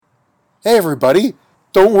Hey, everybody.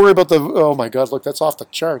 Don't worry about the... Oh, my God. Look, that's off the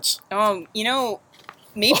charts. Maybe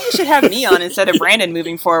you should have me on instead of Brandon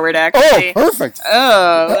moving forward, Oh, actually. perfect.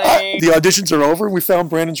 The The auditions are over, and we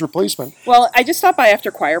found Brandon's replacement. Well, I just stopped by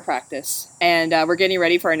after choir practice, and we're getting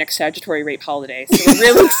ready for our next statutory rape holiday, so we're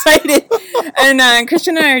really excited. And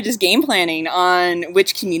Christian and I are just game planning on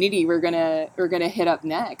which community we're gonna hit up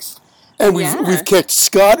next. And we've kicked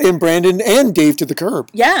Scott and Brandon and Dave to the curb.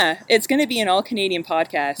 Yeah, it's going to be an all-Canadian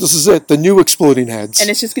podcast. This is it, the new Exploding Heads. And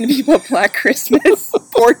it's just going to be about Black Christmas,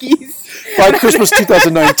 Porky's. Black Christmas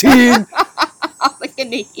 2019. The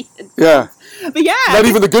Canadian. Yeah. But yeah. Not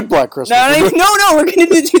even the good Black Christmas. No, we're going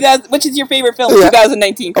to do 2000. Which is your favorite film,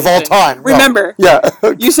 2019? Of all time. Remember. Yeah.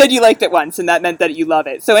 You said you liked it once, and that meant that you love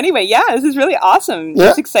it. So anyway, yeah, this is really awesome. Yeah. I'm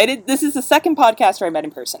just excited. This is the second podcast where I met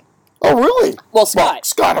in person. Oh, really? Well, Scott. Well,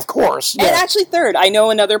 Scott, of course. Yeah. And actually third. I know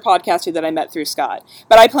another podcaster that I met through Scott.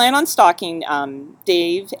 But I plan on stalking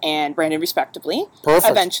Dave and Brandon respectively. Perfect.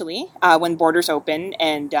 Eventually, when borders open.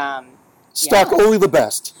 And Stalk only the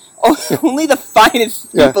best. Only the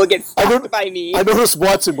finest people get stalked by me. I noticed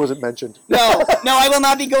Watson wasn't mentioned. No, I will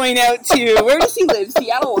not be going out to... Where does he live?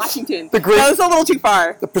 Seattle, Washington. No, that's a little too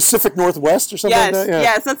far. The Pacific Northwest or something like that? Yeah.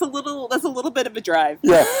 Yes, that's a little bit of a drive.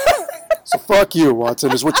 Yeah. So fuck you,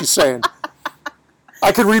 Watson, is what you're saying.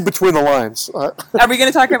 I could read between the lines. Are we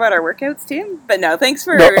going to talk about our workouts, too? But no, thanks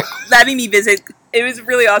for letting me visit. It was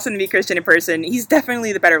really awesome to meet Christian in person. He's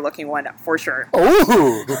definitely the better looking one, for sure.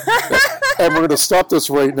 Oh! And we're going to stop this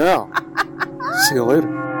right now. See you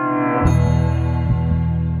later.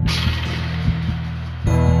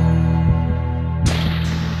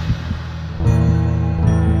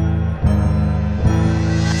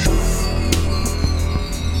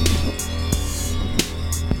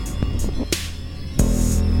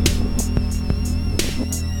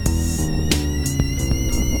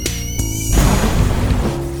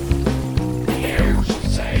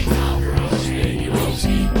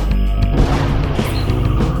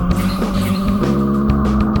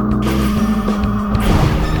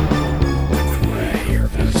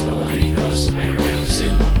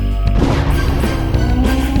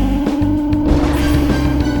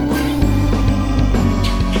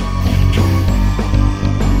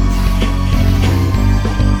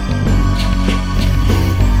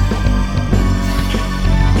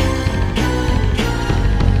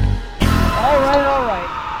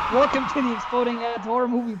 Horror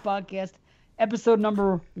Movie Podcast, episode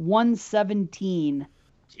number 117.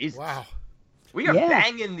 Jesus. Wow. We are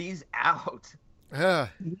banging these out. Yeah.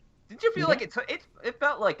 Did you feel like it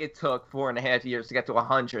felt like it took 4.5 years to get to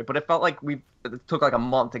 100, but it felt like it took like a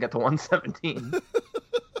month to get to 117.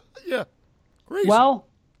 Yeah. Crazy. Well,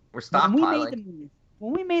 we're stockpiling.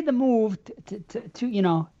 When we made the move to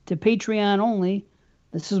Patreon only,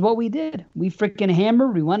 this is what we did. We freaking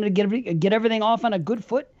hammered. We wanted to get everything off on a good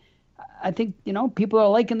foot. I think, people are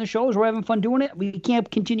liking the shows. We're having fun doing it. We can't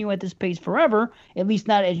continue at this pace forever, at least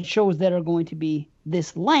not at shows that are going to be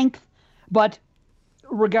this length. But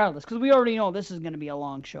regardless, because we already know this is going to be a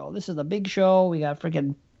long show. This is a big show. We got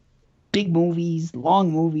freaking big movies,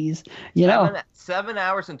 long movies, 7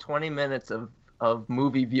 hours and 20 minutes of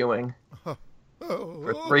movie viewing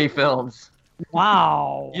for 3 films.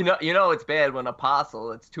 Wow. You know it's bad when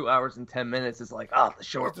Apostle, it's 2 hours and 10 minutes. It's like, the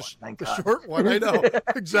short one. Thank God. The short one, I know.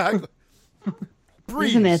 Exactly.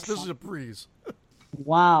 Breeze. This is a breeze.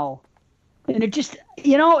 Wow. And it just,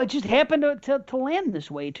 it just happened to land this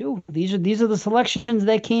way too. These are the selections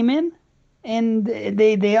that came in, and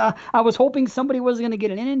they I was hoping somebody was going to get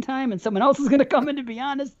it in time, and someone else was going to come in. To be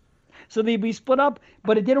honest, so they'd be split up,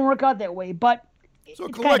 but it didn't work out that way. But so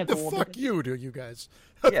it's collective cool, fuck you to you guys.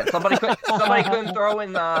 Yeah, somebody couldn't throw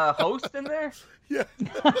in Host in there. Yeah.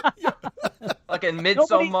 Like in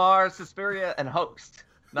Midsommar, Suspiria, and Host.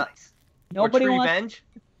 Nice. Nobody Revenge.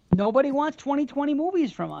 Nobody wants 2020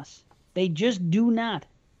 movies from us. They just do not.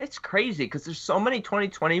 It's crazy because there's so many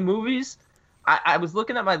 2020 movies. I was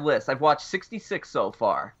looking at my list. I've watched 66 so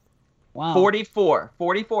far. Wow. 44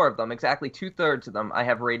 of them, exactly 2/3 of them, I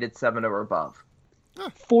have rated 7 or above.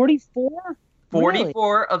 44?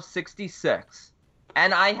 44 really? of 66.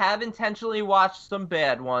 And I have intentionally watched some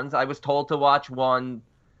bad ones. I was told to watch one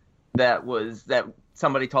that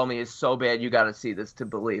somebody told me is so bad you got to see this to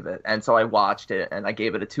believe it. And so I watched it and I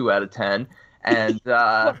gave it a 2 out of 10. And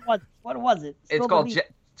what was it? It's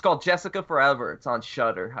called Jessica Forever. It's on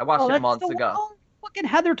Shudder. I watched it months ago. Fucking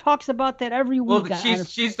Heather talks about that every week. Well,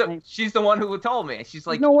 she's the one who told me. She's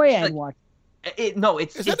like, no way I'd watch it. No,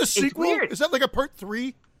 it's is that a sequel? Weird. Is that like a part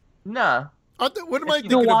 3? No. What am I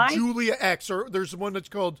thinking of? Julia X, or there's one that's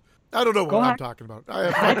called, I don't know what I'm talking about.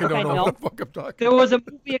 I fucking don't know what the fuck I'm talking about. There was a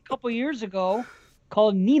movie a couple years ago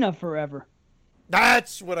called Nina Forever.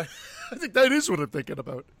 That's what I think that is what I'm thinking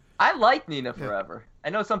about. I like Nina Forever. I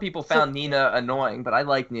know some people found Nina annoying, but I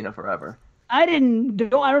like Nina Forever. I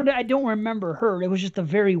don't remember her. It was just a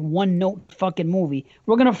very one-note fucking movie.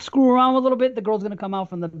 We're gonna screw around a little bit. The girl's gonna come out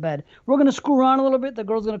from the bed. We're gonna screw around a little bit. The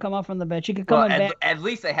girl's gonna come out from the bed. She could come back. At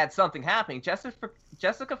least they had something happening.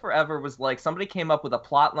 Jessica Forever was like somebody came up with a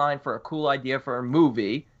plot line for a cool idea for a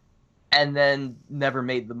movie, and then never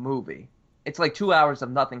made the movie. It's like 2 hours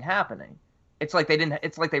of nothing happening. It's like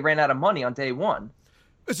they ran out of money on day one.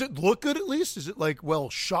 Does it look good at least? Is it like well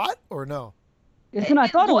shot or no? Listen, I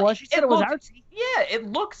thought it was. She said it was artsy. Yeah, it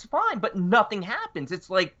looks fine, but nothing happens. It's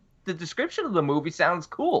like the description of the movie sounds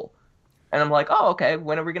cool. And I'm like, oh, okay,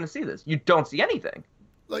 when are we going to see this? You don't see anything.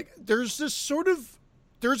 Like, there's this sort of...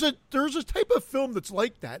 There's a type of film that's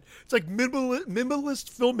like that. It's like minimalist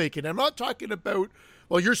filmmaking. I'm not talking about...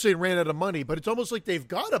 Well, you're saying ran out of money, but it's almost like they've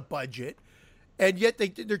got a budget, and yet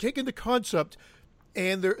they're taking the concept...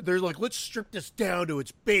 And they're like, let's strip this down to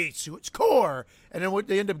its base, to its core. And then what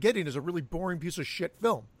they end up getting is a really boring piece of shit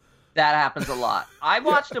film. That happens a lot. I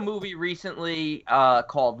watched a movie recently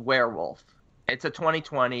called Werewolf. It's a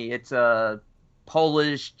 2020. It's a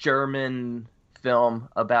Polish-German film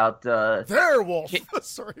about... Werewolf!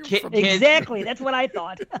 Sorry. Exactly. That's what I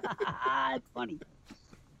thought. It's funny.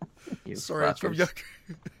 Sorry, it's from Young...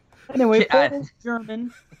 Anyway,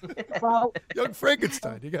 Polish-German... Young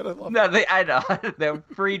Frankenstein, you gotta love I know. They're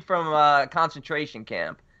freed from a concentration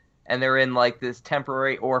camp, and they're in like this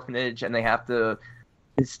temporary orphanage, and they have to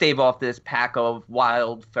stave off this pack of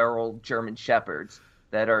wild, feral German shepherds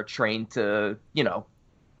that are trained to,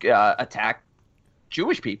 attack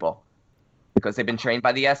Jewish people because they've been trained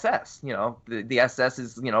by the SS. The SS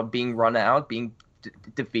is, being run out, being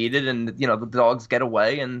defeated, and the dogs get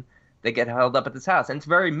away and they get held up at this house. And it's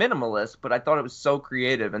very minimalist, but I thought it was so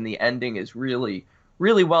creative, and the ending is really,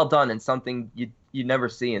 really well done and something you never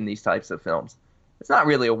see in these types of films. It's not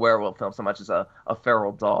really a werewolf film so much as a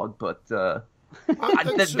feral dog, but that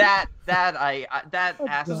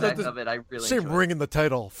aspect of it I really same enjoyed. ring in the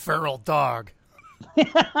title, feral dog.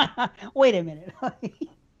 Wait a minute.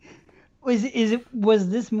 Was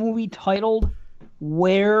this movie titled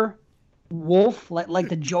Where Wolf, like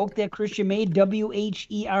the joke that Christian made,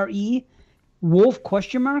 WHERE, Wolf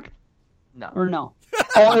question mark? No. Or no?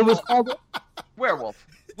 Oh, it was called Werewolf.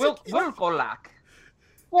 Wilkolak.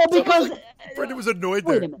 Well, because Brendan was annoyed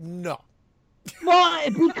there. No. Well,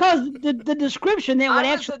 because the description that would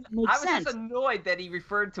actually make sense. I was just annoyed that he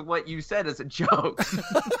referred to what you said as a joke.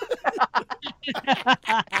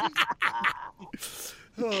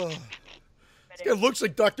 It looks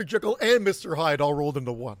like Dr. Jekyll and Mr. Hyde all rolled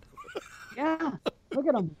into one. Yeah, look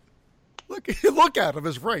at him. Look at him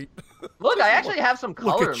is right. Look, I actually have some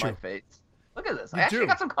color in my face. Look at this. I actually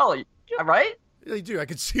got some color. Right? Yeah, you do. I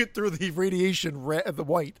can see it through the radiation red, the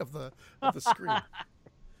white of the screen.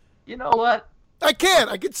 You know what? I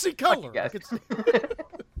can see color.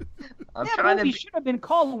 Movie should have been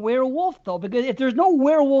called Werewolf, though, because if there's no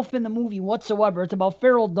werewolf in the movie whatsoever, it's about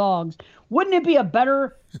feral dogs. Wouldn't it be a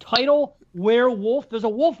better title? Werewolf? There's a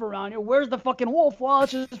wolf around here. Where's the fucking wolf? Well,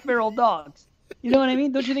 it's just feral dogs. You know what I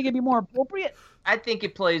mean? Don't you think it'd be more appropriate? I think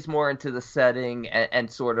it plays more into the setting and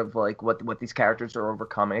sort of like what these characters are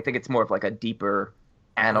overcoming. I think it's more of like a deeper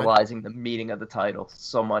analyzing the meaning of the title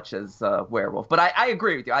so much as werewolf. But I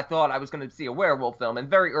agree with you. I thought I was going to see a werewolf film, and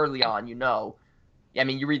very early on, you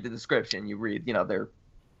read the description. You read, they're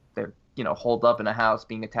holed up in a house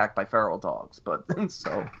being attacked by feral dogs. But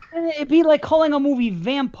so it'd be like calling a movie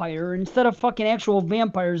Vampire instead of fucking actual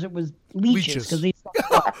vampires. It was leeches because they.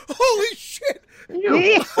 Holy shit!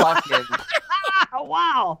 You fucking.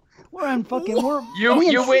 Wow. We're on fucking.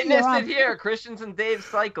 You witnessed it here. Christians and Dave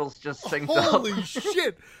Cycles just synced up. Holy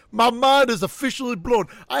shit! My mind is officially blown.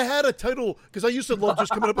 I had a title because I used to love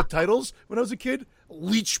just coming up with titles when I was a kid.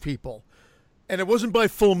 Leech People. And it wasn't by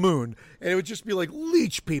full moon. And it would just be like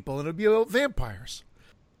Leech People. And it would be about vampires.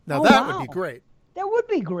 Now that would be great. That would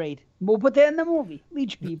be great. We'll put that in the movie.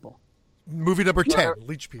 Leech People. Movie number 10,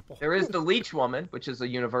 Leech People. There is The Leech Woman, which is a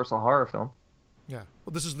Universal horror film. Yeah.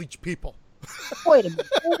 Well, this is Leech People. Wait a minute.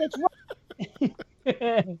 Oh, that's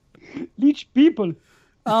right. Leech People.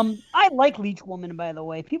 I like Leech Woman, by the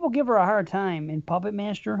way. People give her a hard time in Puppet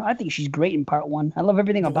Master. I think she's great in part 1. I love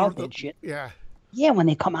everything about that shit. Yeah. Yeah, when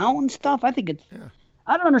they come out and stuff, I think it's... Yeah.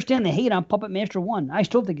 I don't understand the hate on Puppet Master 1. I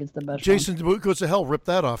still think it's the best Jason Goes to Hell ripped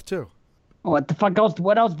that off, too. What the fuck else?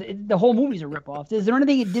 What else? The whole movie's a ripoff. Is there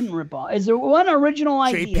anything it didn't rip off? Is there one original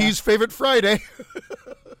idea? JP's favorite Friday.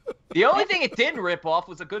 The only thing it didn't rip off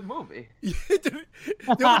was a good movie. The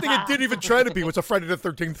only thing it didn't even try to be was a Friday the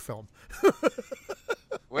 13th film.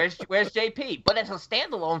 Where's JP? But as a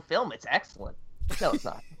standalone film, it's excellent. No, it's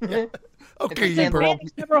not. Okay, It's a Ebert.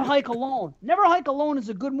 standalone- Never Hike Alone. Never Hike Alone is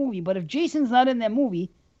a good movie, but if Jason's not in that movie,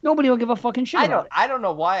 nobody will give a fucking shit about it. I don't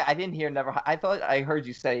know why I didn't hear never. I thought I heard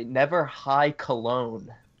you say never high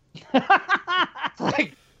cologne.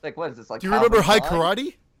 like what is this? Like Do you remember High Calvin Klein?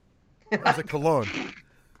 Karate? Or is it Cologne?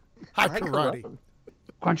 High High Karate. cologne.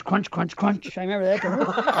 Crunch, crunch, crunch, crunch. I remember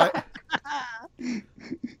that.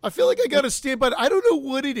 I feel like I got to stand by it. I don't know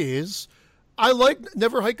what it is. I like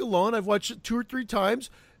Never Hike Alone. I've watched it 2 or 3 times.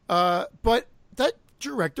 But that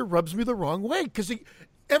director rubs me the wrong way because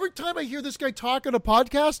every time I hear this guy talk on a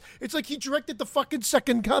podcast, it's like he directed the fucking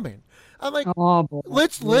Second Coming. I'm like, Oh, boy.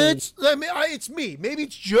 let's. I mean, it's me. Maybe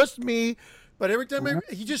it's just me. But every time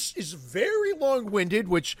he just is very long-winded,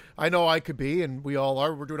 which I know I could be, and we all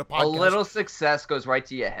are. We're doing a podcast. A little success goes right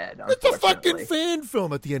to your head. It's a fucking unfortunately. fan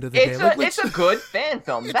film at the end of the day. It's a good fan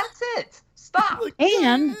film. That's it. Stop.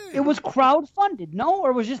 And it was crowd-funded, no?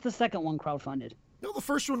 Or was just the second one crowd-funded? No, the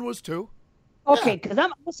first one was too. Okay, because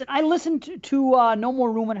I listened to No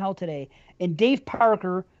More Room in Hell today, and Dave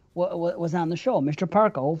Parker was on the show. Mr.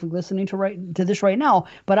 Parker, hopefully listening to this right now.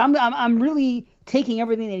 But I'm really taking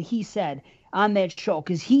everything that he said on that show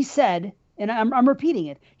because he said, and I'm repeating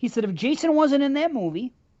it. He said if Jason wasn't in that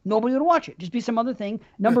movie, nobody would watch it. Just be some other thing.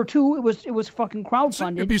 Number 2, it was fucking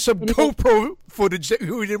crowdfunded. It'd be some And he goes, GoPro footage that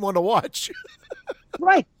we didn't want to watch.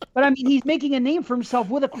 right, but I mean he's making a name for himself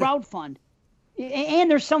with a crowdfund.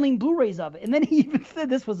 And they're selling Blu-rays of it. And then he even said,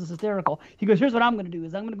 this was hysterical. He goes, here's what I'm going to do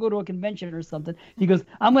is I'm going to go to a convention or something. He goes,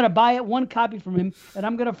 I'm going to buy it 1 copy from him, and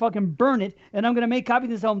I'm going to fucking burn it, and I'm going to make copies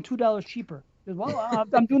and sell them $2 cheaper. He goes, well,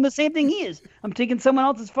 I'm doing the same thing he is. I'm taking someone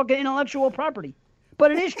else's fucking intellectual property.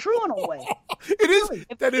 But it is true in a way. It is. Really.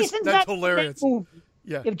 If That's Jason's not in that hilarious. movie,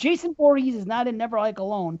 Yeah. if Jason Voorhees is not in Never Hike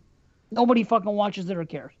Alone, nobody fucking watches it or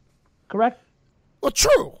cares. Correct? Well,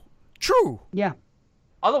 true. Yeah.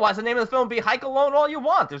 Otherwise, the name of the film would be Hike Alone All You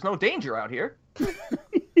Want. There's no danger out here. And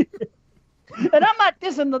I'm not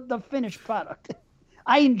dissing the finished product.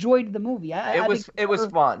 I enjoyed the movie. It was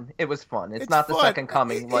fun. It was fun. It's not the fun. Second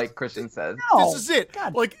Coming, like Christian says. No. This is it.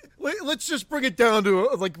 God. Like, let's just bring it down to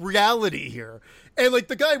like reality here. And like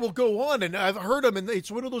the guy will go on, and I've heard him, and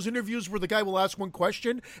it's one of those interviews where the guy will ask one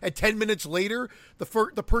question, and 10 minutes later, the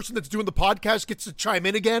person that's doing the podcast gets to chime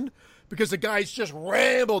in again because the guy's just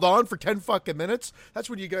rambled on for 10 fucking minutes. That's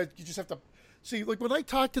when you just have to see. Like when I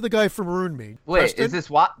talk to the guy from Maroon Me. Wait, Preston, is this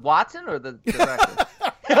Watson or the director?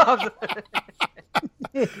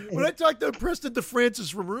 when I talked to Preston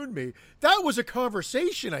DeFrancis from Ruin Me, that was a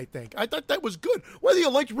conversation, I think. I thought that was good. Whether you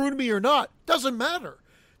liked Ruin Me or not, doesn't matter.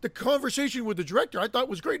 The conversation with the director I thought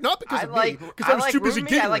was great. Not because of me, because I was too busy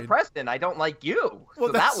giggling. I like Preston. I don't like you. Well,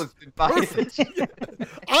 so that was perfect.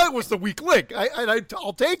 I was the weak link.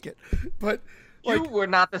 I'll take it. But you were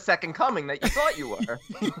not the Second Coming that you thought you were.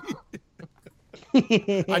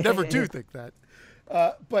 I never do think that.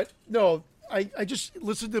 But no, I just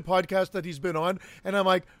listened to the podcast that he's been on, and I'm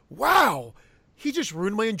like, wow, he just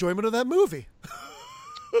ruined my enjoyment of that movie.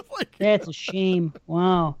 That's a shame.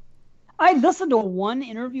 Wow. I listened to one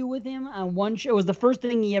interview with him on one show. It was the first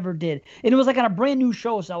thing he ever did. And it was like on a brand new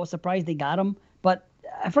show, so I was surprised they got him. But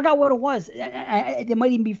I forgot what it was. They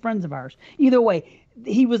might even be friends of ours. Either way,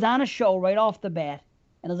 he was on a show right off the bat.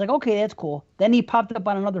 And I was like, okay, that's cool. Then he popped up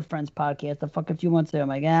on another friend's podcast a few months ago. I'm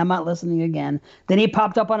like, I'm not listening again. Then he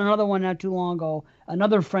popped up on another one not too long ago,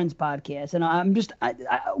 another friend's podcast. And I'm just,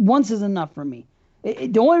 once is enough for me.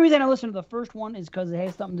 The only reason I listen to the first one is because it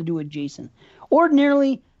has something to do with Jason.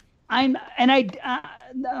 Ordinarily, okay,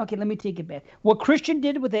 let me take it back. What Christian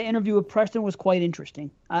did with the interview with Preston was quite interesting.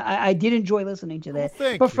 I did enjoy listening to that.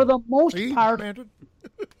 For the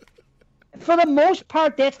most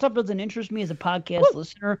part, that stuff doesn't interest me as a podcast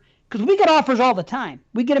listener because we get offers all the time.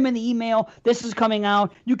 We get them in the email. This is coming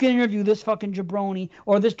out. You can interview this fucking jabroni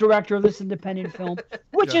or this director of this independent film,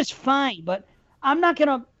 which is fine. But I'm not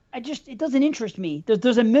gonna. It doesn't interest me.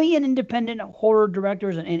 There's a million independent horror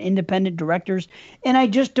directors and independent directors, and I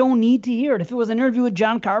just don't need to hear it. If it was an interview with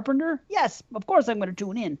John Carpenter, yes, of course I'm going to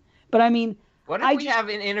tune in. But I mean, what if we have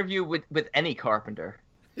an interview with any Carpenter?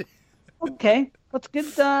 Okay, let's get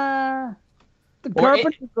the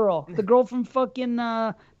Carpenter girl, the girl from fucking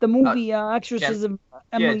the movie Exorcism.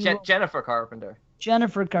 Jennifer Carpenter.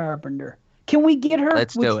 Jennifer Carpenter. Can we get her?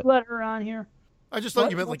 Let's do it. Let her on here. I just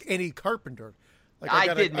thought you meant like any Carpenter. Like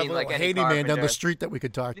I did mean like any handyman down the street that we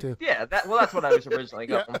could talk to. Yeah, that's what I was originally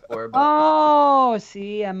going for. But... Oh,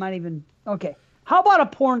 see, I'm not even okay. How about a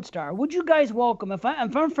porn star? Would you guys welcome if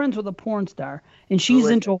I'm friends with a porn star and she's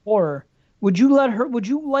into horror? Would you let her? Would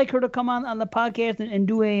you like her to come on the podcast and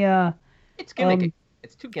do a? It's gimmicky.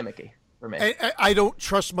 It's too gimmicky. for me. I don't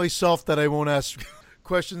trust myself that I won't ask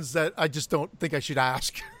questions that I just don't think I should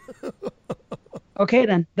ask. Okay,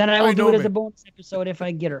 then I will do it as me. a bonus episode if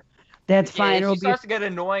I get her. That's fine. If she starts to get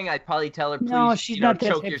annoying, I'd probably tell her, please, No, she's not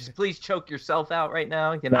that please choke yourself out right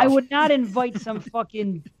now. You know? I would not invite some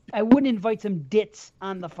fucking. I wouldn't invite some dits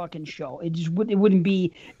on the fucking show. It just would. It wouldn't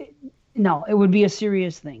be. No, it would be a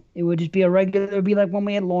serious thing. It would just be a regular. It would be like when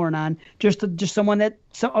we had Lauren on, just someone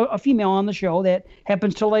a female on the show that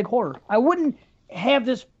happens to like horror. I wouldn't have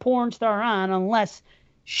this porn star on unless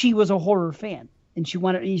she was a horror fan and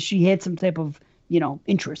she had some type of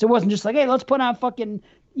interest. It wasn't just like, hey, let's put on fucking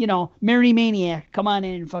Mary Maniac. Come on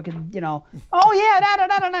in and fucking oh yeah,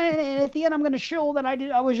 at the end I'm gonna show that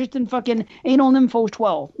I was just in fucking Anal Nymphos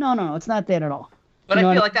 12. No, it's not that at all. But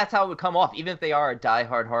I feel like that's how it would come off, even if they are a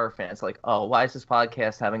diehard horror fan. It's like, oh, why is this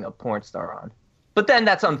podcast having a porn star on? But then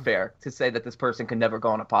that's unfair to say that this person can never go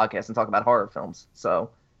on a podcast and talk about horror films. So,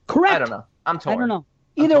 correct. I don't know. I'm torn. I don't know.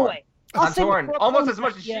 Either way. I'm torn. Almost as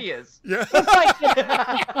much as she is. Yeah.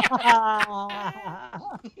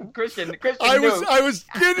 Christian I was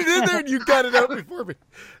getting in there and you got it out before me.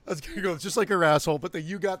 I was gonna go just like her asshole, but then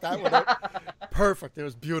you got that one out. Perfect. It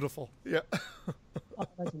was beautiful. Yeah.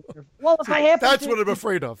 Well, if I happen That's what I'm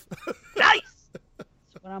afraid of. Nice.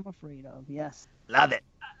 That's what I'm afraid of. Yes. Love it.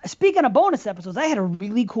 Speaking of bonus episodes, I had a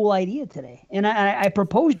really cool idea today, and I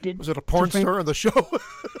proposed it. Was it a porn star on the show?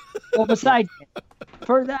 Well, besides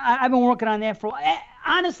that, I've been working on that for.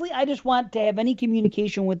 Honestly, I just want to have any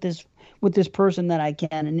communication with this person that I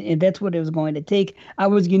can, and that's what it was going to take. I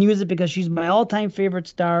was going to use it because she's my all-time favorite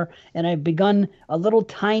star, and I've begun a little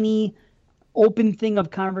tiny open thing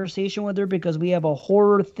of conversation with her because we have a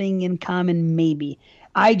horror thing in common. Maybe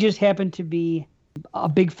I just happen to be a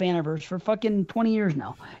big fan of hers for fucking 20 years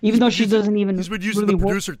now, even though she doesn't even. He's been using really the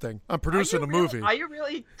producer thing. I'm producing a movie. Are you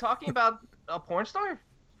really talking about a porn star?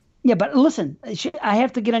 Yeah, but listen, I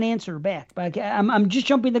have to get an answer back. But I'm just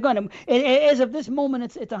jumping the gun. As of this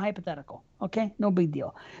moment, it's a hypothetical. Okay, no big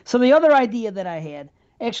deal. So the other idea that I had,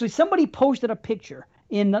 actually, somebody posted a picture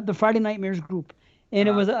in the Friday Nightmares group, and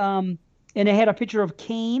it was and it had a picture of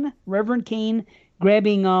Kane, Reverend Kane,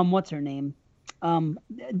 grabbing what's her name,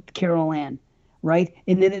 Carol Ann, right?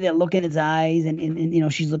 And then they look in his eyes,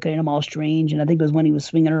 and she's looking at him all strange. And I think it was when he was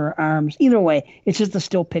swinging her arms. Either way, it's just a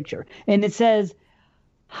still picture, and it says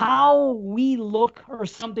how we look or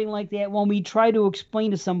something like that when we try to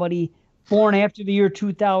explain to somebody born after the year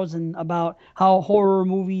 2000 about how horror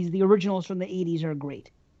movies, the originals from the 80s, are great.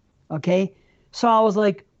 Okay, so I was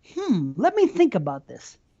like, let me think about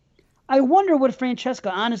this. I wonder what Francesca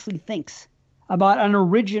honestly thinks about an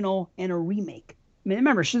original and a remake. I mean,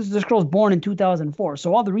 remember, this girl's born in 2004,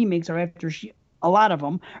 so all the remakes are after a lot of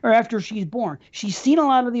them are after she's born. She's seen a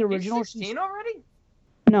lot of the originals. She's 16 already?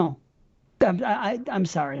 No. I'm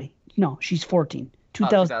sorry. No, she's 14.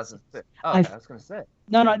 2006. I was going to say.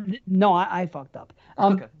 No, I fucked up.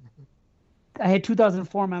 Okay. I had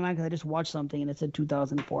 2004 in my mind because I just watched something and it said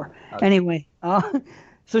 2004. Okay. Anyway,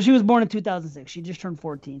 so she was born in 2006. She just turned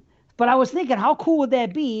 14. But I was thinking, how cool would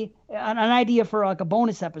that be? An idea for like a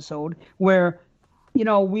bonus episode where,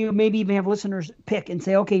 we maybe even have listeners pick and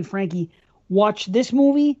say, okay, Frankie, watch this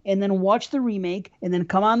movie and then watch the remake and then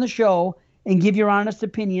come on the show and give your honest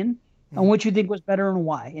opinion on what you think was better and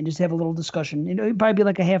why, and just have a little discussion. It'd probably be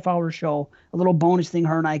like a half-hour show, a little bonus thing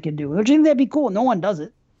her and I could do. Don't you think that'd be cool? No one does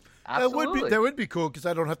it. Absolutely. That would be cool because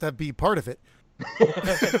I don't have to be part of it.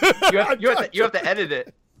 you have to edit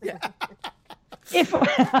it. Yeah. Just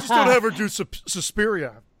don't have her do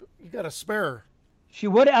Suspiria. You got a spare. She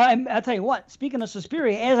would. I'll tell you what. Speaking of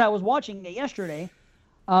Suspiria, as I was watching it yesterday,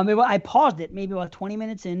 I paused it maybe about 20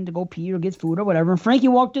 minutes in to go pee or get food or whatever. And Frankie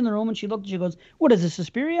walked in the room and she looked and she goes, "What is this,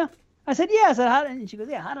 Suspiria?" I said, "Yeah." I said, "How?" And she goes,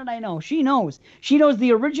 "Yeah, how did I know?" She knows. She knows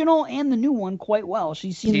the original and the new one quite well.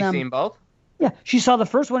 She's seen them. She's seen both? Yeah. She saw the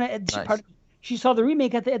first one. Nice. She saw the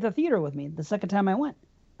remake at the theater with me the second time I went.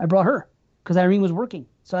 I brought her because Irene was working.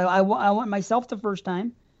 So I went myself the first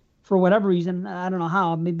time for whatever reason. I don't know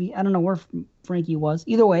how. Maybe I don't know where Frankie was.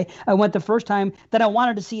 Either way, I went the first time. Then I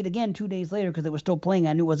wanted to see it again 2 days later because it was still playing.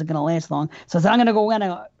 I knew it wasn't going to last long. So I said, "I'm going to go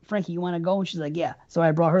in." Frankie, you want to go? And she's like, "Yeah." So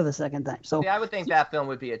I brought her the second time. So yeah, I would think that film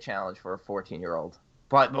would be a challenge for a 14-year-old.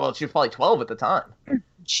 But she was probably 12 at the time.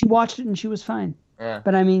 She watched it and she was fine. Yeah.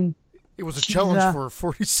 But I mean, it was a challenge for a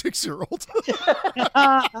 46-year-old.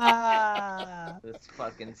 This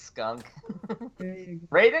fucking skunk.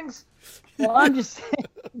 Ratings? Well, I'm just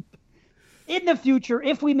saying. In the future,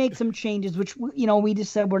 if we make some changes, which we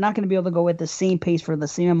just said we're not going to be able to go at the same pace for the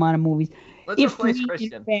same amount of movies. Let's replace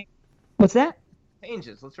Christian. What's that?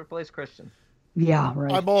 Changes. Let's replace Christian. Yeah,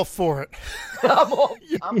 right. I'm all for it.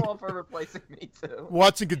 I'm all for replacing me too.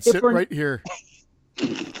 Watson can sit we're- right here.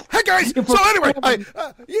 Hey guys! If So we're- anyway,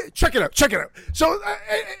 yeah, check it out. Check it out. So,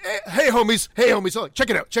 hey homies, look, check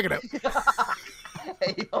it out. Check it out.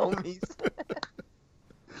 Hey, homies.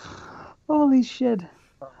 Holy shit.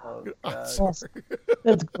 Oh, I'm God. sorry.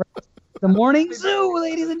 That's great. The Morning Zoo,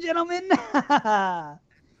 ladies and gentlemen. I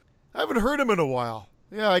haven't heard him in a while.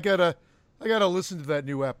 Yeah, I gotta listen to that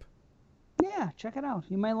new ep. Yeah, check it out.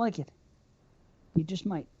 You might like it. You just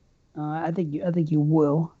might. I think you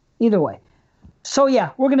will. Either way. So yeah,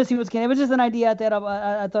 we're gonna see what's going. It was just an idea that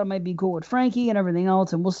I thought it might be cool with Frankie and everything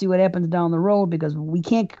else, and we'll see what happens down the road because we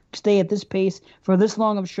can't stay at this pace for this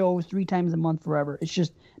long of shows 3 times a month forever. It's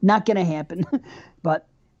just not gonna happen.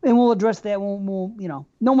 And we'll address that. We'll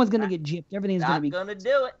no one's gonna get gypped. Everything's gonna Not be. gonna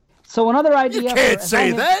do it. So another idea. You can't say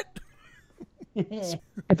that.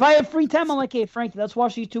 If I have free time, I'm like, hey, Frankie, let's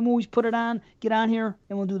watch these 2 movies, put it on, get on here,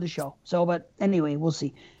 and we'll do the show. So, but anyway, we'll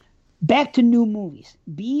see. Back to new movies.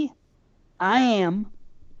 I am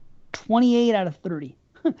 28 out of 30.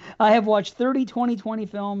 I have watched 30 2020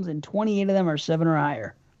 films, and 28 of them are 7 or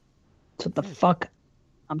higher. That's what the fuck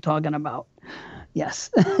I'm talking about. Yes.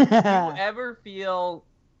 Do you ever feel,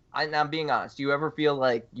 I'm being honest, do you ever feel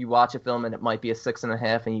like you watch a film and it might be a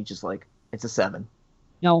 6.5 and you just like, it's a 7?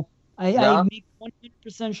 No. I No? make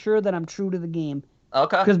 100% sure that I'm true to the game.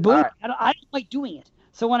 Okay. Because All right. I don't like doing it.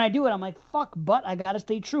 So when I do it, I'm like, fuck, but I got to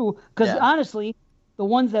stay true. Because Yeah. honestly, the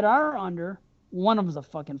ones that are under, one of them's a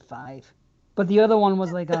fucking 5. But the other one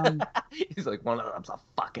was like, He's like, one of them's a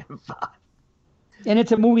fucking 5. and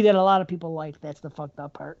it's a movie that a lot of people like. That's the fucked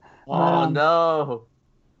up part. Oh, no.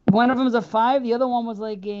 One of them was a 5. The other one was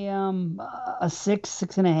like a 6,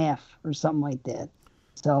 6.5 or something like that.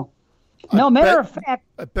 So, no, matter of fact,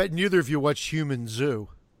 I bet neither of you watched Human Zoo.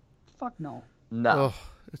 fuck no. No. Oh,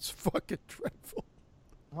 it's fucking dreadful.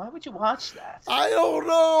 Why would you watch that? I don't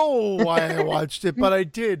know why I watched it, but I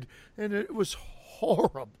did, and it was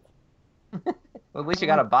horrible. Well, at least you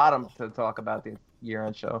got a bottom to talk about the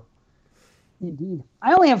year-end show. Indeed.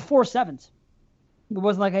 I only have 4 7s. It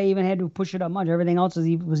wasn't like I even had to push it up much. Everything else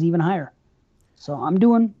was even higher. So I'm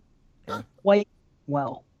doing quite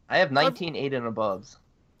well. I have 19 8 and aboves.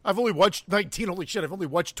 I've only watched 19. Holy shit! I've only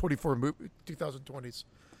watched 24 2020s,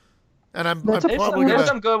 and I'm That's okay. probably There's gonna.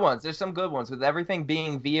 some good ones. There's some good ones. With everything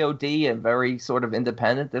being VOD and very sort of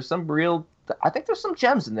independent, there's some real... I think there's some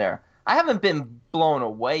gems in there. I haven't been blown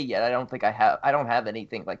away yet. I don't think I have. I don't have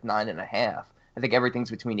anything like 9.5. I think everything's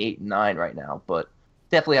between 8 and 9 right now, but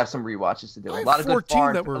definitely have some rewatches to do. I A have lot of good 14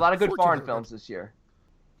 foreign, that were- a lot of good 14 foreign that were films this year.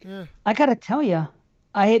 Yeah. I gotta tell you,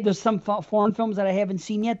 there's some foreign films that I haven't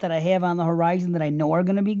seen yet that I have on the horizon that I know are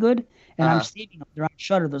gonna be good, and I'm saving them. They're on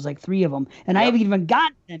Shudder. There's like 3 of them, and I Yep. haven't even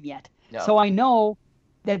gotten them yet. Yep. So I know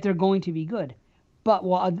that they're going to be good, but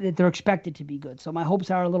that they're expected to be good. So my hopes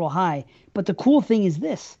are a little high. But the cool thing is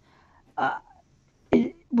this.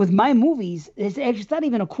 With my movies, it's not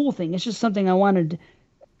even a cool thing. It's just something I wanted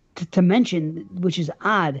to mention, which is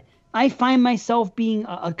odd. I find myself being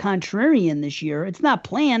a contrarian this year. It's not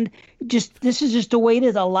planned. This is just the way it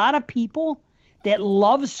is. A lot of people that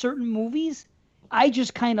love certain movies, I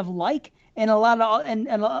just kind of like, and a lot of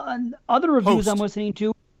and other reviews Host. I'm listening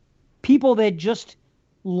to, people that just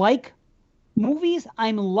like movies,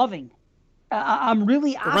 I'm loving. I'm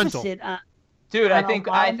really rental. opposite. Dude, I I don't think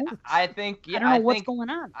know, I movies. think I don't know what's going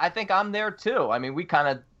on. I think I'm there too. I mean, we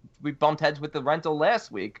bumped heads with the rental last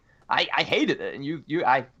week. I hated it, and you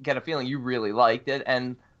I get a feeling you really liked it.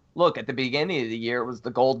 And look, at the beginning of the year, it was the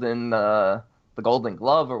Golden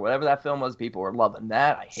Glove or whatever that film was. People were loving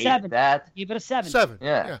that. I hated 7. that. Give it a 7. 7.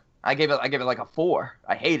 Yeah. I gave it like a 4.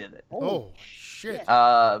 I hated it. Oh shit!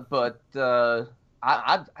 But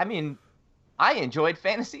I mean, I enjoyed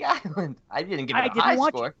Fantasy Island. I didn't give it a didn't high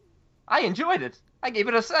watch score. it. I enjoyed it. I gave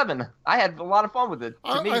it a 7. I had a lot of fun with it.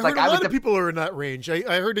 To me, I it's heard like a lot of people are in that range. I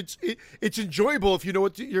heard it's enjoyable if you know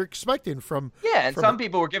what you're expecting from. yeah, and from some it.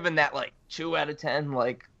 people were giving that like 2 out of 10.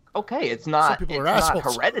 Like, okay, it's not people are it's not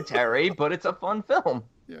assholes. Hereditary, but it's a fun film.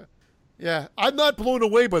 Yeah, I'm not blown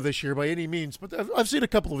away by this year by any means, but I've seen a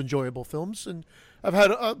couple of enjoyable films, and I've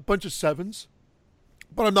had a bunch of 7s,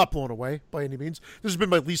 but I'm not blown away by any means. This has been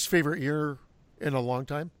my least favorite year in a long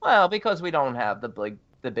time. Well, because we don't have the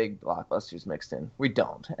big blockbusters mixed in. We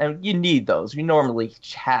don't. And you need those. We normally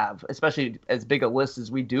have, especially as big a list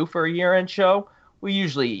as we do for a year-end show, we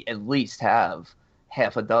usually at least have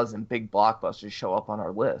half a dozen big blockbusters show up on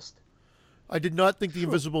our list. I did not think The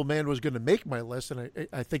Invisible Man was going to make my list, and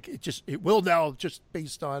I think it will now, just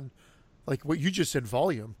based on like what you just said,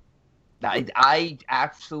 volume. I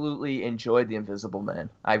absolutely enjoyed The Invisible Man.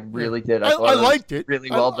 I really did. I thought it was liked it.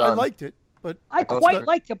 Really well done. I liked it. but I it's quite not-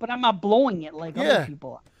 liked it, but I'm not blowing it like Yeah. other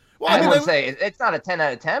people are. Well, I I mean, wouldn't say it's not a 10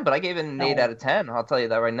 out of 10, but I gave it an 8 No. out of 10. I'll tell you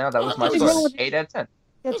that right now. That was my Nothing wrong score. with it. 8 out of 10.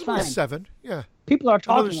 That's it was fine. 7. Yeah. People are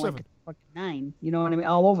Another talking like 7. it's fucking 9. You know what I mean?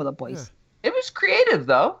 All over the place. It was creative,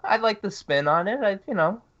 though. I like the spin on it.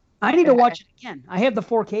 I need to watch it again. I have the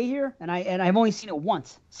 4K here, and I've only seen it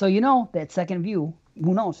once. So that second view.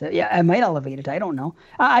 Who knows? Yeah, I might elevate it. I don't know.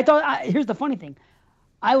 I thought. Here's the funny thing.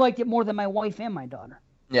 I liked it more than my wife and my daughter.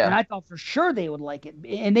 Yeah. And I thought for sure they would like it.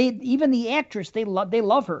 And even the actress, they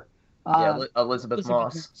love her. Elizabeth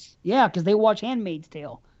Moss. Yeah, because they watch handmaid's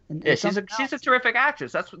tale. And Yeah, she's something a else. terrific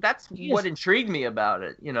actress. That's She what is. intrigued me about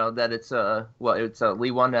it. That it's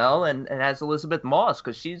Lee Whannell and has Elizabeth Moss,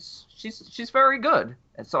 because she's very good.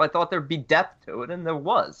 And so I thought there'd be depth to it, and there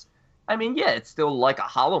was. I mean, yeah, it's still like a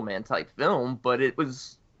Hollow Man type film, but it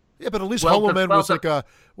was. Yeah, but at least Well, Hollow the- Man well, was the-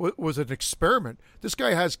 was an experiment. This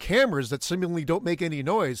guy has cameras that seemingly don't make any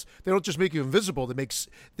noise. They don't just make you invisible.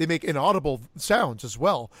 They make inaudible sounds as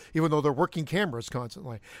well, even though they're working cameras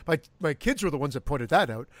constantly. My kids were the ones that pointed that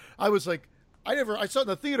out. I was like, I saw it in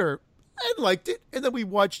the theater and liked it, and then we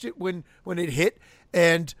watched it when it hit,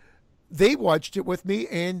 and they watched it with me,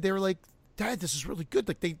 and they were like, Dad, this is really good.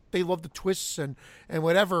 Like they love the twists and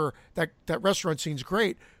whatever. That restaurant scene's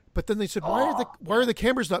great. But then they said, why are the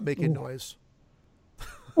cameras not making noise?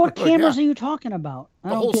 What Like, cameras yeah. are you talking about? I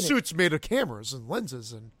The don't whole get it. suit's made of cameras and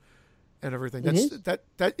lenses and everything. It That's is?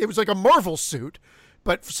 that it was like a Marvel suit,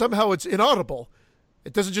 but somehow it's inaudible.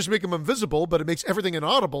 It doesn't just make him invisible, but it makes everything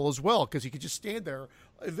inaudible as well, because he could just stand there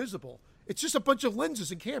invisible. It's just a bunch of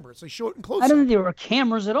lenses and cameras. They show it in close I up. don't think they were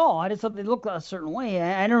cameras at all. I just thought they looked a certain way.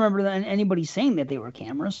 I don't remember anybody saying that they were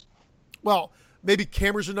cameras. Well, maybe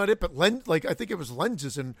cameras are not it, but I think it was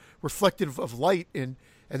lenses and reflective of light, and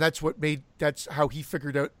that's how he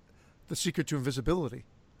figured out the secret to invisibility.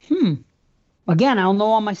 Again, I'll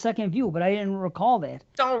know on my second view, but I didn't recall that.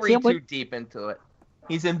 Don't See, read what- too deep into it.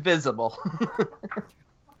 He's invisible.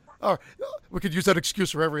 Oh, we could use that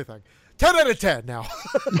excuse for everything. 10 out of 10 now.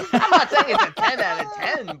 I'm not saying it's a 10 out of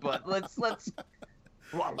 10, but let's.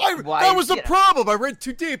 That was the problem. I read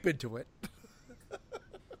too deep into it.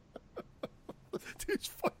 These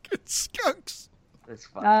fucking skunks. This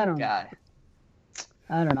I fucking don't know. guy.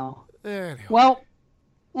 I don't know. Anyway, Well,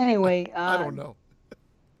 anyway, I don't know.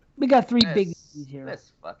 we got three This- big movies here.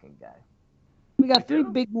 This fucking guy. We got three do?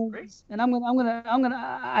 big movies, and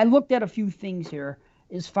I looked at a few things here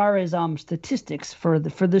as far as statistics for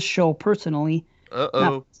this show personally.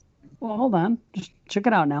 Uh-oh. Well, hold on, just check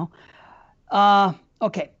it out now.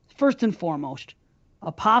 Okay, first and foremost,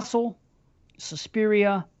 Apostle,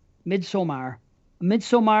 Suspiria, Midsommar.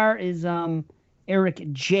 Midsommar is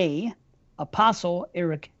Eric J, Apostle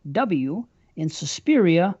Eric W, and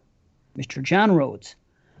Suspiria, Mr. John Rhodes.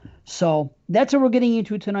 So that's what we're getting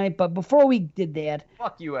into tonight. But before we did that,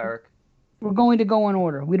 Fuck you, Eric. we're going to go in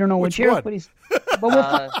order. We don't know which Which Eric, one? but he's. But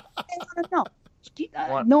we're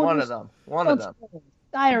no. One of them. One of them.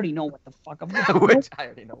 I already know what the fuck I'm going Which I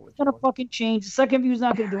already know which It's gonna one. fucking change. The second view's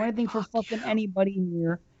not gonna do anything for fucking anybody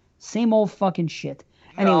here. Same old fucking shit.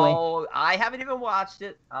 Anyway, No, I haven't even watched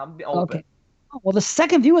it. I'm open. okay. Well, the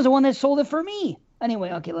second view is the one that sold it for me.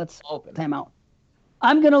 Anyway, okay, let's Open. time out.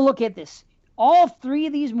 I'm gonna look at this. All three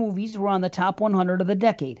of these movies were on the top 100 of the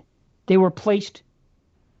decade. They were placed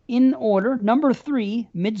in order. Number 3,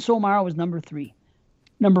 Midsommar was number 3.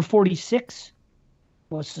 Number 46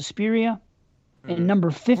 was Suspiria, and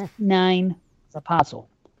number 59 was Apostle.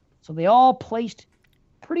 So they all placed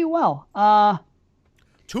pretty well.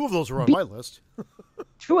 2 of those were on my list.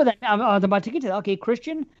 Two of them. I was about to get to that. Okay,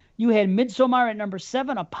 Christian, you had Midsommar at number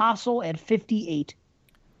 7, Apostle at 58.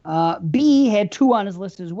 B had 2 on his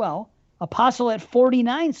list as well. Apostle at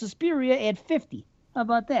 49, Suspiria at 50. How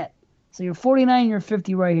about that? So you're 49, you're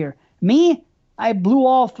 50 right here. Me, I blew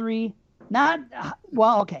all 3.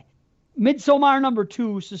 Okay. Midsommar number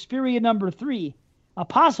 2, Suspiria number 3,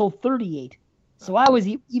 Apostle 38. So I was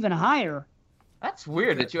even higher. That's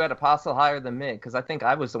weird that you had Apostle higher than me, because I think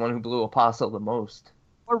I was the one who blew Apostle the most.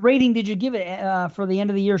 What rating did you give it for the end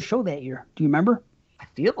of the year show that year? Do you remember? I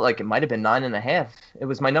feel like it might have been 9.5. It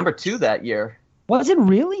was my number 2 that year. Was it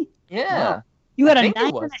really? Yeah. Wow. You had I a think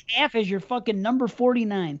it 9.5 as your fucking number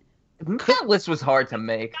 49. That list was hard to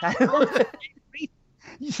make.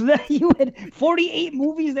 So that you had 48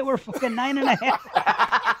 movies that were fucking 9.5.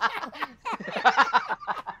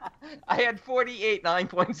 I had 48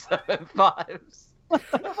 9.75s.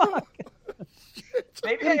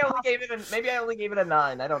 Maybe I only gave it a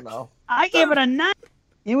 9. I don't know. I gave it a 9.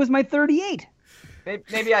 It was my 38.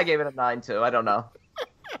 Maybe I gave it a 9 too. I don't know.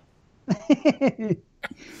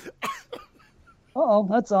 Uh-oh,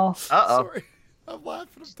 that's all. Uh-oh. Sorry. I'm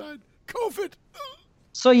laughing. I'm dying. COVID.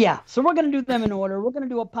 So yeah, so we're gonna do them in order. We're gonna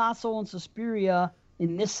do Apostle and Suspiria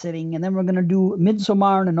in this sitting, and then we're gonna do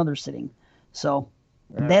Midsommar in another sitting. So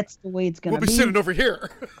that's the way it's gonna We'll be sitting over here.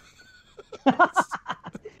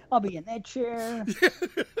 I'll be in that chair.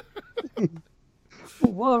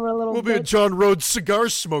 We'll be in John Rhodes' cigar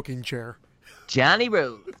smoking chair. Johnny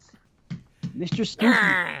Rhodes. Mr.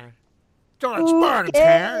 Stupid. John Sparks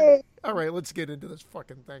here. All right, let's get into this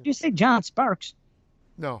fucking thing. Did you say John Sparks?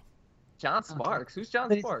 No. John Sparks? Who's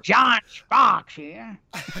John Sparks? John Sparks here.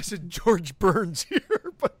 I said George Burns here,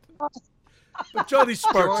 but Johnny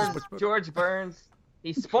Sparks is much better. George Burns.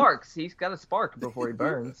 He sparks. He's got a spark before he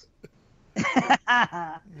burns.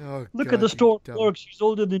 Oh, Look God, at the store you clerk. She's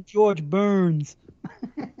older than George Burns.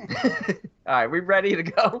 All right, we ready to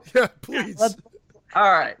go? Yeah, please.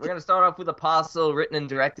 All right, we're going to start off with Apostle, written and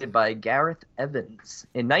directed by Gareth Evans.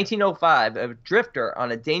 In 1905, a drifter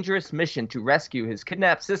on a dangerous mission to rescue his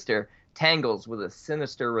kidnapped sister tangles with a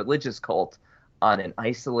sinister religious cult on an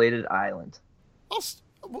isolated island.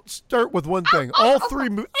 We'll start with one thing. All three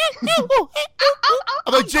movies.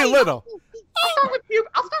 I'm like Jay Leno.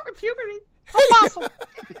 I'll start with puberty. Apostle.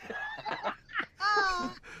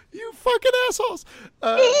 You fucking assholes.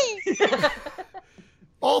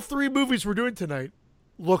 All three movies we're doing tonight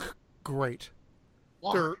look great.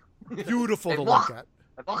 They're beautiful to look at.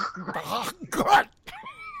 Oh, God.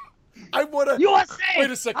 I want to... USA!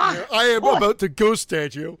 Wait a second here. I am about to ghost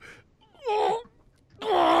at you.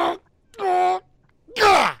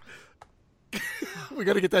 We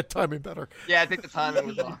got to get that timing better. Yeah, I think the timing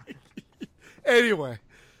was off. Anyway,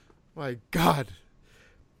 my God.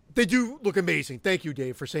 They do look amazing. Thank you,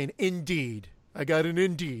 Dave, for saying indeed. I got an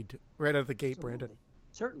indeed right out of the gate, Brandon.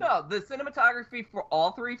 Certainly. No, the cinematography for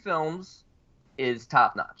all three films is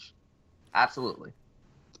top-notch. Absolutely.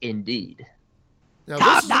 Indeed. Now,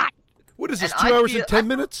 Top-notch! What is this, And 2 I hours feel- and 10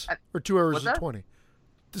 minutes? Or 2 hours What's and that? 20?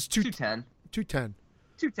 This 210. 210.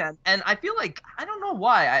 210. And I feel like, I don't know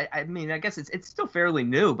why. I mean, I guess it's still fairly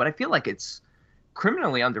new, but I feel like it's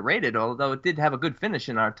criminally underrated, although it did have a good finish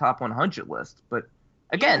in our top 100 list. But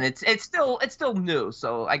again, it's still new,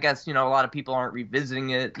 so I guess, a lot of people aren't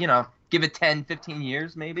revisiting it, give it 10, 15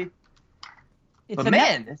 years maybe. It's But a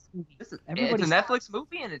man, Netflix movie. it's a Everybody's- Netflix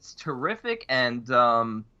movie, and it's terrific, and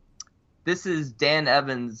this is Dan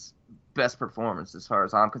Evans' best performance as far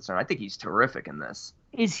as I'm concerned. I think he's terrific in this.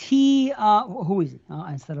 Is he, who is he?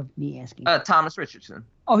 Instead of me asking. Thomas Richardson.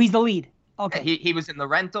 Oh, he's the lead. Okay. He was in The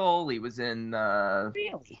Rental. He was in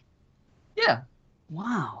Really? yeah.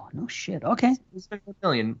 Wow. No shit. Okay. He's been in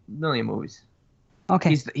a million movies. Okay.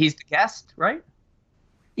 He's the guest, right?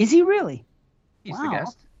 Is he really? He's Wow. the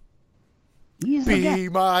guest. He's the guy. Be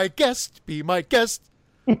my guest. Be my guest.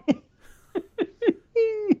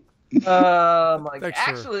 Like Thanks,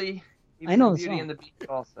 sir. actually, he was I know in the Beauty song. and the Beast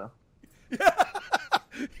also.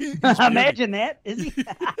 He's Imagine that. Is he?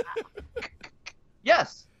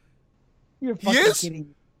 Yes, You're fucking is? kidding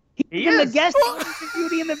me. he In the is. guest in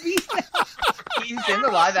Beauty and the Beast. He's in the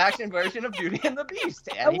live action version of Beauty and the Beast.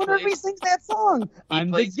 And I wonder if he sings that song.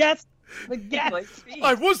 I'm the plays- guest. The he guest. plays Steve.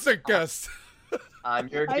 I was the guest. I'm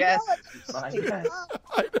your I guest. know My guest.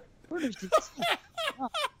 Where does he sing? Oh,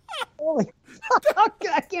 holy fuck.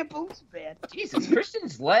 I can't believe it's bad. Jesus,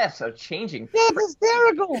 Christian's laughs are changing. That's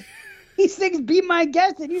hysterical. He sings "Be My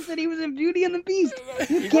Guest" and he said he was in Beauty and the Beast.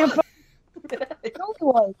 You can't fucking know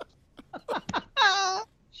why.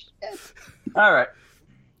 Shit. All right.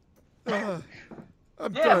 I'm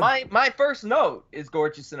Yeah, done. my first note is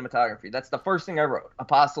gorgeous cinematography. That's the first thing I wrote.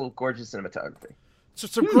 Apostle, gorgeous cinematography. So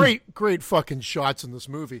some great fucking shots in this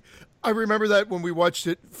movie. I remember that when we watched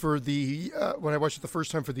it for the when I watched it the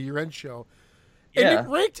first time for the year-end show, and Yeah. it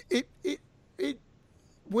ranked it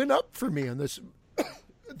went up for me on this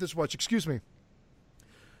this watch. Excuse me.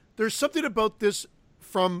 There's something about this,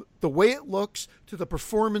 from the way it looks to the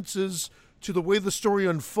performances to the way the story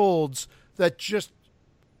unfolds, that just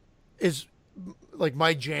is like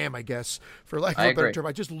my jam, I guess, for lack of I a better agree. term.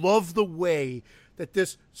 I just love the way that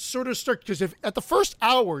this sort of starts, because if at the first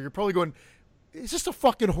hour you're probably going, is this a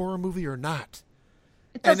fucking horror movie or not?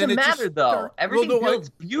 It And then doesn't it just matter though. start- Everything Well, no, builds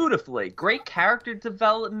beautifully. Great character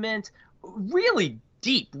development. Really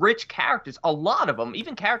deep, rich characters. A lot of them.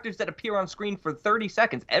 Even characters that appear on screen for 30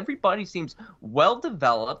 seconds. Everybody seems well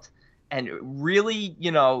developed and really,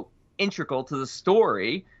 integral to the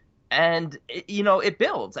story. And it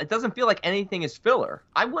builds. It doesn't feel like anything is filler.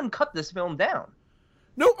 I wouldn't cut this film down.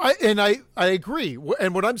 No, I agree.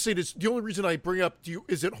 And what I'm saying is, the only reason I bring up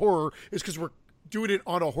is it horror is because we're doing it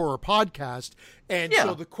on a horror podcast, and Yeah.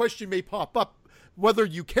 so the question may pop up whether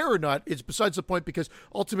you care or not is besides the point, because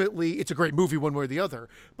ultimately it's a great movie one way or the other.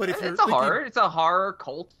 But if you're it's a horror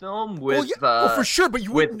cult film with for sure, but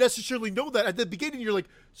you wouldn't necessarily know that at the beginning. You're like,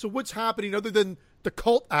 so what's happening other than the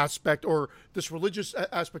cult aspect or this religious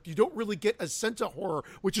aspect? You don't really get a sense of horror,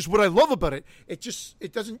 which is what I love about it.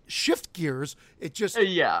 It doesn't shift gears. It just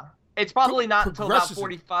It's probably not until about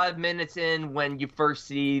 45 minutes in when you first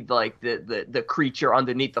see like the creature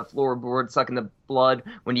underneath the floorboard sucking the blood,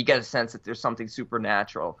 when you get a sense that there's something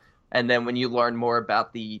supernatural. And then when you learn more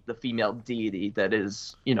about the female deity that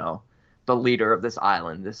is, the leader of this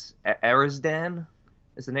island, this Erisdan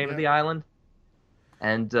is the name of the island.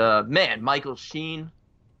 And man, Michael Sheen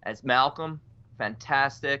as Malcolm,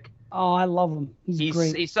 fantastic. Oh, I love him. He's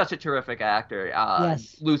great. He's such a terrific actor.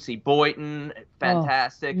 Yes. Lucy Boynton,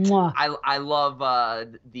 fantastic. Oh, I love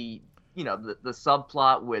the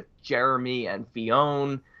subplot with Jeremy and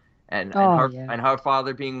Fionn, and her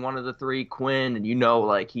father being one of the three, Quinn, and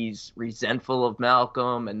like he's resentful of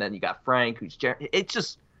Malcolm, and then you got Frank, who's Jeremy. It's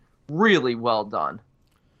just really well done.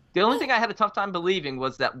 The only thing I had a tough time believing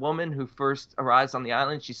was that woman who first arrives on the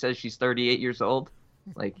island. She says she's 38 years old.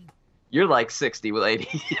 Like, you're like 60,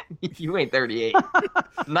 lady. You ain't 38.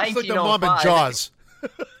 1905. It's like the mom in Jaws.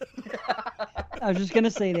 I was just going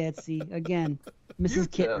to say that, see, again, Mrs.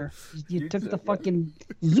 Kittner. You took the fucking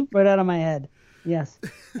zoop right out of my head. Yes.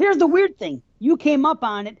 Here's the weird thing. You came up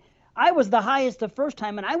on it. I was the highest the first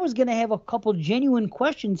time, and I was going to have a couple genuine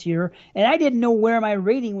questions here, and I didn't know where my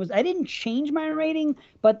rating was. I didn't change my rating,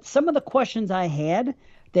 but some of the questions I had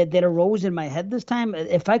that arose in my head this time,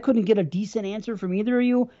 if I couldn't get a decent answer from either of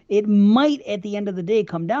you, it might, at the end of the day,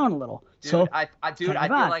 come down a little. Dude, I feel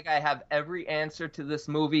like I have every answer to this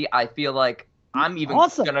movie. I feel like I'm even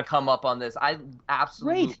going to come up on this. I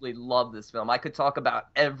absolutely love this film. I could talk about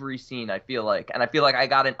every scene, I feel like. And I feel like I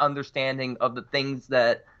got an understanding of the things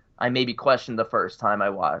that I maybe questioned the first time I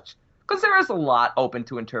watched. Because there is a lot open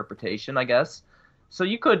to interpretation, I guess. So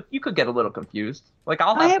you could get a little confused. Like,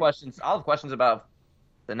 I'll have questions about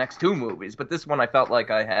the next two movies, but this one I felt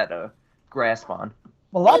like I had a grasp on.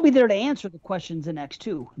 Well, I'll be there to answer the questions the next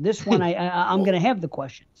two. This one, I'm going to have the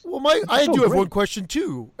questions. Well, I do have one question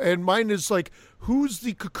too, and mine is like, who's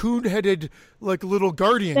the cocoon-headed like little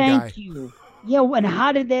guardian guy? Thank you. Yeah, and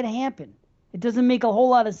how did that happen? It doesn't make a whole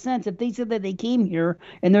lot of sense if they said that they came here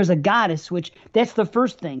and there's a goddess, which that's the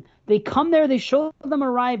first thing. They come there, they show them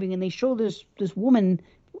arriving, and they show this woman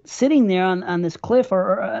sitting there on this cliff,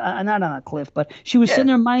 or not on a cliff, but she was sitting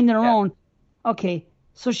there minding her own. Okay,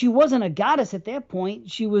 so she wasn't a goddess at that point.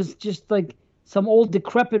 She was just like some old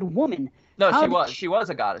decrepit woman. No, she was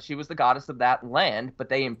a goddess. She was the goddess of that land, but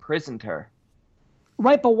they imprisoned her.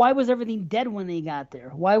 Right, but why was everything dead when they got there?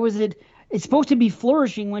 Why was it? It's supposed to be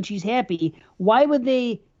flourishing when she's happy. Why would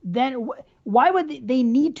they then? Why would they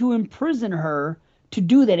need to imprison her to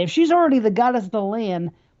do that? If she's already the goddess of the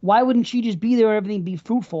land, why wouldn't she just be there and everything be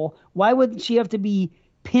fruitful? Why wouldn't she have to be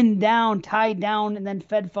pinned down, tied down, and then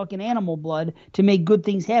fed fucking animal blood to make good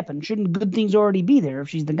things happen? Shouldn't good things already be there if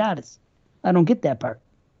she's the goddess? I don't get that part.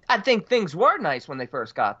 I think things were nice when they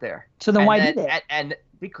first got there. So then why did they? And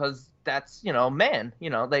because that's, man,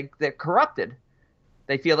 they're corrupted.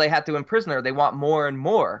 They feel they have to imprison her. They want more and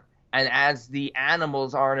more. And as the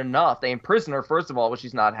animals aren't enough, they imprison her, first of all, which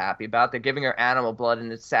she's not happy about. They're giving her animal blood,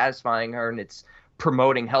 and it's satisfying her, and it's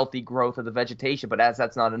promoting healthy growth of the vegetation. But as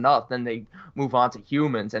that's not enough, then they move on to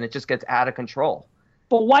humans, and it just gets out of control.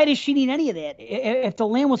 But why does she need any of that? If the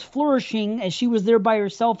land was flourishing as she was there by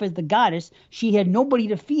herself as the goddess, she had nobody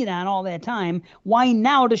to feed on all that time. Why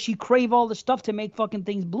now does she crave all the stuff to make fucking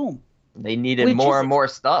things bloom? They needed more and more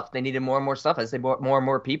stuff. They needed more and more stuff as they brought more and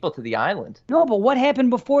more people to the island. No, but what happened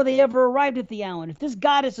before they ever arrived at the island? If this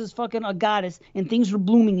goddess is fucking a goddess and things were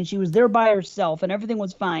blooming and she was there by herself and everything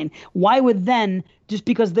was fine, why would then, just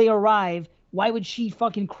because they arrive, why would she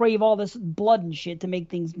fucking crave all this blood and shit to make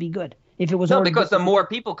things be good? If it was because the more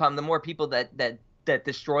people come, the more people that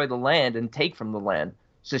destroy the land and take from the land.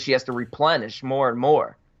 So she has to replenish more and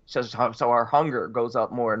more. So our hunger goes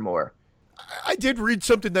up more and more. I did read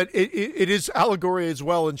something that it is allegory as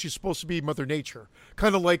well, and she's supposed to be Mother Nature,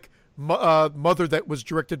 kind of like Mother, that was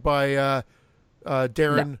directed by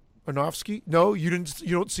Darren Aronofsky. No, you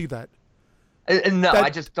don't see that. No, I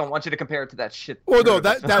just don't want you to compare it to that shit. Well, no,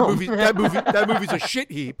 that movie's a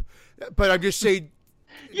shit heap. But I'm just saying.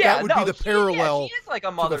 Yeah, that would be the parallel. She is like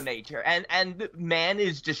a Mother Nature, and man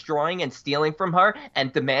is destroying and stealing from her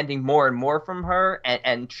and demanding more and more from her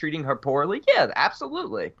and treating her poorly. Yeah,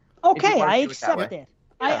 absolutely. Okay, I accept that. Yeah.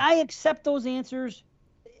 I accept those answers.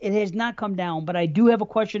 It has not come down, but I do have a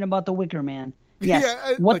question about the Wicker Man. Yes.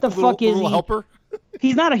 Yeah, what like the fuck is he? Helper?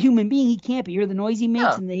 He's not a human being. He can't be. You're the noise he makes,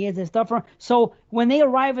 No. and he has that stuff. So when they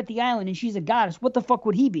arrive at the island and she's a goddess, what the fuck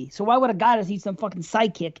would he be? So why would a goddess need some fucking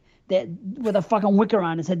sidekick that with a fucking wicker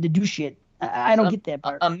on his head to do shit? I don't get that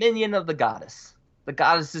part. A minion of the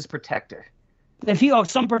goddess's protector. If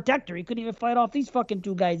some protector, he couldn't even fight off these fucking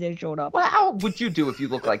two guys that showed up. Well, how would you do if you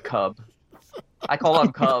look like Cub? I call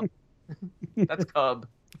him Cub. That's Cub.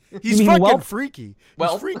 He's mean fucking Welp? freaky. He's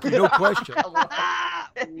Welp? freaky, no question.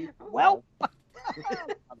 Well,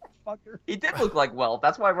 motherfucker. He did look like Whelp.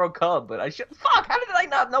 That's why I wrote Cub, but I should. Fuck! How did I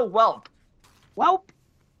not know Whelp? Well,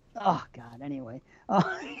 oh god. Anyway,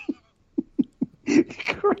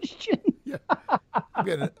 Christian. Yeah.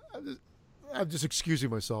 I'm just excusing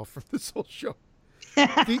myself from this whole show.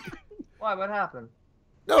 Why? What happened?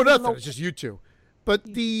 No, nothing. It's just you two. But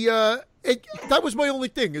that was my only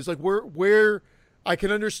thing. Is like where I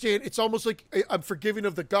can understand. It's almost like I'm forgiving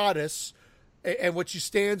of the goddess and what she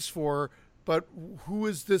stands for. But who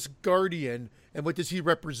is this guardian and what does he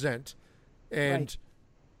represent? And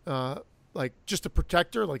like just a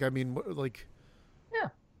protector. Like I mean, like Yeah.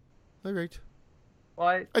 All right.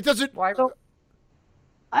 Why? It doesn't. Why?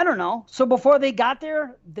 I don't know. So before they got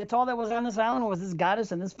there, that's all that was on this island was this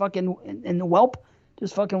goddess and this fucking and the whelp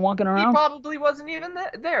just fucking walking He around. probably wasn't even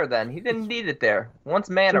there then. He didn't need it there. Once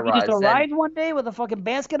man So he arrives, just then arrived one day with a fucking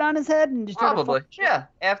basket on his head and just started probably fucking shit. yeah.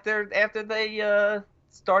 After they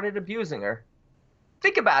started abusing her.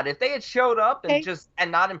 Think about it. If they had showed up and Okay.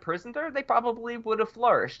 and not imprisoned her, they probably would have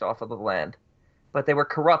flourished off of the land. But they were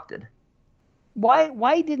corrupted.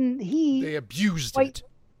 Why didn't he? They abused Wait. it.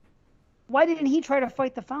 Why didn't he try to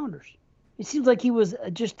fight the founders? It seems like he was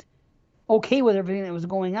just okay with everything that was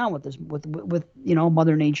going on with this, with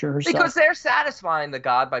Mother Nature herself. Because they're satisfying the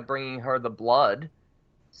god by bringing her the blood.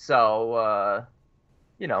 So,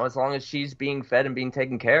 as long as she's being fed and being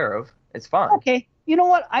taken care of, it's fine. Okay, you know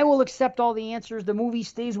what? I will accept all the answers. The movie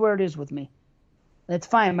stays where it is with me. That's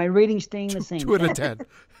fine. My rating's staying the same. 2 out of 10.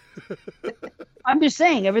 I'm just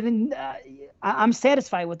saying everything. I'm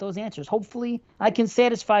satisfied with those answers. Hopefully, I can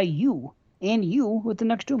satisfy you and you with the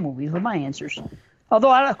next two movies with my answers.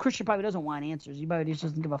 Although Christian probably doesn't want answers. He probably just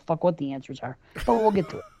doesn't give a fuck what the answers are. But we'll get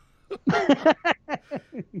to it.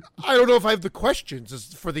 I don't know if I have the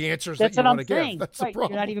questions for the answers That's that you what I'm want to saying. give. That's Right, the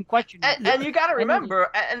problem. you're not even questioning. And you got to remember,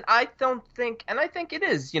 and I think it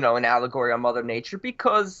is, an allegory on Mother Nature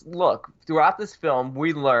because, look, throughout this film,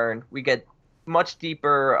 we get much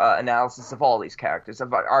deeper analysis of all these characters,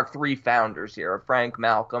 of our three founders here, of Frank,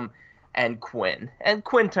 Malcolm, and Quinn. And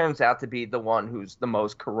Quinn turns out to be the one who's the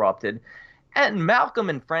most corrupted. And Malcolm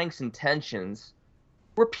and Frank's intentions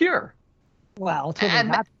were pure. Well, until they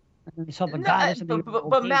And- got they saw the No, goddess and they but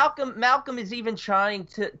were okay. Malcolm is even trying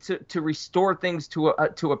to restore things to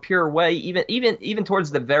a pure way, even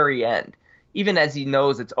towards the very end. Even as he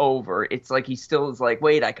knows it's over, it's like he still is like,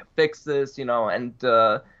 wait, I can fix this, and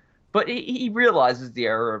but he realizes the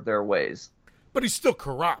error of their ways. But he's still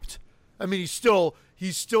corrupt. I mean, he's still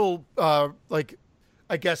like,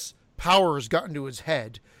 I guess power has gotten to his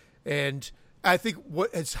head, and I think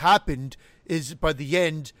what has happened is by the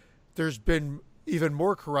end, there's been even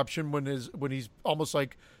more corruption when he's almost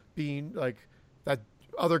like being like that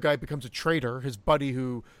other guy becomes a traitor, his buddy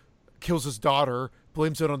who kills his daughter,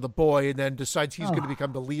 blames it on the boy, and then decides he's going to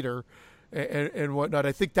become the leader and whatnot.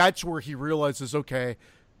 I think that's where he realizes, okay,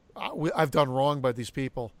 I've done wrong by these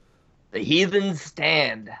people. The heathens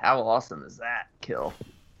stand. How awesome is that kill?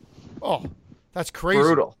 Oh, that's crazy.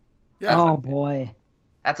 Brutal. Yeah. Oh boy.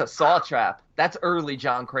 That's a saw trap. That's early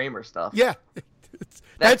John Kramer stuff. Yeah.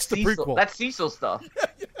 That's the Cecil, prequel. That's Cecil stuff.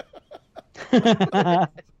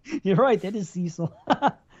 You're right. That is Cecil.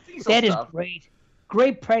 Cecil That is stuff. great.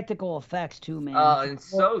 Great practical effects too, man. And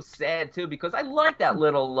so sad too because I like that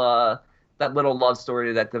little love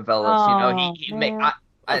story that develops. Oh, he man. That's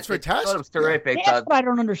I fantastic. thought it was terrific. That's what I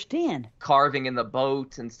don't understand. Carving in the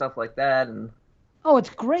boat and stuff like that, and Oh,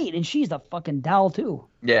 it's great, and she's the fucking doll too.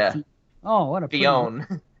 yeah, Oh, what a pretty-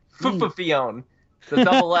 Fionn, Fionn, the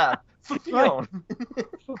double F, Fionn.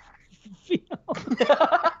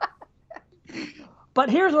 But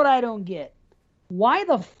here's what I don't get: why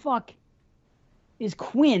the fuck is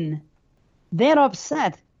Quinn that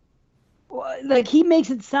upset? Like he makes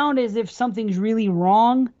it sound as if something's really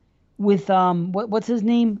wrong with what's his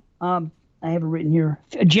name? I have it written here.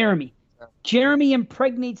 Jeremy. Jeremy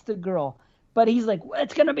impregnates the girl, but he's like, well,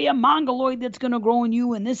 it's gonna be a mongoloid that's gonna grow in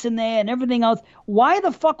you, and this and that, and everything else. Why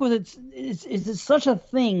the fuck was it? Is it such a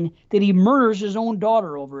thing that he murders his own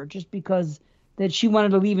daughter over it just because that she wanted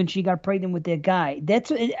to leave and she got pregnant with that guy?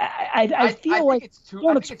 That's I feel like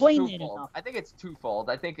don't explain that enough. I think it's twofold.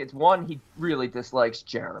 I think it's one, he really dislikes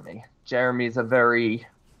Jeremy. Jeremy's a very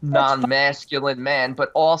non-masculine man,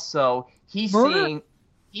 but also Murder?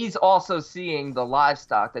 he's also seeing the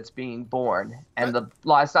livestock that's being born, and the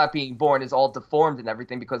livestock being born is all deformed and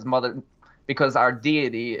everything because our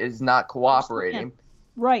deity is not cooperating.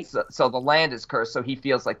 Right. So the land is cursed, so he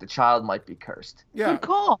feels like the child might be cursed. Yeah, Good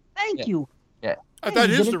call. Thank you. Yeah. that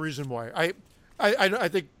you is did the it. reason why. I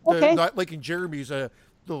think Okay. not liking Jeremy's a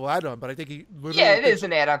little add-on, but I think he literally Yeah, it thinks- is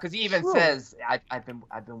an add-on because he even True. says, "I've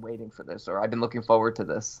been waiting for this," or "I've been looking forward to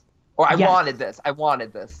this," or "I Yes. wanted this. I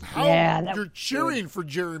wanted this." How Yeah, that you're was cheering for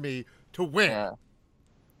Jeremy to win, Yeah.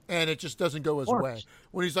 and it just doesn't go his course. way.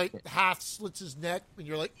 When he's like half slits his neck, and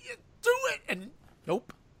you're like, yeah, do it, and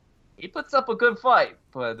nope. He puts up a good fight,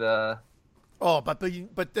 but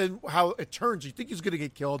But then how it turns, you think he's going to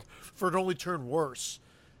get killed, for it only turn worse.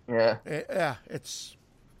 yeah. Yeah, it's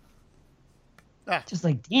Just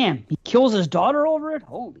like, damn, he kills his daughter over it.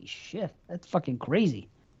 Holy shit, that's fucking crazy.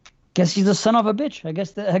 Guess he's a son of a bitch. I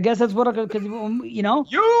guess that's what. Because you know.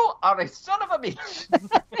 You are a son of a bitch.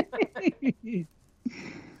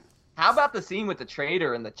 How about the scene with the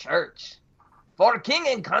traitor in the church? For king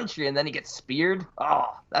and country, and then he gets speared.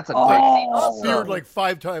 Oh, that's a great scene. Also. feared like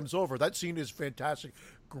 5 times over. That scene is fantastic.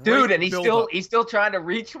 Great Dude, and build-up. he's still trying to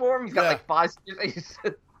reach for him. He's got Yeah. like 5 spears.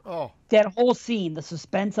 Oh, That whole scene, the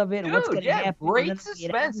suspense of it, and what's going Dude, to yeah, happen. and great then it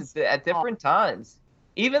suspense ends. at different times.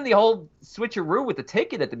 Even the whole switcheroo with the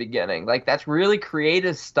ticket at the beginning, like that's really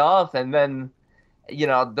creative stuff. And then,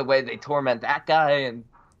 the way they torment that guy, and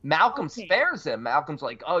Malcolm Okay. spares him. Malcolm's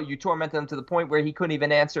like, "Oh, you tormented him to the point where he couldn't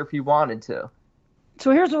even answer if he wanted to." So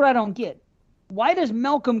here's what I don't get: why does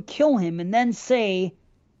Malcolm kill him and then say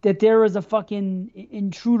that there is a fucking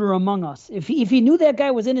intruder among us? If he knew that guy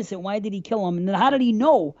was innocent, why did he kill him? And then how did he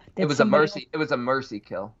know that It was a somebody mercy. It was a mercy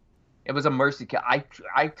kill. It was a mercy kill.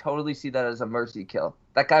 I totally see that as a mercy kill.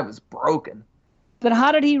 That guy was broken. Then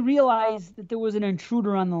how did he realize that there was an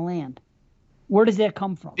intruder on the land? Where does that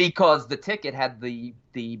come from? Because the ticket had the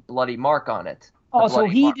bloody mark on it. The Oh, so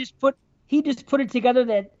bloody he mark. just put it together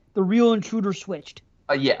that the real intruder switched.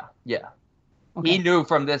 Yeah. Okay. He knew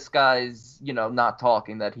from this guy's, not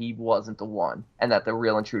talking that he wasn't the one, and that the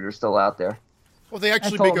real intruder's still out there. well, they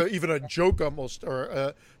actually That's make all. even a joke almost.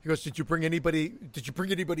 Or he goes, "Did you bring anybody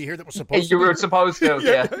here that was supposed You to?" were supposed to,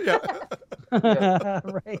 yeah. yeah.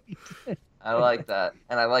 Right. I like that,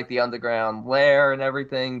 and I like the underground lair and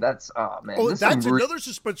everything. That's man. Oh, this that's is re- another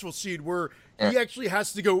suspenseful scene where he Yeah. actually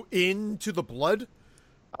has to go into the blood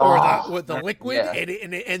or with the liquid,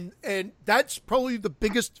 yeah. and that's probably the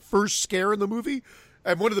biggest first scare in the movie,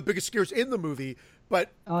 and one of the biggest scares in the movie. But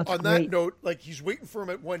Oh, on it's that great. note, like he's waiting for him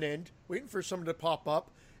at one end, waiting for someone to pop up,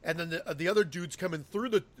 and then the other dude's coming through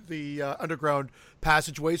the underground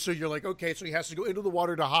passageway. So you're like, okay, so he has to go into the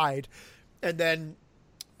water to hide, and then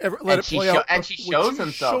let it play out. And she when shows she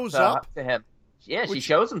himself shows up, to him. Yeah, she Which-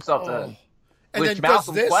 shows himself to oh. him, and which then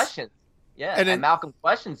Malcolm does this. questions. Yeah, And and, then- Malcolm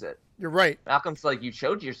questions it. You're right. Malcolm's like, "You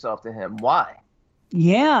showed yourself to him. Why?"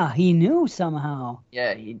 Yeah, he knew somehow.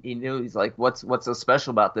 Yeah, he knew. He's like, what's so special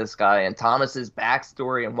about this guy? And Thomas's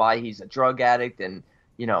backstory and why he's a drug addict, and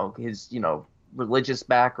his religious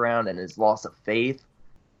background and his loss of faith.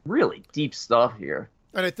 Really deep stuff here.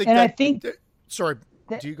 And I think And that, I think sorry,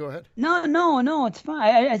 that- do you go ahead? No, it's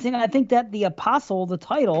fine. I think that the apostle, the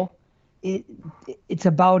title, it's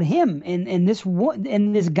about him, and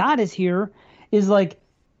this goddess here is like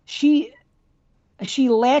she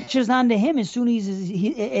latches onto him as soon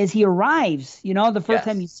as he arrives. The first Yes.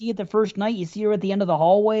 time you see it, the first night you see her at the end of the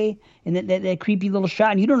hallway, and that creepy little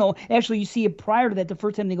shot, and you don't know. Actually, you see it prior to that, the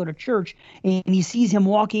first time they go to church, and he sees him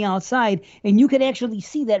walking outside, and you could actually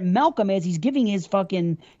see that Malcolm, as he's giving his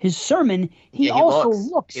sermon, he Yeah, he also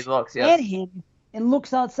looks. He looks, yes. at him and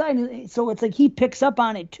looks outside, and so it's like he picks up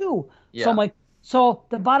on it too. Yeah. So I'm like, so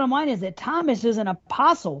the bottom line is that Thomas is an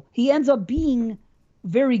apostle. He ends up being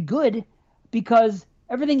very good because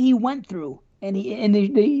everything he went through, and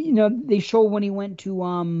they show when he went to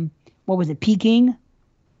what was it, Peking,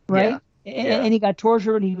 right? Yeah. And he got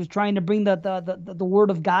tortured, and he was trying to bring the word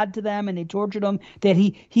of God to them, and they tortured him. That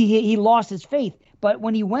he lost his faith, but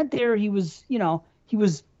when he went there, he was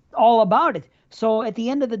all about it. So at the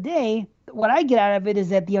end of the day, what I get out of it is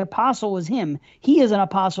that the apostle is him. He is an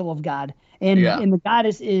apostle of God, and the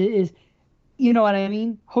goddess is you know what I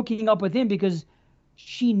mean, hooking up with him because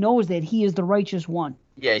she knows that he is the righteous one.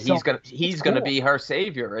 Yeah, So, he's gonna cool. be her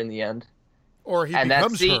savior in the end. Or he And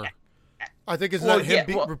becomes that's her. I think it's Well, not him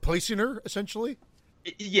yeah, well- replacing her, essentially.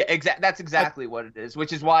 Yeah, That's exactly what it is.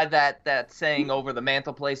 Which is why that saying over the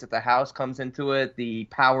mantelpiece at the house comes into it. The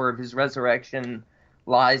power of his resurrection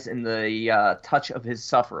lies in the touch of his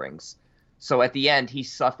sufferings. So at the end, he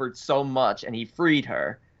suffered so much, and he freed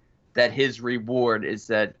her, that his reward is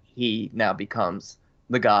that he now becomes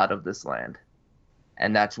the god of this land.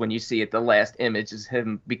 And that's when you see it. The last image is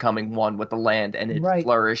him becoming one with the land and it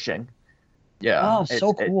flourishing. Yeah. Oh,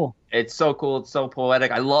 so cool. It's so cool. It's so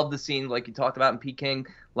poetic. I love the scene, like you talked about in Peking,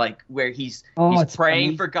 like where he's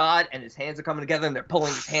praying for God and his hands are coming together and they're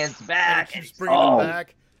pulling his hands back. And he's bringing them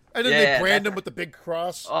back. And then they brand him with the big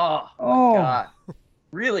cross. Oh, my God.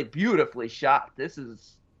 Really beautifully shot. This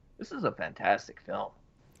is a fantastic film.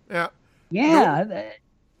 Yeah. Yeah.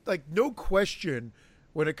 No question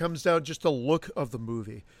when it comes down just the look of the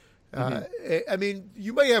movie. I mean,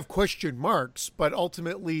 you may have question marks, but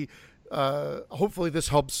ultimately, hopefully this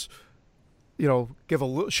helps,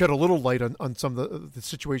 shed a little light on some of the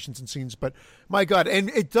situations and scenes. But my God, and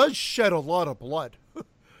it does shed a lot of blood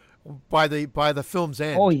by the film's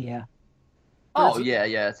end. Oh yeah.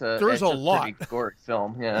 There's a lot. Pretty gory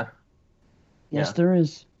film. Yeah. Yes, there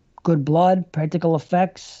is good blood, practical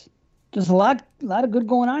effects. There's a lot of good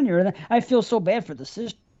going on here. I feel so bad for the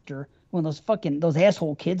sister when those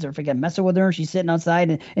asshole kids are freaking messing with her and she's sitting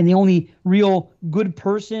outside and the only real good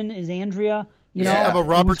person is Andrea. You know, Emma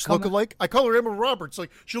Roberts lookalike. I call her Emma Roberts.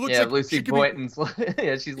 Like she looks like Lucy Boynton's.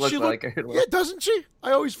 She looks like her. Yeah, doesn't she?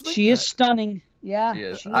 I always think she is stunning. Yeah, she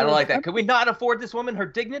is. I like that. Could we not afford this woman her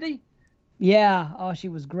dignity? Yeah. Oh, she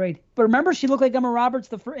was great. But remember, she looked like Emma Roberts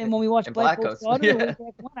and when we watched Black Ghost Daughter,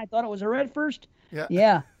 I thought it was her at first.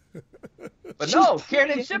 Yeah. But no,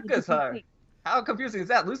 Kiernan Shipka's her. How confusing is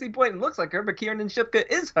that? Lucy Boynton looks like her, but Kiernan Shipka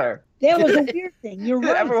is her. That was a weird thing. You're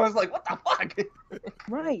right. Everyone's like, what the fuck?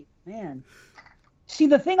 Right, man. See,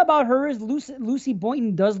 the thing about her is Lucy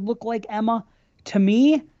Boynton does look like Emma. To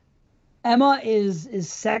me, Emma is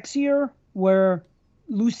sexier, where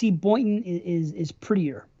Lucy Boynton is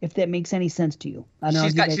prettier, if that makes any sense to you. I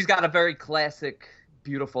don't know. She's got a very classic,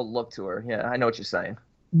 beautiful look to her. Yeah, I know what you're saying.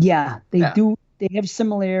 Yeah, they do. They have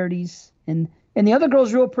similarities, and the other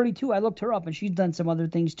girl's real pretty too. I looked her up, and she's done some other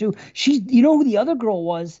things too. You know who the other girl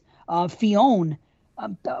was? Fionn.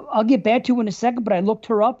 I'll get back to in a second, but I looked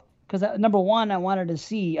her up because number one, I wanted to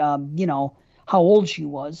see, how old she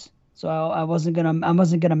was. So I wasn't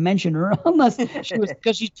gonna mention her unless she was,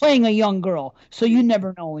 because she's playing a young girl. So you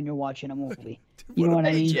never know when you're watching a movie. You know what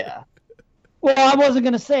I mean? Yeah. Well, I wasn't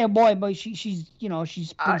gonna say a boy, but she's.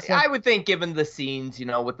 I would think, given the scenes,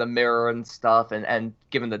 with the mirror and stuff, and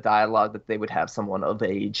given the dialogue, that they would have someone of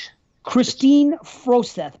age. Christine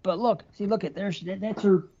Froseth, but look at that's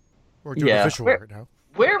her. We're doing official right now.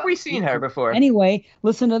 Where have we seen her before? Anyway,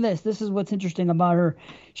 listen to this. This is what's interesting about her.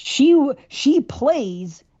 She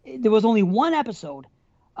plays. There was only one episode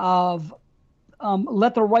of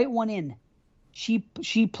Let the Right One In. She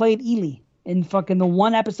played Ely in fucking the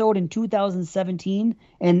one episode in 2017,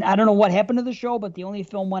 and I don't know what happened to the show, but they only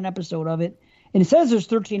filmed one episode of it. And it says there's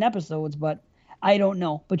 13 episodes, but I don't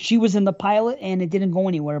know. But she was in the pilot, and it didn't go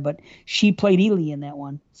anywhere. But she played Ely in that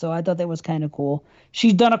one, so I thought that was kind of cool.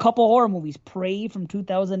 She's done a couple horror movies. Prey from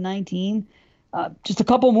 2019, just a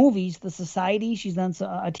couple movies. The Society. She's done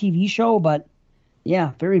a TV show, but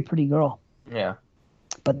yeah, very pretty girl. Yeah.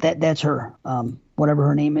 But that's her. Whatever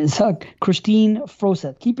her name is, Christine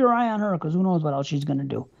Froseth. Keep your eye on her because who knows what else she's gonna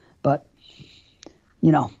do. But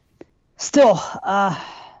still, I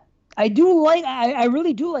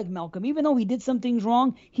really do like Malcolm, even though he did some things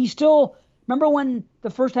wrong. He still remember when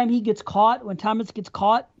the first time when Thomas gets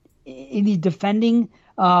caught and he's defending,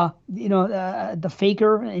 the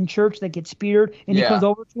faker in church that gets speared, and he comes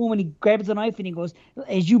over to him and he grabs a knife and he goes,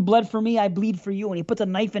 "As you bled for me, I bleed for you," and he puts a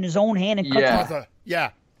knife in his own hand and cuts off.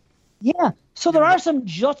 Yeah. So there are some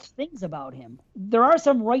just things about him. There are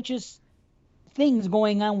some righteous things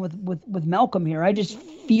going on with Malcolm here. I just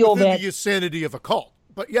feel within that the insanity of a cult.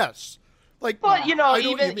 But yes, even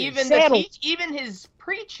his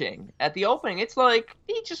preaching at the opening, it's like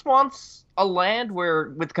he just wants a land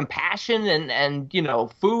with compassion and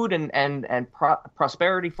food and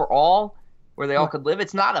prosperity for all, where they all could live.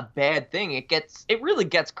 It's not a bad thing. It really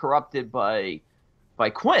gets corrupted by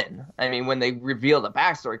Quinn. I mean, when they reveal the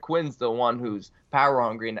backstory, Quinn's the one who's power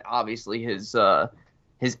hungry, and obviously his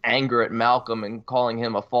anger at Malcolm and calling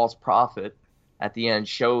him a false prophet at the end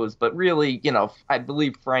shows. But really, I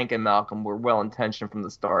believe Frank and Malcolm were well intentioned from the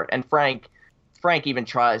start, and Frank even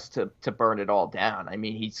tries to burn it all down. I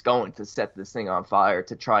mean, he's going to set this thing on fire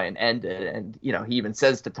to try and end it, and he even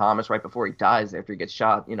says to Thomas right before he dies, after he gets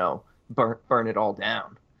shot, burn it all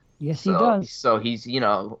down. Yes, he does. So he's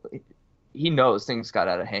he knows things got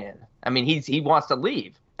out of hand. I mean, he wants to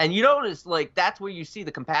leave. And you notice, that's where you see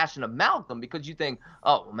the compassion of Malcolm, because you think,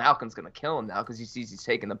 oh, well, Malcolm's going to kill him now because he sees he's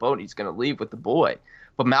taking the boat and he's going to leave with the boy.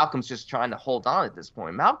 But Malcolm's just trying to hold on at this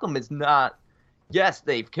point. Malcolm is not, yes,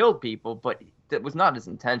 they've killed people, but that was not his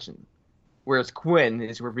intention. Whereas Quinn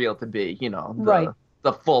is revealed to be, you know, Right.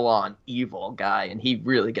 the full-on evil guy, and he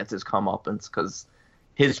really gets his comeuppance because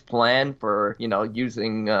his plan for, you know,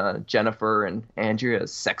 using Jennifer and Andrea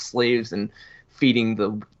as sex slaves and feeding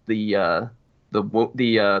the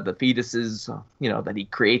fetuses, you know, that he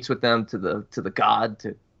creates with them to the god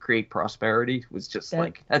to create prosperity was just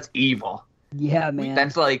like, that's evil. Yeah, man.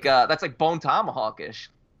 That's like Bone Tomahawk-ish.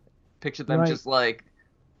 Picture them Right. just like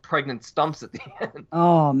pregnant stumps at the end.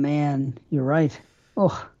 Oh man, you're right.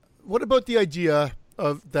 Oh, What about the idea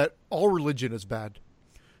of that all religion is bad?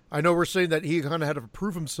 I know we're saying that he kind of had to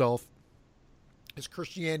prove himself. His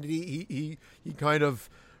Christianity, he kind of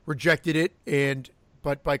rejected it,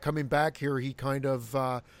 but by coming back here, he kind of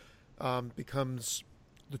becomes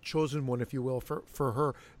the chosen one, if you will, for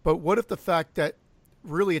her. But what if the fact that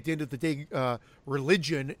really at the end of the day,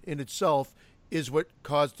 religion in itself is what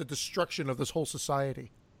caused the destruction of this whole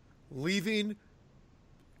society?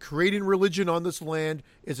 Creating religion on this land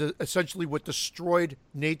is essentially what destroyed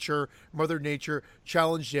nature. Mother Nature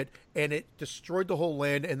challenged it, and it destroyed the whole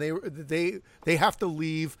land. And they have to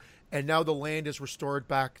leave, and now the land is restored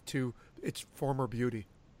back to its former beauty,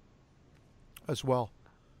 as well.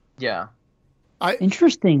 Yeah.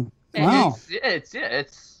 interesting. Wow.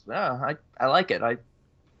 I like it. I'm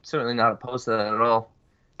certainly not opposed to that at all.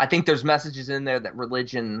 I think there's messages in there that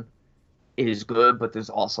religion is good, but there's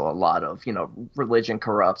also a lot of, you know, religion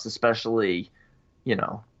corrupts, especially, you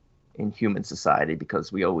know, in human society,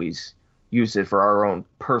 because we always use it for our own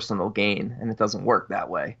personal gain, and it doesn't work that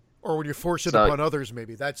way. Or when you force it upon others,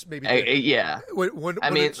 maybe that's Yeah. When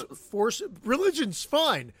it's forced, religion's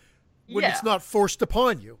fine when it's not forced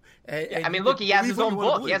upon you. I mean, look, he has his own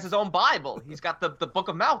book. He has his own Bible. He's got the Book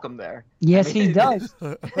of Malcolm there. Yes, he does.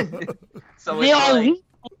 So They all like, read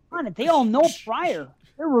on it. They all know prior.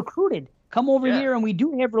 They're recruited. Come over Yeah. here, and we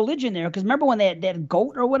do have religion there. Because remember when that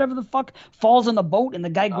goat or whatever the fuck falls in the boat, and the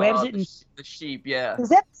guy grabs it and the sheep, yeah. is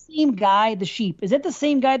that the same guy? The sheep, is that the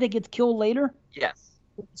same guy that gets killed later? Yes.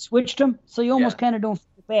 Switched him, so you almost Yeah. kind of don't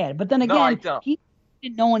feel bad. But then No, I again, don't. he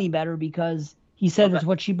didn't know any better because he said that's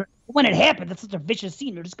what she. When it happened, that's such a vicious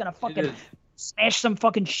scene. They're just gonna fucking is. smash some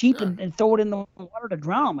fucking sheep and throw it in the water to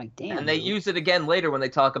drown. I'm like, damn. And they dude. use it again later when they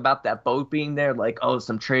talk about that boat being there, like, oh,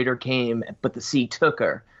 some trader came, but the sea took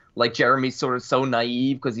her. Like, Jeremy's sort of so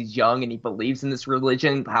naive because he's young and he believes in this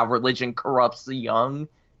religion, how religion corrupts the young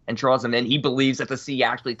and draws them in. He believes that the sea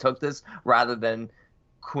actually took this rather than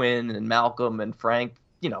Quinn and Malcolm and Frank,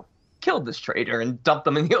 you know, killed this trader and dumped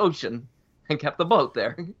them in the ocean and kept the boat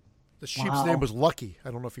there. The sheep's Wow. name was Lucky. I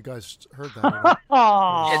don't know if you guys heard that.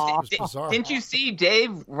 Oh, It was bizarre. Didn't you see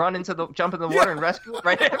Dave jump in the water and rescue it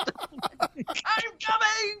right after? I'm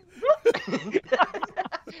coming!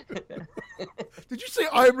 Did you say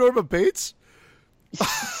I'm Norma Bates?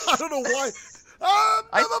 I don't know why. I'm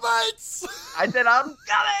Norma Bates! I said, I'm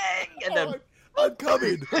coming! And then, I'm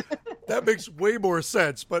coming. That makes way more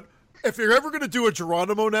sense. But if you're ever going to do a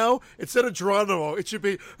Geronimo now, instead of Geronimo, it should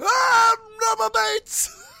be I'm Norma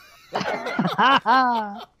Bates!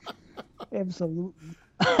 absolutely.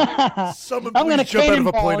 Someone I'm please gonna jump out of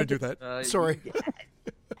a cannonball plane it. and do that. Uh, Sorry.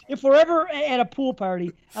 If we're ever at a pool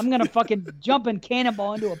party, I'm gonna fucking jump and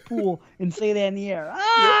cannonball into a pool and say that in the air.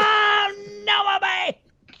 Ah, no,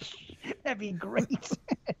 baby. That'd be great.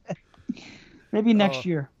 Maybe next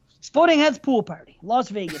year. Sporting Heads Pool Party, Las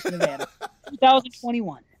Vegas, Nevada,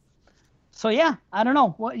 2021. So yeah, I don't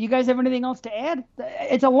know. What you guys have anything else to add?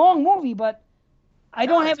 It's a long movie, but I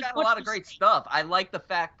don't have it's as got a much lot to of great say. stuff. I like the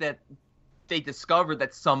fact that they discovered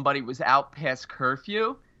that somebody was out past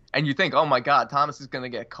curfew, and you think, oh my God, Thomas is going to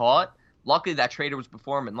get caught. Luckily, that trader was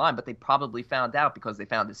before him in line, but they probably found out because they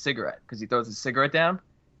found his cigarette, because he throws his cigarette down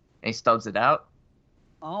and he stubs it out.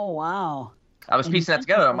 Oh wow. I was And piecing he- that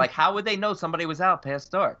together. I'm like, how would they know somebody was out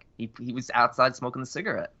past dark? He was outside smoking the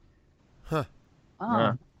cigarette. Oh,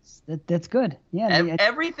 Yeah. that's good. Yeah. And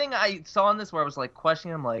everything I saw in this where I was like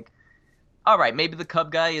questioning, I'm like, all right, maybe the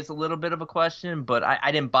Cub guy is a little bit of a question, but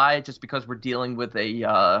I didn't buy it just because we're dealing with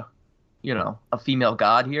a female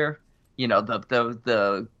god here. You know,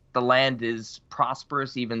 the land is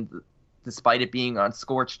prosperous even despite it being on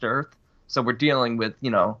scorched earth. So we're dealing with,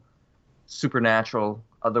 you know, supernatural,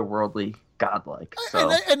 otherworldly, godlike. So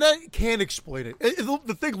And I can't explain it.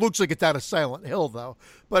 The thing looks like it's out of Silent Hill, though.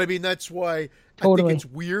 But I mean, that's why Totally. I think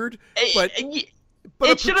it's weird. But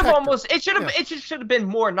it should have protector. it should have been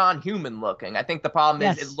more non-human looking. I think the problem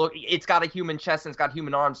is Yes. it's got a human chest and it's got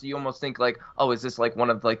human arms, so you almost think like, oh, is this like one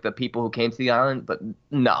of like the people who came to the island? But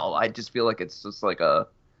no, I just feel like it's just like I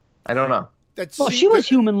don't know. That's Well, she was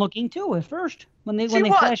human looking too at first when they She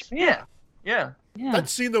was, flashed back. yeah. Yeah. That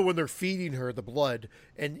scene though when they're feeding her the blood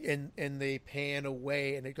and they pan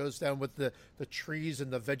away and it goes down with the trees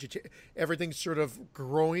and the vegetation, everything's sort of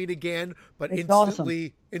growing again, but It's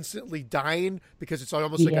instantly dying because it's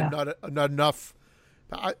almost like not enough.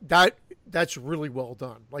 That's really well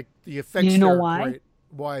done. Like the effects. You know there are why? great.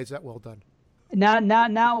 Why is that well done?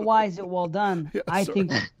 Now, why is it well done? Yeah, I sorry.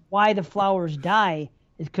 think why the flowers die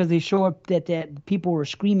is because they show up that people were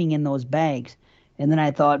screaming in those bags. And then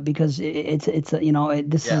I thought because this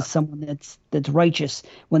is someone that's righteous.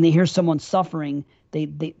 When they hear someone suffering,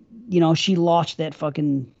 they she lost that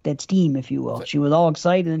steam, if you will. She was all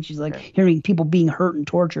excited, and she's like hearing people being hurt and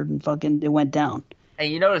tortured, and fucking it went down.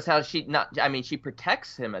 And you notice how she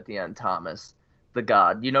protects him at the end, Thomas, the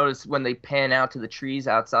god. You notice when they pan out to the trees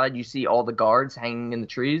outside, you see all the guards hanging in the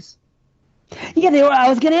trees. Yeah, I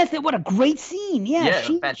was gonna ask that. What a great scene! Yeah,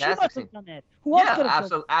 she must fantastic have done that. Who else could have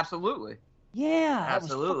done that? Absolutely. Yeah,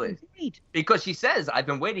 Absolutely. That was fucking great. Because she says, "I've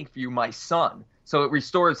been waiting for you, my son." So it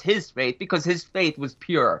restores his faith because his faith was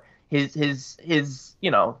pure. His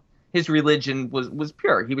religion was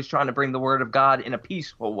pure. He was trying to bring the word of God in a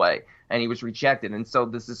peaceful way, and he was rejected. And so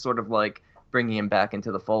this is sort of like bringing him back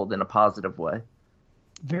into the fold in a positive way.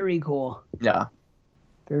 Very cool. Yeah.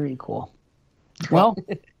 Very cool. Well,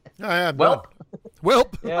 Well,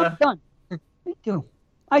 yeah. done. Me too.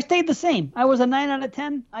 I stayed the same. I was a 9 out of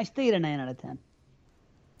 10. I stayed a 9 out of 10.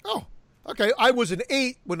 Oh, okay. I was an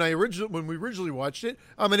 8 when we originally watched it.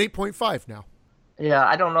 I'm an 8.5 now. Yeah,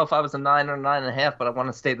 I don't know if I was a 9 or 9.5, but I want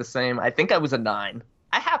to stay the same. I think I was a 9.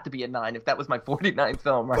 I have to be a 9 if that was my 49th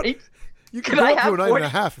film, right? You can Could I go up to have a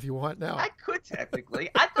 9.5 if you want now. I could technically.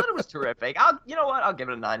 I thought it was terrific. You know what? I'll give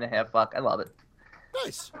it a 9.5. Fuck, I love it.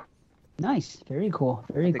 Nice. Nice. Very cool.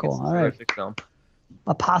 I Very think cool. it's a All right. terrific film.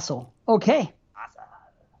 Apostle. Okay.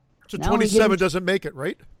 So Now we get 27 into- doesn't make it,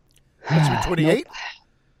 right? That's 28?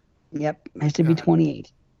 Yep. Has to be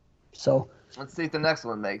 28. So, Let's see if the next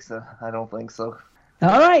one makes it. I don't think so.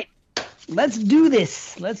 all right. Let's do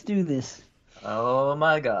this. Oh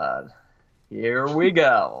my god. Here we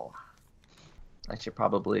go. I should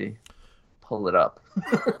probably pull it up.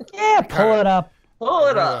 Yeah, pull it up. Pull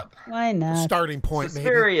it up. Why not? Starting point, maybe.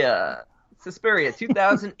 Suspiria,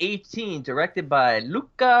 2018, directed by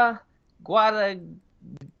Luca Guadagnino?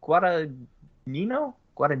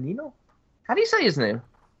 How do you say his name?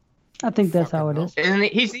 I think that's how it is. Isn't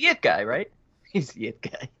he's the it guy, right? He's the it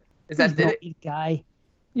guy. Is that He's no it? eat guy.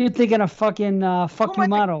 You're thinking of fucking Fuck Who You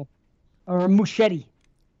am I Motto or Muschetti.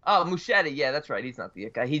 Oh, Muschietti. Yeah, that's right. He's not the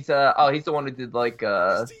it guy. He's the one who did like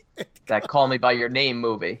that Call Me by Your Name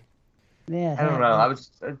movie. Yeah. I don't know.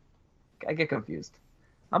 I get confused.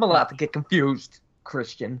 I'm allowed to get confused,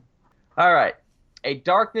 Christian. All right. A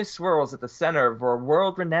darkness swirls at the center of a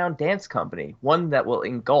world-renowned dance company, one that will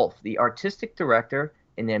engulf the artistic director,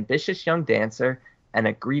 an ambitious young dancer, and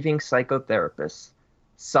a grieving psychotherapist.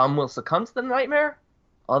 Some will succumb to the nightmare,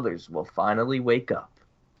 others will finally wake up.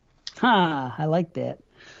 Ha! I like that.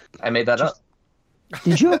 I made that up.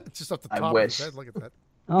 Did you? It's just off the I top of wish. his head. Look at that.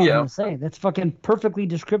 Oh, I was Yeah. gonna say that's fucking perfectly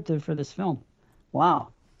descriptive for this film. Wow.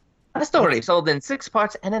 A story told in 6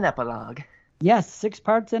 parts and an epilogue. Yes, 6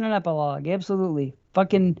 parts and an epilogue. Absolutely.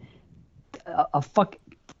 Fucking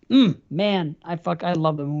man, I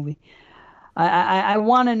love the movie. I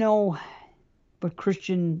want to know what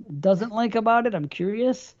Christian doesn't like about it. I'm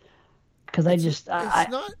curious because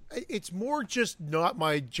It's more just not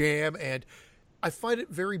my jam, and I find it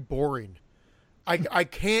very boring. I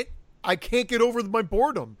can't get over my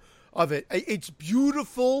boredom of it. It's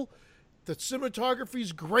beautiful. The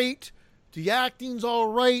cinematography's great. The acting's all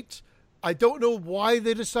right. I don't know why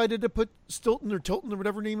they decided to put Stilton or Tilton or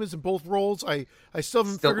whatever her name is in both roles. I still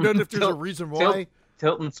haven't figured out if there's a reason why.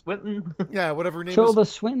 Tilton Swinton. Yeah, whatever her name Tilda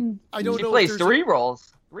is. Swinton. I don't She know. plays if there's 3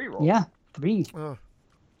 roles. 3 roles. Yeah, 3.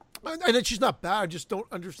 and then she's not bad. I just don't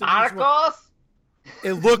understand. the reason why. Marcos.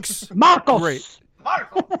 It looks Marcos. great.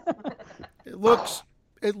 Marcos.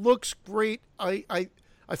 It looks great. I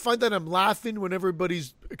find that I'm laughing when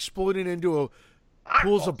everybody's exploding into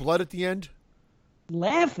pools of blood at the end.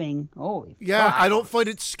 Laughing. Holy. Yeah, fuck. I don't find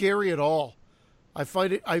it scary at all. I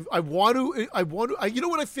find it. I want to. You know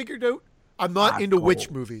what I figured out? I'm not into witch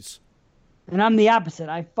movies. And I'm the opposite.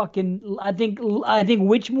 I think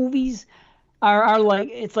witch movies are like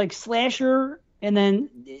it's like slasher, and then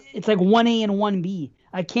it's like 1A and 1B.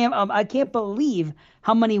 I can't believe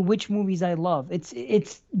how many witch movies I love.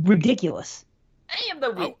 It's ridiculous. I am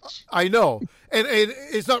the witch. I know, and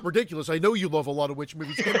it's not ridiculous. I know you love a lot of witch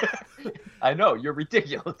movies. I know, you're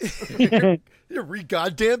ridiculous. You're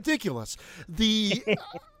goddamn ridiculous.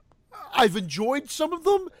 I've enjoyed some of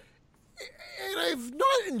them. And I've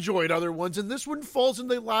not enjoyed other ones, and this one falls in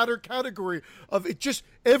the latter category of it. Just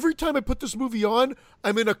every time I put this movie on,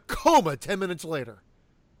 I'm in a coma 10 minutes later.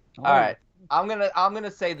 All right. I'm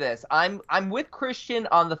gonna say this. I'm with Christian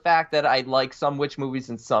on the fact that I like some witch movies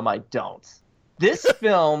and some I don't. This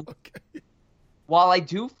film, Okay. while I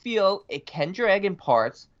do feel it can drag in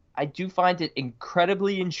parts, I do find it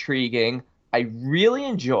incredibly intriguing. I really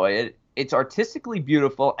enjoy it. It's artistically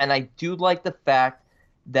beautiful, and I do like the fact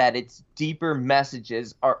that its deeper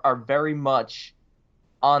messages are very much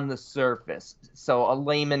on the surface. So a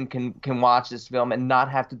layman can watch this film and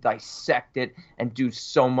not have to dissect it and do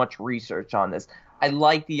so much research on this. I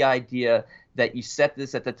like the idea that you set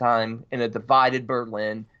this at the time in a divided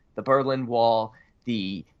Berlin, the Berlin Wall,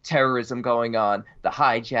 the terrorism going on, the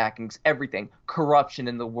hijackings, everything, corruption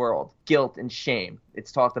in the world, guilt and shame.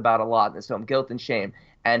 It's talked about a lot in this film, guilt and shame,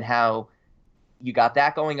 and how you got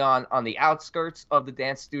that going on the outskirts of the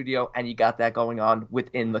dance studio, and you got that going on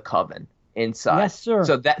within the coven inside. Yes, sir.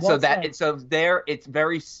 So Well said. there, it's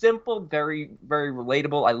very simple, very, very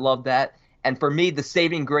relatable. I love that. And for me, the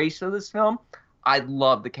saving grace of this film, I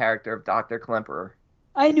love the character of Dr. Klemperer.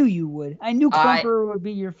 I knew you would. I knew Klemperer would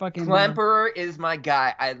be your fucking. Klemperer is my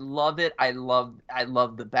guy. I love it. I love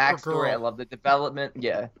the backstory. I love the development.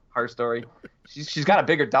 Yeah, her story. She's got a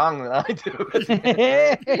bigger dong than I do.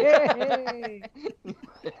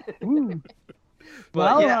 Ooh.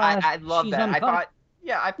 But Well, I love she's that. uncut.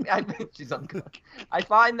 I think she's uncut. I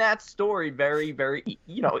find that story very, very,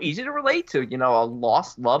 easy to relate to. A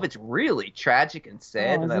lost love. It's really tragic and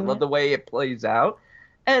sad, Oh, and I isn't love it? the way it plays out.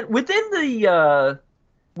 And within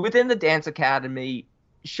the dance academy,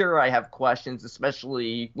 sure, I have questions,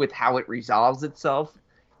 especially with how it resolves itself,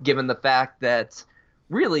 given the fact that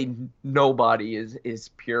really nobody is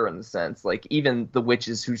pure in the sense. Like, even the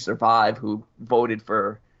witches who survive, who voted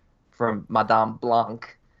for Madame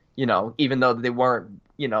Blanc, even though they weren't,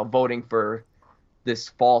 voting for this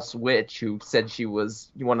false witch who said she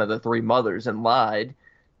was one of the three mothers and lied,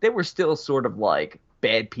 they were still sort of like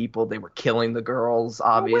bad people. They were killing the girls, They're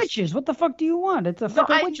obviously. witches. What the fuck do you want? It's a No,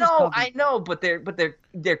 fucking I witches know, coven. I know, but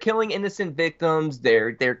they're killing innocent victims.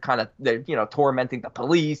 They're tormenting the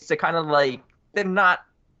police. They're kind of like, they're not,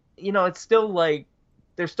 it's still like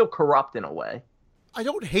they're still corrupt in a way. I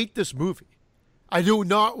don't hate this movie. I do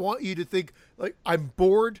not want you to think like I'm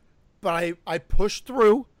bored, but I pushed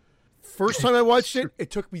through. First time I watched it, it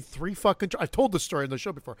took me 3 fucking. I've told this story on the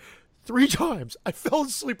show before. 3 times I fell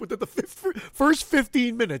asleep within the first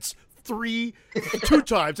 15 minutes. 2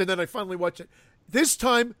 times, and then I finally watched it. This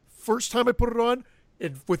time, first time I put it on,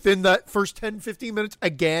 and within that first 10, 15 minutes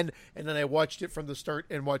again, and then I watched it from the start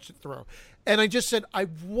and watched it through. And I just said, I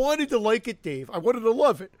wanted to like it, Dave. I wanted to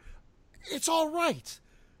love it. It's all right.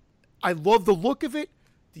 I love the look of it.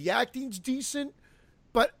 The acting's decent,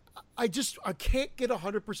 but I can't get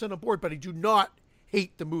 100% on board, but I do not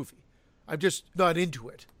hate the movie. I'm just not into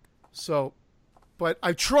it. So, but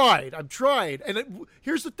I've tried. And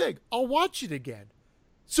here's the thing. I'll watch it again.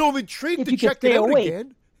 So I'm intrigued If to you can check it stay out awake.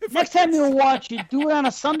 again. If Next I time can- you watch it, do it on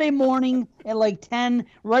a Sunday morning at like 10,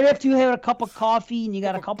 right after you have a cup of coffee and you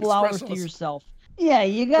got a couple hours to espressos. yourself. Yeah,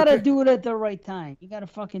 you got to do it at the right time. You got to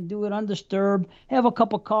fucking do it undisturbed, have a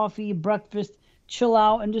cup of coffee, breakfast, chill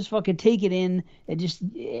out, and just fucking take it in and just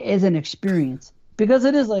as an experience. Because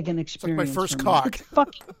it is like an like my experience. first for me. cock. It's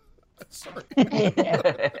fucking,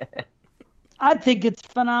 Sorry. I think it's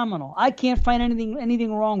phenomenal. I can't find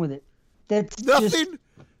anything wrong with it. That's Nothing. just,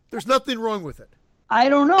 There's nothing wrong with it. I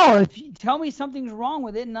don't know. If you tell me something's wrong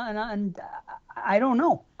with it, and I don't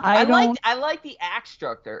know. I like the act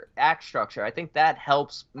structure. I think that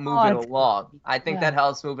helps move Oh, it it's- along. I think yeah. that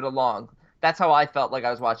helps move it along. That's how I felt like I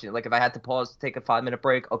was watching it. Like, if I had to pause to take a 5-minute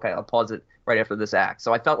break, okay, I'll pause it right after this act.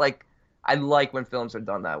 So I felt like I like when films are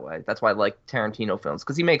done that way. That's why I like Tarantino films,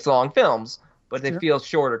 because he makes long films, but they Sure. feel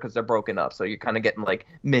shorter because they're broken up. So you're kind of getting like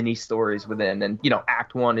mini stories within. And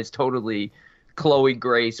Act 1 is totally Chloe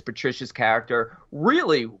Grace, Patricia's character,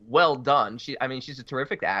 really well done. She's a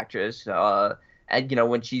terrific actress. And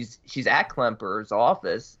when she's at Klemperer's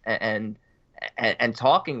office and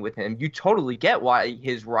talking with him, you totally get why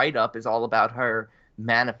his write-up is all about her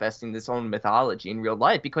manifesting this own mythology in real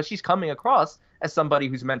life, because she's coming across as somebody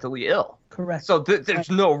who's mentally ill. correct. So there's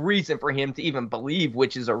no reason for him to even believe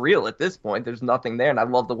witches are real at this point. There's nothing there. And I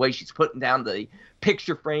love the way she's putting down the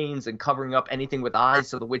picture frames and covering up anything with eyes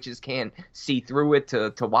so the witches can't see through it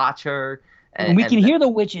to watch her. And we can hear the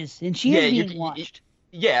witches, and she is Yeah, being watched.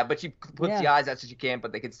 Yeah, but she puts Yeah. the eyes out so she can't,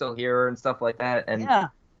 but they can still hear her and stuff like that. And Yeah.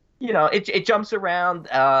 it jumps around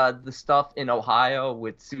the stuff in Ohio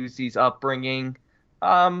with Susie's upbringing.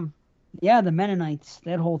 Yeah, the Mennonites,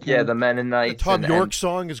 that whole thing. Yeah, the The Mennonites. Tom and- York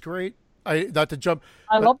song is great. I not to jump.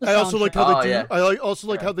 I love the I also like how soundtrack. they do. Oh, yeah. I also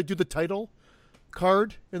like how they do the title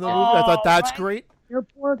card in the movie. I thought that's right. great.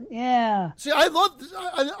 Airport, yeah. See, I love.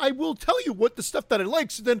 I will tell you what the stuff that I like.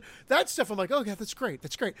 So then that stuff, I'm like, oh yeah, that's great.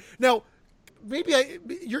 That's great. Now, maybe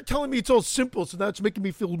you're telling me it's all simple, so that's making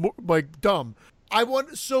me feel more, like dumb. I want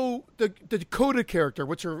the Dakota character.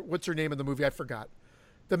 What's her name in the movie? I forgot.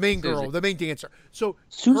 The main girl, Susie. the main dancer. So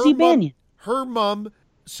Susie Bannion. Her mom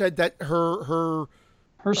said that her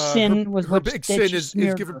sin was her what big that sin she is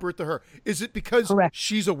smeared giving her. birth to her. Is it because Correct.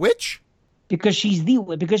 she's a witch? Because she's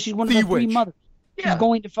one of The the three witch. mothers. Yeah. She's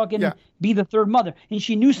going to fucking Yeah. be the third mother, and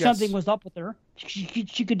she knew something was up with her.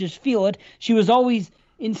 She could just feel it. She was always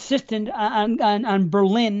insistent on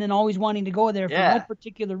Berlin and always wanting to go there for Yeah. no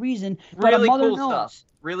particular reason. But Really a mother cool knows. stuff.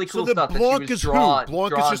 Really cool So the stuff. that she Blanc was is drawn, who?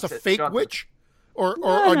 Blanc is drawn just a to- fake drawn to- witch, or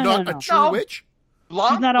No, not no. a true No. witch?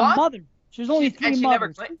 Blanc, She's not a Blanc? mother. There's only She- three and she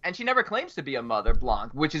mothers. never claims to be a mother,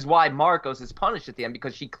 Blanc, which is why Marcos is punished at the end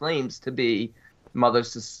because she claims to be Mother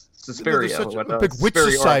Suspiria. There's such or a what, big witch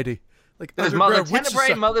Superior. society. Like There's Mother underground witch Tenebrae,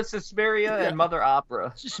 society. Mother Suspiria, and Mother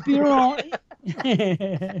Opera. Spiro.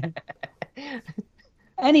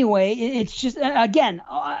 Anyway, it's just again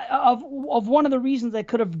of one of the reasons I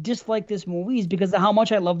could have disliked this movie is because of how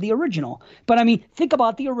much I love the original. But I mean, think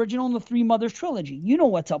about the original and the Three Mothers trilogy. You know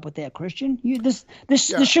what's up with that, Christian. This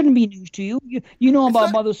shouldn't be news to you. You know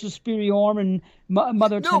about Mother Suspiriorum and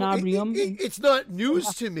Mother Tenebrium. It's not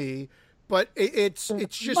news to me, but it's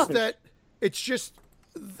just mothers. that it's just.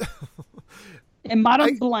 And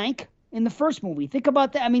Madame Blanc in the first movie. Think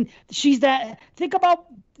about that. I mean, think about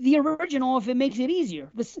the original if it makes it easier.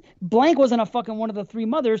 Blanc wasn't a fucking one of the three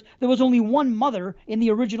mothers. There was only one mother in the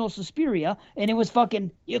original Suspiria, and it was fucking,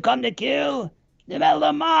 you come to kill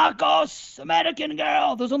Imelda Marcos, American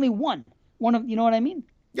girl. There's only one. One of, you know what I mean?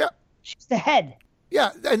 Yeah. She's the head. Yeah,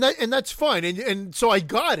 and that's fine. And so I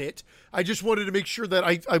got it. I just wanted to make sure that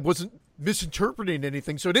I wasn't misinterpreting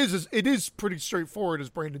anything. So it is pretty straightforward, as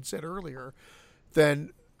Brandon said earlier.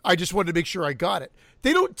 Then I just wanted to make sure I got it.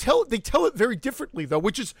 They tell it very differently though,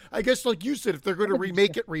 which is, I guess, like you said, if they're going to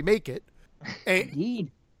remake it. And,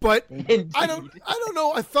 Indeed. but Indeed. I don't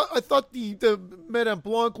know. I thought the Madame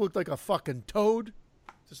Blanc looked like a fucking toad,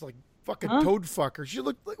 just like fucking toad fucker. She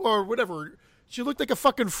looked like, or whatever. She looked like a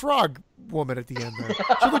fucking frog woman at the end there.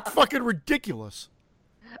 She looked fucking ridiculous.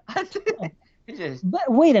 But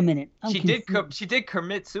wait a minute. She did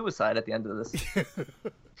commit suicide at the end of this.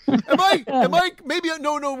 Am I? Maybe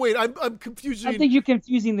no. Wait, I'm confusing. I think you're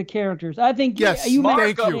confusing the characters. I think Yes, you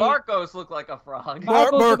thank might you. Marcos looked like a frog.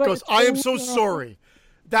 Marcos, I am so sorry.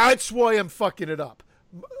 That's why I'm fucking it up.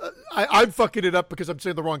 I'm fucking it up because I'm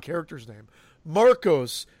saying the wrong character's name.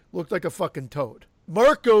 Marcos looked like a fucking toad.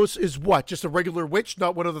 Marcos is what? Just a regular witch,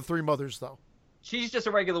 not one of the three mothers, though. She's just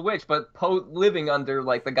a regular witch, but living under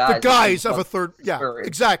like the guise. The guise of a third. Yeah, Spirit.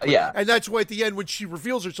 exactly. Yeah. And that's why at the end when she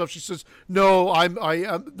reveals herself, she says, "No, I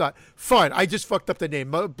am not." Fine, I just fucked up the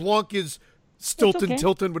name. Blanc is Stilton, okay.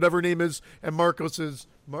 Tilton, whatever her name is, and Marcos is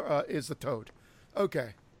the toad.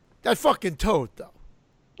 Okay, that fucking toad though.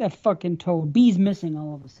 That fucking toad. B's missing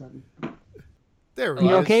all of a sudden. There Are he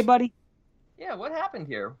you is. okay, buddy? Yeah, what happened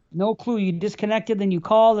here? No clue. You disconnected, then you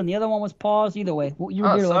called, and the other one was paused. Either way, you were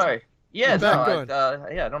Oh, here. sorry. Yeah, Back no,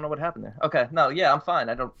 on. I don't know what happened there. Okay, no, yeah, I'm fine.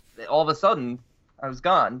 I don't. All of a sudden, I was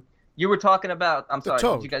gone. You were talking about. I'm sorry.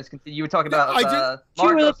 toad. Did you guys continue? You were talking Yeah, about I did- She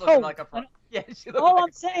was Marcos a looking toad. like a frog. Yeah, she looked All like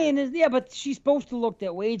I'm saying is, yeah, but she's supposed to look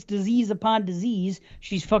that way. It's disease upon disease.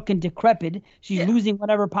 She's fucking decrepit. She's losing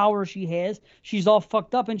whatever power she has. She's all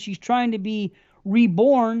fucked up, and she's trying to be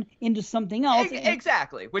reborn into something else.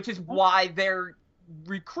 Exactly, which is why they're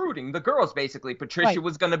recruiting the girls. Basically, Patricia Right.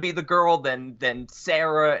 was going to be the girl, then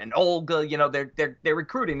Sarah and Olga. You know, they're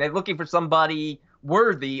recruiting. They're looking for somebody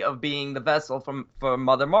worthy of being the vessel for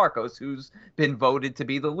Mother Marcos, who's been voted to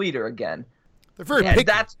be the leader again. They're very Yeah, picky.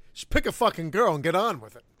 that's- Just pick a fucking girl and get on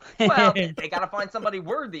with it. Well, they got to find somebody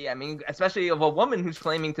worthy. I mean, especially of a woman who's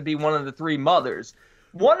claiming to be one of the three mothers.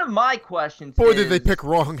 One of my questions Boy, is, did they pick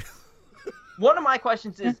wrong. One of my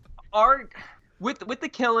questions is, with the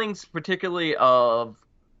killings, particularly of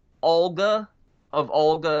Olga,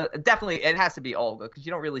 definitely it has to be Olga because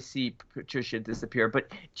you don't really see Patricia disappear.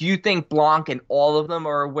 But do you think Blanc and all of them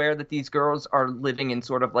are aware that these girls are living in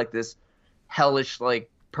sort of like this hellish, like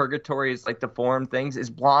purgatory, is like deformed things? Is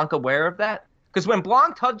Blanc aware of that? Because when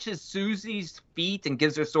Blanc touches Susie's feet and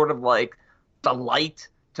gives her sort of like the light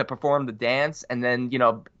to perform the dance, and then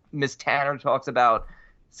Miss Tanner talks about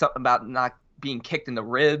not being kicked in the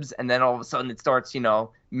ribs, and then all of a sudden it starts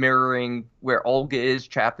mirroring where Olga is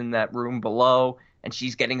trapped in that room below, and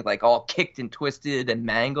she's getting like all kicked and twisted and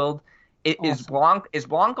mangled. Is Awesome.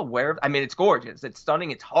 Blanc aware of? I mean, it's gorgeous. It's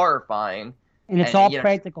stunning. It's horrifying. And it's And all you know,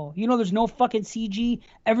 practical. There's no fucking CG.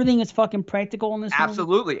 Everything is fucking practical in this movie.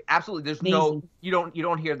 absolutely, absolutely. There's no Amazing. you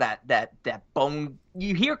don't hear that bone.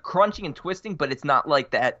 You hear crunching and twisting, but it's not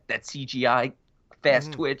like that CGI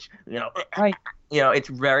fast twitch. Right. It's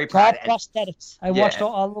very It's all bad. prosthetics. I Yeah. watched a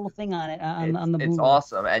little thing on it on the It's Blu-ray.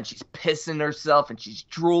 awesome, and she's pissing herself and she's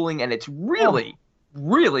drooling, and it's Oh.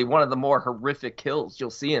 really one of the more horrific kills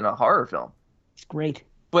you'll see in a horror film. It's great.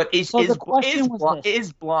 But So the question was this.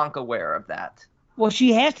 Is Blanc aware of that? Well,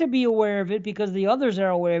 she has to be aware of it because the others are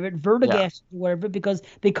aware of it. Vertigas is aware of it because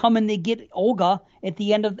they come and they get Olga at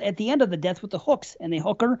the end of the death with the hooks, and they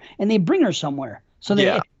hook her and they bring her somewhere. So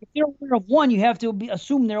if they're aware of one, you have to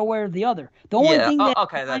assume they're aware of the other. The only thing that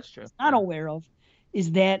okay, that's true. not aware of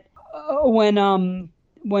is that when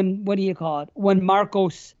what do you call it? When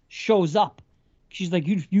Marcos shows up, she's like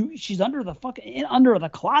she's under the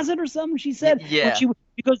closet or something. She said, Yeah.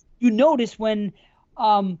 Because you notice when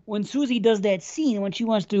Susie does that scene when she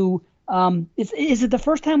wants to. Is it the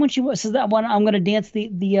first time when she says that one I'm going to dance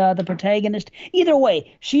the protagonist? Either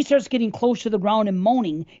way, she starts getting close to the ground and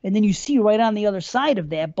moaning, and then you see right on the other side of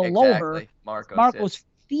that, below her, Marcos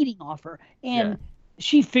feeding off her, and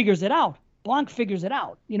she figures it out. Blanc figures it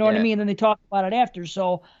out. You know what I mean? And then they talk about it after.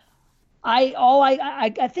 So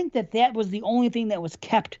I think that was the only thing that was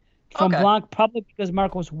kept from Blanc, probably because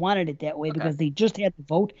Marcos wanted it that way because they just had to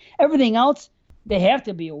vote. Everything else, they have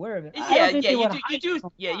to be aware of it.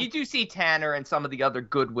 You do see Tanner and some of the other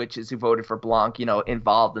good witches who voted for Blanc,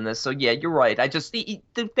 involved in this. So yeah, you're right. I just the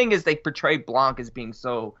thing is they portray Blanc as being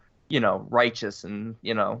so, righteous and,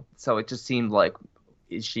 so it just seemed like,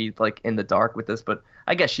 is she like in the dark with this? But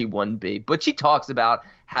I guess she wouldn't be. But she talks about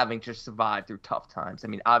having to survive through tough times. I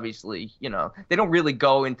mean, obviously, they don't really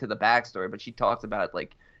go into the backstory, but she talks about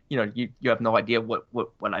like, you have no idea what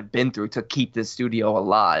I've been through to keep this studio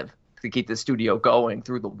alive, to keep the studio going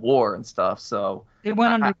through the war and stuff. So they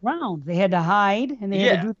went underground. They had to hide and they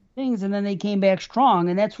had to do things, and then they came back strong.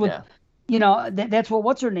 And that's what that's what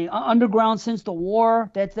what's her name? Underground since the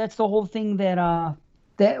war. That's the whole thing that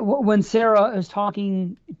when Sarah is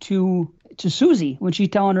talking to Susie, when she's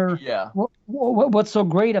telling her what's so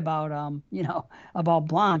great about about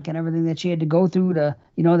Blanc and everything that she had to go through to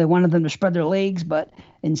they wanted them to spread their legs, but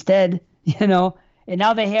instead and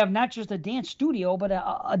now they have not just a dance studio, but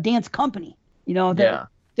a dance company. They're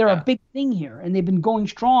a big thing here, and they've been going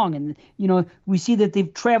strong. And we see that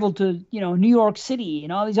they've traveled to New York City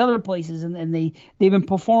and all these other places, and they've been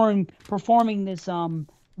performing this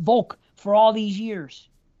Volk for all these years.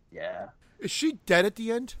 Yeah. Is she dead at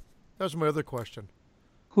the end? That was my other question.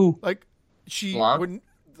 Who? Like she Blanc? when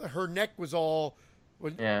her neck was all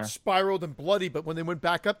spiraled and bloody, but when they went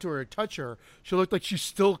back up to her and touch her, she looked like she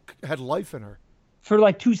still had life in her. For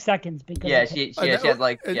like 2 seconds, because she had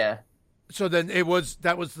like So then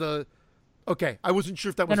that was the okay. I wasn't sure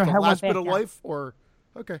if that was Then the her hair last went bit of back down. life or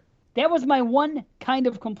okay. That was my one kind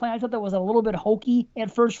of complaint. I thought that was a little bit hokey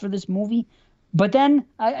at first for this movie, but then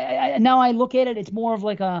I now I look at it, it's more of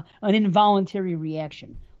like an involuntary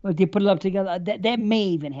reaction. Like they put it up together. That may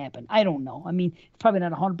even happen. I don't know. I mean, it's probably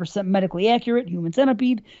not 100% medically accurate, human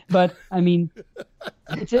centipede, but I mean,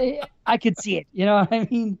 I could see it. You know what I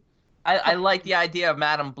mean? I like the idea of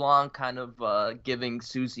Madame Blanc kind of giving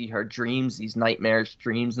Susie her dreams, these nightmarish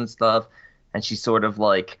dreams and stuff, and she sort of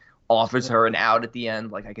like offers her an out at the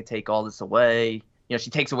end, like I could take all this away. She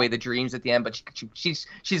takes away the dreams at the end, but she's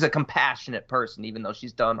a compassionate person, even though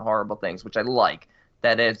she's done horrible things, which I like.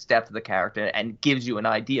 That adds depth to the character and gives you an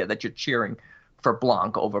idea that you're cheering for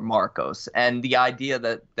Blanc over Marcos. And the idea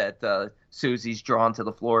that Susie's drawn to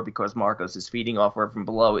the floor because Marcos is feeding off her from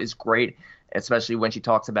below is great, especially when she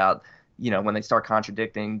talks about, when they start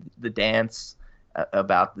contradicting the dance,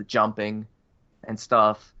 about the jumping and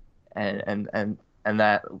stuff. And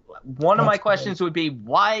that one of my questions would be,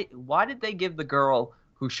 why did they give the girl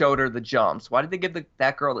who showed her the jumps, why did they give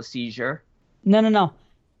that girl a seizure? No.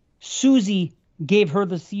 Susie gave her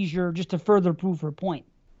the seizure just to further prove her point.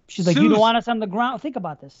 She's like, you don't want us on the ground. Think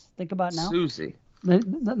about this. Think about it now. Susie.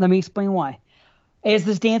 Let me explain why. As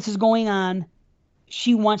this dance is going on,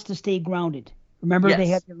 she wants to stay grounded. Remember, they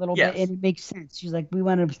had a little bit, and it makes sense. She's like,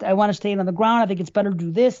 I want to stay on the ground. I think it's better to do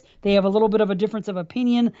this. They have a little bit of a difference of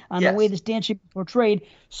opinion on the way this dance should be portrayed.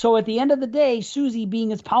 So at the end of the day, Susie,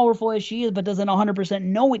 being as powerful as she is, but doesn't 100%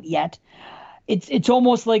 know it yet, it's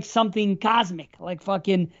almost like something cosmic, like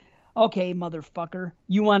fucking, okay, motherfucker,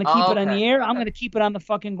 you want to keep it on the air? I'm going to keep it on the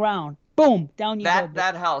fucking ground. Boom, down you go.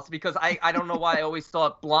 That helps, because I don't know why I always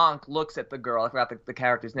thought Blanc looks at the girl. I forgot the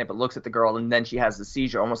character's name, but looks at the girl, and then she has the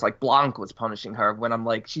seizure, almost like Blanc was punishing her, when I'm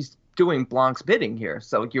like, she's doing Blanc's bidding here.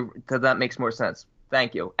 So that makes more sense.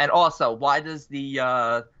 Thank you. And also, why does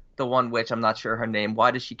the one witch, I'm not sure her name, why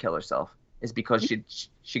does she kill herself? Is because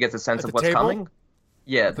she gets a sense of what's table? coming?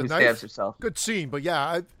 Yeah, who knife? stabs herself. Good scene, but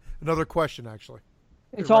yeah, another question actually.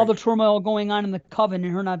 It's You're all right. the turmoil going on in the coven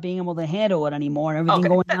and her not being able to handle it anymore. Everything Okay.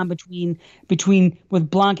 going on between with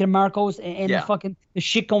Blanc and Marcos and Yeah. the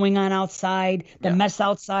shit going on outside, the Yeah. mess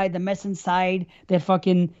outside, the mess inside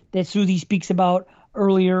that Susie speaks about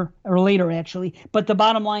earlier or later actually. But the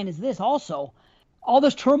bottom line is this also. All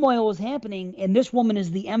this turmoil is happening and this woman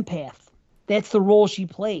is the empath. That's the role she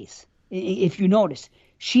plays. If you notice,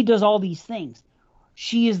 she does all these things.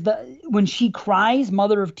 She is when she cries,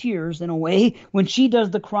 mother of tears in a way. When she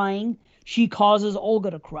does the crying, she causes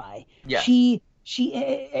Olga to cry. Yeah.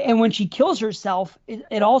 And when she kills herself,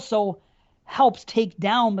 it also helps take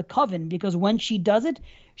down the coven because when she does it,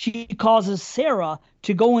 she causes Sarah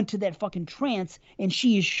to go into that fucking trance and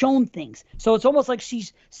she is shown things. So it's almost like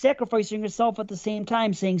she's sacrificing herself at the same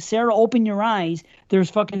time, saying, Sarah, open your eyes. There's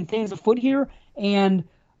fucking things afoot here. And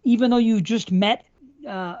even though you just met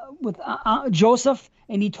with Joseph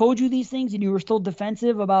and he told you these things and you were still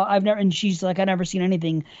defensive about and she's like, I've never seen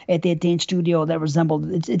anything at that dance studio that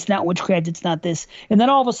resembled it's not witchcraft, it's not this. And then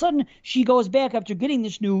all of a sudden she goes back after getting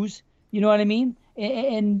this news, you know what I mean?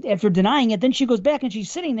 And after denying it, then she goes back and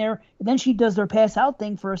she's sitting there and then she does their pass out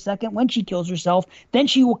thing for a second when she kills herself. Then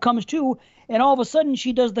she comes to and all of a sudden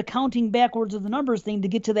she does the counting backwards of the numbers thing to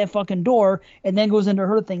get to that fucking door and then goes into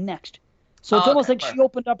her thing next. So it's almost like she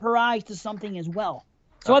opened up her eyes to something as well.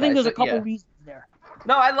 So I think there's a couple reasons there.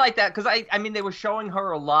 No, I like that because I mean they were showing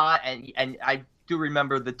her a lot, and I do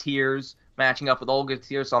remember the tears matching up with Olga's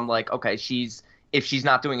tears. So I'm like, okay, if she's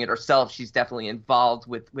not doing it herself, she's definitely involved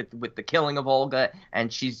with the killing of Olga,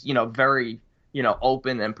 and she's very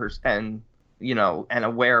open and and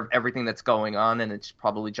aware of everything that's going on, and it's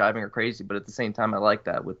probably driving her crazy. But at the same time, I like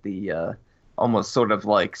that with the almost sort of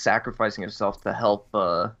like sacrificing herself to help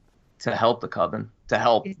the coven, to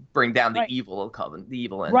help bring down the evil of coven, the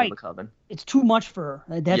evil end of the coven. It's too much for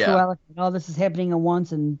her. That's why I like it. Oh, this is happening at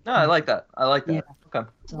once. And no, I like that. Yeah. Okay,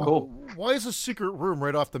 So- cool. Why is a secret room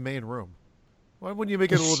right off the main room? Why wouldn't you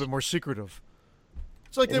make it a little bit more secretive?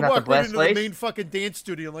 It's like Isn't they that walk the right best into place? the main fucking dance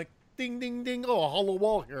studio and like, ding, ding, ding. Oh, a hollow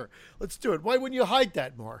wall here. Let's do it. Why wouldn't you hide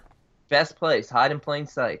that more? Best place, hide in plain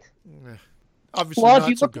sight. Obviously Well, if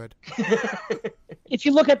you not so look- good. if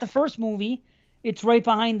you look at the first movie, it's right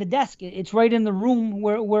behind the desk. It's right in the room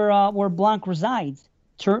where Blanc resides.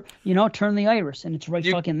 Turn the iris, and it's right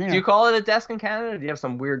fucking there. Do you call it a desk in Canada? Or do you have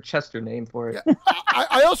some weird Chester name for it?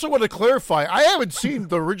 I also want to clarify. I haven't seen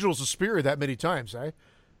the original Suspiria that many times.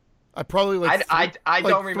 I probably like. I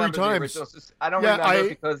don't three remember the times. original. I don't Yeah, remember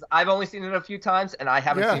because I've only seen it a few times, and I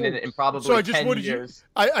haven't seen it in probably So I just 10 wanted years.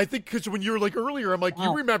 I think because when you were like earlier, I'm like,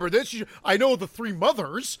 you remember this? I know the Three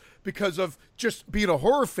Mothers because of just being a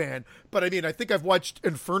horror fan. But I mean, I think I've watched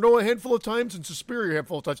Inferno a handful of times and Suspiria a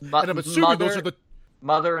handful of times, and I'm assuming those are the.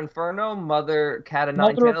 Mother Inferno, Mother Cat of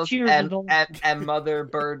Nine Mother of Tails, Tears and Mother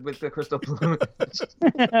Bird with the crystal plumage.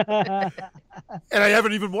 And I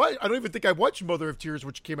haven't even watched. I don't even think I watched Mother of Tears,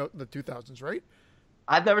 which came out in the 2000s, right?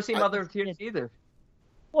 I've never seen Mother of Tears either.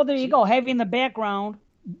 Well, there you go. Having the background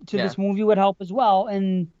to this movie would help as well,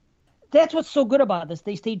 and that's what's so good about this.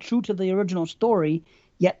 They stayed true to the original story,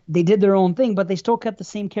 yet they did their own thing, but they still kept the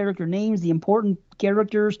same character names, the important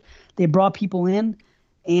characters. They brought people in,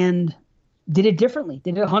 and did it differently.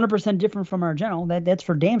 Did it 100% different from Argento. That's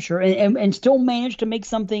for damn sure. And still managed to make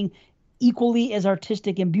something equally as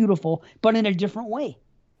artistic and beautiful, but in a different way.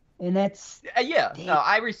 And that's No,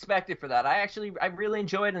 I respect it for that. I really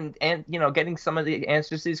enjoyed and getting some of the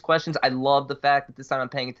answers to these questions. I love the fact that this time I'm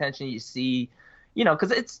paying attention. You see,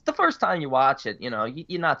 because it's the first time you watch it.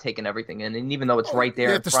 You're not taking everything in, and even though it's right there,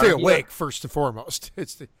 You have to in front stay of you, awake first and foremost.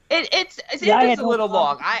 It's I had a no little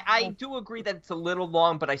long. problem. I do agree that it's a little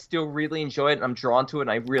long, but I still really enjoy it. And I'm drawn to it,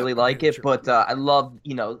 and I really like it. But I love,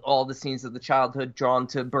 all the scenes of the childhood drawn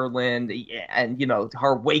to Berlin, and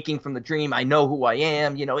her waking from the dream. I know who I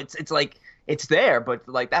am. It's like it's there. But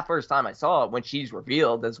like that first time I saw it, when she's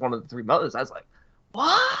revealed as one of the Three Mothers, I was like,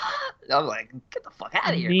 what? I was like, get the fuck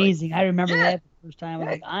out of here! Amazing. Like, I remember that the first time. I was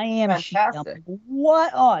like, I am she. fantastic.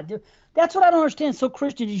 What? Oh, dude. That's what I don't understand. So,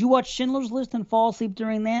 Christian, did you watch Schindler's List and fall asleep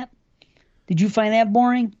during that? Did you find that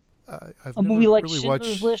boring? I've A movie never like really Schindler's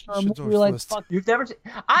watched List or a Schindler's movie like List. fuck. You've never seen.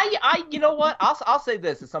 You know what? I'll say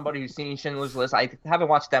this as somebody who's seen Schindler's List. I haven't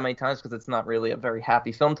watched that many times because it's not really a very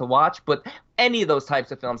happy film to watch. But any of those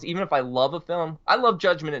types of films, even if I love a film, I love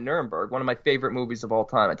Judgment at Nuremberg, one of my favorite movies of all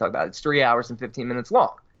time. I talk about it. It's 3 hours and 15 minutes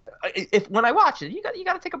long. When I watch it, you got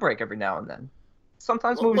to take a break every now and then.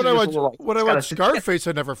 sometimes movies When I are watch just a little, when I watch Scarface,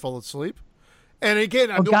 I never fall asleep. And again,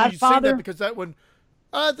 I'm only saying Godfather? that because that one,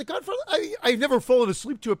 the Godfather, I've never fallen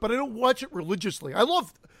asleep to it, but I don't watch it religiously. I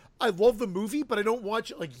love the movie, but I don't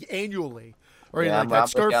watch it like annually or anything like that.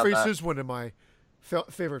 Scarface is one of my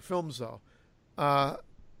favorite films, though,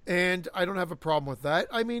 and I don't have a problem with that.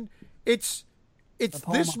 I mean, it's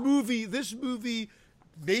this movie. This movie,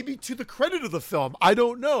 maybe to the credit of the film, I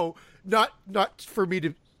don't know. Not for me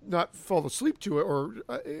to not fall asleep to it, or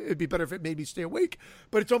it'd be better if it made me stay awake,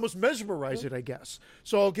 but it's almost mesmerizing, I guess.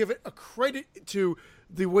 So I'll give it a credit to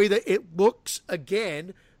the way that it looks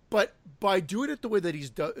again, but by doing it the way that he's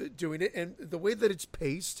doing it and the way that it's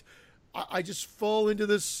paced, I just fall into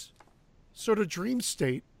this sort of dream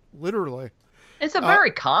state, literally. It's a very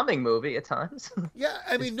calming movie at times. Yeah,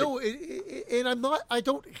 I mean, and I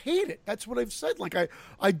don't hate it. That's what I've said. Like, I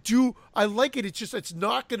like it. It's just, it's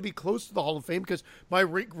not going to be close to the Hall of Fame because my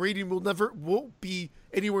rating won't be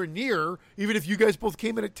anywhere near, even if you guys both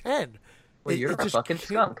came in at 10. Well, you're a fucking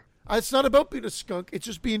skunk. It's not about being a skunk. It's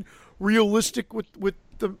just being realistic with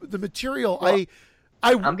the material. Well,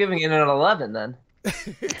 I'm giving it an 11 then.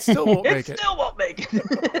 It still won't make it. Still won't make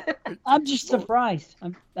it. I'm just surprised.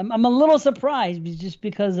 I'm a little surprised just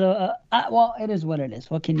because well, it is what it is.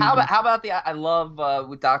 What can you do? How about I love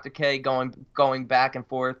with Dr. K going back and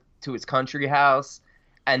forth to his country house,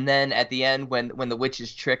 and then at the end when the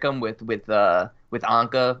witches trick him with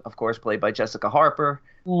Anka, of course played by Jessica Harper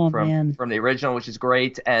from the original, which is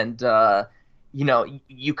great, and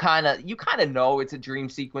you kind of know it's a dream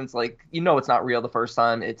sequence, like it's not real the first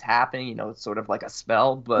time it's happening, it's sort of like a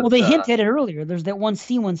spell, but they hinted at it earlier. There's that one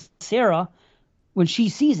scene when Sarah, when she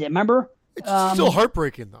sees it, remember? It's still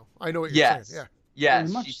heartbreaking though. I know what you're saying. She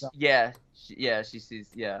sees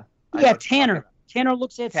Tanner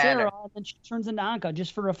looks at Sarah and then she turns into Anka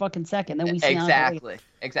just for a fucking second. Then we see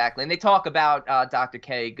exactly, and they talk about Dr.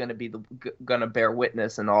 K gonna bear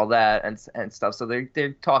witness and all that and stuff. So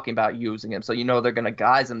they're talking about using him. So they're gonna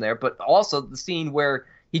guise him there. But also the scene where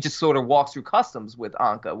he just sort of walks through customs with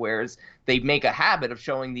Anka, whereas they make a habit of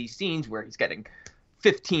showing these scenes where he's getting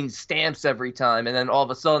 15 stamps every time, and then all of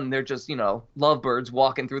a sudden they're just lovebirds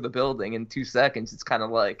walking through the building in 2 seconds. It's kind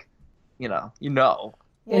of like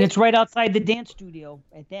And it's right outside the dance studio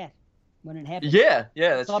at that when it happens. Yeah,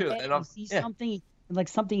 that's true. And he sees something, like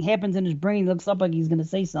something happens in his brain. He looks up like he's going to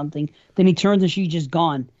say something. Then he turns and she's just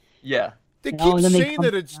gone. Yeah. They keep saying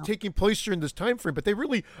that it's taking place during this time frame, but they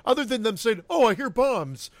really, other than them saying, "Oh, I hear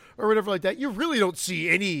bombs" or whatever like that, you really don't see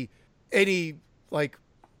any like.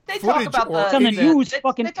 They talk about it's on the news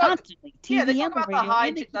fucking constantly. TV they talk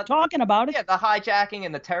about the talking about it. Yeah, the hijacking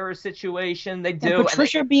and the terror situation. They do. And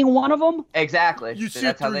Patricia being one of them. Exactly. You see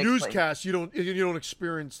it through newscasts. You don't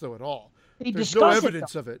experience though at all. There's no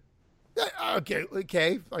evidence of it. Okay.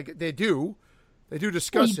 Like they do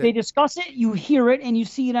discuss it. They discuss it. You hear it and you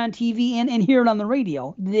see it on TV and hear it on the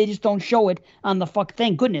radio. They just don't show it on the fuck.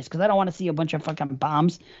 Thank goodness, because I don't want to see a bunch of fucking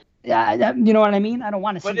bombs. You know what I mean? I don't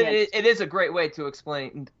want to see that. But it is a great way to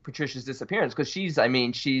explain Patricia's disappearance because she's the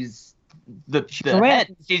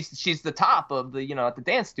head. She's the top of the at the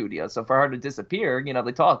dance studio. So for her to disappear,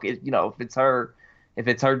 they talk. If it's her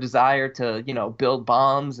desire to build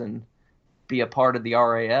bombs and be a part of the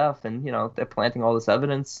RAF, and they're planting all this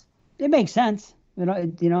evidence. It makes sense,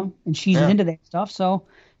 and she's into that stuff. So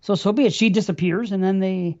be it. She disappears, and then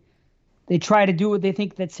they try to do what they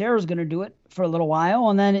think that Sarah's going to do it for a little while.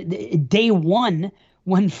 And then day one,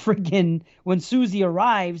 when Susie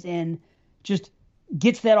arrives and just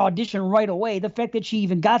gets that audition right away, the fact that she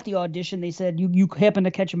even got the audition, they said, you happen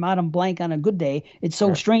to catch a Madam Blank on a good day. It's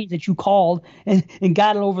so strange that you called and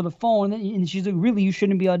got it over the phone. And she's like, really, you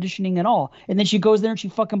shouldn't be auditioning at all. And then she goes there and she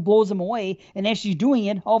fucking blows him away. And as she's doing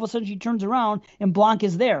it, all of a sudden she turns around and Blanc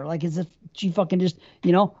is there. Like as if she fucking just,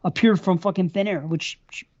 appeared from fucking thin air, which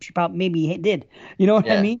she probably maybe did. You know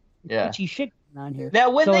what I mean? Yeah. She's shit on here.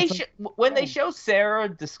 Now, when they show Sarah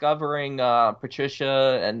discovering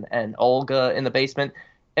Patricia and Olga in the basement,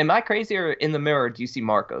 am I crazy, or in the mirror do you see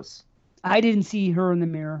Marcos? I didn't see her in the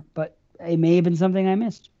mirror, but it may have been something I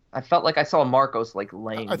missed. I felt like I saw Marcos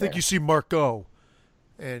laying I think there. you see Marco.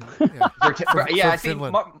 And I see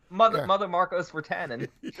Mother Marcos Vertanen.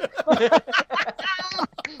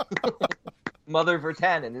 Mother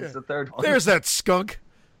Vertanen is the third one. There's that skunk.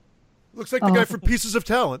 Looks like the guy from Pieces of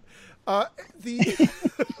Talent.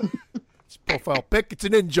 It's profile pic. It's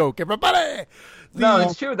an in joke, everybody. No,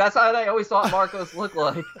 it's true. That's how I always thought Marcos looked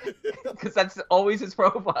like, because that's always his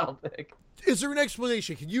profile pic. Is there an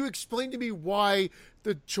explanation? Can you explain to me why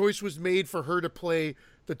the choice was made for her to play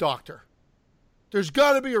the Doctor? There's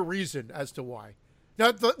got to be a reason as to why.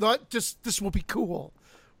 Not just this will be cool.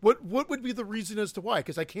 What would be the reason as to why?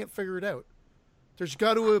 Because I can't figure it out. There's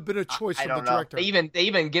got to have been a choice I from the don't know. director. They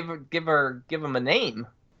even give him a name.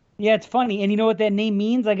 Yeah, it's funny. And you know what that name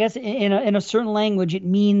means? I guess in a certain language, it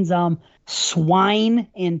means swine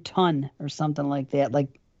and ton or something like that.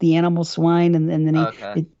 Like the animal swine and the name.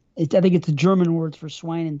 Okay. I think it's a German word for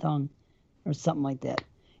swine and tongue or something like that.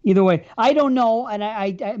 Either way, I don't know. And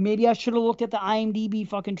I maybe I should have looked at the IMDb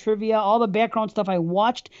fucking trivia, all the background stuff I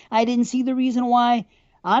watched. I didn't see the reason why.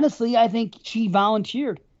 Honestly, I think she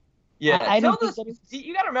volunteered. Yeah, I don't think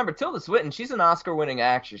you got to remember Tilda Swinton. She's an Oscar-winning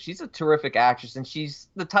actress. She's a terrific actress, and she's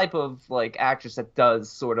the type of like actress that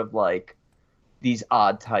does sort of like these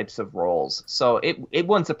odd types of roles. So it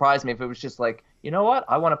wouldn't surprise me if it was just like, you know what,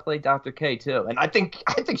 I want to play Dr. K too, and I think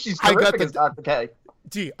she's terrific as Dr. K.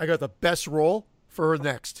 I got the best role for her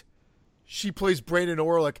next. She plays Brandon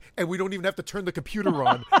Orlick, and we don't even have to turn the computer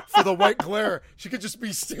on for the white glare. She could just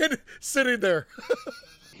be sitting there.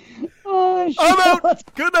 Oh, I'm out.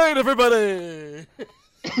 Good night, everybody.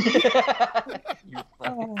 You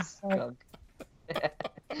fucking skunk.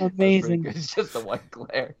 Amazing. It's just a white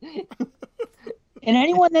glare. And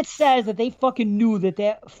anyone that says that they fucking knew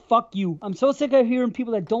that fuck you. I'm so sick of hearing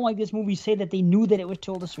people that don't like this movie say that they knew that it was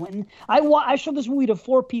Tilda Swinton. I showed this movie to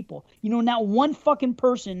 4 people. You know, not one fucking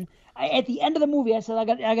person. At the end of the movie, I said, I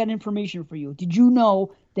got information for you. Did you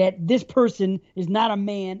know that this person is not a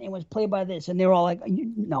man and was played by this? And they were all like,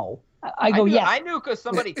 no. I go, yeah. I knew because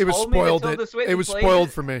somebody It was told me spoiled. that Tilda Swinton It was played spoiled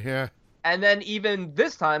it. for me. Yeah. And then even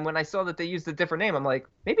this time when I saw that they used a different name, I'm like,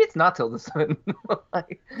 maybe it's not Tilda Swinton.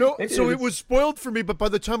 No, Maybe so it it is. was spoiled for me. But by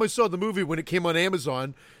the time I saw the movie, when it came on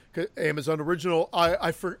Amazon Original,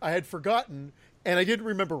 I had forgotten, and I didn't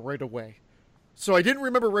remember right away. So I didn't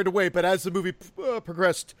remember right away. But as the movie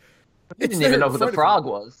progressed, I didn't even know who the frog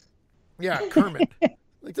was. Yeah, Kermit.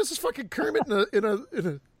 Like, this is fucking Kermit in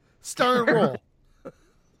a starring role.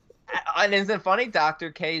 And isn't it funny?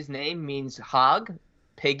 Dr. K's name means hog,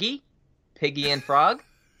 piggy and frog.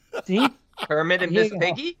 See? Kermit and There Miss you go.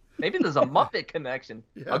 Piggy. Maybe there's a Muppet connection.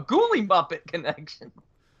 Yeah. A Ghoulie Muppet connection.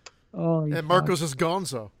 Oh, And Marcos is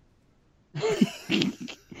Gonzo.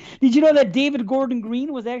 Did you know that David Gordon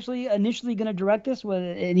Green was actually initially going to direct this,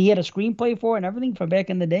 and he had a screenplay for it and everything from back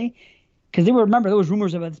in the day? Because remember, there was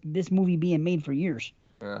rumors about this movie being made for years.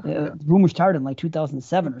 Rumors started in like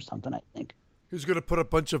 2007 or something, I think. He was going to put a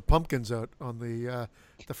bunch of pumpkins out on the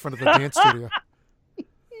front of the dance studio.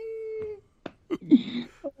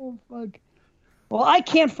 Oh, fuck. Well, I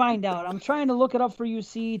can't find out. I'm trying to look it up for you,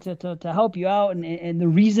 C, to help you out and the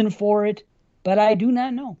reason for it, but I do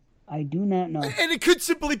not know. I do not know. And it could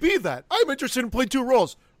simply be that. I'm interested in playing 2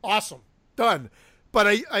 roles. Awesome. Done. But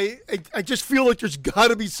I just feel like there's got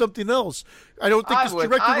to be something else. I don't think this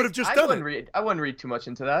director would have just done it. I wouldn't read too much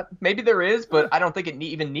into that. Maybe there is, but I don't think it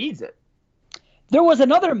even needs it. There was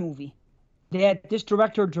another movie that this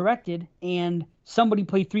director directed, and somebody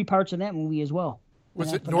played 3 parts in that movie as well. Was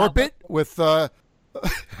And I it forgot Norbit with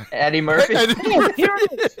Eddie Murphy. Oh, here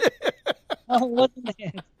it is. Oh, wasn't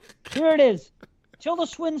it? Here it is. Tilda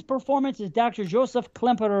Swinton's performance as Dr. Joseph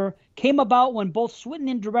Klemperer came about when both Swinton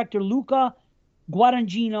and director Luca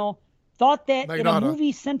Guadagnino thought that in a Magnotta.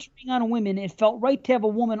 movie centering on women, it felt right to have a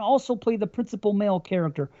woman also play the principal male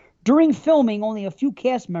character. During filming, only a few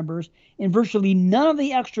cast members and virtually none of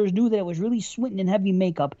the extras knew that it was really Swinton in heavy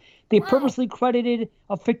makeup. They purposely credited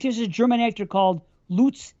a fictitious German actor called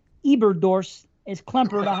Lutz Eberdorf as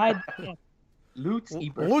Klemperer to hide the fact. Lutz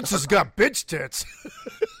Ebert. Lutz has got bitch tits.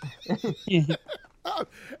 That's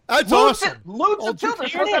Lutz, awesome. Lutz Oh, and Tilda are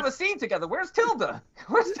supposed to have a scene together. Where's Tilda?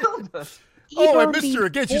 Where's Tilda? Oh, I Eber missed her means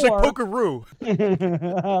again. She's like boar. Pokeroo.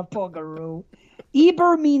 Pokeroo.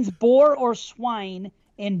 Eber means boar or swine,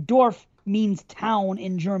 and Dorf means town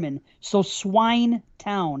in German. So Swine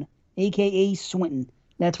Town, a.k.a. Swinton.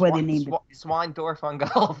 That's why they named it. Swindorf on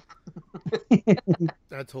golf.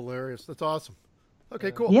 That's hilarious. That's awesome.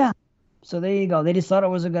 Okay, cool. Yeah. So there you go. They just thought it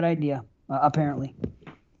was a good idea, apparently.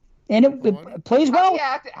 And it plays well.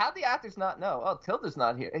 How the actors not know? Oh, Tilda's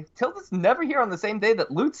not here. Tilda's never here on the same day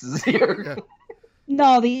that Lutz is here. Yeah.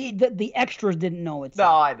 No, the extras didn't know it. No,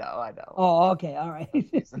 I know. Oh, okay. All right.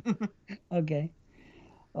 Okay.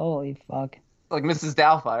 Holy fuck. Like Mrs.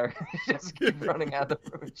 Doubtfire. Just keep running out of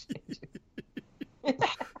the room.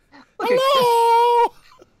 Hello.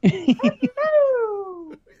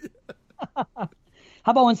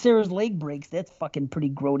 How about when Sarah's leg breaks? That's fucking pretty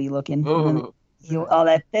grody looking. Ooh.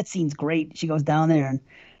 That scene's great. She goes down there and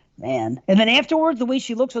man. And then afterwards, the way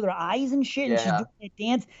she looks with her eyes and shit, and she's Yeah. doing that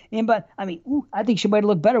dance. And but I mean, I think she might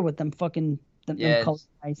look better with them fucking them colored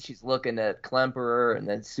eyes. She's looking at Klemperer, and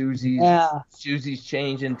then Susie's Yeah.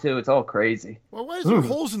 changing too. It's all crazy. Well, why is there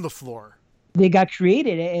holes in the floor? They got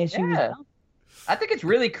created as she was Yeah. done. I think it's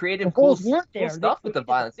really creative, The cool, holes weren't cool there. stuff They with the created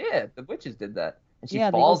violence. Yeah, the witches did that. And she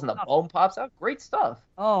Yeah, they falls go and the up. bone pops out. Great stuff.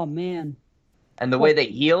 Oh man. And the way they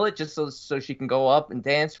heal it just so she can go up and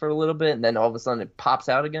dance for a little bit, and then all of a sudden it pops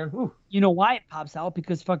out again. Whew. You know why it pops out?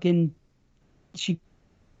 Because fucking she.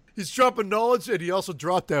 He's dropping knowledge, and he also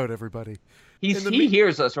dropped out, everybody. He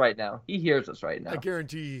hears us right now. He hears us right now. I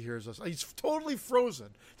guarantee he hears us. He's totally frozen.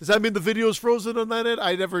 Does that mean the video's frozen on that end?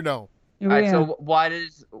 I never know. All right, so why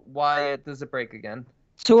does it break again?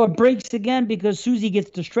 So it breaks again because Susie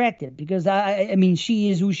gets distracted because I mean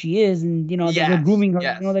she is who she is and you know they're grooming her.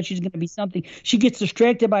 Yes. You know that she's going to be something. She gets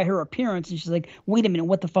distracted by her appearance and she's like, wait a minute,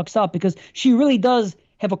 what the fuck's up? Because she really does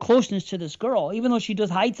have a closeness to this girl, even though she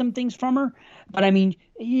does hide some things from her. But I mean,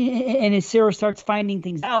 and as Sarah starts finding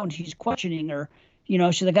things out and she's questioning her, you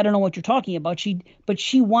know, she's like, I don't know what you're talking about. She's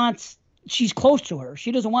close to her.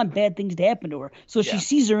 She doesn't want bad things to happen to her. So she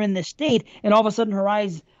sees her in this state, and all of a sudden her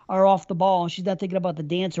eyes are off the ball, and she's not thinking about the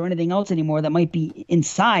dance or anything else anymore that might be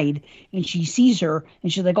inside. And she sees her,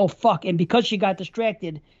 and she's like, oh, fuck. And because she got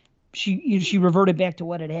distracted, she reverted back to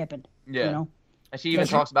what had happened. Yeah. You know? And she even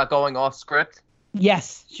talks about going off script.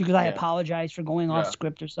 Yes, she goes, I apologize for going off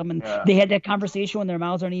script or something. Yeah. They had that conversation when their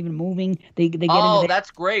mouths aren't even moving. They get into that.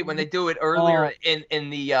 That's great when they do it earlier in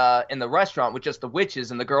the restaurant with just the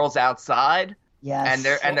witches and the girls outside. Yes.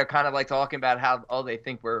 And they're kind of like talking about how they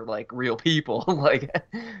think we're like real people, like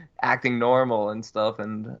acting normal and stuff.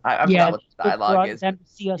 And I forgot what the dialogue is. Them to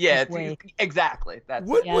see us this way. Exactly. That's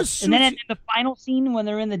What Yes. was Susie? And then in the final scene when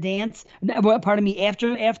they're in the dance,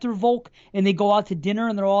 after Volk, and they go out to dinner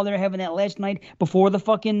and they're all there having that last night before the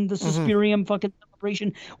Suspirium fucking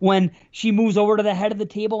celebration, when she moves over to the head of the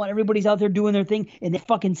table and everybody's out there doing their thing, and the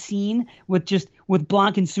fucking scene with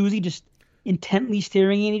Blanc and Susie just intently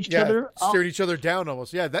staring at each other. Staring each other down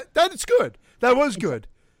almost. Yeah, that is good. That was good.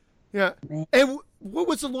 Yeah. Man. And what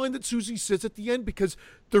was the line that Susie says at the end? Because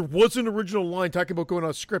there was an original line talking about going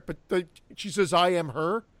off script, but she says, I am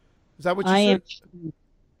her. Is that what you said?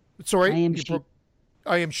 Sorry? I am she.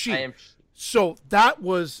 I am she. So that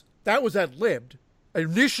was ad-libbed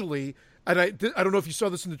initially, and I don't know if you saw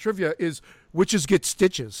this in the trivia, is witches get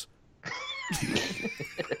stitches.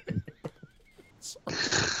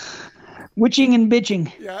 Witching and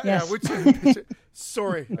bitching. Yeah, Yes. witching and bitching.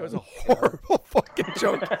 Sorry, that was a horrible fucking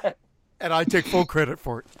joke. And I take full credit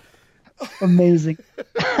for it. Amazing.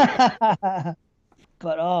 But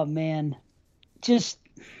oh man, just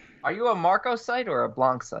Are you a Marco site or a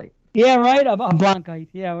Blanc site? yeah, right. A Blancite,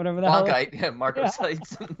 yeah, whatever the hell. Blancite, yeah, Marco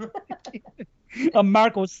sites. A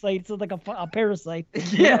Marco site, so like a parasite.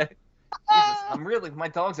 Yeah. Jesus, my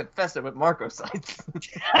dog's infested with Marco sites.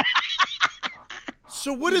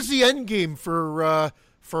 So what is the end game for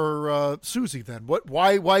Susie then?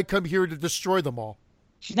 Why come here to destroy them all?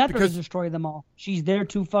 She's not there to destroy them all. She's there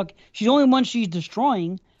to fuck. She's the only ones she's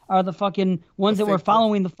destroying are the fucking ones that were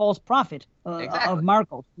following the false prophet of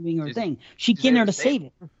Marco doing her thing. She came there to save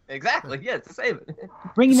it. Exactly, yeah, to save it.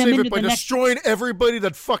 Bringing them into by destroying everybody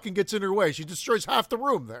that fucking gets in her way. She destroys half the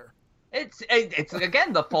room there. It's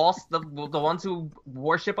again the ones who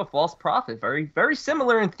worship a false prophet. Very very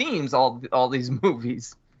similar in themes. All these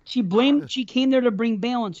movies. She came there to bring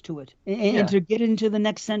balance to it and to get into the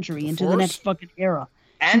next century, into the next fucking era.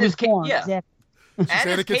 And exactly. And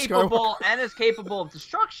as capable of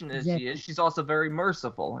destruction as she is, she's also very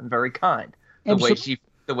merciful and very kind.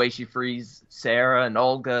 The way she frees Sarah and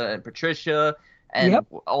Olga and Patricia, and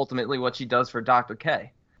ultimately what she does for Dr.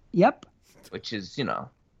 K. Yep. Which is,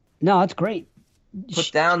 no, it's great.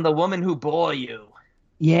 Put down the woman who bore you.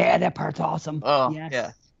 Yeah, that part's awesome. Oh, yes.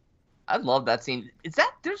 Yeah. I love that scene.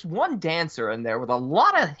 There's one dancer in there with a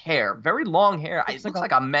lot of hair, very long hair. It looks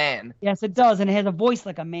like a man. Yes, it does, and it has a voice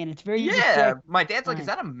like a man. It's very My dad's like, is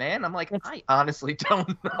that a man? I'm like, I honestly don't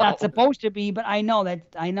know. Not supposed to be, but I know that.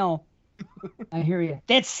 I know. I hear you.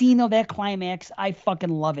 That scene though, that climax, I fucking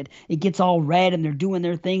love it. It gets all red, and they're doing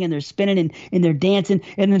their thing, and they're spinning, and they're dancing,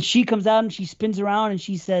 and then she comes out and she spins around, and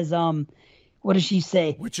she says, what does she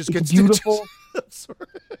say? Witches get beautiful. Sorry.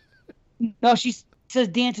 No, she says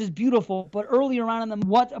dance is beautiful, but earlier on in the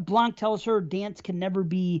what Blanc tells her, dance can never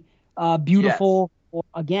be beautiful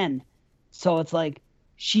again. So it's like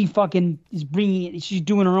she fucking is bringing it. She's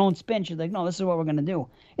doing her own spin. She's like, no, this is what we're gonna do.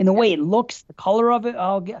 And the way it looks, the color of it,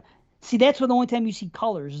 see, that's where the only time you see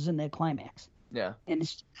colors is in that climax. Yeah, and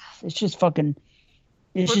it's just fucking,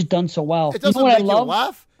 it's just done so well. It doesn't make you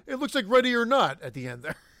laugh. It looks like Ready or Not at the end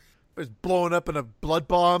there. It's blowing up into blood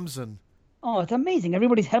bombs and. Oh, it's amazing!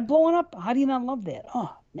 Everybody's head blowing up. How do you not love that?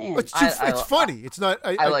 Oh man, it's funny. It's not.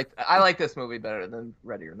 I like this movie better than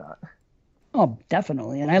Ready or Not. Oh,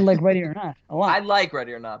 definitely. And I like Ready or Not a I lot. like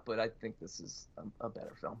Ready or Not, but I think this is a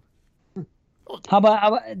better film. How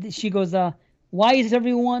about she goes, why is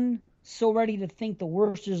everyone so ready to think the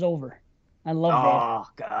worst is over? I love that.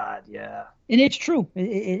 Oh God, yeah. And it's true.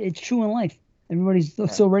 It's true in life. Everybody's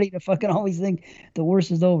so ready to fucking always think the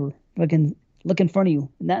worst is over. Fucking look in front of you.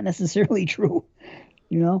 Not necessarily true.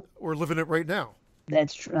 You know? We're living it right now.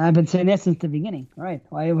 That's true. I've been saying that since the beginning. Right.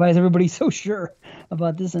 Why is everybody so sure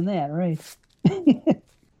about this and that? Right.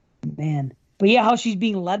 Man. But yeah, how she's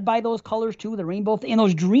being led by those colors too, the rainbow thing. And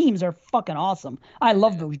those dreams are fucking awesome. I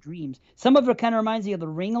love those dreams. Some of it kind of reminds me of The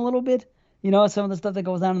Ring a little bit. You know, some of the stuff that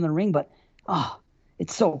goes on in The Ring. But,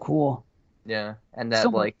 it's so cool. Yeah, and that So-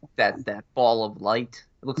 like that ball of light.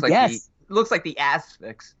 It looks like Yes. it looks like the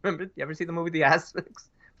Asphyx. Remember? You ever see the movie The Asphyx?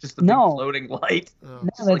 Just the No. big floating light. Oh. No, Just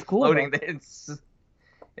that's like cool. floating. though.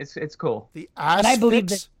 It's cool. The And I believe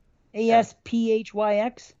Asphyx.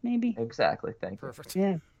 ASPHYX, maybe? Exactly. Thank you. Perfect.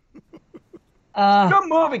 Yeah. Good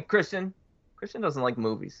movie, Christian. Christian doesn't like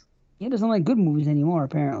movies. He doesn't like good movies anymore,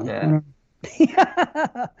 apparently. Yeah.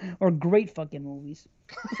 Or great fucking movies.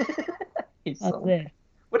 He's That's so- it.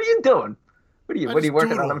 What are you doing? What are I you just working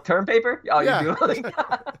doodle. on? A term paper? Oh, Yeah. you're doing. Looks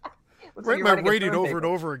Write like you're my writing a rating term over paper. and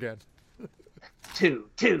over again. 2,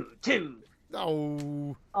 2, 2.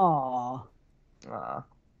 Oh, Aw, Aw.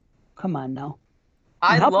 come on now.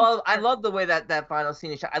 I How- love the way that final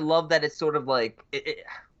scene is shot. I love that it's sort of like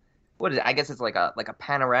what is it? I guess it's like a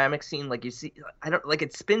panoramic scene. Like you see, I don't like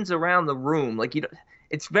it spins around the room. Like you don't.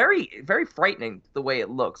 It's very very frightening the way it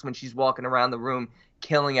looks when she's walking around the room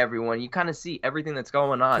killing everyone. You kind of see everything that's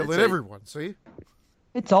going on. killing It's like- everyone. See,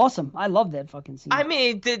 It's awesome. I love that fucking scene. I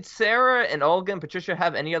mean, did Sarah and Olga and Patricia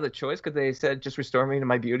have any other choice? Because they said just restore me to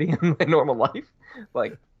my beauty and my normal life.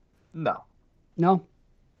 Like, no. No,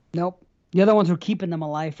 nope. The other ones were keeping them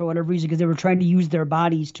alive for whatever reason because they were trying to use their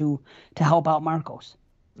bodies to help out Marcos.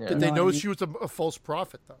 Yeah. did they No, know I mean- she was a false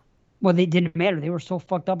prophet though? Well, they didn't matter. They were so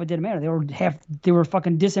fucked up it didn't matter. They were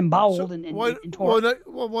fucking disemboweled So and why, torn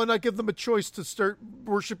why not give them a choice to start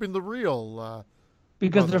worshiping the real?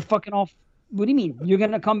 because Mother. they're fucking off. What do you mean? You're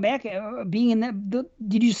gonna come back being in that?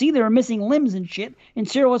 Did you see they were missing limbs and shit? And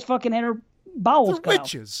Sarah was fucking had her bowels They're cut out.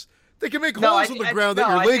 witches. They can make No, holes in the ground that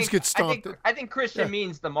your I legs think- get stomped. I think Christian Yeah.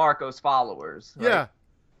 means the Marcos followers. Right? Yeah, He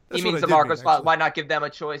That's what means I the did Marcos mean, followers. actually. Why not give them a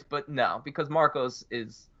choice? But no, because Marcos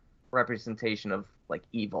is representation of like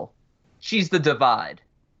evil. She's the divide.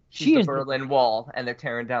 She's She the is the- Berlin Wall, and they're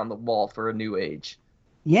tearing down the wall for a new age.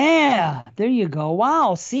 Yeah, there you go.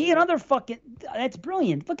 Wow, see another fucking. That's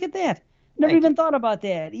brilliant. Look at that. Never Thank even thought about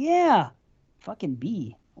that. Yeah, fucking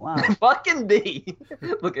B. Wow. Fucking B.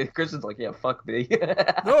 Look at Christian's like, yeah, fuck B.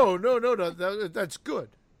 No, that's good.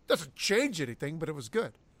 Doesn't change anything, but it was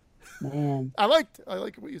good. Man, I like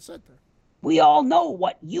what you said there. we all know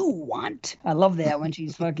what you want. I love that when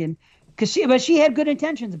she's fucking. But she had good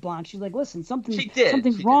intentions, Blanche. She's like, listen, She did.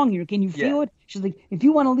 something's She wrong here. Can you feel Yeah. it? She's like, if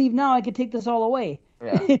you want to leave now, I can take this all away.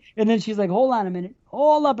 Yeah. And then she's like, hold on a minute.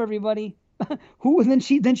 Hold up, everybody. Who? And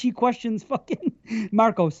then she questions fucking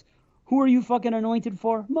Marcos. Who are you fucking anointed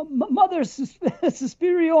for? Mother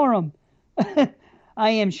Suspiriorum. I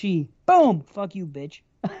am she. Boom. Fuck you, bitch.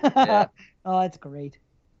 Yeah. Oh, that's great.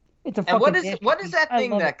 It's a fucking. And what is masterpiece. that I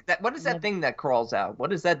thing love it. that what is that Love thing that crawls out?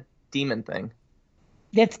 What is that demon thing?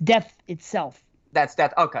 That's death itself. That's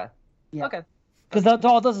that. Okay. Yeah. Okay. Because that's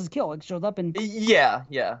all it does is kill. It shows up and Yeah.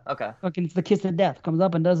 Yeah. Okay. fucking it's the kiss of death. Comes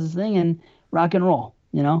up and does his thing and rock and roll.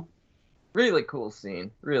 You know, Really cool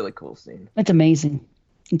scene. Really cool scene. it's amazing.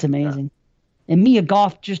 It's amazing. And Mia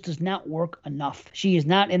Goth just does not work enough. She is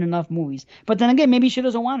not in enough movies. But then again, maybe she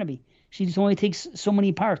doesn't want to be. She just only takes so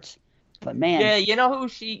many parts. But man, Yeah, you know who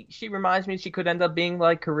she reminds me she could end up being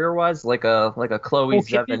like career wise, like a Chloe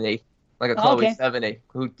Okay. Sevigny. Like a Oh, Chloe okay. Sevigny,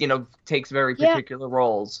 who, takes very Yeah. particular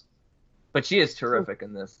roles. But she is terrific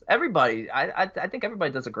in this. Everybody I think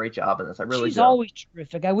everybody does a great job in this. I really she's do. always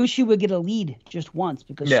terrific. I wish she would get a lead just once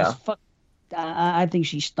because Yeah. she's fuck. I think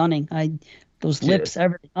she's stunning. Those She lips, is.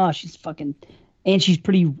 everything. Oh, she's fucking, and she's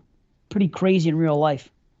pretty crazy in real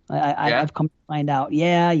life. Yeah? I've come to find out.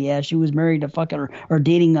 Yeah, she was married to fucking or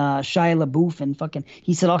dating Shia LaBeouf and fucking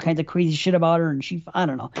he said all kinds of crazy shit about her and I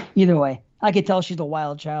don't know. Either way, I could tell she's a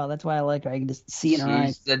wild child. That's why I like her. I can just see it in her eyes.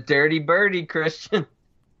 She's the dirty birdie, Christian.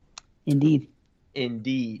 Indeed,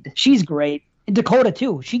 Indeed. she's great. And Dakota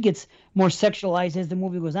too. She gets more sexualized as the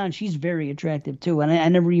movie goes on. She's very attractive too, and I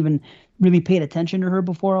never even really paid attention to her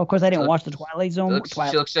before. Of course, I didn't watch the Twilight Zone.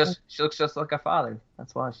 She looks just like her father.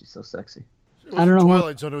 That's why she's so sexy. It I don't know who-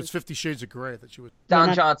 Twilight Zone. It was 50 Shades of Grey that she was. Don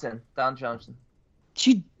not- Johnson. Don Johnson.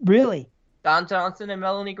 She really. Don Johnson and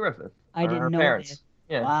Melanie Griffith. I are didn't her know parents.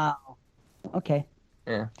 that. Yeah. Wow. Okay.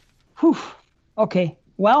 Yeah. Whew. Okay.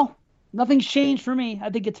 Well, nothing's changed for me. I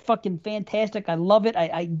think it's fucking fantastic. I love it.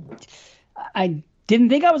 I didn't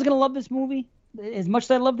think I was gonna love this movie as much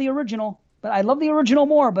as I love the original, but I love the original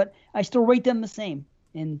more. But I still rate them the same,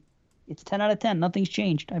 and it's 10 out of 10. Nothing's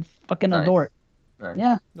changed. I fucking adore it. Nice.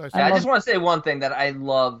 Yeah. Nice. I just want to say one thing that I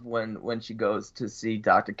love when she goes to see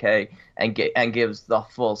Dr. K and gives the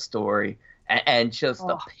full story and just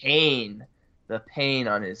the pain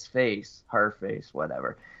on his face, her face,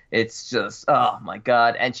 whatever. It's just, oh my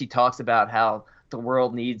God. And she talks about how the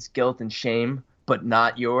world needs guilt and shame, but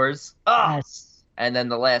not yours. Oh. Yes. And then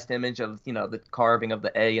the last image of, the carving of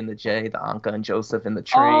the A and the J, the Anka and Joseph in the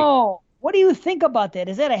tree. Oh, what do you think about that?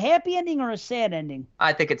 Is that a happy ending or a sad ending?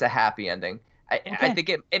 I think it's a happy ending. I think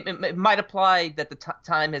it might apply that the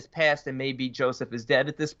time has passed and maybe Joseph is dead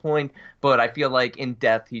at this point, but I feel like in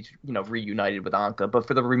death he's reunited with Anka. But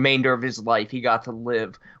for the remainder of his life, he got to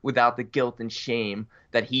live without the guilt and shame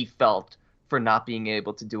that he felt for not being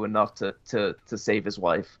able to do enough to save his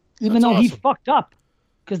wife. Even That's though he awesome. fucked up.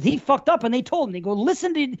 Because he fucked up, and they told him, they go,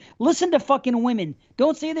 listen to fucking women.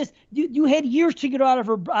 Don't say this. You had years to get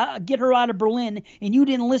her out of Berlin, and you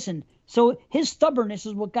didn't listen. So his stubbornness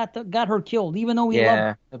is what got her killed, even though he loved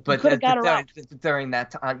her. But could've got her out. during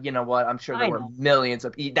that time, you know what? I'm sure there were know. millions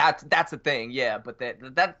of that's the thing, yeah. But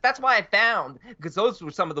that's why I found, because those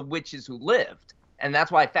were some of the witches who lived, and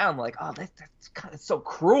that's why I found like, oh, that's kind of so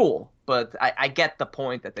cruel. But I get the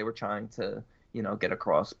point that they were trying to get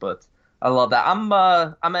across. But I love that. I'm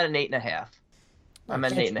at an 8.5. I'm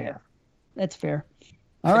at an 8.5. That's fair.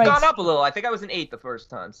 All I've right. gone up a little. I think I was an 8 the first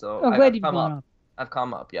time, so I'm glad I've you've come gone up. up. I've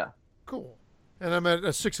come up, yeah. Cool. And I'm at a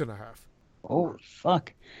 6.5. Oh,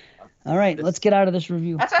 fuck. All right, let's get out of this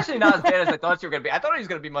review. That's actually not as bad as I thought you were going to be. I thought he was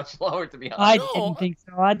going to be much lower, to be honest. I No. didn't think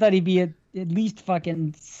so. I thought he'd be at least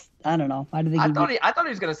fucking, I don't know. I didn't think I he'd thought be. I thought he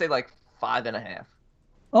was going to say like 5.5.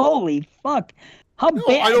 Holy fuck. How No,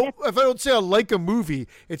 bad? I don't. If I don't say I like a movie,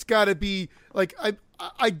 it's got to be like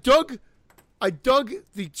I dug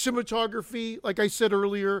the cinematography. Like I said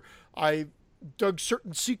earlier, I dug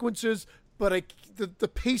certain sequences, but the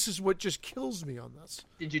pace is what just kills me on this.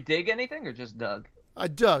 Did you dig anything or just dug? I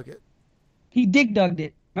dug it. He dig-dugged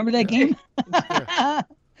it. Remember that game? I'm gonna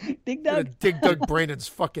Dig-dug? dig Doug Brandon's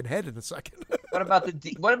fucking head in a second. What about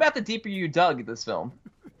the deeper you dug this film?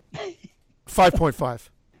 5.5.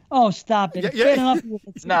 Oh, stop it. Yeah, It's yeah. bad enough with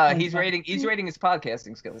the No, 6.5. he's rating his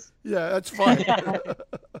podcasting skills. Yeah, that's fine.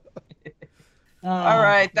 All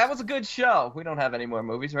right, that was a good show. We don't have any more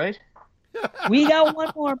movies, right? We got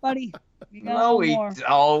one more, buddy. We got No, one we more.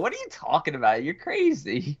 don't. What are you talking about? You're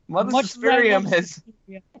crazy. Mother Much as I Suspirium love has.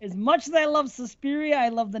 Suspiria- As much as I love Suspiria, I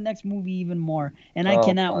love the next movie even more. And I Oh,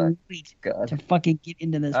 cannot my wait God. to fucking get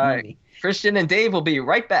into this All movie. Christian and Dave will be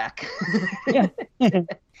right back. Yeah. And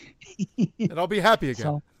I'll be happy again.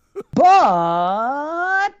 So,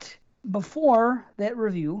 but before that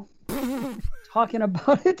review, talking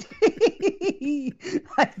about it,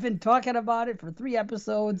 I've been talking about it for 3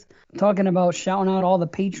 episodes, talking about shouting out all the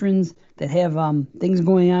patrons that have things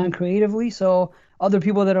going on creatively. So other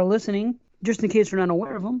people that are listening, just in case you're not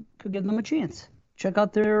aware of them, could give them a chance. Check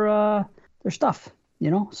out their stuff,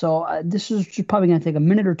 So this is just probably going to take a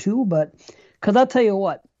minute or two, but because I'll tell you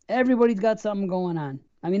what, everybody's got something going on.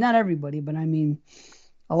 I mean, not everybody, but I mean,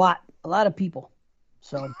 a lot of people.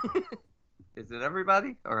 So, Is it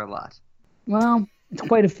everybody or a lot? well, it's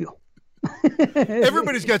quite a few.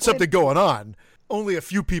 Everybody's got something going on. Only a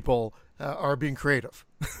few people are being creative.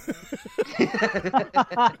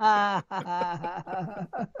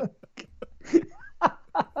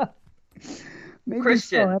 Maybe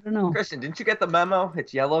Christian, so, I don't know. Christian, didn't you get the memo?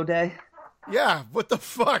 It's Yellow Day. Yeah, what the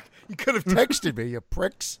fuck? You could have texted me, you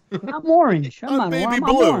pricks. I'm orange. I'm baby I'm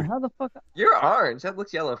blue. orange. How the fuck? You're orange. That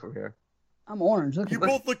looks yellow from here. I'm orange. Look You at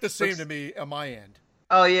both look the same to me on my end.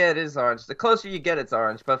 Oh yeah, it is orange. The closer you get, it's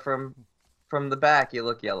orange. But from the back, you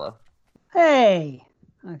look yellow. Hey.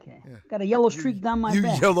 Okay. Yeah. Got a yellow streak down my You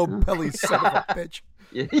back. yellow huh? belly son of a bitch.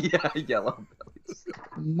 Yeah, yellow bellies.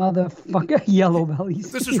 Motherfucker. Yellow bellies.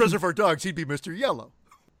 If this is Reservoir Dogs, he'd be Mr. Yellow.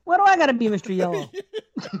 Why do I gotta be Mr. Yellow?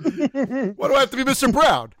 Why do I have to be Mr.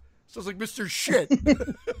 Brown? Sounds like Mr. Shit.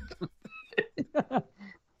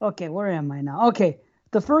 Okay, where am I now? Okay,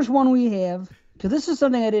 the first one we have, because this is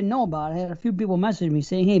something I didn't know about. I had a few people message me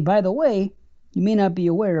saying, hey, by the way, you may not be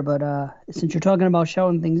aware, but since you're talking about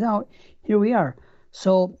shouting things out, here we are.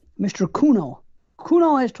 So, Mr. Kuno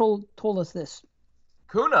has told us this.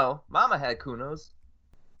 Kuno, Mama had Kunos.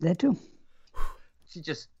 That too. She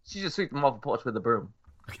just swept them off the porch with a broom.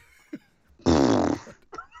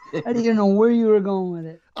 I didn't know where you were going with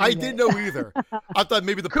it. I Okay. didn't know either. I thought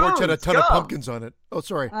maybe the porch had a ton of Coons, pumpkins on it. Oh,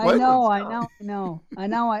 sorry. I What? know. Coons, I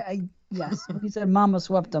know. I Yes. He said Mama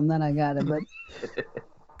swept him, then I got it. But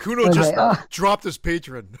Kuno Okay, just dropped his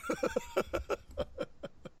patron.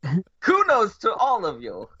 Kudos to all of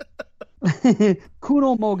you.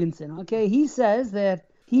 Kuno Mogensen, okay? He says that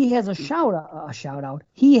he has a shout out.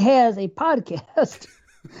 He has a podcast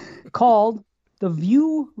called the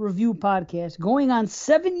View Review Podcast, going on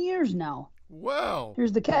 7 years now. Wow.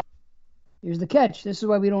 Here's the catch. This is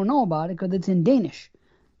why we don't know about it, because it's in Danish.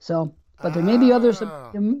 So, but there may be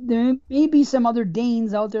there may be some other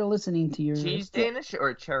Danes out there listening to your Cheese Danish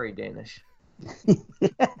or cherry Danish?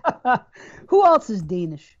 Who else is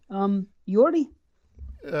Danish? Jordi?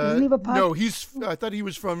 Doesn't he have a podcast? No, I thought he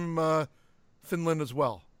was from Finland as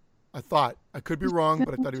well. I thought. I could be wrong,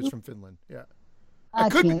 but I thought he was from Finland. Yeah. I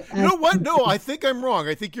could be. You know what? No, I think I'm wrong.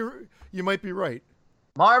 I think you might be right.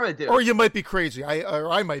 Marmaduke. Or you might be crazy.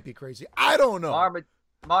 I might be crazy. I don't know.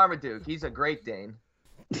 Marmaduke. He's a Great Dane.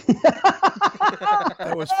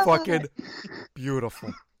 That was fucking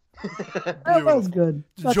beautiful. That was good.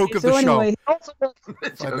 The joke of the anyway, show. Also does,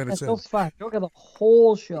 5 minutes in. so fun. Joke of the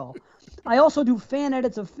whole show. I also do fan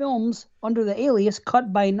edits of films under the alias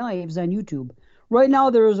Cut by Knives on YouTube. Right now,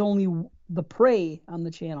 there is only The Prey on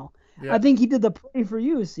the channel. Yeah. I think he did The Prey for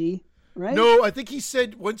you, see? Right? No, I think he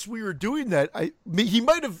said once we were doing that,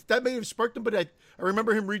 that may have sparked him, but I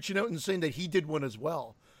remember him reaching out and saying that he did one as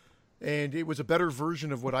well. And it was a better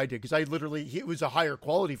version of what I did, because it was a higher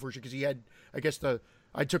quality version, because he had, I guess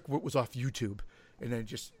I took what was off YouTube and then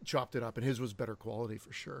just chopped it up, and his was better quality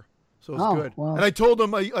for sure. So it was good. Well. And I told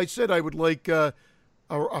him, I said I would like a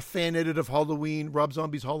fan edit of Halloween, Rob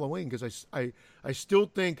Zombie's Halloween, because I still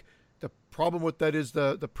think the problem with that is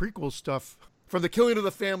the prequel stuff. From the killing of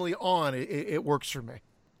the family on, it works for me.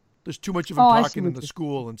 There's too much of him talking in the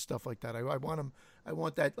school and stuff like that. I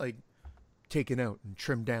want that like taken out and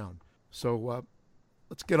trimmed down. So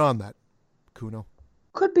let's get on that, Kuno.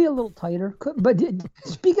 Could be a little tighter.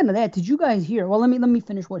 Speaking of that, did you guys hear? Well, let me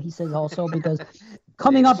finish what he says also, because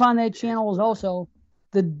coming up on that channel is also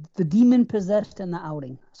the Demon Possessed and the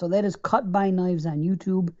Outing. So that is Cut by Knives on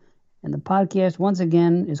YouTube, and the podcast once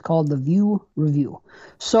again is called The View Review.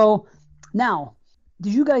 So now,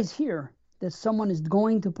 did you guys hear that someone is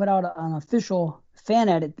going to put out an official fan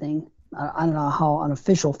edit thing? I don't know how an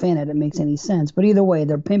official fan edit makes any sense, but either way,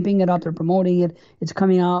 they're pimping it up, they're promoting it. It's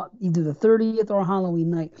coming out either the 30th or Halloween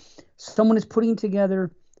night. Someone is putting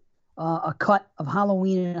together a cut of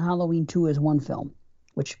Halloween and Halloween 2 as one film,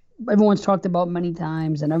 which everyone's talked about many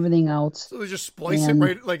times and everything else. So they just splice it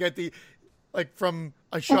right, from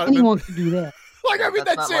I shot it. Anyone can do that.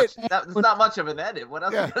 That's it. That's not much of an edit. What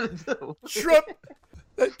else are you going to do? Shrimp.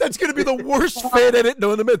 That's going to be the worst fan edit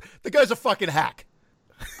known to man. The guy's a fucking hack.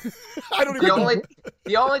 I don't even know.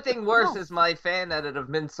 The only thing worse is my fan edit of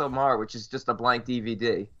Midsommar, which is just a blank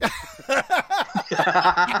DVD.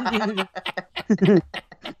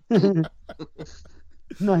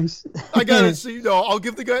 Nice. I gotta see. No, I'll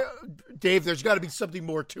give the guy Dave. There's got to be something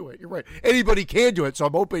more to it. You're right. Anybody can do it, so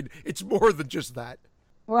I'm hoping it's more than just that.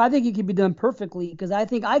 Well, I think it could be done perfectly, because I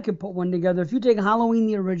think I could put one together. If you take Halloween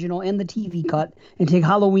the original and the TV cut, and take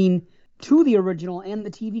Halloween 2 the original and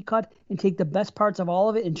the TV cut, and take the best parts of all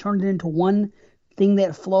of it and turn it into one thing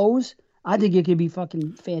that flows, I think it could be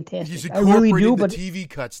fucking fantastic. He's I incorporating really do, the but TV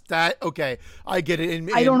cuts. Okay, I get it.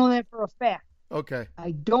 I don't know that for a fact. Okay.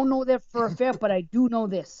 I don't know that for a fact, but I do know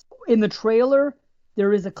this. In the trailer,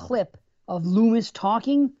 there is a clip of Loomis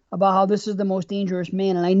talking about how this is the most dangerous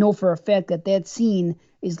man, and I know for a fact that scene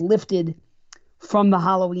is lifted from the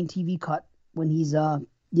Halloween TV cut when he's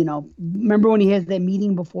remember when he has that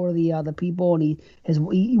meeting before the people, and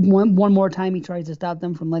one more time he tries to stop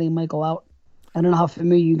them from letting Michael out. I don't know how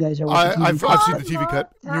familiar you guys are with the TV I've cut. seen the TV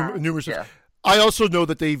cut numerous times. I also know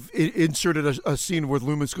that they've inserted a scene where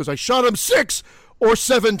Loomis goes, I shot him 6 or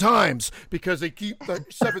 7 times, because they keep the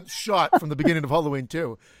 7th shot from the beginning of Halloween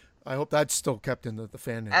 2. I hope that's still kept in the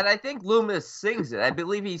fan name. And I think Loomis sings it. I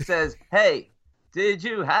believe he says, hey, did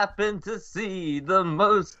you happen to see the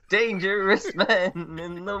most dangerous man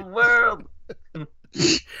in the world? And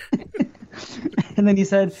then he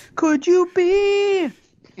said, could you be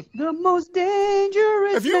the most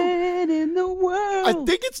dangerous man in the world? I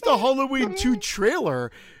think it's the Halloween 2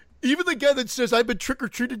 trailer. Even the guy that says, I've been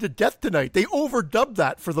trick-or-treated to death tonight, they overdubbed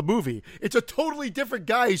that for the movie. It's a totally different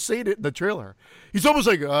guy saying it in the trailer. He's almost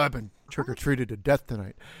like, I've been trick-or-treated to death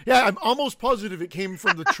tonight. Yeah, I'm almost positive it came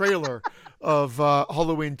from the trailer of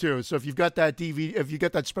Halloween 2. So if you've got that DVD, if you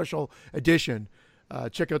got that special edition,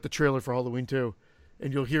 check out the trailer for Halloween 2,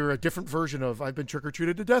 and you'll hear a different version of I've been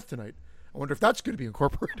trick-or-treated to death tonight. I wonder if that's going to be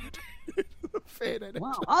incorporated into the fan edit.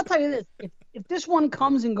 Wow, I'll tell you this. If this one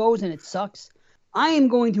comes and goes and it sucks, I am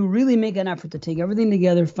going to really make an effort to take everything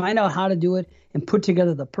together, find out how to do it, and put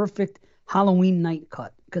together the perfect Halloween night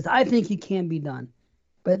cut. Because I think it can be done.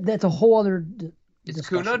 But that's a whole other Is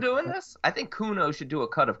discussion. Kuno doing this? I think Kuno should do a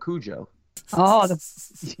cut of Cujo. Oh,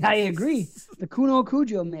 I agree. The Kuno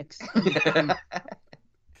Cujo mix.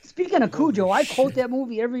 Speaking of Cujo, I quote that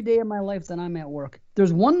movie every day of my life that I'm at work.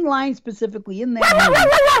 There's one line specifically in that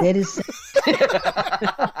movie that is.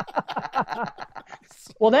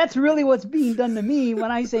 Well, that's really what's being done to me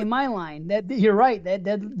when I say my line. That you're right. That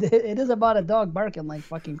it is about a dog barking like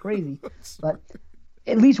fucking crazy. But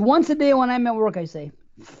at least once a day when I'm at work, I say,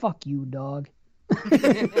 "Fuck you, dog."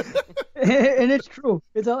 And it's true.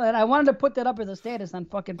 And I wanted to put that up as a status on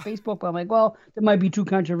fucking Facebook, but I'm like, well, that might be too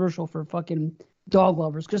controversial for fucking dog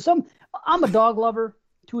lovers. Because I'm a dog lover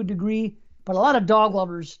to a degree, but a lot of dog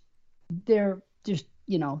lovers, they're just,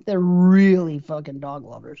 they're really fucking dog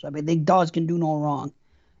lovers. I mean, dogs can do no wrong.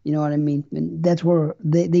 You know what I mean? And that's where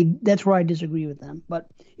that's where I disagree with them. But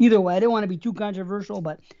either way, I didn't want to be too controversial.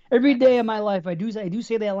 But every day of my life, I do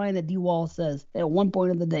say that line that D. Wall says at one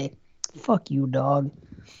point of the day. Fuck you, dog.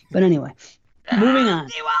 But anyway, moving on.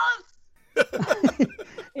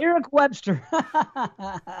 Eric Webster.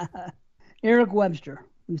 Eric Webster.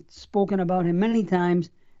 We've spoken about him many times.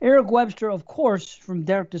 Eric Webster, of course, from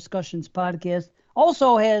Dark Discussions podcast,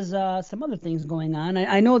 also has some other things going on.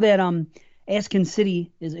 I know that Askin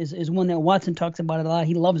City is one that Watson talks about it a lot.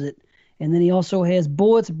 He loves it. And then he also has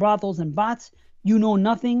Bullets, Brothels, and Bots, You Know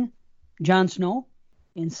Nothing, Jon Snow,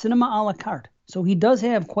 and Cinema a la carte. So he does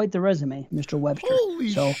have quite the resume, Mr. Webster. Holy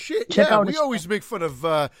shit. Check out we always make fun of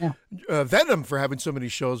Venom for having so many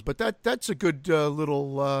shows, but that's a good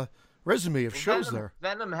little resume of shows there.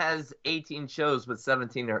 Venom has 18 shows, but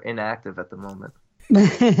 17 are inactive at the moment.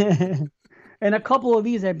 And a couple of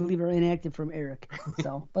these, I believe, are inactive from Eric.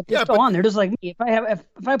 So, but they're still on there, just like me.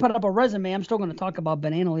 If I put up a resume, I'm still going to talk about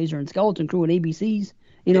Banana Laser and Skeleton Crew and ABCs.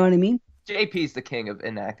 You know what I mean? JP's the king of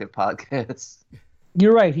inactive podcasts.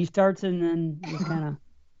 You're right. He starts and then just kind of.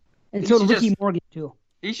 And so Ricky Morgan too.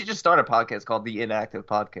 He should just start a podcast called The Inactive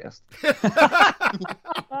Podcast.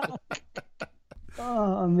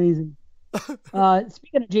 Oh, amazing.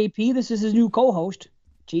 Speaking of JP, this is his new co-host,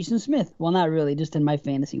 Jason Smith. Well, not really, just in my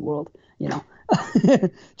fantasy world,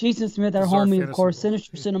 Jason Smith, our homie, of course,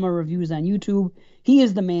 Sinister Cinema Reviews on YouTube. He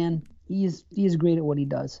is the man. He is great at what he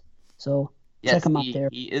does. So check him out there.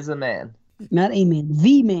 He is a man. Not a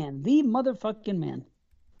man, the motherfucking man.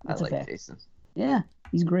 That's I like a fact. Jason. Yeah,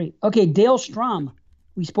 he's great. Okay, Dale Strom.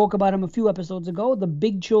 We spoke about him a few episodes ago. The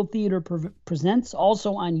Big Chill Theater presents,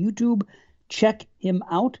 also on YouTube. Check him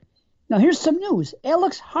out. Now, here's some news.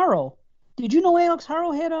 Alex Harrow. Did you know Alex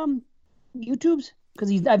Harrow had YouTubes?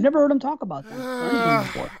 Because I've never heard him talk about them or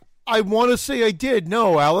anything before. I want to say I did.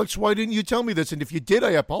 No, Alex, why didn't you tell me this? And if you did,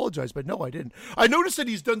 I apologize. But no, I didn't. I noticed that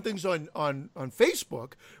he's done things on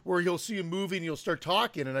Facebook where he'll see a movie and he'll start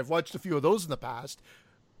talking. And I've watched a few of those in the past.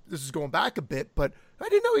 This is going back a bit, but I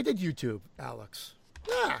didn't know he did YouTube, Alex.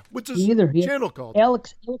 Yeah, what's his channel called?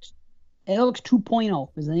 Alex 2.0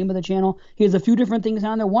 is the name of the channel. He has a few different things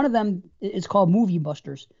on there. One of them is called Movie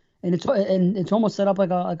Busters. And it's almost set up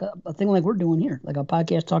like a thing like we're doing here, like a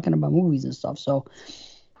podcast talking about movies and stuff. So,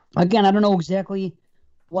 again, I don't know exactly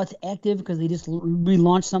what's active because they just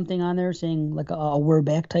relaunched something on there saying like a we're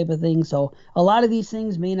back type of thing. So a lot of these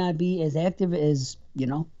things may not be as active as,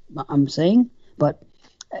 I'm saying. But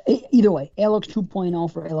either way, Alex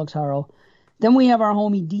 2.0 for Alex Harrow. Then we have our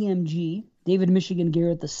homie DMG, David Michigan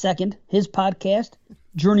Garrett II, his podcast,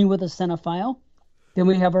 Journey with a Cinephile. Then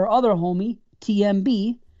we have our other homie,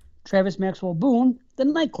 TMB, Travis Maxwell Boone, The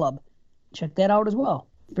Nightclub. Check that out as well.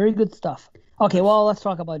 Very good stuff. Okay, well, let's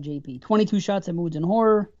talk about JP. 22 Shots at Moods and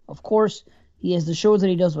Horror, of course. He has the shows that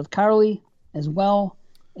he does with Carly as well.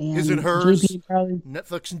 And His and Hers, JP and Carly.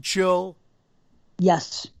 Netflix and Chill.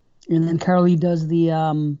 Yes. And then Carly does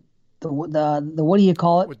the what do you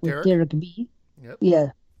call it? With Derek B. Yep.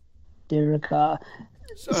 Yeah. Derek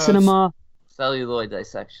Cinema. Celluloid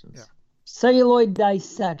Dissections. Yeah. Celluloid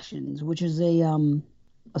Dissections, which is a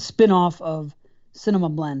spin-off of Cinema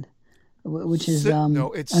Blend, which is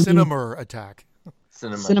it's Cinema Attack.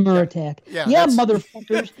 Cinema Attack. Yeah,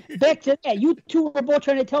 motherfuckers. Back to that. You two were both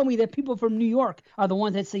trying to tell me that people from New York are the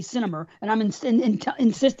ones that say cinema, and I'm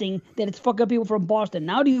insisting that it's fucking people from Boston.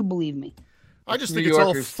 Now do you believe me? I just think it's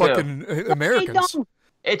all fucking Americans.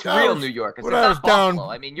 It's real New York. It's not Buffalo.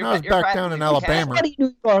 I mean, you're back down in Alabama. It's not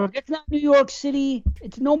New York. It's not New York City.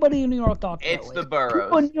 It's nobody in New York talking. It's the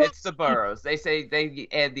boroughs. It's the boroughs. They say they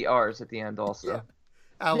add the R's at the end also. Yeah.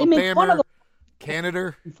 Alabama,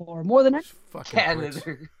 Canada. For more than that. Canada.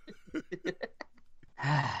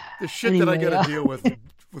 The shit that I got to deal with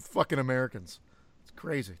fucking Americans. It's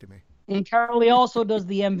crazy to me. And Carly also does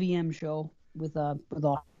the MVM show with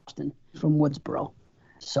Austin from Woodsboro.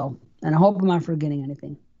 So, and I hope I'm not forgetting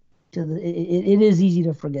anything. It is easy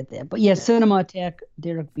to forget that. But yeah, Cinema Attack,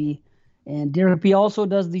 Derek B. And Derek B also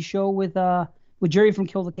does the show with Jerry from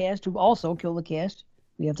Kill the Cast, who also Kill the Cast.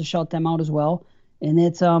 We have to shout them out as well. And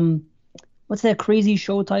it's what's that crazy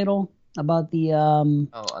show title about the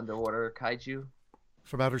Underwater Kaiju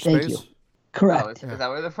from outer Thank space. you. Correct. Oh, is that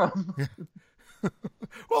where they're from?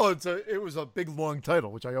 Well, it was a big long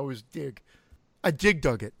title, which I always dig. I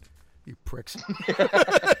dug it, you pricks.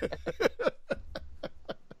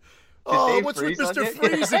 Oh, Dave what's with Freeze on Mr. it?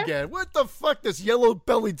 Freeze again? What the fuck, this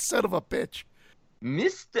yellow-bellied son of a bitch?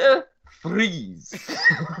 Mr. Freeze.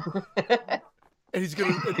 And he's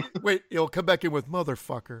gonna wait. He'll come back in with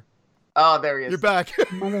motherfucker. Oh, there he is. You're back.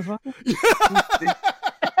 Motherfucker.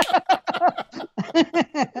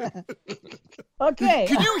 Okay.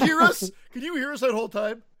 Can you hear us? Can you hear us that whole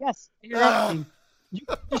time? Yes. You're asking. You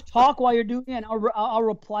just talk while you're doing it, and I'll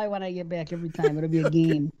reply when I get back every time. It'll be a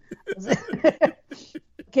game.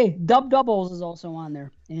 Okay, Dub Doubles is also on there,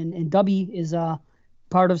 and Dubby is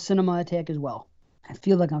part of Cinema Attack as well. I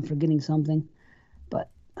feel like I'm forgetting something, but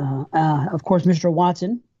of course, Mr.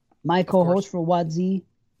 Watson, my co-host for WADZ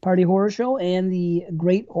Party Horror Show and the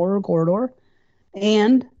Great Horror Corridor,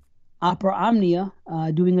 and Opera Omnia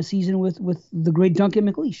doing a season with the great Duncan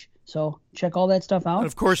McLeish. So check all that stuff out. And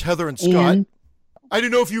of course, Heather and Scott. And I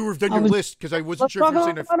didn't know if you were done your list because I wasn't let's sure if talk you were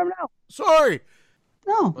saying about them now. Sorry.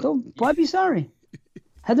 No, why be sorry?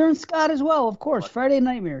 Heather and Scott as well, of course. Friday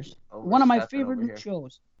Nightmares. One of my favorite new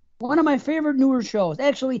shows. One of my favorite newer shows.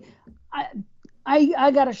 Actually,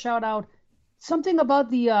 I got to shout out something about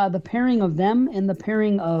the pairing of them and the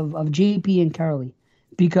pairing of JP and Carly,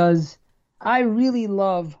 because I really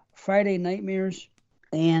love Friday Nightmares,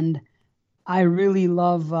 and I really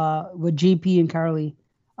love what JP and Carly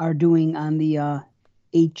are doing on the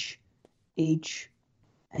his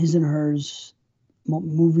and hers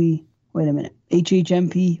movie. Wait a minute.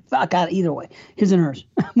 HHMP. Fuck out. Either way, his and hers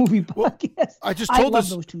movie podcast. I love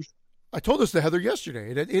those two. I told this to Heather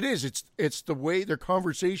yesterday. It's the way their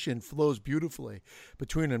conversation flows beautifully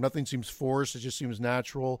between them. Nothing seems forced. It just seems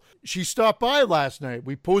natural. She stopped by last night.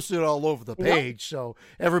 We posted it all over the page, so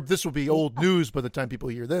this will be old news by the time people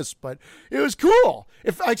hear this. But it was cool.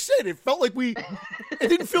 If I said it felt like it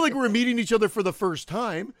didn't feel like we were meeting each other for the first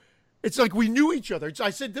time. It's like we knew each other. I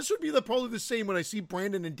said this would be probably the same when I see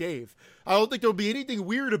Brandon and Dave. I don't think there'll be anything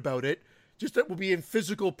weird about it. Just that we'll be in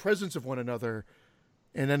physical presence of one another.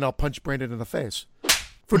 And then I'll punch Brandon in the face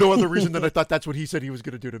for no other reason than I thought that's what he said he was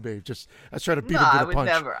going to do to me. Just I was trying to beat him to the punch.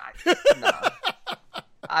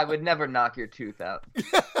 I would never knock your tooth out.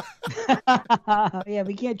 Yeah,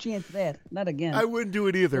 we can't chance that. Not again. I wouldn't do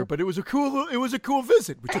it either. But it was a cool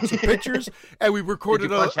visit. We took some pictures and we recorded.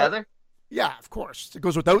 Did you punch Heather? Yeah, of course. It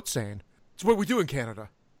goes without saying. It's what we do in Canada.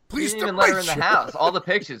 Please didn't even let her in the house. All the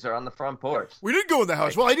pictures are on the front porch. We didn't go in the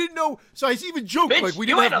house. Well, I didn't know. So I even joked Bitch, like we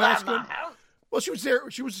didn't have masks on. Well, she was there.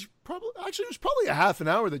 She was probably a half an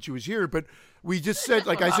hour that she was here, but we just said,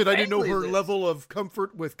 like I said, I didn't know her level of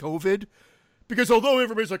comfort with COVID, because although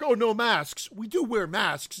everybody's like, oh, no masks, we do wear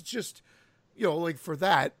masks. It's just, like for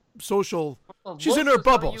that social, she's in her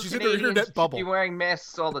bubble. She's in her internet bubble. You're wearing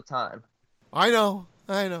masks all the time. I know.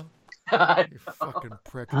 You fucking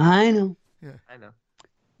prick. I know. Yeah. I know.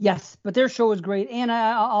 Yes, but their show is great, and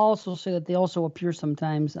I'll also say that they also appear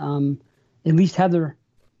sometimes. At least Heather.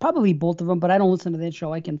 Probably both of them, but I don't listen to that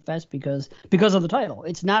show, I confess, because of the title.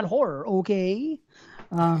 It's not horror, okay?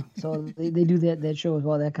 So they do that show as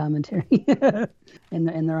well, that commentary.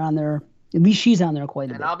 and they're on there. At least she's on there quite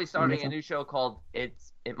a bit. And I'll be starting a new show called It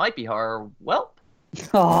Might Be Horror. Welp.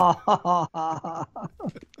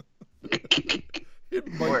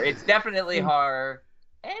 Or It's Definitely Horror.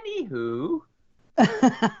 Anywho.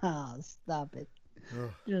 Stop it.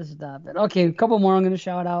 Just stop it. Okay, a couple more I'm going to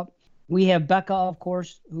shout out. We have Becca, of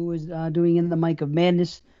course, who is doing In the Mic of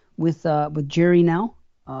Madness with Jerry now.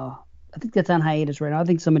 I think that's on hiatus right now. I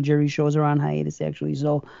think some of Jerry's shows are on hiatus, actually.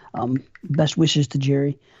 So best wishes to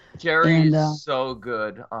Jerry. Jerry's so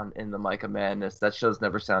good on In the Mic of Madness. That show's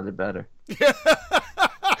never sounded better.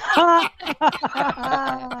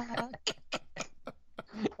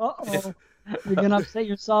 Uh-oh. You're going to upset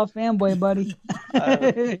your soft fanboy, buddy.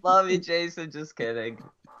 Love you, Jason. Just kidding.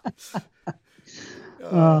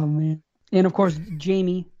 Oh man! And of course,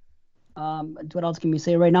 Jamie. What else can we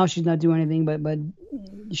say? Right now, she's not doing anything, but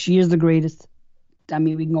she is the greatest. I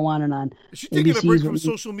mean, we can go on and on. Is she taking a break from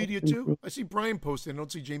social media too? I see Brian posted. I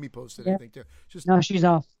don't see Jamie posted anything too. No, she's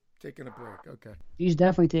off. Taking a break. Okay. She's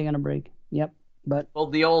definitely taking a break. Yep. But well,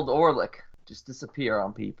 the old Orlick just disappear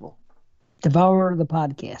on people. Devour the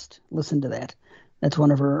Podcast. Listen to that. That's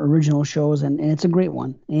one of her original shows, and it's a great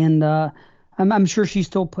one. And I'm sure she's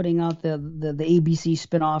still putting out the ABC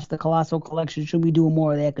spinoffs, the Colossal Collection. She'll be doing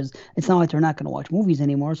more of that because it's not like they're not going to watch movies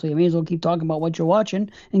anymore. So you may as well keep talking about what you're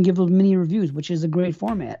watching and give those mini reviews, which is a great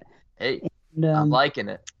format. Hey, And, I'm liking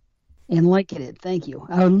it. And liking it. Thank you.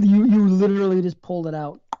 You literally just pulled it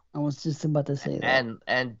out. I was just about to say that.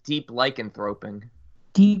 And deep lycanthroping.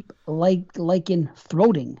 Deep lichen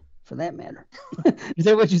throating, for that matter. Is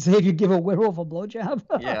that what you say if you give a werewolf a blowjob?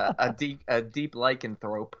 Yeah, a deep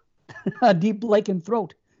lycanthrope. A deep lichen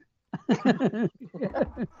throat. Wow.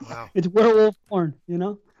 It's werewolf porn, you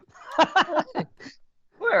know?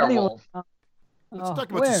 Werewolf. Let's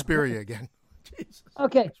talk about Suspiria again. Jesus.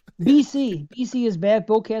 Okay, BC. BC is back.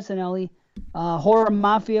 Bill Casanelli. Horror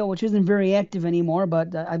Mafia, which isn't very active anymore, but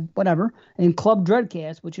whatever. And Club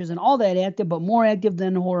Dreadcast, which isn't all that active, but more active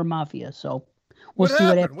than Horror Mafia. So we'll see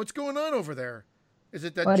what happens. What's going on over there? Is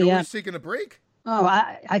it that Buddy, Joey's taking a break? Oh,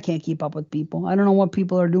 I can't keep up with people. I don't know what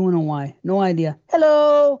people are doing and why. No idea.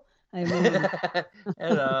 Hello.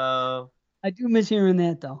 Hello. I do miss hearing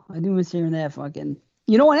that, though. I do miss hearing that fucking...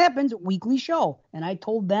 You know what happens? Weekly show. And I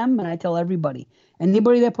told them, and I tell everybody.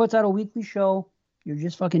 Anybody that puts out a weekly show, you're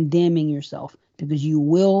just fucking damning yourself because you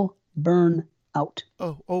will burn out.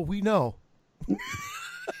 Oh, we know.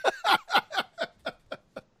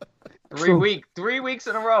 3 weeks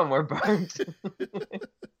in a row, and we're burned.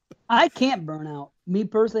 I can't burn out. Me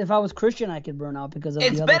personally, if I was Christian, I could burn out because of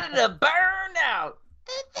it's the other... better to burn out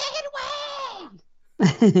the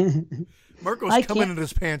second way. Marco's coming in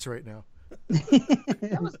his pants right now.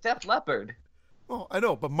 That was Def Leppard. Well, I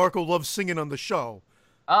know, but Marco loves singing on the show.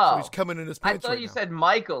 Oh, so he's coming in his pants. I thought you said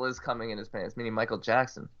Michael is coming in his pants, meaning Michael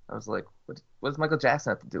Jackson. I was like, what does Michael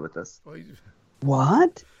Jackson have to do with this?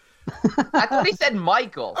 What? I thought he said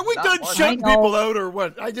Michael. Are we done shutting people out or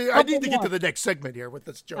what? I need to get to the next segment here with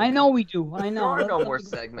this joke. I know we do. I know. There are no more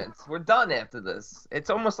segments. We're done after this. It's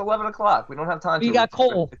almost 11 o'clock. We don't have time. We got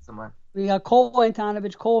Cole. We got Cole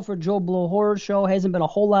Antonovich. Cole for Joe Blow Horror Show. Hasn't been a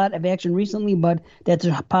whole lot of action recently, but that's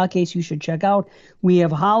a podcast you should check out. We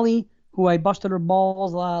have Holly, who I busted her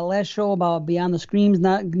balls last show about Beyond the Screams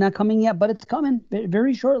not coming yet, but it's coming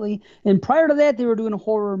very shortly. And prior to that, they were doing a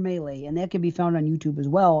Horror Melee, and that can be found on YouTube as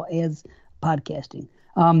well as podcasting.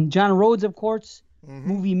 John Rhodes, of course,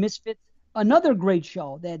 Movie Misfits, another great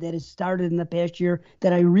show that has started in the past year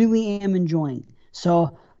that I really am enjoying.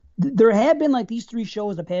 So there have been like these 3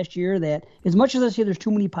 shows the past year that, as much as I say there's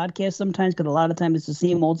too many podcasts sometimes, because a lot of times it's the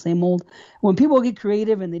same old. When people get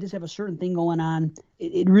creative and they just have a certain thing going on,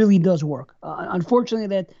 it really does work.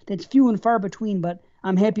 Unfortunately, that's few and far between, but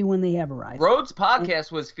I'm happy when they have arrived. Rhodes'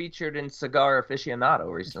 podcast was featured in Cigar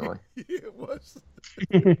Aficionado recently. It was.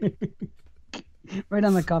 Right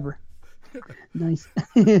on the cover. Nice.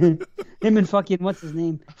 Him and fucking, what's his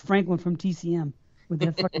name? Franklin from TCM. With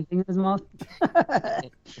that fucking thing in his mouth.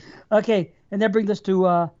 Okay, and that brings us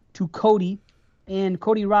to Cody. And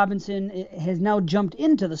Cody Robinson has now jumped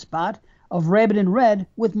into the spot of Rabbit in Red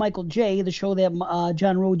with Michael J., the show that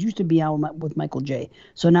John Rhodes used to be on with Michael J.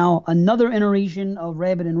 So now another iteration of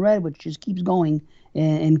Rabbit in Red, which just keeps going.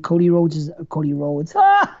 And Cody Rhodes is Cody Rhodes.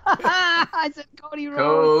 I said Cody Rhodes.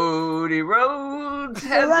 Cody Rhodes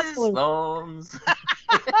has his lawns.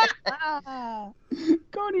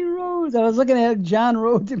 Cody Rhodes. I was looking at John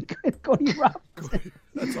Rhodes and Cody Robinson.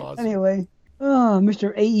 That's awesome. Anyway,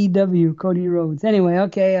 Mr. AEW, Cody Rhodes. Anyway,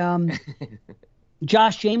 okay.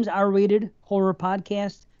 Josh James, R-rated horror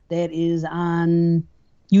podcast that is on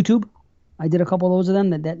YouTube. I did a couple of those of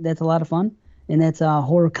them. That's a lot of fun, and that's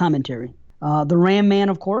horror commentary. The Ram Man,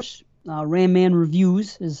 of course. Ram Man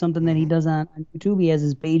Reviews is something that he does on YouTube. He has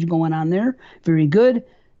his page going on there. Very good.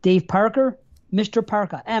 Dave Parker, Mr.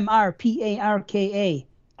 Parka, MRPARKA.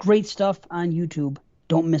 Great stuff on YouTube.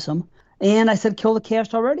 Don't miss him. And I said kill the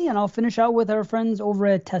cast already, and I'll finish out with our friends over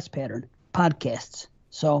at Test Pattern Podcasts.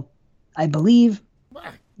 So I believe...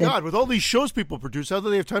 God, with all these shows people produce, how do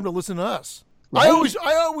they have time to listen to us? Right?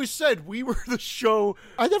 I always said we were the show.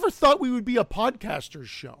 I never thought we would be a podcaster's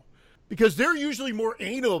show. Because they're usually more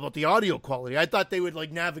anal about the audio quality. I thought they would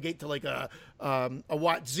like navigate to like a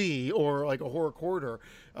Watt Z or like a Horror Corridor.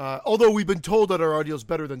 Although we've been told that our audio is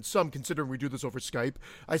better than some, considering we do this over Skype.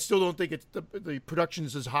 I still don't think it's the production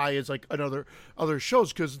is as high as like other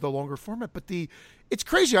shows because of the longer format. But it's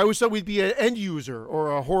crazy. I always thought we'd be an end user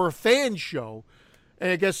or a horror fan show,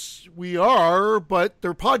 and I guess we are. But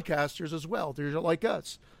they're podcasters as well. They're like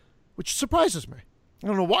us, which surprises me. I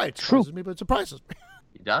don't know why it surprises me, but it surprises me.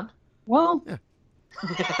 You done? Well, yeah.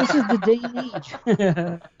 This is the day and age.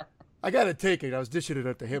 I got to take it. I was dishing it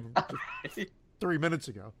out to him. 3 minutes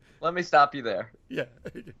ago. Let me stop you there. Yeah,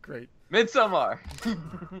 great. Midsommar.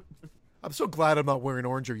 I'm so glad I'm not wearing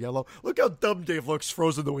orange or yellow. Look how dumb Dave looks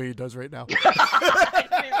frozen the way he does right now. I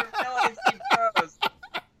didn't even realize he froze.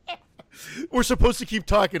 We're supposed to keep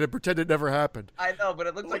talking and pretend it never happened. I know, but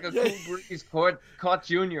it looks like a Yeah. cool breeze caught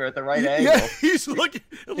Junior at the right angle. Yeah, he's looking.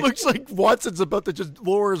 It looks like Watson's about to just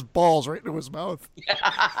lower his balls right into his mouth.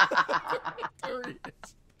 There he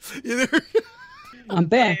is. Yeah, there- I'm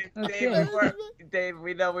back. Dave,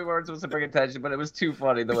 we know we weren't supposed to bring attention, but it was too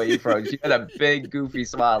funny the way you froze. You had a big, goofy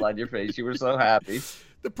smile on your face. You were so happy.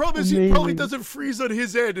 The problem is he probably Amazing. doesn't freeze on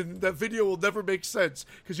his end, and that video will never make sense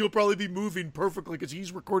because he'll probably be moving perfectly because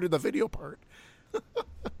he's recording the video part.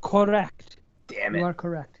 Correct. Damn You it. are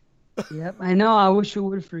correct. Yep, I know. I wish it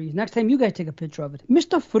would freeze. Next time, you guys take a picture of it,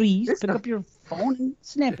 Mr. Freeze. Pick up your phone and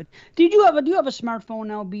snap it. Do you have a smartphone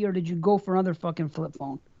now, B, or did you go for another fucking flip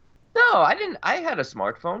phone? No, I didn't. I had a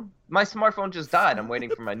smartphone. My smartphone just died. I'm waiting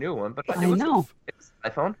for my new one, but I know. It's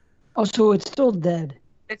an iPhone. Oh, so it's still dead.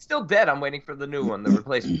 It's still dead. I'm waiting for the new one, the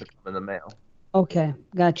replacement to come in the mail. Okay,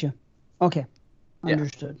 gotcha. Okay, Yeah.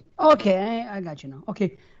 understood. Okay, I got you now.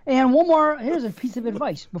 Okay, and one more. Here's a piece of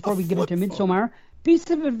advice before we get into Midsommar. Piece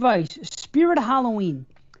of advice: Spirit Halloween.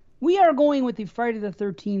 We are going with the Friday the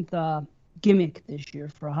 13th gimmick this year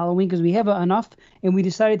for Halloween because we have enough, and we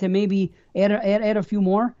decided to maybe add a few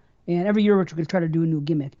more. And every year we're going to try to do a new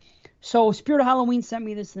gimmick. So Spirit of Halloween sent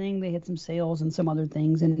me this thing. They had some sales and some other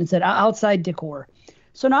things, and it said outside decor.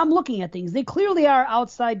 So now I'm looking at things. They clearly are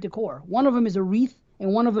outside decor. One of them is a wreath,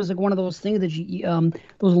 and one of them is like one of those things that you,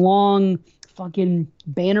 those long fucking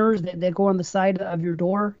banners that go on the side of your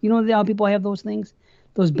door. You know how people have those things?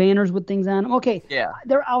 Those banners with things on them? Okay. Yeah.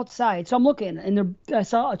 They're outside. So I'm looking, and I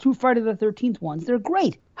saw 2 Friday the 13th ones. They're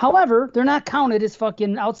great. However, they're not counted as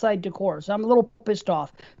fucking outside decor. So I'm a little pissed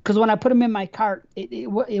off because when I put them in my cart, it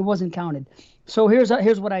wasn't counted. So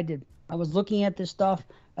here's what I did. I was looking at this stuff.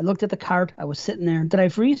 I looked at the cart. I was sitting there. Did I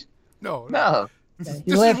freeze? No. No. This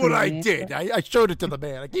You're is laughing what at I me. did. I showed it to the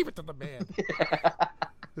man. I gave it to the man.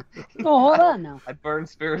 Oh, hold on now. I burned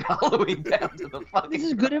Spirit Halloween down to the fucking This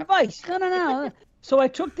is good advice. No. So I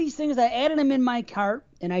took these things, I added them in my cart,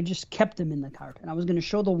 and I just kept them in the cart. And I was going to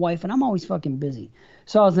show the wife, and I'm always fucking busy.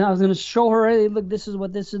 So I was going to show her, hey, look, this is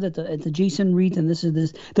what this is. It's a Jason wreath, and this is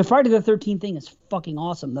this. The Friday the 13th thing is fucking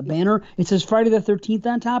awesome. The banner, it says Friday the 13th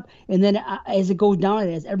on top, and then as it goes down,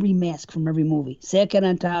 it has every mask from every movie. Second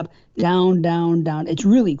on top, down, down, down. It's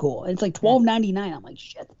really cool. It's like $12.99. I'm like,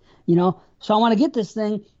 shit. So I want to get this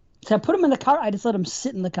thing. So I put them in the cart. I just let them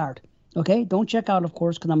sit in the cart. Okay, don't check out, of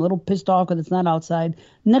course, because I'm a little pissed off because it's not outside.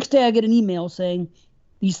 Next day, I get an email saying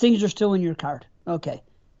these things are still in your cart. Okay,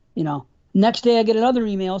 Next day, I get another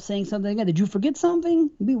email saying something again. Did you forget something?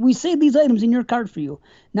 We saved these items in your cart for you.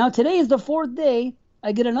 Now today is the 4th day.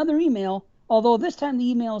 I get another email, although this time the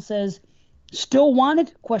email says, "Still want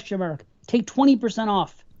it?" ? Take 20%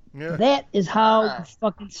 off. Yeah. That is how you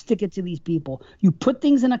fucking stick it to these people. You put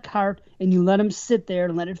things in a cart and you let them sit there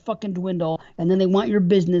and let it fucking dwindle, and then they want your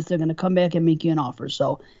business. They're going to come back and make you an offer.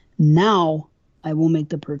 So now I will make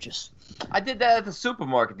the purchase. I did that at the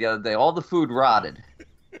supermarket the other day. All the food rotted.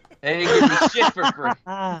 They didn't give me shit for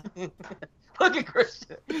free. Look at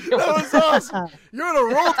Christian. That was awesome. You're on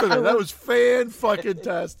a roll today. That was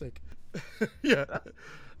fan-fucking-tastic. Yeah.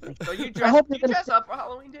 So you I hope dress up for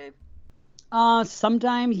Halloween, Dave?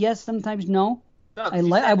 Sometimes yes, sometimes no. No,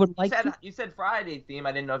 I would like to. You said Friday theme.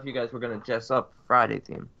 I didn't know if you guys were going to dress up Friday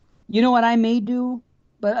theme. You know what I may do?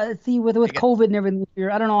 But see, with COVID and everything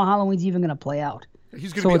here, I don't know how Halloween's even going to play out.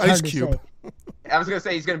 He's going So to it's be Ice hard to Cube. say. I was going to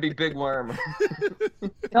say he's going to be Big Worm.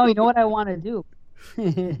 No, you know what I want to do?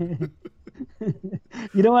 You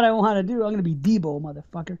know what I want to do? I'm going to be Debo,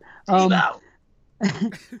 motherfucker.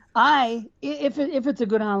 If it's a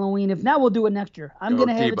good Halloween, if not, we'll do it next year. I'm going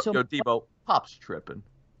to have it so. Yo, Debo, Pop's tripping.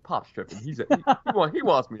 He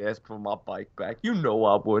wants me to ask for my bike back. You know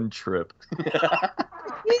I wouldn't trip.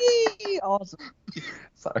 Awesome.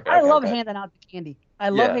 Sorry, I love that. handing out the candy. I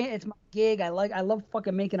love it's my gig. I love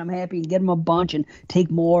fucking making them happy and get them a bunch and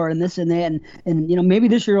take more and this and that and maybe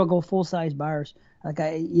this year I'll go full size bars.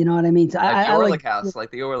 You know what I mean? So Like the I Orlick House,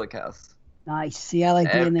 like the Orlick House. Nice. See, I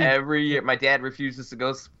like doing that. Every year, my dad refuses to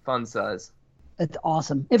go fun size. That's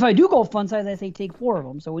awesome. If I do go fun size, I say take 4 of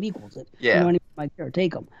them, so it equals it. Yeah. You know what I mean? Like, here,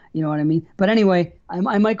 take them. You know what I mean? But anyway,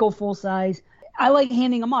 I might go full size. I like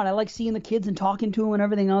handing them out. I like seeing the kids and talking to them and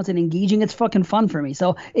everything else and engaging. It's fucking fun for me.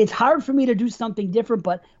 So it's hard for me to do something different.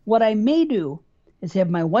 But what I may do is have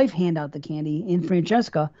my wife hand out the candy in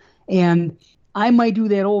Francesca, and I might do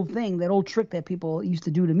that old trick that people used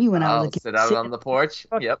to do to me when I was a kid. Sit out on the porch.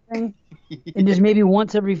 Yep. And just maybe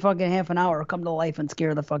once every fucking half an hour come to life and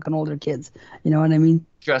scare the fucking older kids. You know what I mean?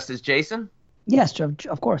 Dressed as Jason? Yes,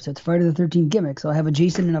 of course. It's Friday the 13th gimmick. So I have a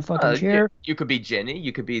Jason in a fucking chair. You could be Ginny.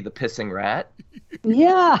 You could be the pissing rat.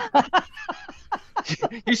 Yeah.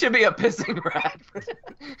 You should be a pissing rat.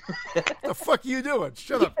 The fuck are you doing?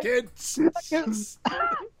 Shut up, kid.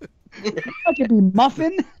 I could be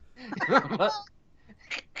Muffin.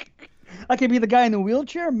 I could be the guy in the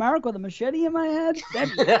wheelchair, Mark, with a machete in my head.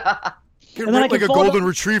 Get ripped like a golden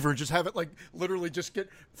retriever and just have it like literally just get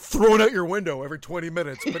thrown out your window every 20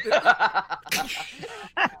 minutes. But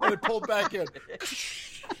and then pulled back in.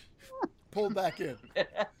 Pulled back in.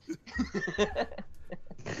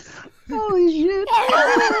 Holy shit.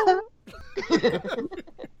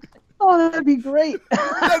 Oh, that'd be great.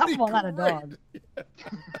 Well, not a dog.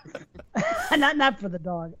 not for the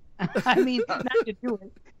dog. I mean, not to do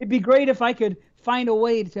it. It'd be great if I could find a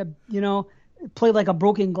way to, play like a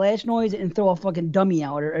broken glass noise and throw a fucking dummy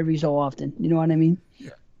out every so often. You know what I mean?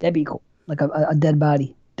 Yeah. That'd be cool. Like a dead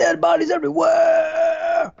body. Dead bodies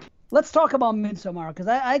everywhere. Let's talk about Midsommar, because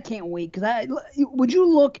I can't wait. Because would you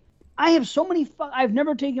look? I have so many. I've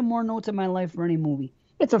never taken more notes in my life for any movie.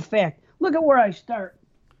 It's a fact. Look at where I start.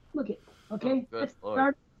 Look at. Okay. Oh, Let's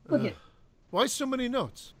start. Look at. Why so many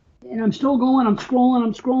notes? And I'm still going. I'm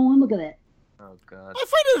scrolling. Look at that. Oh God. I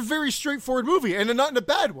find it a very straightforward movie, and not in a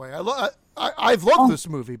bad way. I've loved this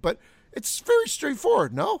movie, but it's very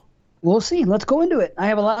straightforward. No. We'll see. Let's go into it. I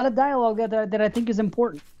have a lot of dialogue that I think is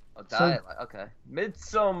important. Oh, dialogue. Okay.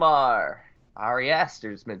 Midsommar. Ari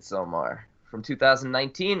Aster's Midsommar. From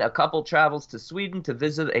 2019, a couple travels to Sweden to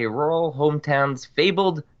visit a rural hometown's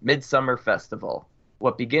fabled Midsummer Festival.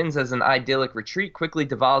 What begins as an idyllic retreat quickly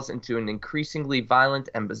devolves into an increasingly violent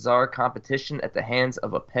and bizarre competition at the hands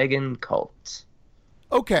of a pagan cult.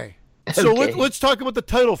 Okay. So let's talk about the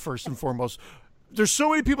title first and foremost. There's so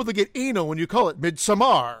many people that get anal when you call it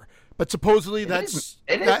Midsommar, but supposedly that's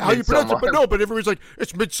how you pronounce it. But no, but everybody's like,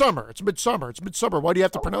 it's Midsummer. It's Midsummer. It's Midsummer. Why do you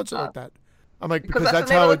have to pronounce it like that? I'm like, because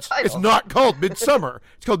that's how it's not called Midsummer.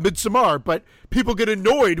 It's called Midsommar, but people get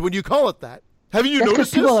annoyed when you call it that. Haven't you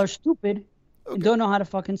noticed this? People are stupid and don't know how to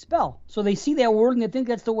fucking spell. So they see that word and they think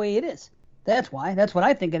that's the way it is. That's why. That's what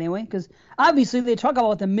I think anyway. Because obviously they talk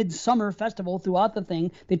about the Midsummer Festival throughout the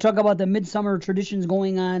thing. They talk about the midsummer traditions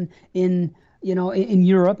going on in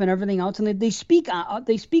Europe and everything else, and they speak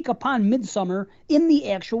upon midsummer in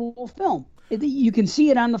the actual film. You can see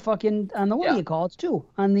it on the what do you call it too,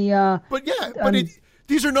 on the.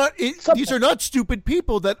 These are not stupid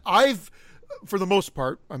people that I've. For the most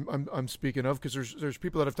part, I'm speaking of, because there's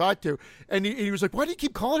people that I've talked to, and he was like, "Why do you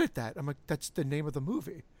keep calling it that?" I'm like, "That's the name of the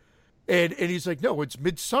movie," and he's like, "No, it's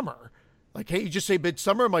Midsummer." Like, hey, you just say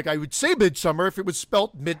Midsummer. I'm like, I would say Midsummer if it was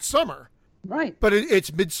spelt Midsummer, right? But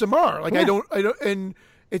it's Midsommar. Like, yeah. I don't, and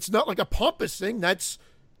it's not like a pompous thing. That's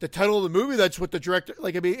the title of the movie. That's what the director.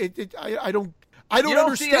 Like, I mean, I don't you don't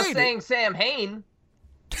understand. See us saying Sam Hain.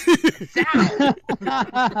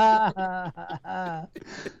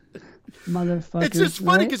 Motherfucker. It's just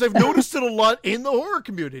funny because I've noticed it a lot in the horror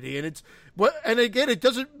community, and again, it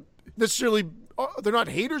doesn't necessarily. They're not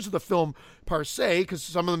haters of the film per se, because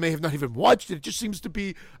some of them may have not even watched it. It just seems to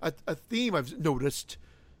be a theme I've noticed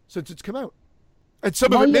since it's come out, and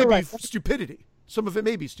some of it may be stupidity. Some of it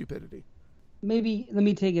may be stupidity. Maybe let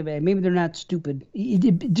me take it back. Maybe they're not stupid.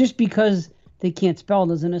 Just because they can't spell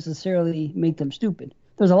doesn't necessarily make them stupid.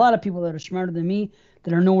 There's a lot of people that are smarter than me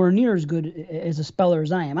that are nowhere near as good as a speller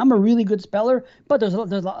as I am. I'm a really good speller, but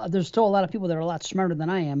there's still a lot of people that are a lot smarter than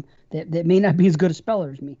I am that may not be as good a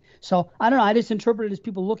speller as me. So I don't know. I just interpret it as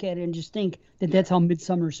people look at it and just think that that's how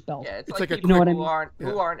Midsummer is spelled. Yeah, it's like people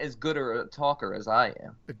who aren't as good a talker as I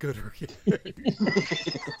am. A gooder.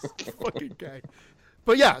 Fucking guy.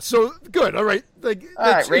 But yeah, so good. All right. Like,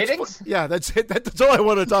 all right, ratings? Yeah, that's it. That's all I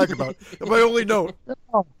want to talk about. My only note.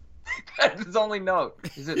 That's his only note.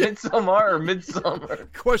 Is it Midsommar or Midsummer?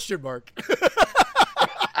 Question mark.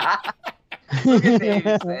 Look at Dave.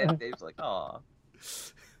 Dave's like, aw.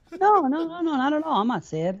 No, not at all. I'm not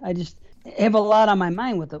sad. I just have a lot on my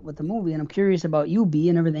mind with the movie, and I'm curious about you, B,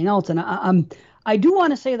 and everything else. And I do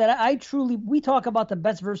want to say that I truly, we talk about the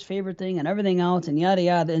best versus favorite thing and everything else and yada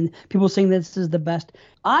yada, and people saying this is the best.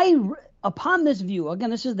 Upon this view,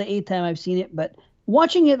 again, this is the 8th time I've seen it, but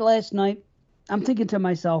watching it last night, I'm thinking to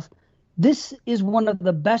myself, this is one of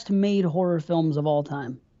the best made horror films of all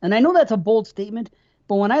time. And I know that's a bold statement,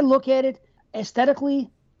 but when I look at it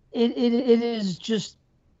aesthetically, it is just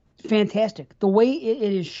fantastic. The way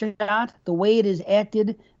it is shot, the way it is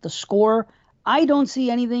acted, the score. I don't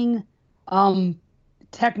see anything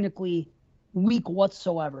technically weak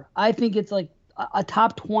whatsoever. I think it's like a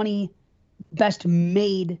top 20 best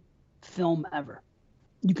made film ever.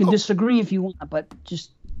 You can disagree if you want, but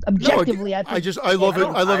just objectively, I love it.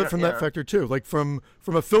 I love it from that factor too. Like from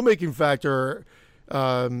a filmmaking factor,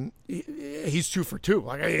 he's 2 for 2.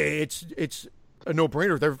 Like it's a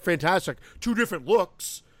no-brainer. They're fantastic. 2 different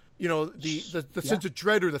looks. You know, the sense of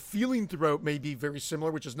dread or the feeling throughout may be very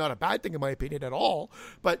similar, which is not a bad thing in my opinion at all.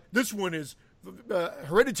 But this one is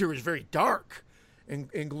Hereditary is very dark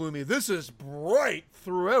and gloomy. This is bright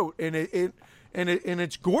throughout, and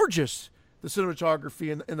it's gorgeous. The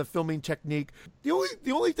cinematography and the filming technique.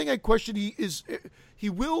 The only thing I question is he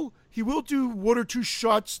will do 1 or 2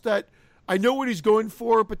 shots that I know what he's going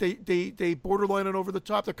for, but they borderline on over the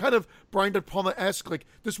top. They're kind of Brian De Palma-esque. Like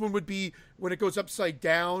this one would be when it goes upside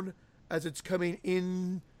down as it's coming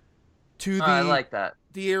in to the. I like that.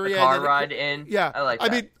 The area. The car ride in. Yeah, I like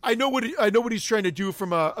that. I mean, I know what he's trying to do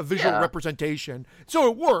from a visual representation, so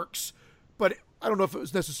it works. But I don't know if it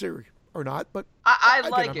was necessary or not. But I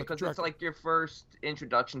like it because it's like your first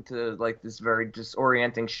introduction to like this very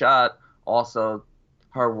disorienting shot. Also,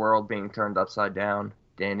 her world being turned upside down.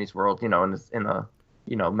 Danny's world, in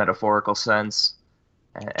a metaphorical sense.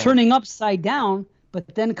 And turning upside down,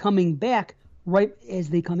 but then coming back right as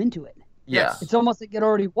they come into it. Yeah. It's almost like it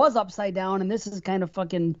already was upside down, and this is kind of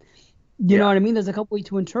fucking, you know what I mean? There's a couple ways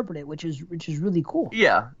to interpret it, which is really cool.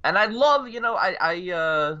 Yeah, and I love,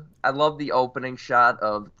 I love the opening shot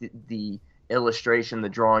of the illustration, the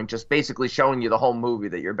drawing, just basically showing you the whole movie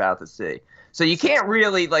that you're about to see. So you can't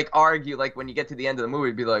really like argue like when you get to the end of the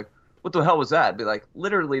movie, be like, what the hell was that? Be like,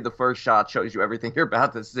 literally the first shot shows you everything you're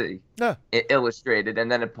about to see. Yeah. Illustrated,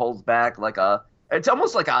 and then it pulls back it's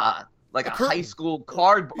almost like a high school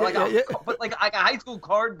cardboard, but like a high school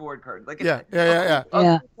cardboard curtain. Like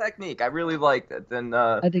a technique. I really liked it, and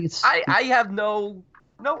I think it's. I have no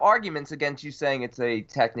arguments against you saying it's a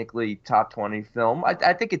technically top 20 film.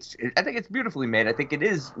 I think it's beautifully made. I think it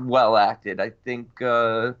is well acted. I think.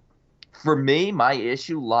 For me, my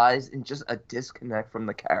issue lies in just a disconnect from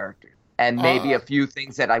the character and maybe a few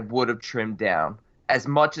things that I would have trimmed down. As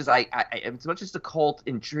much as as much as the cult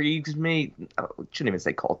intrigues me, I shouldn't even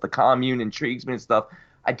say cult, the commune intrigues me and stuff,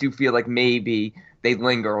 I do feel like maybe they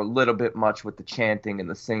linger a little bit much with the chanting and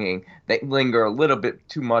the singing. They linger a little bit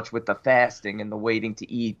too much with the fasting and the waiting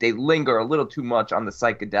to eat. They linger a little too much on the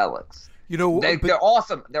psychedelics. They're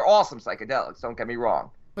awesome. They're awesome psychedelics, don't get me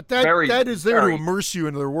wrong. But that is there to immerse you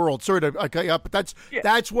into their world. Sorry to cut you up, but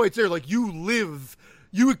that's why it's there. Like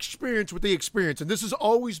you experience what they experience, and this has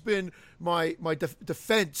always been my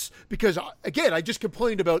defense because again, I just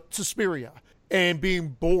complained about Suspiria and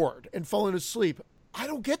being bored and falling asleep. I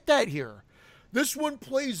don't get that here. This one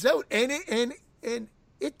plays out, and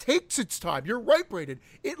it takes its time. You're right, Braden.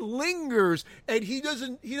 It lingers, and he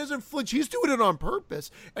doesn't flinch. He's doing it on purpose,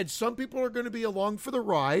 and some people are going to be along for the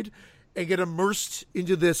ride and get immersed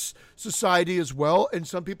into this society as well. And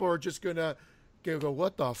some people are just going to go,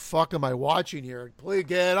 what the fuck am I watching here?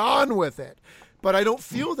 Get on with it. But I don't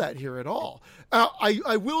feel that here at all.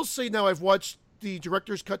 I will say now I've watched the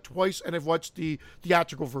director's cut twice, and I've watched the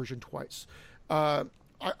theatrical version twice.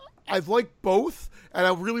 I've liked both, and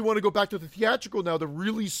I really want to go back to the theatrical now to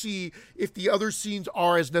really see if the other scenes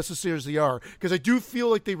are as necessary as they are. Because I do feel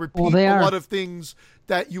like they repeat a lot of things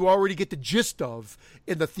that you already get the gist of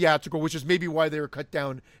in the theatrical, which is maybe why they were cut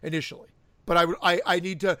down initially. But I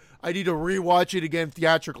need to rewatch it again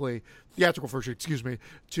theatrical version,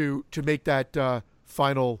 to make that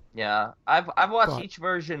final. Yeah, I've watched each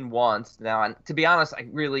version once now, and to be honest, I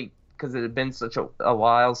really, because it had been such a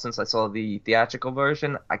while since I saw the theatrical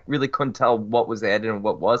version, I really couldn't tell what was added and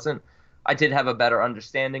what wasn't. I did have a better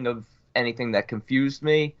understanding of anything that confused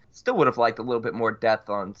me. Still would have liked a little bit more depth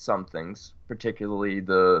on some things, particularly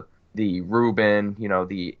the Reuben,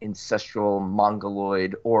 the ancestral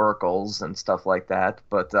Mongoloid oracles and stuff like that.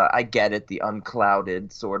 But I get it, the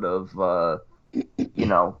unclouded sort of,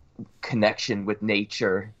 connection with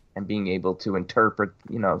nature and being able to interpret,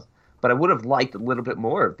 But I would have liked a little bit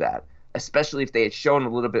more of that, especially if they had shown a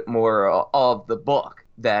little bit more of the book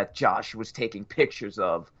that Josh was taking pictures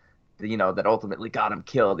of, that ultimately got him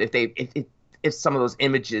killed. If some of those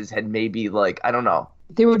images had maybe I don't know.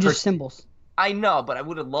 They were just symbols. I know, but I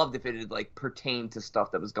would have loved if it had pertained to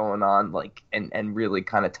stuff that was going on, and really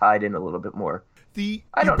kind of tied in a little bit more. You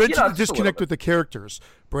mentioned the disconnect with the characters,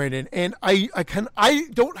 Brandon, and I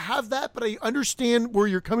don't have that, but I understand where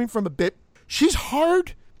you're coming from a bit. She's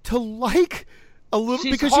hard to like a little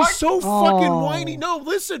because she's so fucking whiny. No,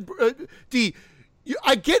 listen, D,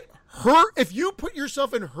 I get her. If you put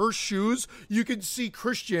yourself in her shoes, you can see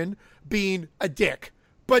Christian being a dick.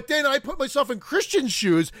 But then I put myself in Christian's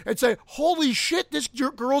shoes and say, holy shit, this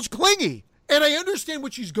girl's clingy. And I understand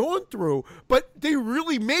what she's going through, but they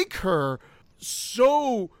really make her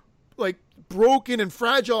so, like, broken and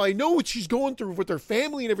fragile. I know what she's going through with her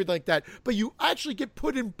family and everything like that, but you actually get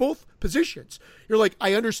put in both positions. You're like,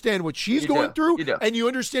 I understand what she's going through, and you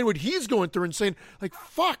understand what he's going through, and saying, like,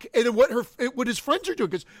 fuck, and then what his friends are doing,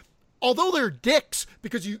 because although they're dicks,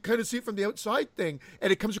 because you kind of see it from the outside thing,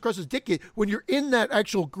 and it comes across as dicky, when you're in that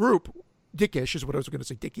actual group, dickish is what I was going to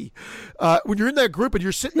say, dicky. When you're in that group and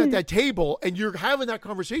you're sitting at that table and you're having that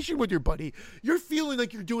conversation with your buddy, you're feeling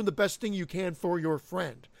like you're doing the best thing you can for your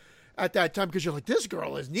friend at that time, because you're like, this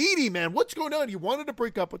girl is needy, man. What's going on? You wanted to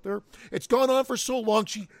break up with her. It's gone on for so long.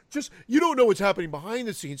 You don't know what's happening behind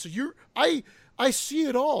the scenes. So I see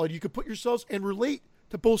it all, and you can put yourselves and relate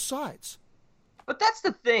to both sides. But that's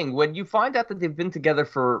the thing. When you find out that they've been together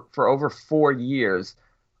for over 4 years,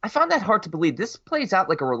 I found that hard to believe. This plays out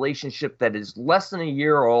like a relationship that is less than a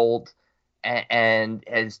year old and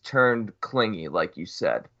has turned clingy, like you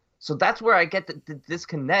said. So that's where I get the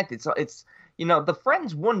disconnect. It's the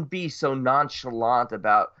friends wouldn't be so nonchalant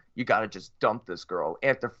about, you got to just dump this girl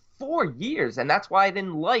after 4 years. And that's why I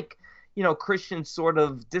didn't like, Christian's sort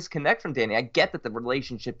of disconnect from Danny. I get that the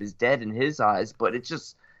relationship is dead in his eyes, but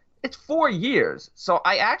it's 4 years. So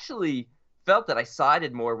I actually felt that I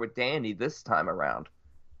sided more with Danny this time around.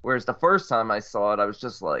 Whereas the first time I saw it, I was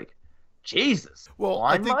just like, Jesus. Well,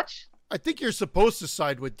 I think you're supposed to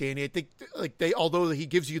side with Danny. I think although he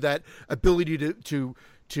gives you that ability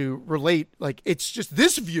to relate, like, it's just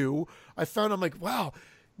this view. I found, I'm like, wow,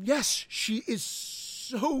 yes, she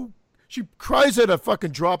cries at a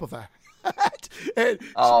fucking drop of a hat, and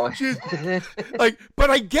she's like, but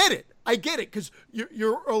I get it because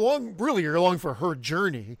you're along for her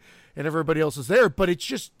journey, and everybody else is there. But it's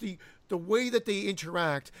just the way that they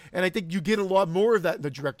interact, and I think you get a lot more of that in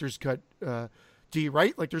the director's cut, D,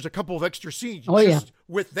 right? Like, there's a couple of extra scenes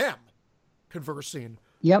with them conversing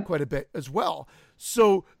quite a bit as well.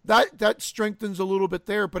 So that strengthens a little bit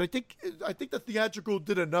there. But I think the theatrical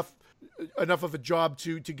did enough of a job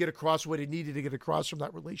to get across what it needed to get across from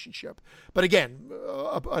that relationship. But again,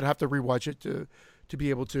 I'd have to rewatch it to be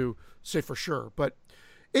able to say for sure. But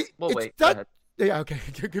wait. Yeah, okay.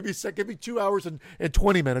 Give me a sec. Give me 2 hours and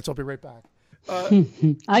 20 minutes. I'll be right back.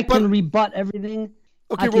 I can rebut everything.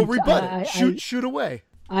 Okay, rebut it. Shoot away.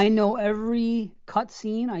 I know every cut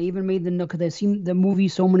scene. I even made the note because I've seen the movie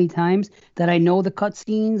so many times that I know the cut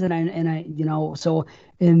scenes, and I so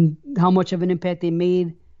and how much of an impact they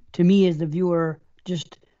made to me as the viewer.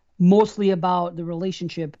 Just mostly about the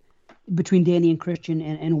relationship between Danny and Christian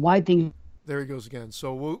and why things. There he goes again.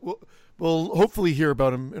 So we'll hopefully hear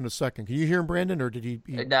about him in a second. Can you hear him, Brandon, or did he?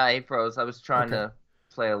 Nah, he froze. I was trying to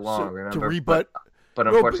play along. Remember, to rebut, but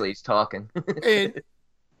unfortunately, he's talking.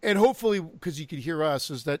 and hopefully, because he could hear us,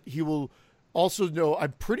 is that he will also know.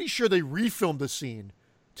 I'm pretty sure they refilmed the scene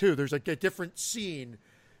too. There's like a different scene,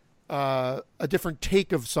 a different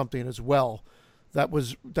take of something as well. That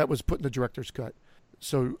was put in the director's cut.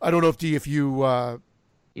 So I don't know if you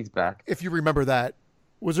he's back. If you remember that.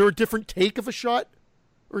 Was there a different take of a shot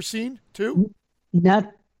or scene too?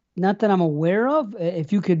 Not that I'm aware of.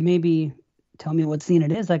 If you could maybe tell me what scene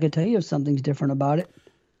it is, I could tell you if something's different about it.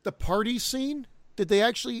 The party scene? Did they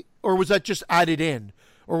actually, or was that just added in?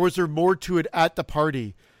 Or was there more to it at the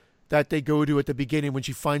party that they go to at the beginning when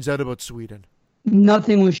she finds out about Sweden?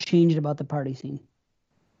 Nothing was changed about the party scene.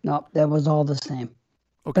 No, that was all the same.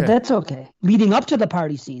 Okay. But that's okay. Leading up to the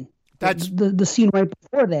party scene, that's the scene right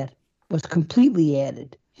before that was completely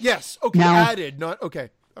added. Yes. Okay. Now, added. Not okay.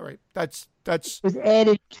 All right. That's. It was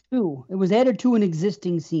added to. It was added to an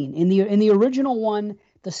existing scene. In the original one,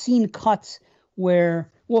 the scene cuts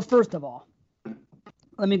where. Well, first of all,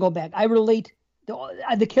 let me go back. I relate.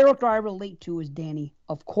 The character I relate to is Danny.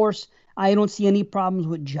 Of course, I don't see any problems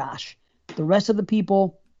with Josh. The rest of the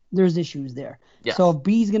people, there's issues there. Yes. So if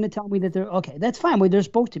B's going to tell me that they're okay, that's fine. Well, they're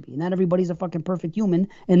supposed to be. Not everybody's a fucking perfect human.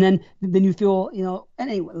 And then you feel,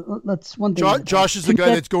 anyway, that's one thing. Josh is the guy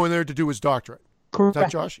that's going there to do his doctorate. Correct. Is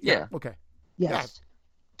that Josh? Yeah. Okay. Yes.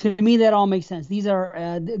 Yeah. To me, that all makes sense. These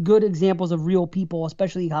are good examples of real people,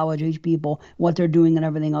 especially college-age people, what they're doing and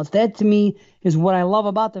everything else. That, to me, is what I love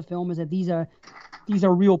about the film, is that these are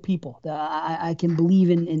real people. I can believe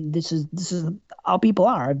in this is how people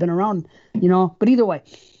are. I've been around, But either way,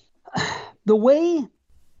 the way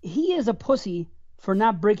he is a pussy for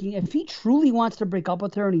not breaking. If he truly wants to break up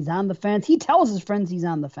with her and he's on the fence, he tells his friends he's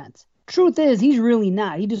on the fence. Truth is, he's really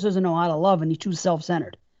not. He just doesn't know how to love, and he's too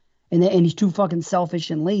self-centered. And he's too fucking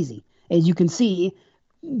selfish and lazy. As you can see,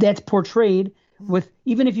 that's portrayed with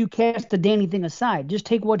even if you cast the Danny thing aside, just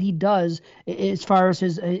take what he does as far as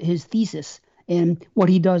his thesis and what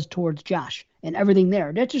he does towards Josh and everything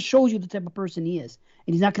there. That just shows you the type of person he is.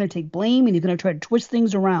 And he's not going to take blame, and he's going to try to twist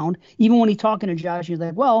things around. Even when he's talking to Josh, he's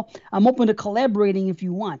like, well, I'm open to collaborating if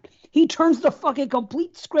you want. He turns the fucking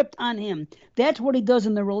complete script on him. That's what he does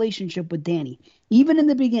in the relationship with Danny. Even in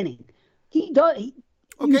the beginning. He does.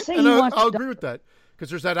 I'll agree with that. Because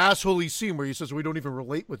there's that asshole-y scene where he says we don't even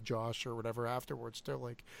relate with Josh or whatever afterwards. They're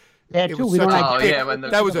like, that too. When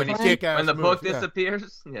the book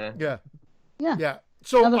disappears. Yeah.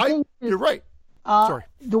 So you're right. Sorry.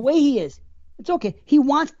 The way he is, it's okay. He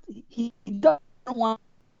doesn't want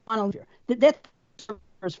to. That's for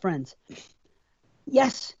his friends.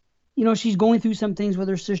 Yes, she's going through some things with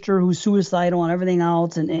her sister who's suicidal and everything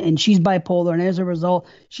else, and she's bipolar, and as a result,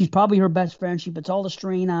 she's probably her best friend. She puts all the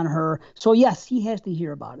strain on her. So yes, he has to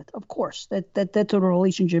hear about it. Of course, that's what a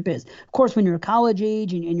relationship is. Of course, when you're college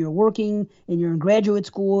age and you're working and you're in graduate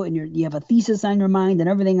school and you have a thesis on your mind and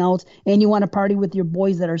everything else, and you want to party with your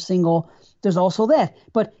boys that are single, there's also that.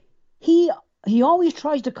 But he always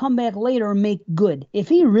tries to come back later and make good. If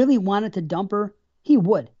he really wanted to dump her, he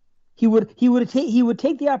would. He would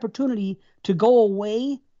take the opportunity to go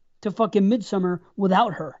away to fucking Midsummer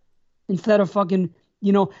without her, instead of fucking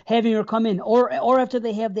having her come in, or after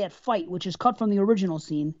they have that fight, which is cut from the original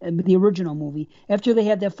scene, the original movie. After they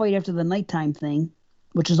have that fight after the nighttime thing,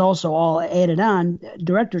 which is also all added on,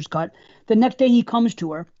 director's cut. The next day he comes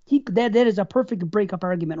to her. That is a perfect breakup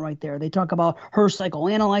argument right there. They talk about her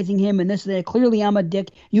psychoanalyzing him and this and that. Clearly I'm a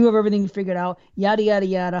dick. You have everything figured out. Yada, yada,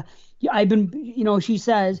 yada. I've been, she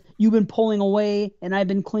says, you've been pulling away and I've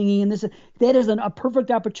been clinging. And that is a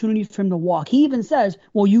perfect opportunity for him to walk. He even says,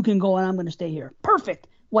 well, you can go and I'm going to stay here. Perfect.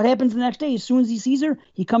 What happens the next day? As soon as he sees her,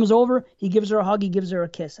 he comes over, he gives her a hug, he gives her a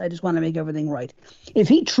kiss. I just want to make everything right. If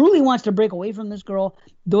he truly wants to break away from this girl,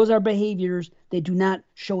 those are behaviors that do not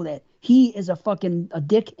show that. He is a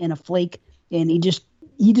dick and a flake, and he just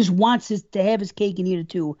wants to have his cake and eat it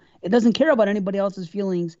too. It doesn't care about anybody else's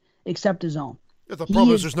feelings except his own. The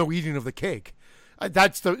problem is there's no eating of the cake.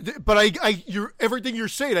 Everything you're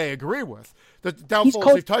saying, I agree with. The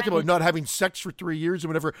downfalls they've talked about not having sex for 3 years and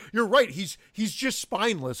whatever. You're right. He's just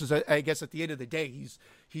spineless. I guess at the end of the day,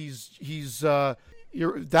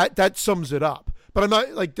 that sums it up. But I'm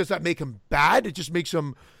not like, does that make him bad? It just makes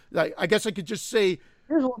him. I guess I could just say.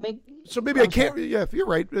 So maybe I can't. Yeah, you're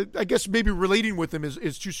right. I guess maybe relating with him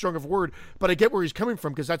is too strong of a word. But I get where he's coming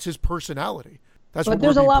from because that's his personality. That's what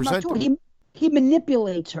there's a lot more to it. He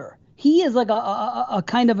manipulates her. He is like a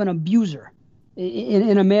kind of an abuser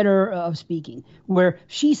in a matter of speaking, where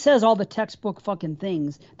she says all the textbook fucking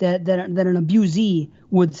things that an abusee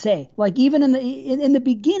would say. Like even in the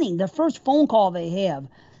beginning, the first phone call they have,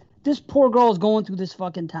 this poor girl is going through this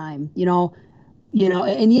fucking time,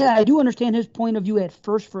 and yeah, I do understand his point of view at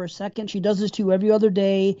first for a second. She does this to you every other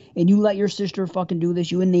day, and you let your sister fucking do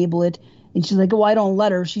this. You enable it. And she's like, oh, I don't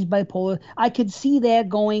let her. She's bipolar. I could see that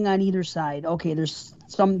going on either side. Okay, there's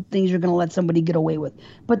some things you're going to let somebody get away with.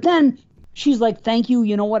 But then she's like, thank you.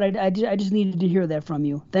 You know what? I just needed to hear that from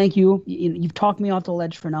you. Thank you. You've talked me off the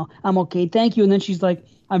ledge for now. I'm okay. Thank you. And then she's like,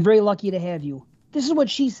 I'm very lucky to have you. This is what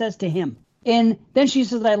she says to him. And then she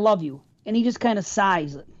says, I love you. And he just kind of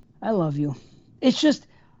sighs. I love you. It's just,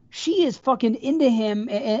 she is fucking into him,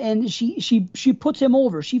 and she puts him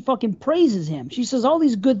over. She fucking praises him. She says all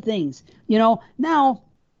these good things. Now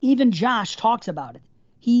even Josh talks about it.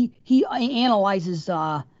 He analyzes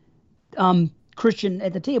Christian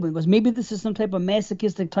at the table. He goes, maybe this is some type of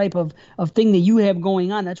masochistic type of thing that you have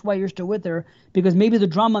going on. That's why you're still with her, because maybe the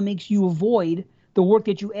drama makes you avoid the work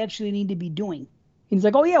that you actually need to be doing. And he's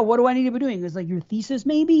like, oh yeah, what do I need to be doing? It's like your thesis,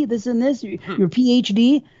 maybe this and this, your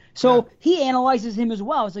PhD. So he analyzes him as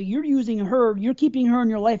well. So you're using her, you're keeping her in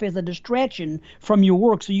your life as a distraction from your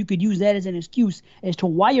work, so you could use that as an excuse as to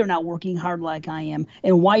why you're not working hard like I am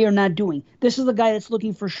and why you're not doing. This is the guy that's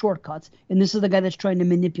looking for shortcuts, and this is the guy that's trying to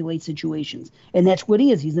manipulate situations. And that's what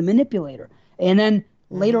he is. He's a manipulator. And then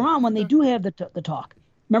later on, when they do have the talk,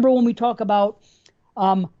 remember when we talk about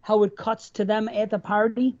how it cuts to them at the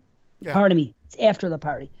party? Yeah. Pardon me. It's after the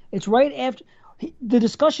party. It's right after. The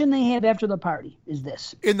discussion they have after the party is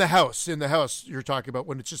this. In the house you're talking about,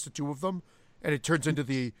 when it's just the two of them and it turns into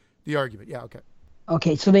the argument. Yeah, okay.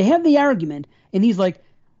 Okay, so they have the argument, and he's like,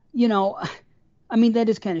 I mean, that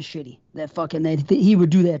is kind of shitty. That fucking, that he would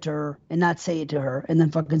do that to her and not say it to her, and then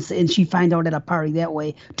fucking say, and she find out at a party that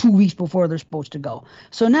way 2 weeks before they're supposed to go.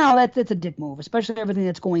 So now that's a dick move, especially everything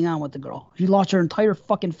that's going on with the girl. She lost her entire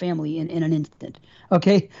fucking family in an instant.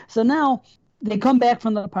 Okay, so now they come back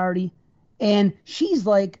from the party. And she's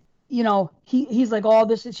like, he's like,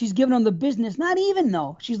 oh, she's giving him the business. Not even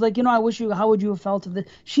though. She's like, how would you have felt if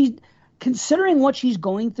she's considering what she's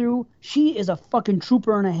going through, she is a fucking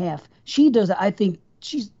trooper and a half. She does, I think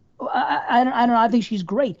I don't know. I think she's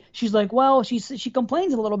great. She's like, well, she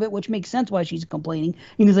complains a little bit, which makes sense why she's complaining.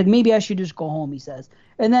 And he's like, maybe I should just go home, he says.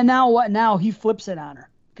 And then now what? Now he flips it on her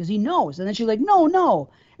because he knows. And then she's like, no.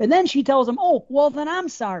 And then she tells him, oh, well, then I'm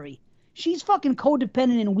sorry. She's fucking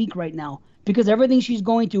codependent and weak right now because everything she's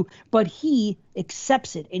going through. But he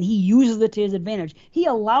accepts it and he uses it to his advantage. He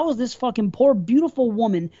allows this fucking poor, beautiful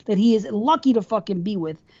woman that he is lucky to fucking be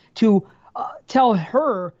with to tell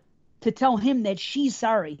him that she's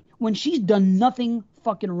sorry when she's done nothing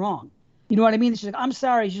fucking wrong. You know what I mean? She's like, I'm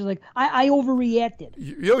sorry. She's like, I overreacted.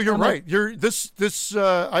 You're right.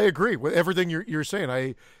 I agree with everything you're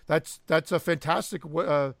saying. That's a fantastic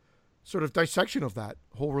sort of dissection of that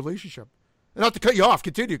whole relationship. And not to cut you off,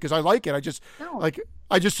 continue because I like it.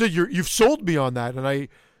 I just said you've sold me on that, and I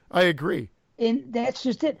agree. And that's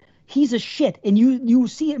just it. He's a shit, and you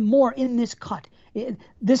see it more in this cut.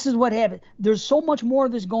 This is what happened. There's so much more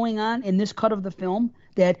of this going on in this cut of the film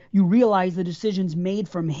that you realize the decisions made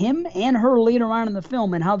from him and her later on in the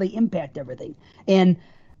film and how they impact everything. And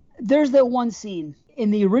there's that one scene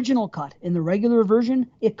in the original cut, in the regular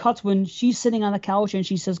version, it cuts when she's sitting on the couch and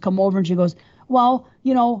she says, come over, and she goes, well,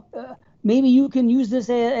 maybe you can use this,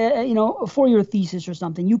 for your thesis or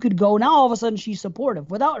something. You could go. Now all of a sudden she's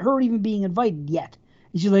supportive without her even being invited yet.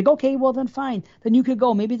 And she's like, okay, well then fine. Then you could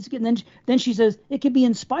go. Maybe it's good. And then she says, it could be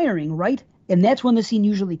inspiring, right? And that's when the scene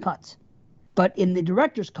usually cuts. But in the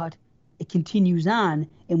director's cut, it continues on,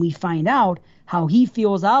 and we find out how he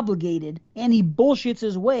feels obligated, and he bullshits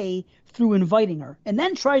his way through inviting her, and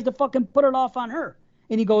then tries to fucking put it off on her.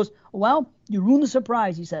 And he goes, well, you ruined the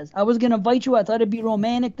surprise, he says. I was going to invite you. I thought it'd be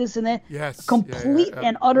romantic, this and that. Yes. Complete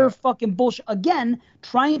and utter fucking bullshit. Again,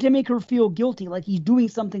 trying to make her feel guilty, like he's doing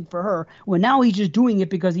something for her, when now he's just doing it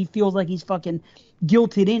because he feels like he's fucking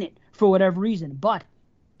guilted in it for whatever reason. But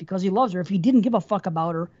because he loves her, if he didn't give a fuck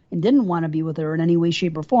about her and didn't want to be with her in any way,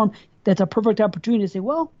 shape, or form, that's a perfect opportunity to say,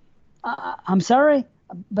 well, I'm sorry,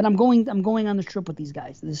 but I'm going on this trip with these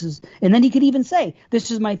guys. And then he could even say, this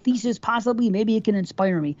is my thesis, possibly, maybe it can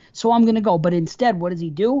inspire me, so I'm going to go. But instead, what does he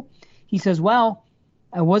do? He says, well,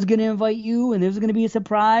 I was going to invite you, and there was going to be a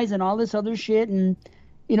surprise and all this other shit. And,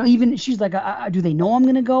 even she's like, do they know I'm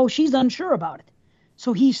going to go? She's unsure about it.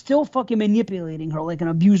 So he's still fucking manipulating her like an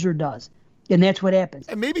abuser does. And that's what happens.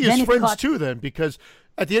 And maybe his friends too, then, because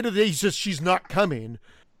at the end of the day, he says she's not coming.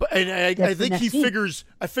 But I think he figures.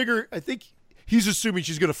 I think he's assuming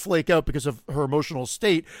she's going to flake out because of her emotional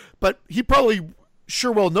state. But he probably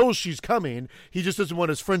sure well knows she's coming. He just doesn't want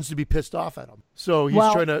his friends to be pissed off at him. So he's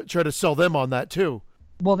trying to sell them on that too.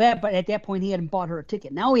 Well, but at that point he hadn't bought her a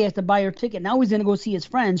ticket. Now he has to buy her a ticket. Now he's going to go see his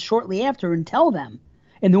friends shortly after and tell them.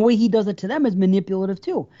 And the way he does it to them is manipulative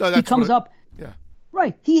too. He comes up. Yeah.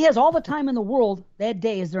 Right. He has all the time in the world that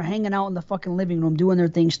day as they're hanging out in the fucking living room doing their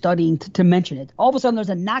thing, studying to mention it. All of a sudden there's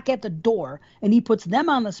a knock at the door, and he puts them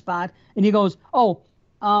on the spot, and he goes,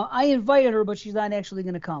 I invited her, but she's not actually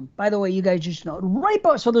going to come. By the way, you guys just know. Right,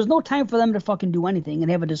 so there's no time for them to fucking do anything and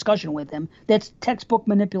have a discussion with him. That's textbook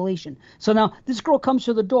manipulation. So now this girl comes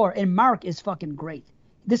to the door, and Mark is fucking great.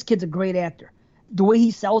 This kid's a great actor. The way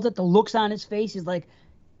he sells it, the looks on his face, is like,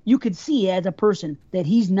 you could see as a person that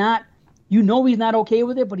he's not, he's not okay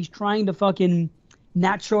with it, but he's trying to fucking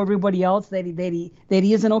not show everybody else that he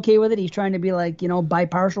isn't okay with it. He's trying to be like,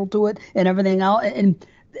 bipartial to it and everything else. And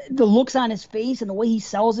the looks on his face and the way he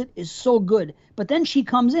sells it is so good. But then she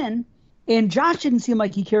comes in, and Josh didn't seem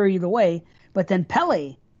like he cared either way. But then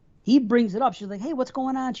Pele, he brings it up. She's like, hey, what's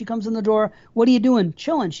going on? She comes in the door. What are you doing?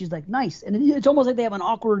 Chilling. She's like, nice. And it's almost like they have an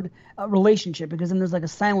awkward relationship, because then there's like a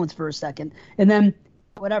silence for a second. And then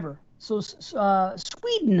whatever. So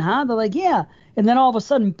Sweden, huh? They're like, yeah. And then all of a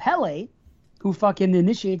sudden Pele, who fucking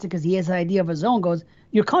initiates it because he has an idea of his own, goes,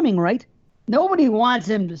 you're coming, right? Nobody wants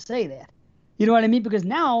him to say that. You know what I mean? Because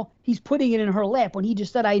now he's putting it in her lap when he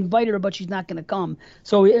just said, I invited her, but she's not going to come.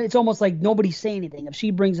 So it's almost like nobody's saying anything. If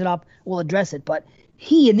she brings it up, we'll address it. But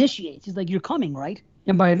he initiates. He's like, you're coming, right?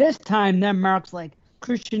 And by this time, then Mark's like,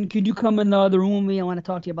 Christian, could you come in the other room with me? I want to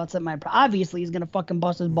talk to you about something. Obviously, he's going to fucking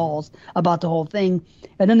bust his balls about the whole thing.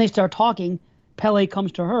 And then they start talking. Pele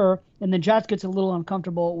comes to her, and then Josh gets a little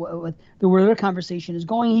uncomfortable with where their conversation is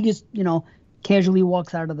going. He just, casually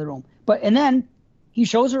walks out of the room. And then he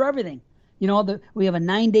shows her everything. We have a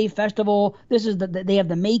 9-day festival. They have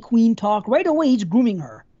the May Queen talk. Right away, he's grooming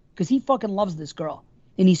her because he fucking loves this girl.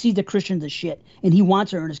 And he sees the Christians as shit, and he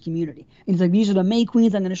wants her in his community. And he's like, these are the May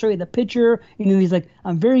Queens. I'm going to show you the picture. And he's like,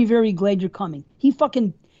 I'm very, very glad you're coming. He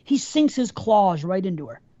sinks his claws right into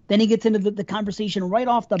her. Then he gets into the conversation right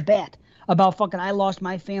off the bat about fucking, I lost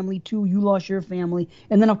my family too, you lost your family.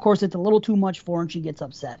 And then, of course, it's a little too much for her and she gets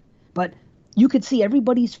upset. But you could see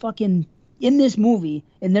everybody's fucking in this movie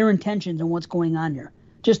and their intentions and what's going on here.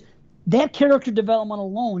 Just that character development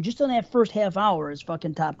alone, just on that first half hour, is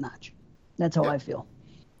fucking top notch. That's how I feel.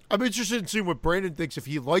 I'm interested in seeing what Brandon thinks, if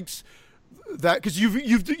he likes that, because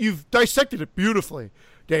you've dissected it beautifully,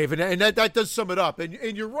 Dave, and that does sum it up.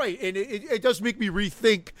 And you're right, and it does make me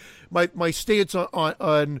rethink my stance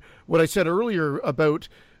on what I said earlier about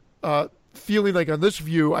feeling like on this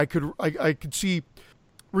view I could see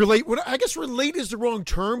relate. I guess relate is the wrong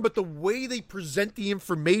term, but the way they present the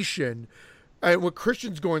information and what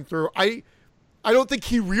Christian's going through, I don't think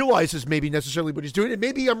he realizes maybe necessarily what he's doing. And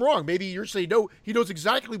maybe I'm wrong. Maybe you're saying, no, he knows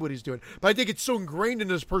exactly what he's doing. But I think it's so ingrained in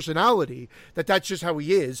his personality that that's just how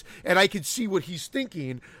he is. And I can see what he's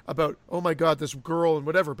thinking about, oh, my God, this girl and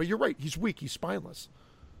whatever. But you're right. He's weak. He's spineless.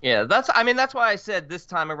 Yeah, that's why I said this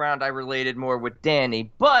time around I related more with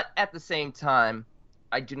Danny. But at the same time,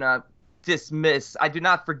 I do not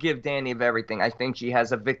forgive Danny of everything. I think she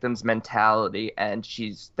has a victim's mentality, and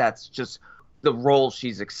that's just the role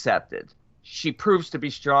she's accepted. She proves to be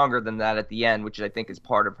stronger than that at the end, which I think is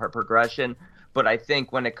part of her progression. But I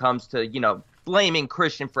think when it comes to, blaming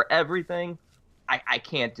Christian for everything, I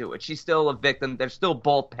can't do it. She's still a victim. They're still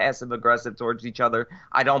both passive-aggressive towards each other.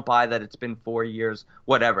 I don't buy that it's been 4 years,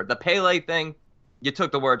 whatever. The Pele thing, you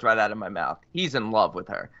took the words right out of my mouth. He's in love with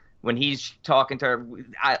her. When he's talking to her,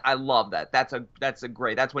 I love that. That's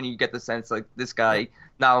when you get the sense like this guy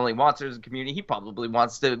not only wants her as a community, he probably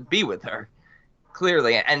wants to be with her.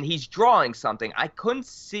 Clearly, and he's drawing something. I couldn't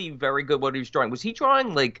see very good what he was drawing. Was he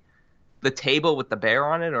drawing like the table with the bear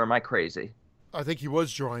on it, or am I crazy? I think he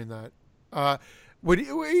was drawing that.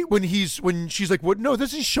 When she's like, "What? No,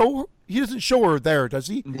 doesn't show her. He doesn't show her there, does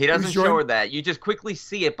he? He doesn't show her that. You just quickly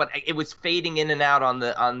see it, but it was fading in and out on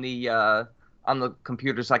the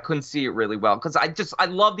computer, so I couldn't see it really well. Because I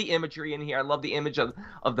love the imagery in here. I love the image of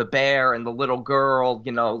the bear and the little girl,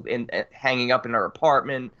 hanging up in her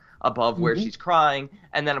apartment above where she's crying.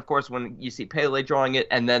 And then, of course, when you see Pele drawing it,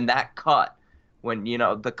 and then that cut, when,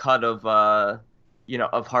 the cut of her...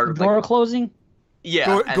 The door closing?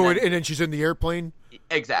 Yeah. And then she's in the airplane?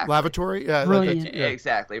 Exactly. Lavatory? Yeah. Brilliant.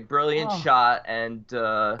 Exactly. Brilliant shot, and...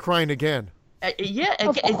 crying again. Yeah.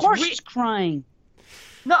 Of course she's crying.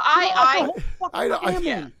 No, I know. I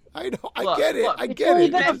get it. It's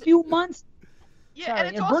only been a few months. Yeah, Sorry, and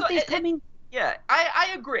it's her also birthday's coming. Yeah, I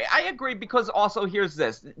agree. I agree, because also here's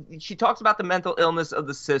this. She talks about the mental illness of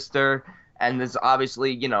the sister, and there's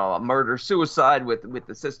obviously, a murder-suicide with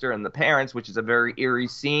the sister and the parents, which is a very eerie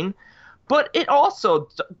scene. But it also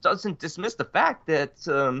doesn't dismiss the fact that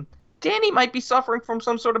Danny might be suffering from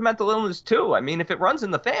some sort of mental illness too. I mean, if it runs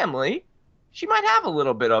in the family, she might have a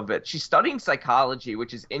little bit of it. She's studying psychology,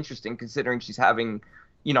 which is interesting considering she's having,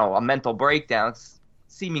 a mental breakdown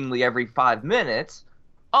seemingly every 5 minutes.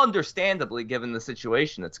 Understandably, given the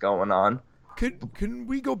situation that's going on. Can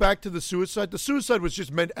we go back to the suicide? The suicide was just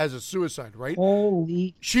meant as a suicide, right?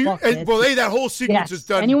 Holy fuck, that whole sequence is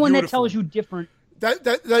done. Anyone that tells you different.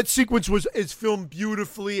 That sequence is filmed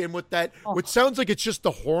beautifully, and what sounds like it's just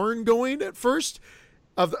the horn going at first.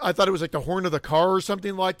 I thought it was like the horn of the car or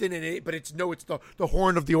something like that, but it's the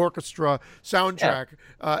horn of the orchestra soundtrack.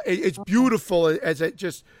 Yeah. It's beautiful as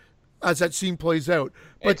that scene plays out.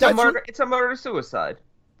 But it's a murder suicide.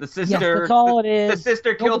 The sister, that's all it is. The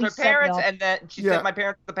sister killed her parents, and then she said,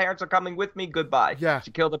 the parents are coming with me. Goodbye. Yeah. She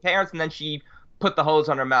killed her parents, and then she put the hose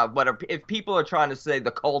on her mouth. If people are trying to say the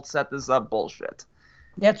cult set this up, bullshit.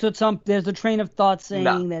 That's what there's a train of thought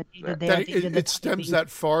saying that it stems that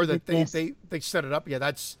far that they set it up. Yeah,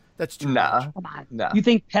 that's too much. Come on. Nah. You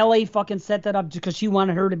think Pele fucking set that up because she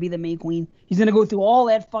wanted her to be the May Queen? He's gonna go through all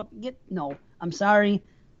that No, I'm sorry.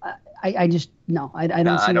 I just no. I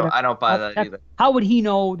don't see. I don't buy that either. How would he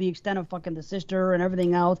know the extent of fucking the sister and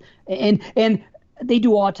everything else? And they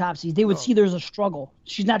do autopsies. They would see there's a struggle.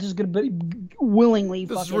 She's not just gonna be willingly.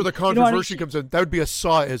 This is where the controversy comes in. That would be a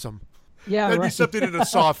Saw-ism. Yeah, that'd be something in a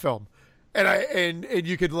Saw film, and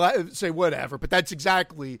you could say whatever, but that's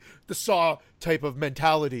exactly the Saw type of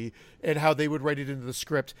mentality and how they would write it into the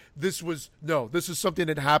script. This is something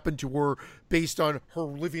that happened to her based on her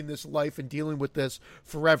living this life and dealing with this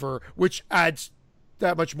forever, which adds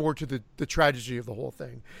that much more to the tragedy of the whole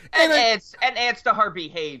thing. And adds to her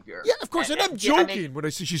behavior. Yeah, of course. And I'm joking when I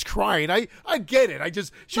say she's crying. I get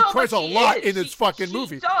it. She cries a lot in this fucking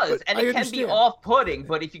movie. She does, and it can be off-putting,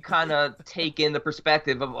 but if you kind of take in the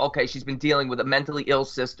perspective of, okay, she's been dealing with a mentally ill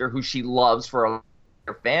sister who she loves for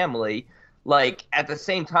her family, Like, at the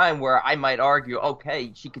same time where I might argue,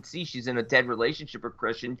 okay, she could see she's in a dead relationship with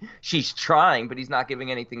Christian. She's trying, but he's not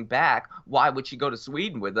giving anything back. Why would she go to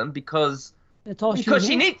Sweden with him? Because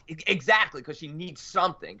she needs because she needs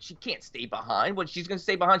something. She can't stay behind. When she's going to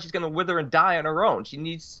stay behind, she's going to wither and die on her own. She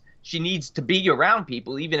needs to be around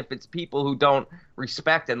people, even if it's people who don't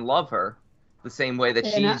respect and love her the same way that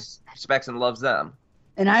she respects and loves them.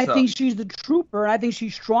 And I think she's the trooper. I think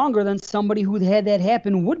she's stronger than somebody who had that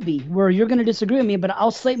happen would be. Where you're going to disagree with me, but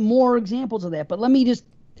I'll cite more examples of that. But let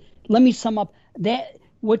me sum up that.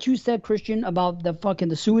 What you said, Christian, about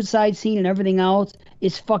the suicide scene and everything else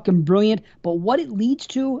is fucking brilliant. But what it leads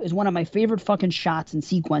to is one of my favorite fucking shots and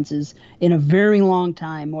sequences in a very long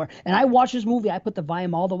time. And I watched this movie. I put the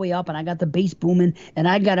volume all the way up, and I got the bass booming, and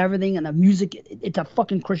I got everything, and the music. It's a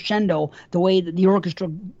fucking crescendo the way that the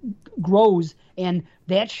orchestra grows. And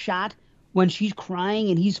that shot when she's crying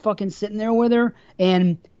and he's fucking sitting there with her,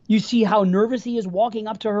 and you see how nervous he is walking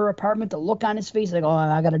up to her apartment, the look on his face, like, oh,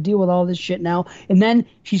 I got to deal with all this shit now. And then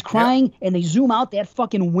she's crying, and they zoom out that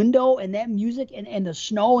fucking window and that music and the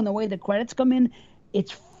snow and the way the credits come in.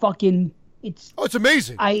 It's fucking... It's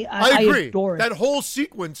amazing. I agree. Adore it. That whole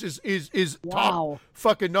sequence is top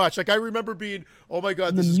fucking notch. Like, I remember being, oh my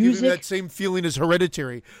God, this is giving me that same feeling as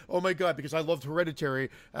Hereditary. Oh my God, because I loved Hereditary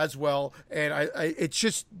as well. And it's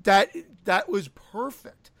just that was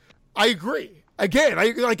perfect. I agree. Again,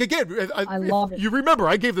 I love it. You remember,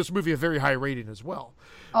 I gave this movie a very high rating as well.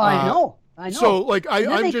 Oh, I know. So, like,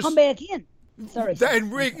 I'm just come back in. Sorry.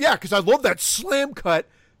 Because I love that slam cut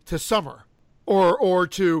to summer, or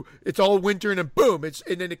to it's all winter and then boom, and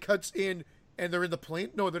then it cuts in and they're in the plane.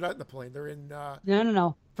 No, they're not in the plane. They're in.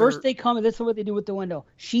 No. First they come. This is what they do with the window.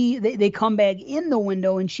 They come back in the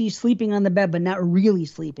window and she's sleeping on the bed, but not really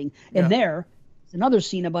sleeping. And there. Another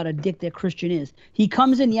scene about a dick that Christian is. He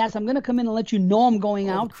comes in, yes, I'm going to come in and let you know I'm going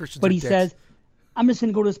out, but he says, I'm just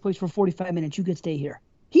going to go to this place for 45 minutes. You could stay here.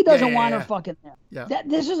 He doesn't want her fucking there. Yeah.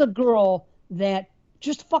 This is a girl that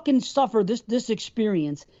just fucking suffered this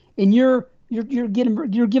experience, and you're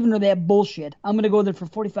giving her that bullshit. I'm gonna go there for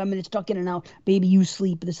 45 minutes, tuck in and out. Baby, you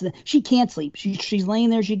sleep. This and that. She can't sleep. She's laying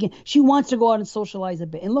there. She wants to go out and socialize a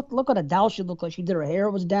bit. And look what a doll she looked like. She did her hair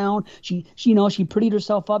was down. She prettied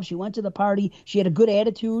herself up. She went to the party. She had a good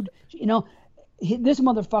attitude. This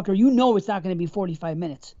motherfucker. It's not going to be 45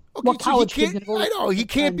 minutes. Okay, what college kid's gonna go? I know he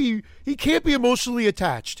can't be emotionally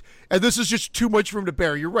attached, and this is just too much for him to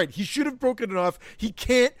bear. You're right. He should have broken it off. He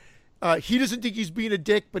can't. He doesn't think he's being a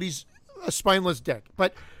dick, but he's a spineless dick.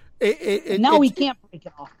 But he can't break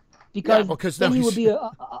it off because then he would be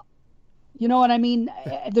a you know what I mean?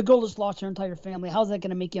 The girl has lost her entire family. How's that going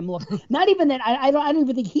to make him look? Not even that. I don't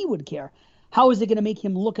even think he would care. How is it going to make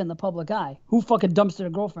him look in the public eye? Who fucking dumps their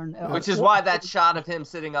girlfriend? Which is why that shot of him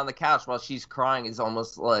sitting on the couch while she's crying is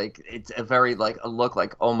almost like it's a very like a look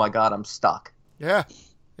like, oh my God, I'm stuck. Yeah.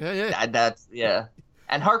 That's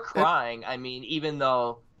And her crying. I mean, even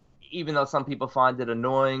though some people find it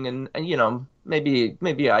annoying, and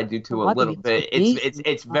maybe I do too a little bit.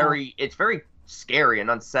 It's very scary and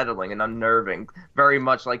unsettling and unnerving. Very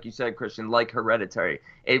much like you said, Christian, like Hereditary.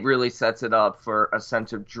 It really sets it up for a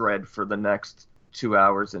sense of dread for the next 2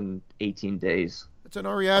 hours and 18 days. It's an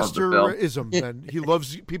Ari Aster-ism, and he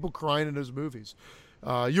loves people crying in his movies.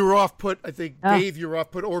 You were off put, I think, Dave, you were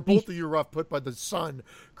off put, or both of you were off put by the son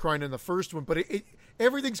crying in the first one. But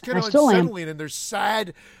everything's kind of unsettling, and there's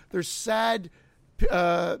sad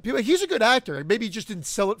people. He's a good actor. Maybe he just didn't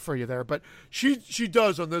sell it for you there, but she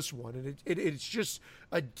does on this one, and it's just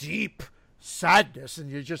a deep sadness,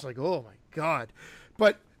 and you're just like, oh my God.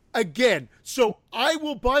 But again, so I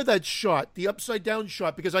will buy that shot, the upside down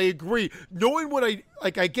shot, because I agree. Knowing what I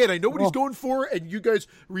know what he's going for, and you guys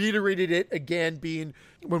reiterated it again, being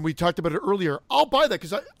when we talked about it earlier. I'll buy that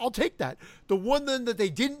because I'll take that. The one then that they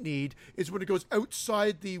didn't need is when it goes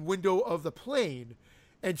outside the window of the plane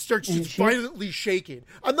and starts just violently shaking.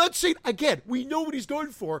 I'm not saying, again, we know what he's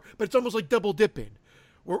going for, but it's almost like double dipping.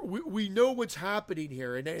 We know what's happening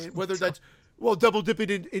here, and whether that's double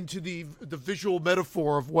dipping into the visual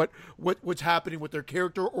metaphor of what's happening with their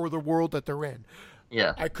character or the world that they're in.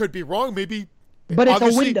 Yeah, I could be wrong, maybe. But it's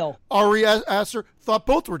a window. Ari Aster thought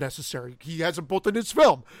both were necessary. He has them both in his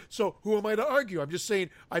film. So who am I to argue? I'm just saying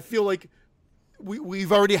I feel like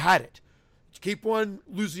we've already had it. Keep one,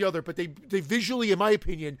 lose the other, but they visually, in my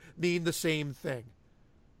opinion, mean the same thing.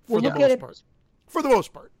 For the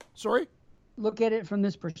most part. Sorry? Look at it from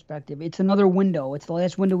this perspective. It's another window. It's the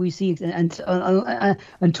last window we see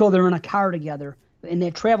until they're in a car together in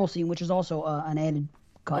that travel scene, which is also an added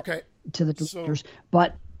cut to the directors.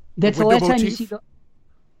 But that's the last time you see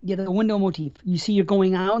Yeah, the window motif. You see it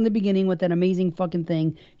going out in the beginning with that amazing fucking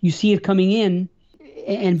thing. You see it coming in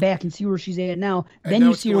and back and see where she's at now. And Then now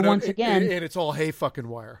you it's see her going out, once again and it's all hay fucking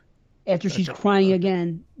wire. after she's crying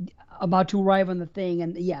again, about to arrive on the thing.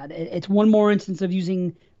 And yeah, it's one more instance of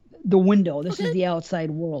using the window. This is the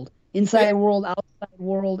outside world, inside world, outside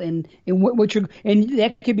world, and what you're, and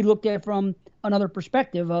that could be looked at from another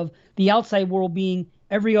perspective of the outside world being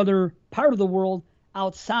every other part of the world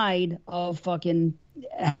outside of fucking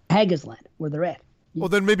Haggis-land, where they're at. Well,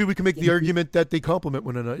 then maybe we can make the argument that they complement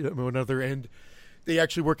one another, and they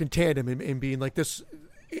actually work in tandem in being like this.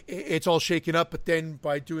 It's all shaken up, but then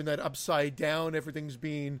by doing that upside down, everything's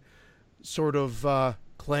being sort of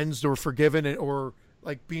cleansed or forgiven, or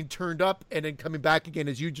like being turned up and then coming back again,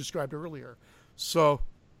 as you described earlier. So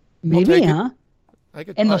maybe, huh? I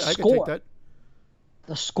could, and the I score. could take that.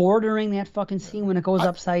 The score during that fucking scene when it goes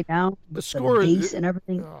upside down, the score, the bass and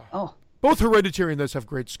everything. Both Hereditary and this have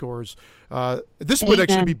great scores. This might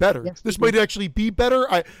actually be better. Yes, this might actually be better.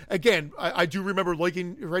 I do remember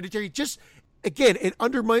liking Hereditary. Just again,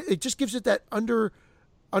 it just gives it that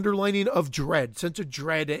underlining of dread, sense of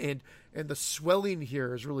dread, and the swelling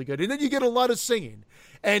here is really good. And then you get a lot of singing,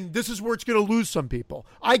 and this is where it's going to lose some people.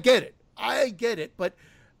 I get it, but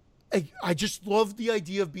I just love the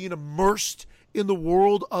idea of being immersed in the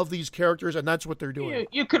world of these characters, and that's what they're doing.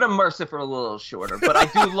 You could immerse it for a little shorter, but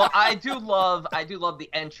I do love the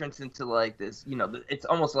entrance into like this. It's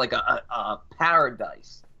almost like a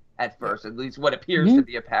paradise at first, at least what appears to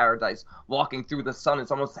be a paradise. Walking through the sun, it's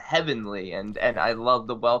almost heavenly, and I love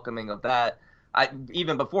the welcoming of that.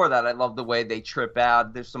 Even before that, I love the way they trip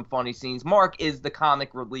out. There's some funny scenes. Mark is the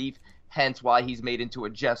comic relief, hence why he's made into a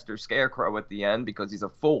jester scarecrow at the end, because he's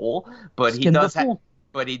a fool.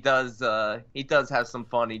 But he does have some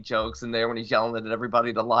funny jokes in there when he's yelling at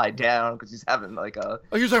everybody to lie down because he's having like a.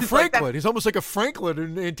 Oh, he's like Franklin. Like he's almost like a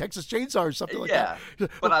Franklin in Texas Chainsaw or something like that. Yeah,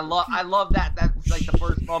 but I love that. That's like the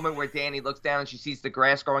first moment where Danny looks down and she sees the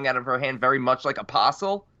grass growing out of her hand, very much like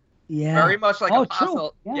Apostle. Yeah, very much like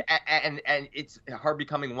Apostle. True. Yeah. And it's her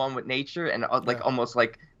becoming one with nature, and almost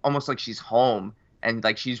like she's home, and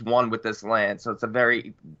like she's one with this land. So it's a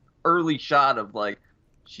very early shot of like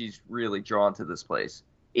she's really drawn to this place.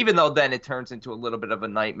 Even though then it turns into a little bit of a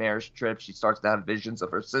nightmarish trip. She starts to have visions of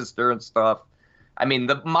her sister and stuff. I mean,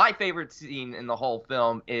 my favorite scene in the whole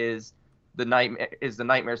film is the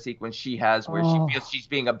nightmare sequence she has where she feels she's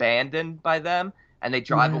being abandoned by them, and they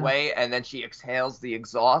drive away, and then she exhales the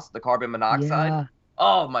exhaust, the carbon monoxide. Yeah.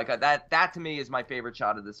 Oh my God, that to me is my favorite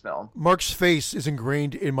shot of this film. Mark's face is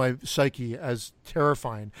ingrained in my psyche as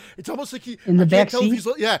terrifying. It's almost like in the back seat.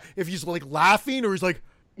 If he's like laughing or he's like.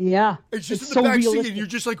 Yeah, it's just in the back seat, and you're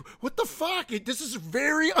just like, what the fuck? This is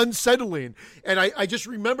very unsettling. And I just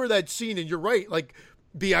remember that scene, and you're right. Like,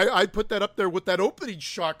 I put that up there with that opening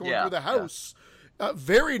shot going through the house. Yeah.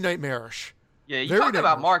 Very nightmarish. Yeah, you talk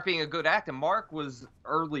about Mark being a good actor. Mark was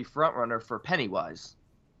early frontrunner for Pennywise,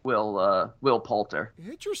 Will Poulter.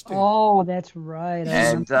 Interesting. Oh, that's right.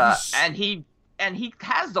 And he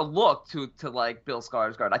has the look to like Bill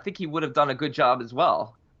Skarsgård. I think he would have done a good job as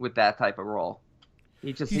well with that type of role.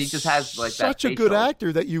 He just has like such a good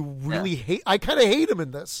actor that you really hate. I kind of hate him in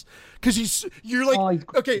this because you're like,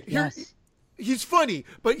 he's funny,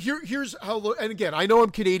 but here's how. And again, I know I'm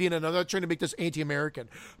Canadian, and I'm not trying to make this anti-American,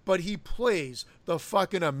 but he plays the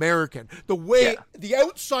fucking American, the way the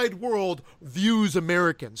outside world views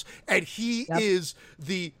Americans, and he is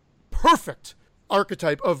the perfect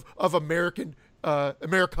archetype of American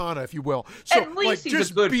Americana, if you will. So, at least he's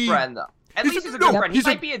a good friend, though. At least he's a good friend. He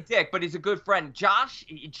might be a dick, but he's a good friend. Josh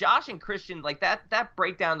and Christian, like that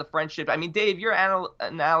breakdown the friendship. I mean, Dave, your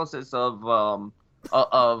analysis of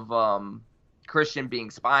Christian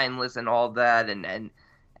being spineless and all that,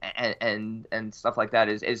 and stuff like that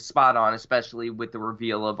is spot on, especially with the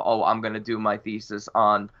reveal of I'm going to do my thesis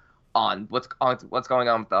on what's going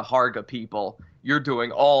on with the Harga people. You're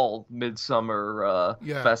doing all midsummer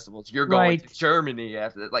festivals. You're going to Germany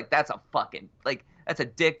after that. Like that's a fucking that's a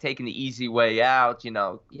dick taking the easy way out,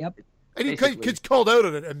 Yep. And he gets called out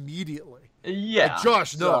on it immediately. Yeah. And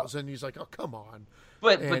Josh knows, and he's like, "Oh, come on."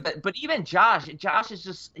 But even Josh is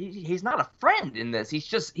just he's not a friend in this.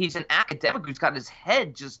 He's an academic who's got his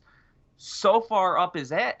head just so far up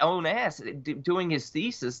his own ass doing his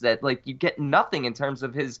thesis that like you get nothing in terms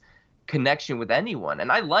of his connection with anyone.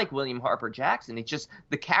 And I like William Harper Jackson. It's just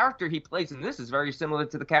the character he plays in this is very similar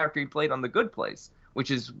to the character he played on The Good Place,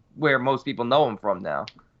 which is where most people know him from now.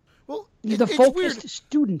 Well, he's a focused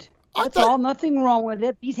student. That's all. Nothing wrong with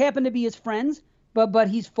it. These happen to be his friends, but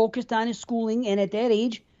he's focused on his schooling, and at that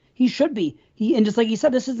age, He should be. And just like he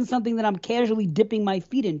said, this isn't something that I'm casually dipping my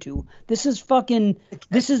feet into. This is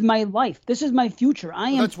my life. This is my future.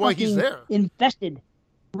 I am That's why he's there. Invested.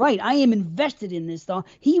 Right. I am invested in this, though.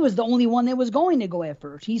 He was the only one that was going to go at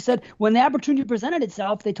first. He said when the opportunity presented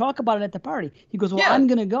itself, they talk about it at the party. He goes, well, I'm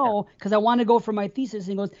going to go because I want to go for my thesis.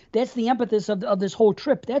 And he goes, that's the impetus of this whole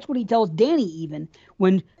trip. That's what he tells Danny even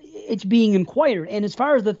when it's being inquired. And as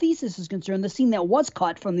far as the thesis is concerned, the scene that was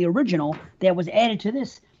cut from the original that was added to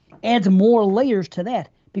this adds more layers to that.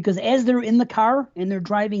 Because as they're in the car and they're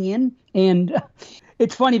driving in, and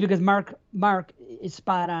it's funny because Mark is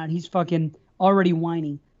spot on. He's fucking already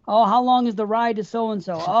whining. Oh, how long is the ride to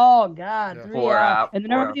so-and-so? Oh, God. Yeah. 3 hours. And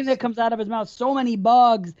then everything that comes out of his mouth, so many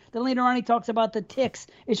bugs. Then later on he talks about the ticks.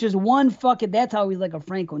 It's just one fucking, that's how he's like a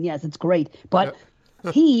Franklin. Yes, it's great. But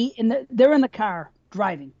they're in the car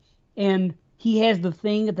driving. And he has the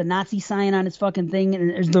thing, the Nazi sign on his fucking thing.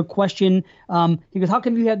 And there's the question. He goes, how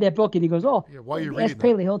come you have that book? And he goes, why are you reading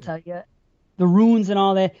Paley, he'll tell you. The runes and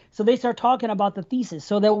all that. So they start talking about the thesis.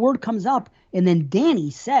 So that word comes up. And then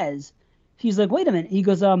Danny says, he's like, wait a minute. He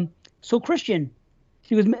goes, so Christian,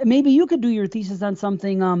 she goes, maybe you could do your thesis on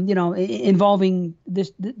something, involving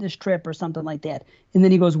this trip or something like that. And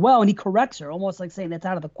then he goes, well, and he corrects her, almost like saying that's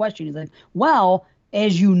out of the question. He's like, well,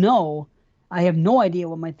 as you know, I have no idea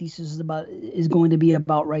what my thesis is going to be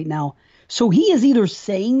about right now. So he is either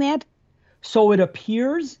saying that so it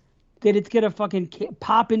appears that it's going to fucking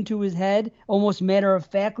pop into his head almost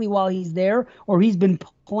matter-of-factly while he's there, or he's been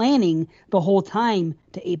planning the whole time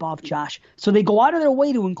to ape off Josh. So they go out of their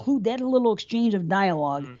way to include that little exchange of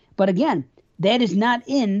dialogue. Mm. But again, that is not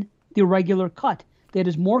in the regular cut. That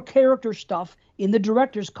is more character stuff in the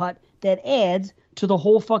director's cut that adds to the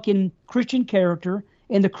whole fucking Christian character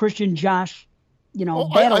and the Christian Josh,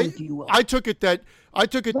 battle, if you will. I took it that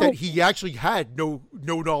he actually had no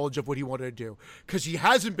knowledge of what he wanted to do because he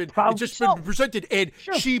hasn't been. It's just been presented, and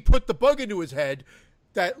she put the bug into his head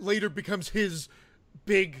that later becomes his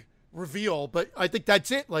big reveal. But I think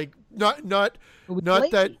that's it. Like not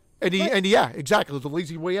that. And yeah, exactly. The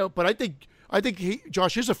lazy way out. But I think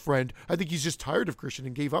Josh is a friend. I think he's just tired of Christian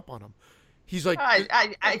and gave up on him. He's like,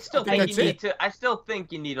 I still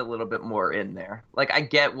think you need a little bit more in there. Like, I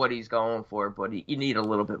get what he's going for, but you need a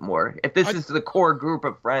little bit more. If this is the core group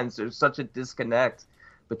of friends, there's such a disconnect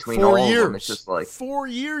between all of them. It's just like 4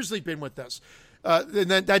 years they've been with us, and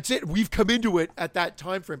then that's it. We've come into it at that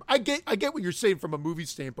time frame. I get what you're saying from a movie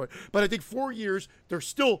standpoint, but I think 4 years they're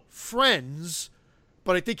still friends.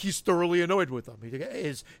 But I think he's thoroughly annoyed with them.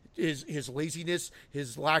 His laziness,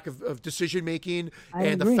 his lack of decision making,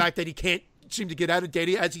 and the fact that he can't seem to get out of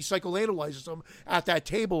Danny as he psychoanalyzes him at that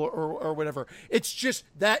table or whatever. It's just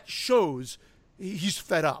that shows he's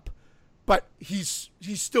fed up, but he's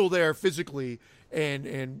still there physically,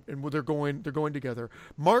 and they're going together.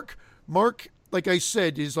 Mark, like I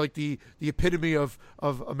said, is like the epitome of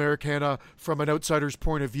Americana from an outsider's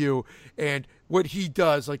point of view. And what he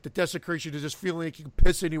does, like the desecration is just feeling like he can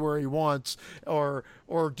piss anywhere he wants or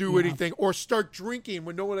do anything or start drinking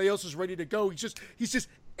when no one else is ready to go. He's just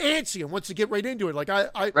antsy and wants to get right into it. Like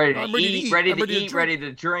I'm ready to eat, ready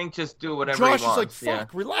to drink, just do whatever Josh he wants. Is like,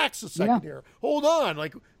 fuck, relax a second here. Hold on.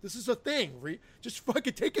 Like, this is a thing. Just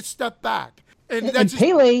fucking take a step back. And that's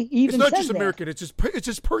Pele even it's not just that. American. It's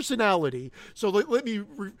his personality. So let me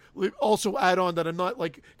also add on that I'm not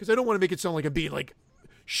like, because I don't want to make it sound like I'm being like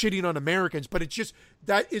shitting on Americans, but it's just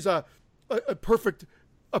that is a perfect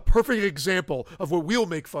example of what we'll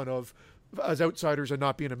make fun of as outsiders and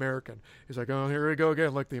not being American. He's like, oh, here we go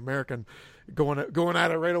again, like the American going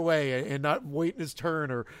at it right away and not waiting his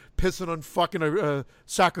turn or pissing on fucking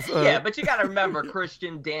sacrifice. Yeah, but you got to remember,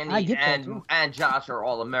 Christian, Danny, and Josh are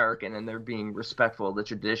all American, and they're being respectful of the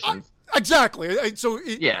traditions. Exactly. So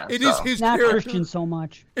it is his not character. Christian so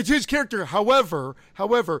much. It's his character. However,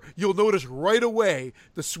 you'll notice right away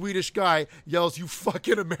the Swedish guy yells, "You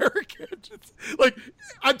fucking American!" Like,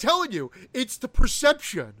 I'm telling you, it's the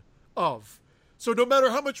perception of. So no matter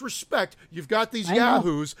how much respect, you've got these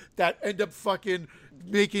yahoos that end up fucking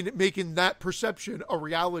making that perception a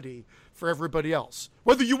reality for everybody else.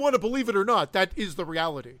 Whether you want to believe it or not, that is the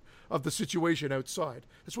reality of the situation outside.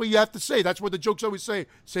 That's what you have to say. That's what the jokes always say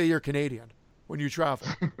you're Canadian when you travel.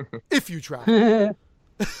 If you travel.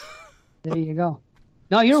 There you go.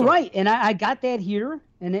 No, you're right. And I got that here.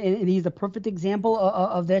 And he's a perfect example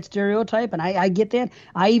of that stereotype. And I get that.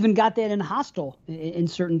 I even got that in Hostel in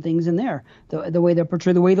certain things in there. The way they're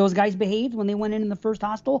portrayed, the way those guys behaved when they went in the first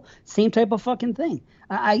Hostel, same type of fucking thing.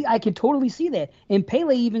 I could totally see that. And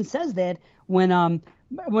Pele even says that when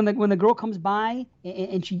the girl comes by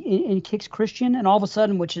and she kicks Christian, and all of a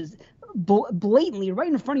sudden, which is blatantly right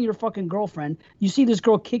in front of your fucking girlfriend. You see this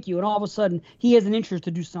girl kick you, and all of a sudden he has an interest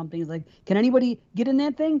to do something. He's like, "Can anybody get in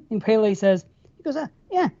that thing?" And Pele says, "He goes,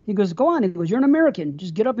 yeah." He goes, "Go on." He goes, "You're an American.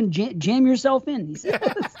 Just get up and jam yourself in." He says,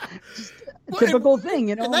 just a typical thing,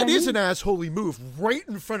 you know. And that is an assholey move right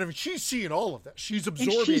in front of her. She's seeing all of that. She's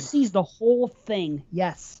absorbing. And she sees the whole thing.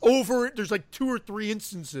 Yes. Over it, there's like 2 or 3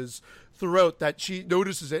 instances throughout that she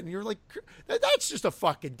notices it, and you're like, that's just a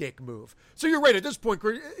fucking dick move. So you're right, at this point,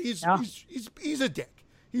 he's a dick.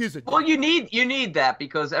 He is a dick. Well, you need that,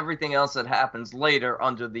 because everything else that happens later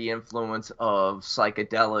under the influence of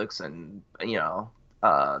psychedelics and, you know,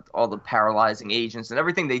 all the paralyzing agents and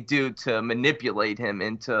everything they do to manipulate him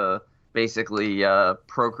into basically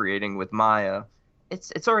procreating with Maya,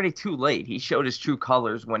 it's already too late. He showed his true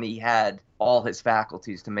colors when he had all his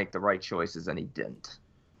faculties to make the right choices, and he didn't.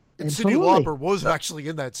 And Cyndi Lauper was actually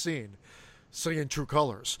in that scene, saying true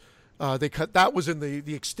colors. They cut that was in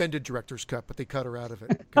the extended director's cut, but they cut her out of it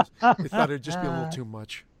because they thought it'd just be a little too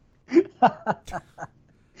much.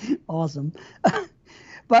 Awesome.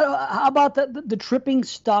 But how about the tripping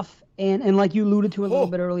stuff and like you alluded to a little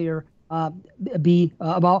bit earlier,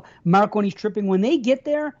 about Mark when he's tripping. When they get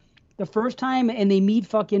there the first time and they meet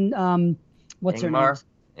fucking what's her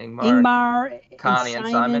name? Ingmar, Connie and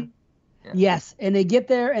Simon. Yeah. Yes, and they get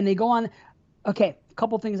there and they go on. Okay, a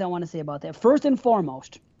couple things I want to say about that. First and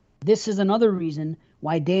foremost, this is another reason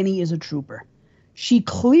why Dani is a trooper. She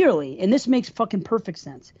clearly, and this makes fucking perfect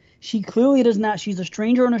sense, she clearly does not, she's a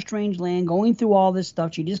stranger in a strange land going through all this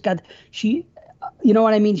stuff. You know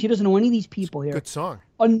what I mean? She doesn't know any of these people here. Good song.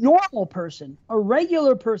 A normal person, a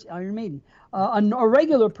regular person, Iron Maiden, a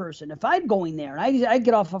regular person, if I'm going there and I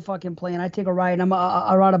get off a fucking plane, I take a ride, and I'm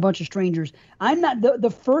around a bunch of strangers, I'm not,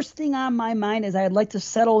 the first thing on my mind is I'd like to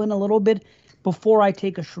settle in a little bit before I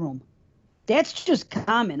take a shroom. That's just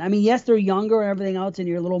common. I mean, yes, they're younger and everything else, and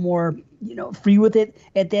you're a little more, free with it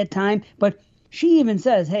at that time. But she even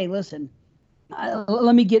says, "Hey, listen,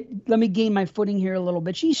 let me gain my footing here a little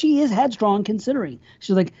bit." She is headstrong, considering.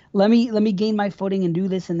 She's like, let me gain my footing and do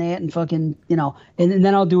this and that and fucking, and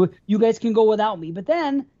then I'll do it. You guys can go without me. But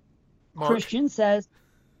then Christian says,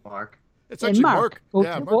 Mark. It's actually Mark.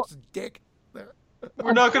 Yeah, well, Mark's a dick.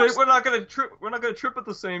 We're not gonna trip at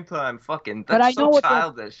the same time. Fucking, that's but I know so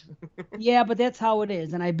childish. Yeah, but that's how it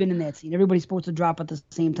is, and I've been in that scene. Everybody's supposed to drop at the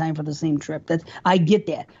same time for the same trip. I get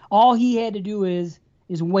that. All he had to do is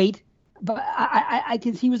wait. But I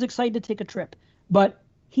can see he was excited to take a trip, but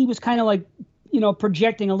he was kind of like,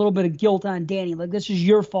 projecting a little bit of guilt on Dani. Like, this is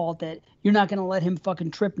your fault that you're not going to let him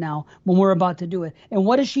fucking trip now when we're about to do it. And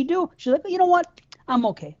what does she do? She's like, you know what? I'm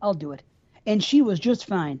okay. I'll do it. And she was just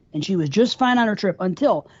fine. And she was just fine on her trip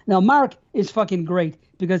until now. Mark is fucking great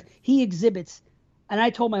because he exhibits. And I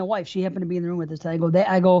told my wife, she happened to be in the room with us. I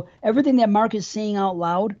go, everything that Mark is saying out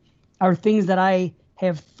loud are things that I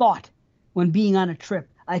have thought when being on a trip.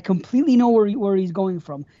 I completely know where he's going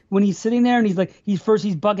from. When he's sitting there and he's like, he's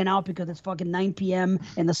bugging out because it's fucking 9 p.m.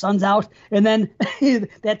 and the sun's out. And then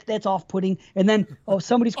that's off-putting. And then,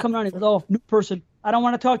 somebody's coming on and goes, new person. I don't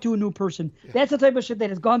want to talk to a new person. Yeah. That's the type of shit that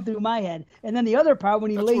has gone through my head. And then the other part,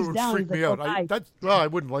 when he lays down, he's like, I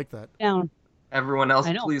wouldn't like that. Down. Everyone else,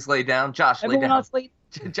 please lay down. Josh, lay down. Everyone else,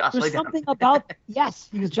 Josh, there's lay down. Something about, yes,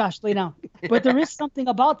 because Josh, lay down. But there is something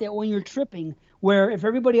about that when you're tripping, where if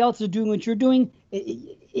everybody else is doing what you're doing,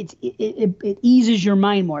 it eases your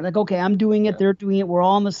mind more. Like, okay, I'm doing it, they're doing it, we're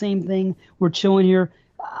all on the same thing, we're chilling here.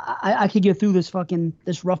 I could get through this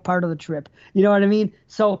rough part of the trip. You know what I mean?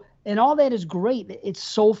 So, and all that is great. It's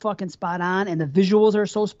so fucking spot on, and the visuals are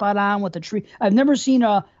so spot on with the tree. I've never seen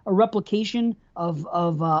a replication of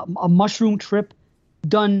a mushroom trip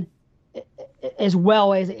done as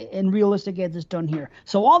well as and realistic as it's done here.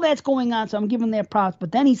 So all that's going on. So I'm giving that props.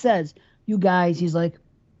 But then he says, he's like,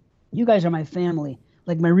 you guys are my family,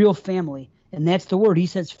 like my real family. And that's the word. He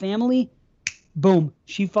says family, boom.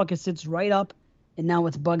 She fucking sits right up, and now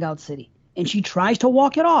it's Bug Out City. And she tries to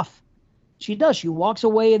walk it off. She does. She walks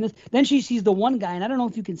away, and then she sees the one guy, and I don't know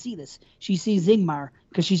if you can see this. She sees Ingmar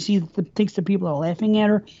because she thinks the people are laughing at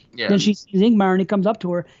her. Yeah. Then she sees Ingmar, and he comes up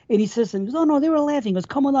to her, and he says, "Oh no, they were laughing. He goes,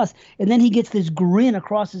 come with us." And then he gets this grin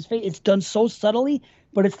across his face. It's done so subtly,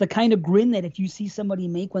 but it's the kind of grin that if you see somebody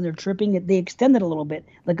make when they're tripping, they extend it a little bit,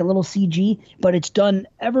 like a little CG, but it's done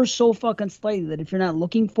ever so fucking slightly that if you're not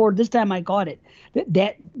looking for it, this time I got it.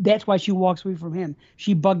 That's why she walks away from him.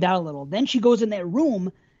 She bugged out a little. Then she goes in that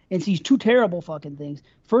room and sees two terrible fucking things.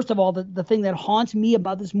 First of all, the thing that haunts me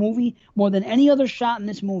about this movie more than any other shot in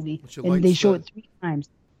this movie, and they show it 3 times.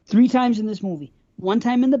 3 times in this movie. One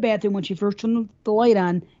time in the bathroom when she first turned the light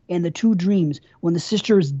on, and the 2 dreams. When the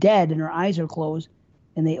sister is dead and her eyes are closed,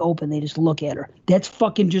 and they open, they just look at her. That's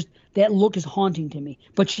fucking just, that look is haunting to me.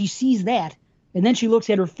 But she sees that, and then she looks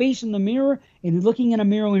at her face in the mirror, and looking in a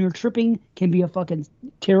mirror when you're tripping can be a fucking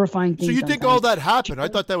terrifying thing. So you sometimes. think all that happened? I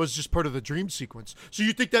thought that was just part of the dream sequence. So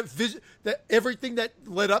you think that that everything that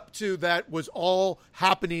led up to that was all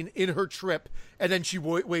happening in her trip, and then she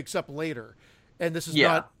wakes up later, and this is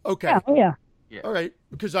not okay. Yeah, oh yeah. Yeah. All right,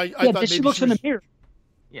 because I thought maybe she looks in the mirror.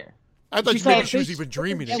 Yeah. I thought She saw maybe her she was face. even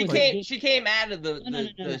dreaming That it. was Like, She came out of No.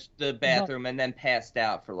 the bathroom and then passed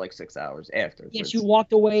out for like 6 hours after. Yeah, So she it's-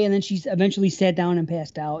 walked away, and then she eventually sat down and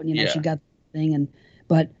passed out, and Yeah. she got the thing,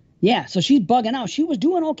 but yeah, so she's bugging out. She was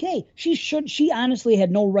doing okay. She honestly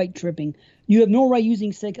had no right tripping. You have no right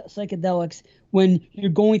using psychedelics when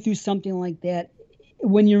you're going through something like that.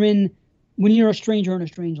 When you're a stranger in a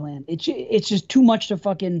strange land, it's just too much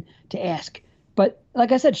to ask. But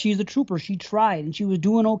like I said, she's a trooper. She tried, and she was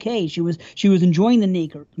doing okay. She was enjoying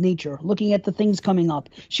the nature, looking at the things coming up.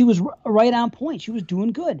 She was right on point. She was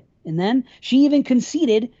doing good. And then she even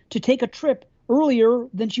conceded to take a trip earlier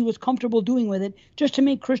than she was comfortable doing with it, just to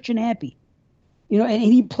make Christian happy. You know, and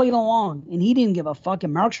he played along, and he didn't give a fuck,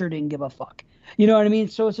 and Mark sure didn't give a fuck. You know what I mean?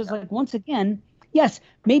 So it's just like, once again, yes,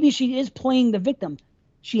 maybe she is playing the victim.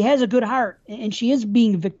 She has a good heart, and she is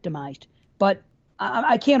being victimized. But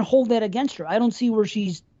I can't hold that against her. I don't see where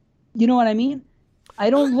she's, you know what I mean?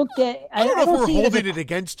 I don't look at. I don't know if we're see it as holding it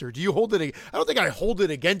against her. Do you hold it? I don't think I hold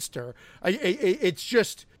it against her. It's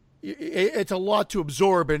just, it's a lot to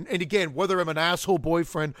absorb. And again, whether I'm an asshole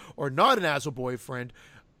boyfriend or not an asshole boyfriend,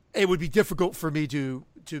 it would be difficult for me to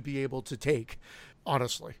be able to take,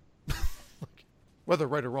 honestly. Whether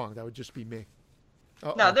right or wrong, that would just be me.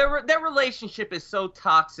 No, their relationship is so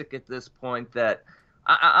toxic at this point that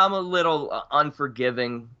I'm a little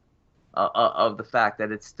unforgiving of the fact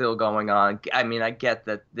that it's still going on. I mean, I get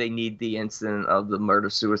that they need the incident of the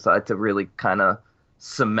murder-suicide to really kind of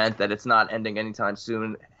cement that it's not ending anytime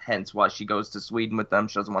soon, hence why she goes to Sweden with them.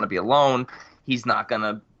 She doesn't want to be alone. He's not going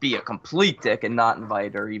to be a complete dick and not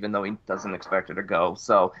invite her, even though he doesn't expect her to go.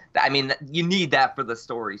 So, I mean, you need that for the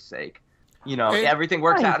story's sake. You know, everything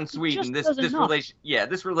works out in Sweden.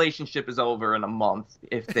 This relationship is over in a month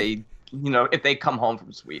if they if they come home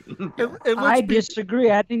from Sweden. I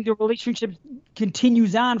disagree. I think the relationship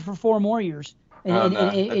continues on for 4 more years.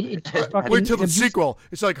 Wait till the sequel.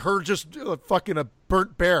 It's like her just fucking a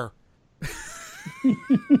burnt bear.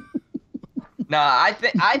 No, I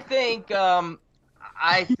think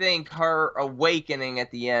her awakening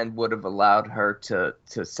at the end would have allowed her to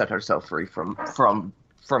set herself free from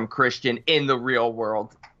Christian in the real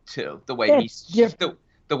world too. The way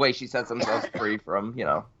the way she sets himself free from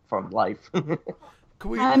life.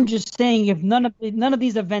 I'm just saying, if none of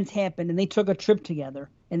these events happened and they took a trip together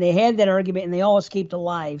and they had that argument and they all escaped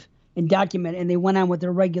alive and documented and they went on with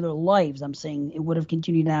their regular lives, I'm saying it would have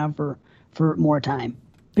continued on for more time.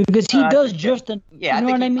 Because he does just what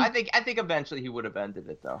I mean? I think eventually he would have ended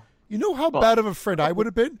it though. You know how bad of a friend I would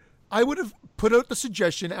have been? I would have put out the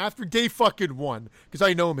suggestion after day fucking 1, because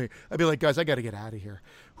I know me. I'd be like, guys, I got to get out of here.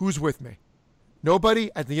 Who's with me? Nobody?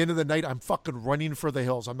 At the end of the night, I'm fucking running for the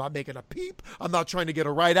hills. I'm not making a peep. I'm not trying to get a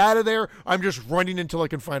ride out of there. I'm just running until I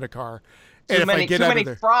can find a car. Too many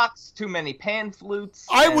frocks, too many pan flutes.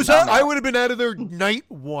 I would have been out of there night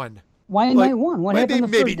 1. Why night 1? What happened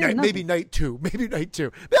maybe night 2. Maybe night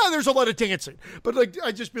 2. Yeah, there's a lot of dancing. But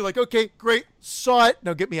I'd just be like, okay, great, saw it.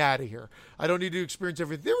 Now get me out of here. I don't need to experience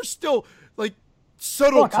everything. There was still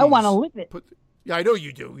subtleties. Look, I want to live it. Yeah, I know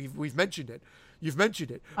you do. We've mentioned it. You've mentioned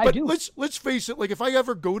it. I But do. let's face it. If I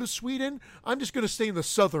ever go to Sweden, I'm just going to stay in the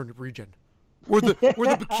southern region, where the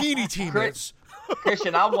bikini team is.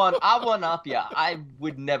 Christian, I'll one up you. I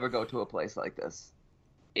would never go to a place like this.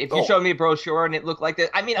 If you showed me a brochure and it looked like this,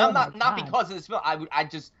 I mean, I'm not because of this film.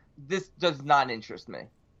 This does not interest me.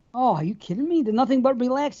 Oh, are you kidding me? There's nothing but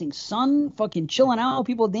relaxing. Sun, fucking chilling out,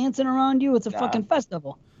 people dancing around you. It's a fucking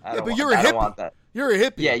festival. But you're a hippie. I don't want that. You're a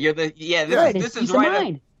hippie. Yeah, this is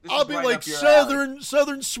right up. I'll be like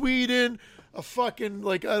southern Sweden, a fucking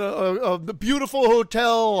a beautiful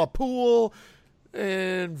hotel, a pool,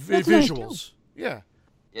 and visuals. Nice yeah.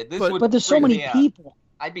 But there's so many people.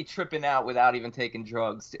 I'd be tripping out without even taking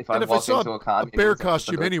drugs if I walked saw into a comedy. A bear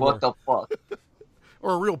costume anywhere. What the fuck?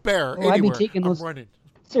 Or a real bear I'd be anywhere. taking those. I'm running.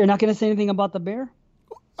 So you're not going to say anything about the bear?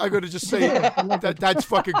 I'm going to just say that's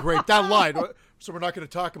fucking great. That line. So we're not going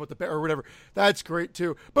to talk about the bear or whatever. That's great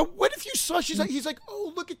too. But what if you saw? He's like,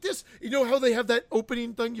 oh, look at this. You know how they have that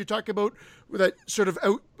opening thing you talk about, where that sort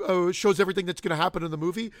of shows everything that's going to happen in the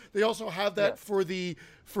movie. They also have that for the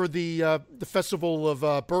festival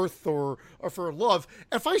of birth or for love.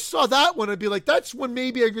 If I saw that one, I'd be like, that's when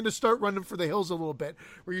maybe I'm going to start running for the hills a little bit.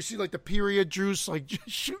 Where you see like the period juice like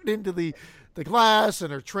shooting into the glass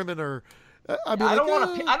and are trimming her. I don't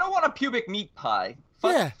want a pubic meat pie.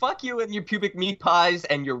 Fuck you and your pubic meat pies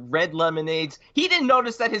and your red lemonades. He didn't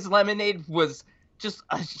notice that his lemonade was just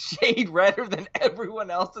a shade redder than everyone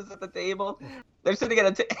else's at the table. They're sitting at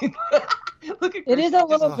a table. Look at Christian. It is a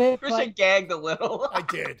little bit. Christian gagged a little. I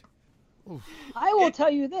did. I will tell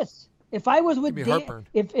you this: if I was with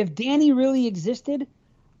if Danny really existed,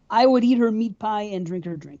 I would eat her meat pie and drink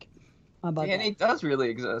her drink. How about Danny does really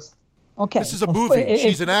exist. Okay. This is a movie.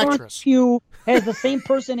 She's an actress. Pugh has the same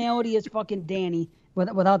personality as fucking Danny,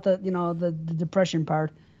 without the the depression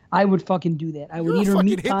part. I would fucking do that. I would eat her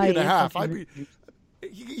meat pie. And a half.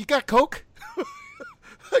 You got Coke?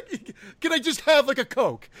 Can I just have like a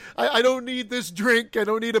Coke? I don't need this drink. I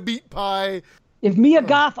don't need a meat pie. If Mia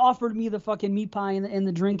Goth offered me the fucking meat pie and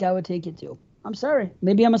the drink, I would take it too. I'm sorry.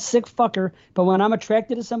 Maybe I'm a sick fucker, but when I'm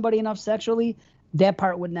attracted to somebody enough sexually, that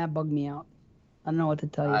part would not bug me out. I don't know what to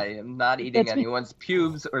tell you. I am not eating anyone's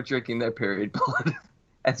pubes or drinking their period blood,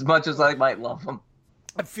 as much as I might love them.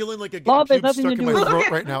 I'm feeling like a pube stuck in my throat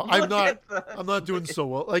right now. I'm not doing so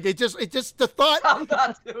well. Like it just the thought. I'm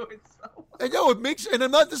not doing so well. I know it makes, and I'm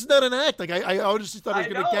not. This is not an act. Like I honestly thought I was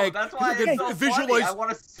going to gag. That's why I so visualize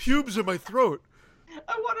funny. pubes in my throat.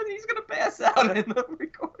 He's going to pass out in the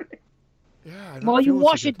recording. Yeah. Well, you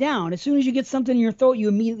wash it down. As soon as you get something in your throat, you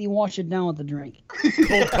immediately wash it down with the drink.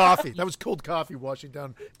 Cold coffee. That was cold coffee washing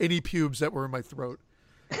down any pubes that were in my throat.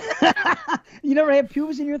 You never had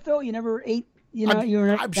pubes in your throat? You never ate?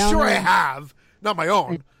 I'm sure I have. Not my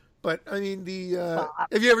own. But, I mean,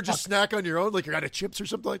 have you ever just snack on your own? Like you're out of chips or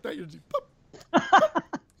something like that? You're just,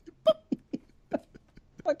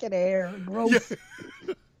 fucking hair. Gross.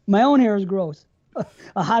 Yeah. My own hair is gross.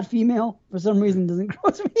 A hot female, for some reason, doesn't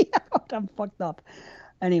gross me out. I'm fucked up.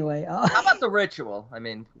 Anyway. How about the ritual? I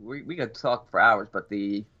mean, we could talk for hours, but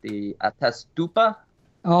the Atestupa?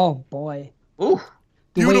 Oh, boy. Ooh.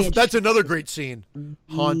 Beautiful. That's another great scene.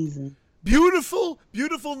 Beautiful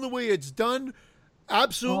in the way it's done.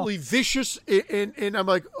 Absolutely vicious. And I'm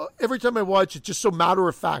like, every time I watch it, just so matter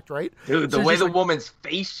of fact, right? Dude, the way the woman's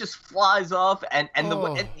face just flies off. And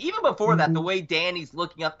even before that, the way Danny's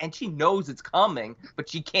looking up, and she knows it's coming, but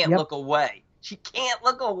she can't look away. She can't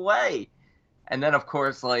look away. And then, of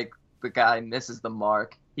course, like, the guy misses the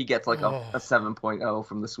mark. He gets like a 7.0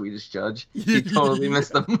 from the Swedish judge. He totally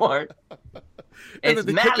missed the mark. It's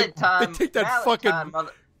mallet time. They take that fucking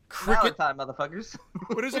cricket time, motherfuckers.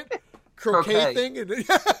 What is it? Croquet thing?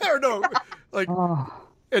 Or no, like,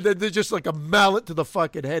 and then there's just like a mallet to the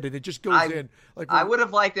fucking head, and it just goes in. Like, I would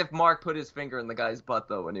have liked if Mark put his finger in the guy's butt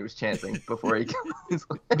though when he was chanting before he.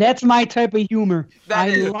 That's my type of humor.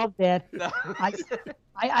 I love that. No.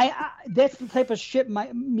 I that's the type of shit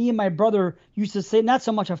me and my brother used to say. Not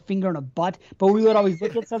so much a finger in a butt, but we would always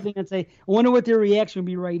look at something and say, "I wonder what their reaction would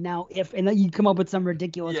be right now if," and then you'd come up with some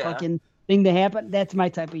ridiculous fucking thing to happen. That's my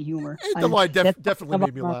type of humor. The line definitely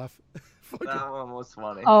made me laugh. That one was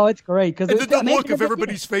funny. Oh, it's great because the look of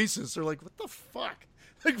everybody's faces. They're like, "What the fuck?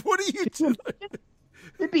 Like, what are you doing?"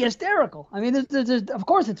 It'd be hysterical. I mean, there's, of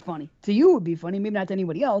course it's funny. To you, it would be funny. Maybe not to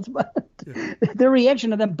anybody else, but their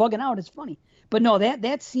reaction to them bugging out is funny. But no,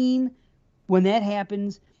 that scene when that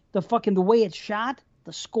happens, the way it's shot,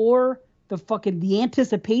 the score, the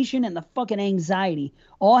anticipation and the fucking anxiety,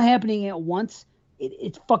 all happening at once.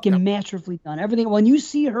 It's fucking masterfully done. Everything. When you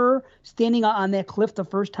see her standing on that cliff the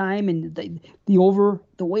first time, and the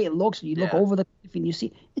way it looks, and you look over the cliff and you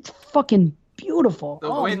see, it's fuking beautiful.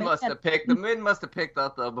 The wind must have picked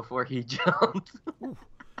up though before he jumped.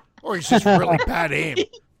 Or he's just really bad aim.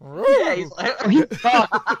 Yeah, he's like,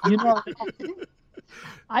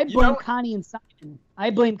 I blame Connie and Simon.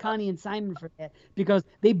 I blame Connie and Simon for that because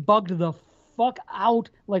they bugged the fuck out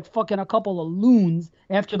like fucking a couple of loons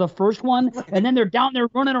after the first one, and then they're down there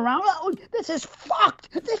running around. Oh, this is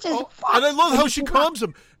fucked. This is fucked. And I love how she calms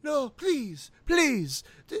him. No, please. This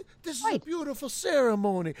is a beautiful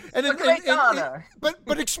ceremony. And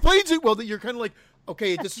but explains it well that you're kind of like,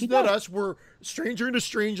 okay, this is not us. We're stranger in a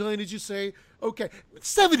strange land, as you say. Okay,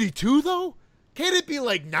 72 though. Can't it be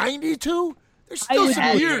like 92? There's still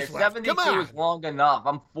some years left. 72 is long enough.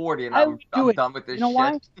 I'm 40 and I'm done with this shit.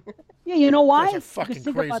 Why? Yeah, you know why? Just think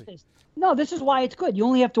crazy. About this. No, this is why it's good. You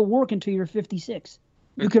only have to work until you're 56.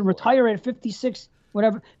 You can retire at 56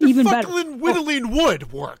 whatever. They're Even better. fucking whittling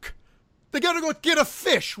wood work. They got to go get a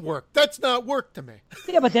fish work. That's not work to me.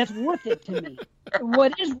 Yeah, but that's worth it to me.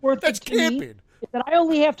 What is worth That's it to me camping. is that I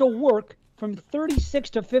only have to work from 36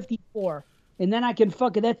 to 54, and then I can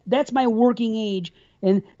that's my working age.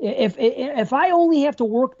 And if I only have to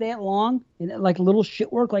work that long, and like little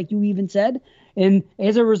shit work, like you even said, and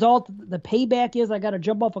as a result, the payback is I got to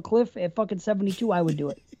jump off a cliff at fucking 72, I would do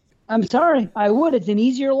it. I'm sorry, I would. It's an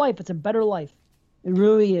easier life. It's a better life. It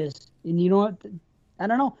really is. And you know what? I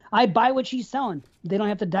don't know. I buy what she's selling. They don't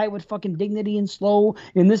have to die with fucking dignity and slow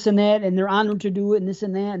and this and that, and they're honored to do it and this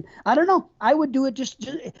and that. And I don't know. I would do it just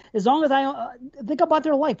as long as I think about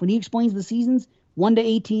their life. When he explains the seasons, 1 to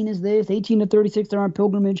 18 is this, 18 to 36 they're on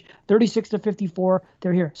pilgrimage, 36 to 54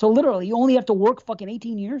 they're here. So literally, you only have to work fucking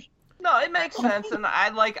 18 years. No, it makes sense, and I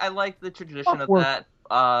like the tradition of that.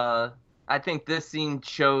 I think this scene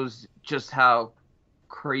shows just how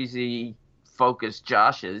crazy focused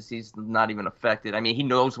Josh is. He's not even affected. I mean, he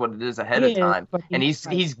knows what it is ahead of time, and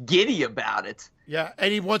he's giddy about it. Yeah,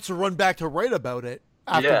 and he wants to run back to write about it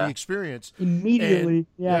after the experience. Immediately,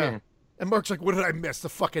 And Mark's like, what did I miss? The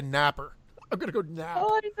fucking napper. I'm going to go nap.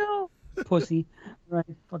 Oh, I know. Pussy. Right,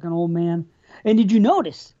 fucking old man. And did you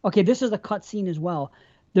notice? Okay, this is a cut scene as well.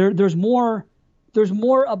 There's more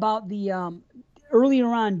about the earlier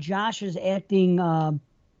on. Josh is acting.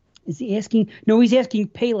 Is he asking? No, he's asking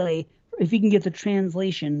Pele if he can get the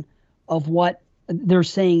translation of what they're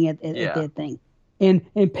saying at that thing. And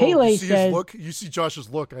Pele says, you see Josh's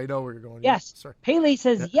look. I know where you're going. Yes. Sorry. Pele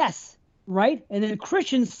says yes, right? And then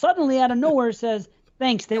Christian suddenly out of nowhere says,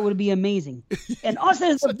 thanks, that would be amazing. And us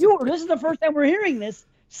as the viewer, this is the first time we're hearing this.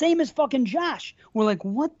 Same as fucking Josh. We're like,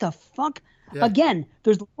 what the fuck? Yeah. Again,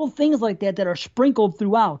 there's little things like that are sprinkled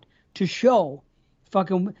throughout to show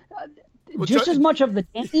fucking just as much of the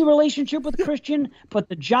Danny relationship with Christian, but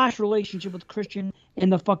the Josh relationship with Christian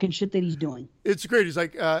and the fucking shit that he's doing. It's great. He's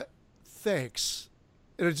like, thanks.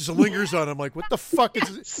 And it just lingers on him like, what the fuck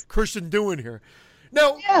is Christian doing here?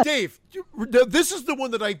 Now, Dave, this is the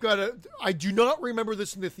one that I do not remember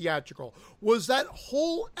this in the theatrical. Was that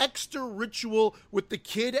whole extra ritual with the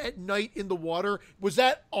kid at night in the water, was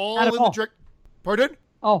that all in the direct? Pardon?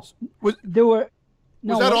 Oh, there were.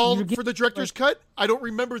 No, was that all for the director's cut? I don't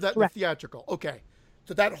remember that in the theatrical. Okay.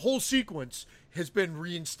 So that whole sequence has been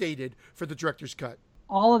reinstated for the director's cut.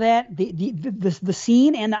 All of that, the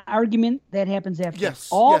scene and the argument that happens after. Yes.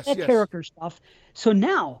 All that character stuff. So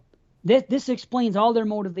now, this explains all their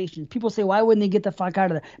motivations. People say, why wouldn't they get the fuck out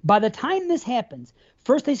of there? By the time this happens,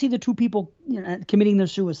 first they see the two people committing their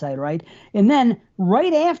suicide, right? And then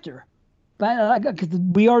right after, because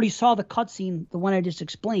we already saw the cutscene, the one I just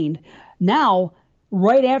explained. Now,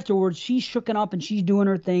 right afterwards, she's shooken up and she's doing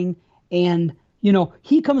her thing, and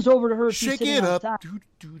he comes over to her. Shake it up.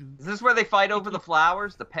 Is this where they fight over the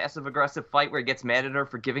flowers? The passive aggressive fight where he gets mad at her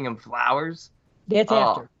for giving him flowers? That's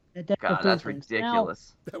after. God, that's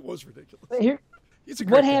ridiculous. Now, that was ridiculous.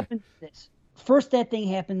 What happens is this. First, that thing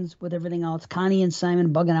happens with everything else. Connie and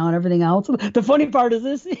Simon bugging out everything else. The funny part is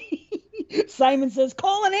this. Simon says,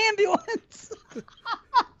 call an ambulance.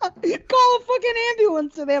 Call a fucking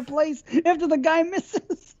ambulance to that place after the guy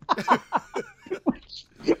misses.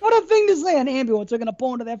 What a thing to say, an ambulance. They're going to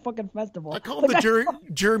pull into that fucking festival. I call him the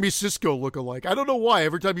Jeremy Sisko lookalike. I don't know why.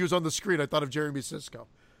 Every time he was on the screen, I thought of Jeremy Sisko.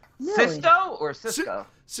 Really? Sisto or Cisco?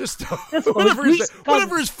 Sisto.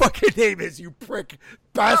 Whatever his fucking name is, you prick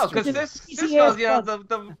bastard. No, because Cisco's,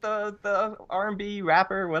 the R&B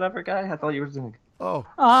rapper, whatever guy. I thought you were doing. Oh,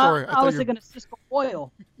 sorry. I was thinking of Cisco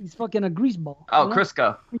Oil. He's fucking a greaseball. Oh,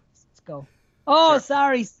 Crisco. Crisco. Oh,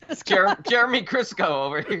 sorry, Cisco. Jeremy Crisco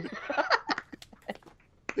over here.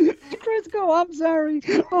 Crisco, I'm sorry.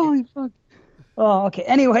 Holy fuck. Oh, okay.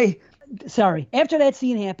 Anyway, sorry. After that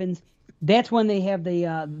scene happens, that's when they have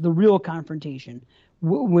the real confrontation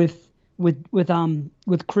with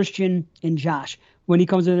Christian and Josh. When he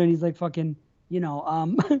comes in and he's like, fucking,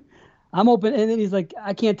 I'm open, and then he's like,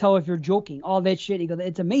 I can't tell if you're joking. All that shit. He goes,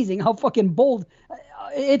 it's amazing how fucking bold.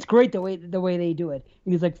 It's great the way they do it.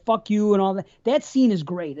 And he's like, fuck you and all that. That scene is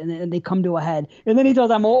great, and they come to a head. And then he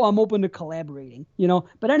tells, I'm open to collaborating.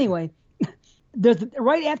 But anyway,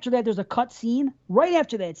 right after that, there's a cut scene. Right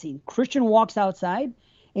after that scene, Christian walks outside,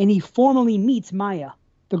 and he formally meets Maya,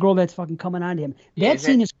 the girl that's fucking coming on to him. That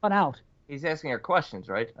scene is cut out. He's asking her questions,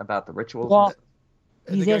 right, about the rituals. Well,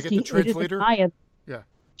 he's asking the translator. Maya. Yeah.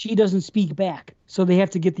 She doesn't speak back, so they have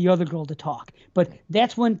to get the other girl to talk. But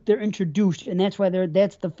that's when they're introduced, and that's why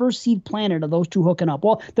that's the first seed planted of those two hooking up.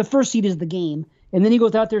 Well, the first seed is the game, and then he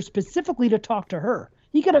goes out there specifically to talk to her.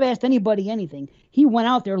 He could have asked anybody anything. He went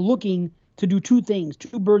out there looking to do two things,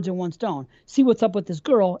 two birds in one stone. See what's up with this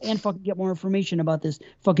girl and fucking get more information about this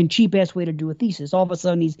fucking cheap ass way to do a thesis. All of a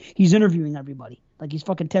sudden he's interviewing everybody like he's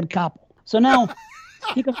fucking Ted Koppel. So now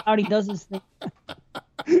he comes out, he does his thing,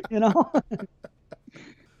 you know?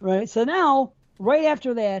 Right. So now, right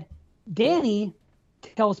after that, Danny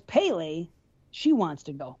tells Pele she wants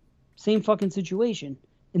to go. Same fucking situation.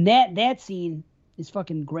 And that scene is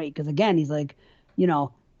fucking great because again, he's like, you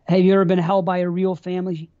know, have you ever been held by a real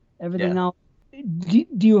family? Everything else. Do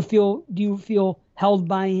you feel held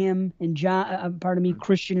by him and John? Pardon me,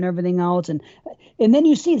 Christian and everything else, and then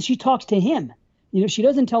you see that she talks to him. You know, she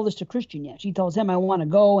doesn't tell this to Christian yet. She tells him, "I want to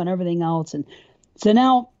go," and everything else. And so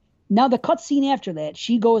now the cutscene after that,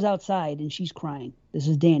 she goes outside and she's crying. This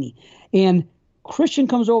is Danny, and Christian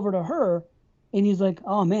comes over to her, and he's like,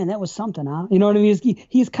 "Oh man, that was something, huh?" You know what I mean?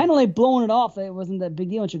 He's kind of like blowing it off. It wasn't that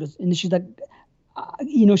big deal. And she goes, and she's like,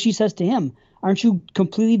 you know, she says to him, "Aren't you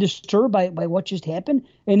completely disturbed by what just happened?"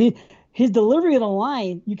 And his delivery of the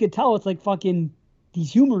line, you could tell it's like fucking,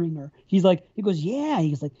 he's humoring her. He goes, "Yeah."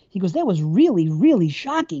 He goes, "That was really, really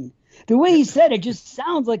shocking." The way he said it just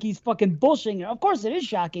sounds like he's fucking bullshitting her. Of course it is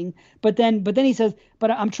shocking, but then he says,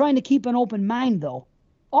 "But I'm trying to keep an open mind though."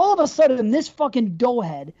 All of a sudden, this fucking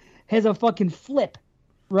doughhead has a fucking flip,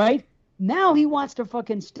 right? Now he wants to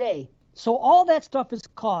fucking stay. So all that stuff is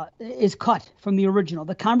cut from the original.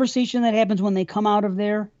 The conversation that happens when they come out of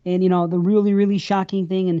there, and you know the really, really shocking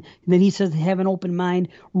thing, and then he says have an open mind.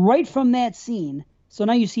 Right from that scene. So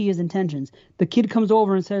now you see his intentions. The kid comes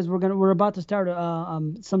over and says we're about to start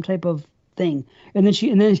some type of thing, and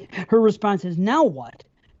then her response is, "Now what?"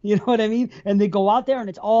 You know what I mean? And they go out there and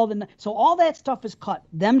it's so all that stuff is cut.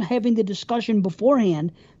 Them having the discussion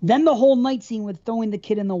beforehand, then the whole night scene with throwing the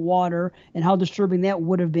kid in the water and how disturbing that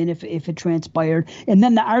would have been if it transpired. And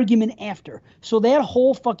then the argument after. So that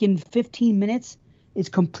whole fucking 15 minutes is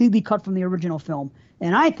completely cut from the original film.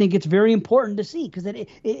 And I think it's very important to see because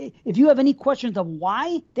if you have any questions of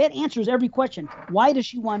why, that answers every question. Why does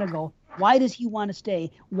she want to go? Why does he want to stay?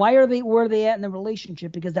 Where are they at in the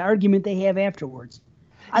relationship? Because the argument they have afterwards.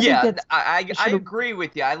 I agree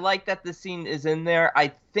with you. I like that the scene is in there.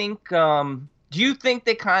 I think, do you think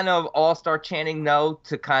they kind of all start chanting no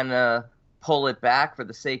to kind of pull it back for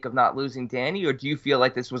the sake of not losing Danny? Or do you feel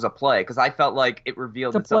like this was a play? Because I felt like it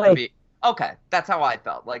revealed itself to be, okay, that's how I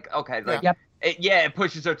felt. Like, okay, like, it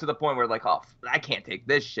pushes her to the point where like, oh, I can't take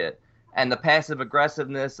this shit. And the passive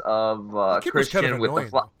aggressiveness of Christian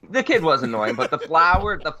with the kid was annoying, but the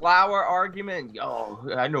flower argument,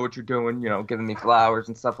 I know what you're doing, you know, giving me flowers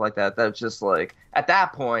and stuff like that. That's just like at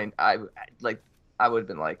that point, I would have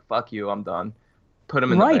been like, fuck you, I'm done. Put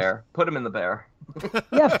him in the bear. Put him in the bear.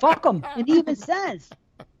 Yeah, fuck him. And he even says,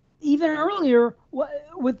 even earlier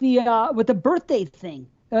with the birthday thing,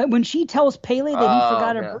 when she tells Pele that he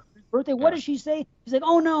forgot her birthday, what does she say? She's like,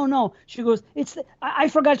 "Oh no." She goes, I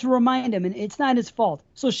forgot to remind him, and it's not his fault.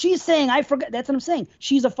 So she's saying, I forgot. That's what I'm saying.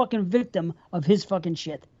 She's a fucking victim of his fucking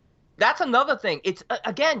shit. That's another thing. It's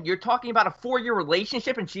again, you're talking about a 4-year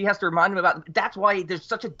relationship, and she has to remind him about. That's why there's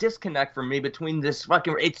such a disconnect for me between this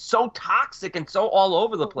fucking. It's so toxic and so all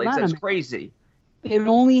over the place. That's crazy. It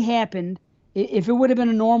only happened. If it would have been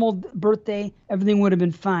a normal birthday, everything would have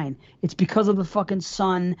been fine. It's because of the fucking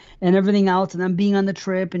sun and everything else, and them being on the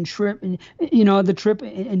trip and you know, the trip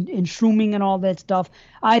and shrooming and all that stuff.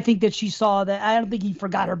 I think that she saw that. I don't think he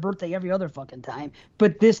forgot her birthday every other fucking time,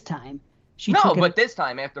 but this time she. No, but this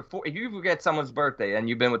time after 4, if you forget someone's birthday and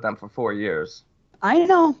you've been with them for 4 years. I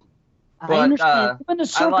know. But, I understand.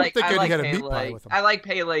 I like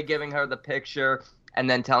Pele giving her the picture and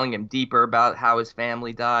then telling him deeper about how his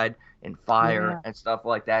family died in fire and stuff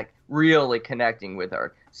like that, really connecting with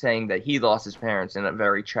her, saying that he lost his parents in a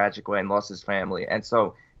very tragic way and lost his family. And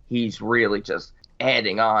so he's really just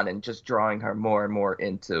adding on and just drawing her more and more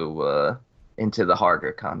into the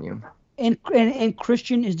Harger commune. And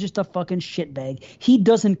Christian is just a fucking shitbag. He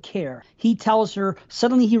doesn't care. He tells her,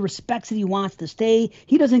 suddenly he respects it, he wants to stay.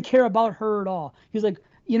 He doesn't care about her at all. He's like,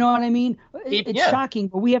 you know what I mean? It's shocking,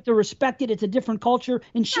 but we have to respect it. It's a different culture.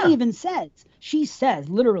 And she even says,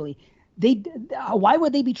 literally, why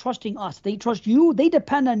would they be trusting us? They trust you. They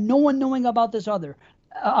depend on no one knowing about this ever.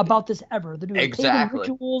 They're doing pagan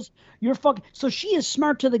rituals. You're fucking. So she is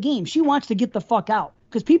smart to the game. She wants to get the fuck out.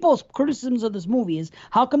 Because people's criticisms of this movie is,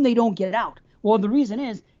 how come they don't get out? Well, the reason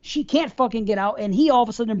is she can't fucking get out, and he all of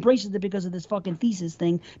a sudden embraces it because of this fucking thesis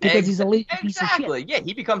thing, because he's a lazy piece of shit. Yeah,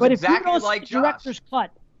 he becomes exactly like Josh.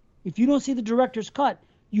 If you don't see the director's cut,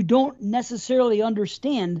 you don't necessarily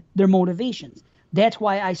understand their motivations. That's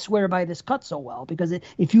why I swear by this cut so well, because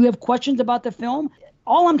if you have questions about the film,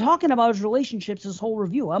 All I'm talking about is relationships this whole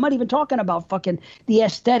review. I'm not even talking about fucking the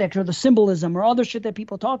aesthetics or the symbolism or other shit that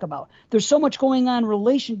people talk about. There's so much going on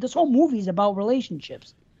this whole movie is about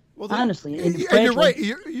relationships. Well, honestly. And you're right.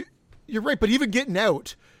 You're right. But even getting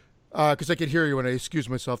out, because I could hear you when I excuse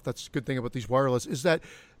myself, that's a good thing about these wireless, is that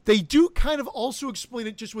they do kind of also explain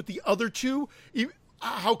it just with the other two,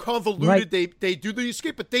 how convoluted they do the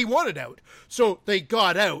escape, but they wanted out. So they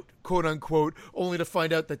got out, quote unquote, only to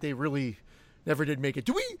find out that they really never did make it.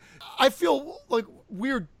 I feel like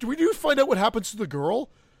weird. Do we find out what happens to the girl?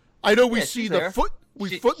 I know we see the foot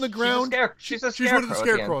in the ground. She's a She's one of the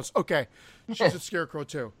scarecrows. Okay. She's a scarecrow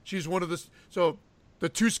too. She's one of the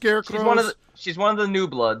two scarecrows. She's one of the new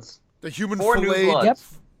bloods. The human filleted. Yep.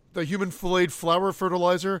 The human filleted flower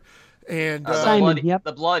fertilizer, and Simon,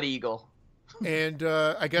 the blood eagle. And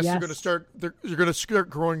I guess you're going to start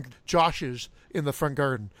growing Josh's in the front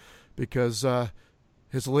garden because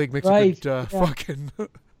his leg makes a good fucking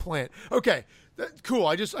plant. Okay, cool.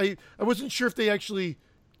 I wasn't sure if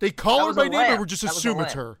they call her by name or we just assume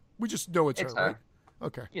it's her. We just know it's her, right?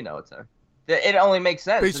 Okay. You know it's her. It only makes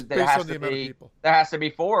sense. Based on the amount of people. There has to be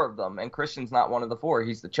 4 of them, and Christian's not one of the 4.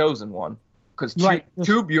 He's the chosen one. Because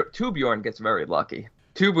Torbjorn gets very lucky.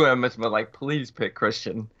 Torbjorn is like, please pick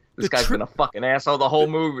Christian. This guy's been a fucking asshole the whole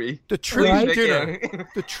movie. The trippy dinner.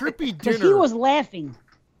 The trippy dinner. He was laughing.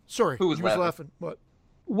 Sorry. Who was laughing? What?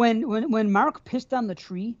 When Mark pissed on the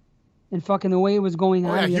tree and fucking the way it was going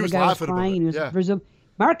on, he was guy laughing was crying and he was visible.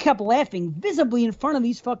 Mark kept laughing visibly in front of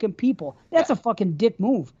these fucking people. That's a fucking dick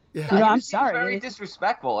move. Yeah. I'm sorry. Very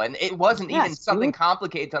disrespectful, and it wasn't even something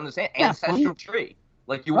complicated to understand. Ancestral tree,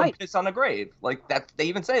 like you wouldn't piss on a grave, like that. They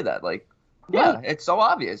even say that, like, it's so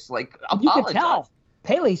obvious. Like, you can tell.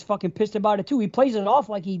 Pele's fucking pissed about it too. He plays it off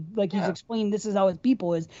like he's explaining this is how his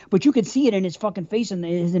people is, but you could see it in his fucking face and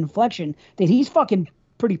his inflection that he's fucking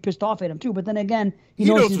pretty pissed off at him too. But then again, he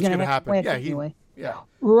knows he's going to happen. Anyway.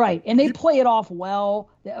 Right, and they play it off well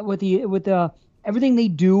with the everything they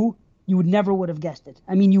do. You would have guessed it.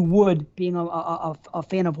 I mean, you would, being a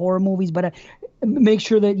fan of horror movies, but make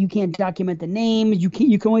sure that you can't document the names. You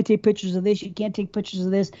can only take pictures of this. You can't take pictures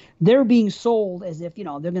of this. They're being sold as if they're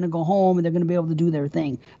going to go home and they're going to be able to do their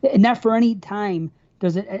thing. And not for any time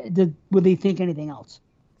would they think anything else.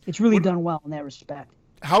 It's really done well in that respect.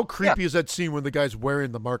 How creepy is that scene when the guy's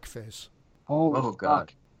wearing the Mark face? Oh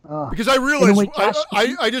God. Because I realized,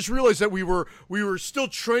 I just realized that we were still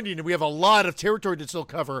trending, and we have a lot of territory to still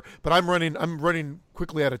cover. But I'm running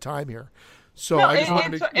quickly out of time here, so I just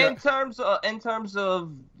wanted to. In terms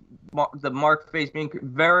of the Mark face being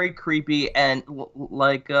very creepy, and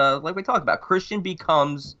like we talked about, Christian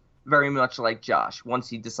becomes very much like Josh once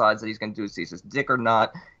he decides that he's going to do his thesis, dick or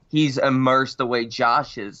not. He's immersed the way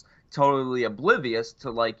Josh is, totally oblivious to,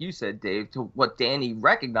 like you said, Dave, to what Danny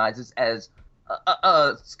recognizes as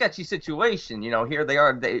a sketchy situation. Here they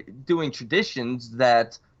are doing traditions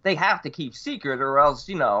that they have to keep secret, or else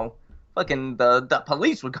fucking the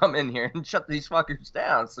police would come in here and shut these fuckers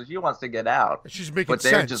down. So she wants to get out. She's making but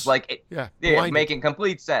sense. They're just like making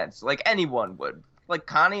complete sense, like anyone would. Like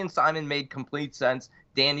Connie and Simon made complete sense.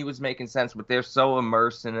 Danny was making sense, but they're so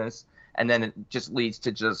immersed in this, and then it just leads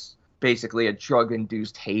to just basically a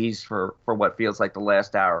drug-induced haze for what feels like the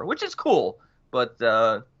last hour, which is cool. But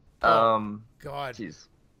God, jeez,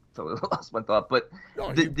 totally lost my thought. But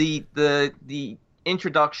the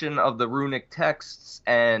introduction of the runic texts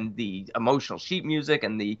and the emotional sheet music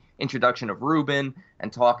and the introduction of Ruben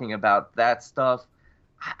and talking about that stuff,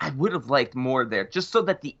 I would have liked more there, just so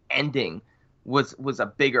that the ending was a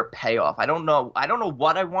bigger payoff. I don't know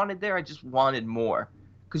what I wanted there. I just wanted more,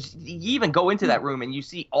 because you even go into that room and you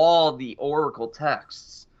see all the oracle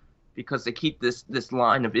texts, because they keep this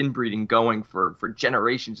line of inbreeding going for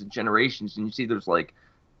generations and generations, and you see there's like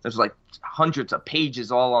hundreds of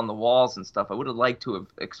pages all on the walls and stuff. I would have liked to have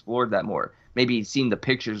explored that more. Maybe seen the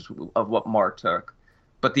pictures of what Mark took.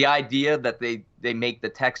 But the idea that they make the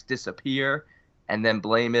text disappear and then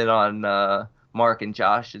blame it on Mark and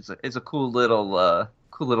Josh is a cool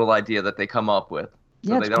little idea that they come up with.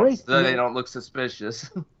 So they don't look suspicious,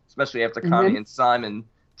 especially after Connie and Simon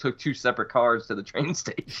took 2 separate cars to the train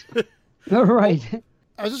station. All right.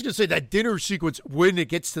 I was just going to say that dinner sequence, when it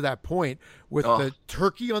gets to that point with the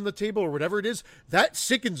turkey on the table or whatever it is, that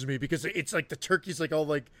sickens me, because it's like the turkey's like all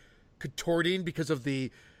like contorting because of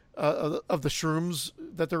the shrooms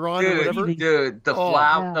that they're on or whatever. Dude, the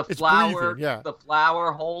flower, yeah. The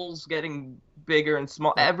flower holes getting bigger and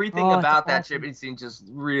small. Everything about that shipping scene just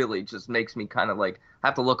really just makes me kind of like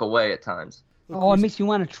have to look away at times. Oh, it makes you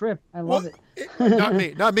want to trip. I love it.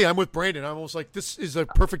 Not me. I'm with Brandon. I'm almost like, this is a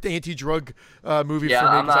perfect anti-drug movie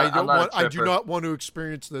for me, because I do not want to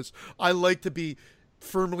experience this. I like to be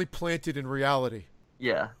firmly planted in reality.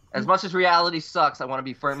 Yeah. As much as reality sucks, I want to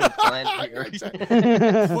be firmly planted here.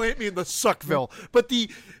 Plant me in the Suckville. But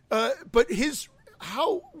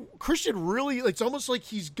how Christian really, it's almost like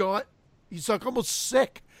he's like almost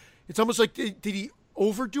sick. It's almost like, did he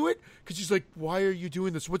overdo it? Because he's like, why are you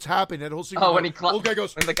doing this? What's happening? That whole scene. Oh, when old guy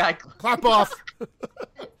goes, when the guy clap off.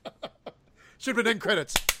 Should have been end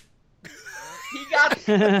credits. He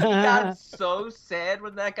got so sad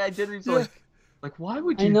when that guy did it. He's like, why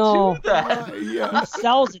would you know. do that? He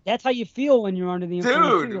sells it. That's how you feel when you're under the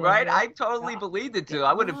influence. Dude, right? I totally believed it too.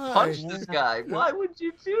 I would have punched this guy. Why would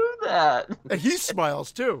you do that? And he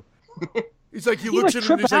smiles too. He's like, he was looks at him and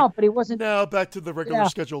tripping he's out, like, but he wasn't. now back to the regular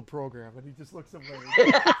scheduled program. And he just looks away.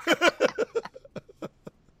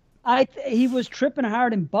 He was tripping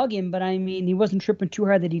hard and bugging, but I mean, he wasn't tripping too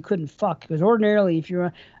hard that he couldn't fuck. Because ordinarily,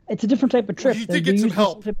 it's a different type of trip. He did get some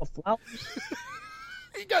help. Type of flowers.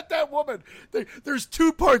 He got that woman. There's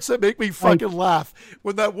two parts that make me fucking laugh.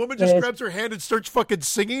 When that woman just grabs her hand and starts fucking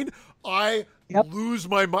singing, I lose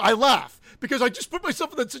my mind. I laugh because I just put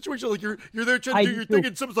myself in that situation. Like you're there trying to do your thing,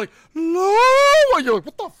 and someone's like, "No," and you're like,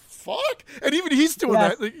 "What the fuck?" And even he's doing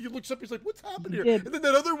that. Like, he looks up, he's like, "What's happening here?" And then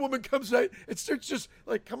that other woman comes out and starts just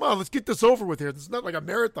like, "Come on, let's get this over with here. This is not like a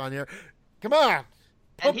marathon here. Come on."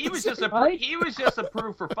 And he was just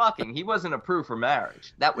approved for fucking. He wasn't approved for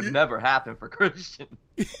marriage. That would never happen for Christian.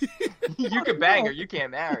 You could bang her, you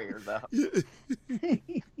can't marry her though.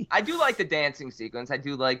 I do like the dancing sequence. I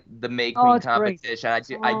do like the May Queen competition.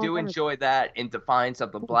 I do enjoy that in defiance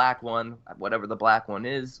of the black one, whatever the black one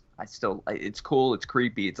is. It's cool. It's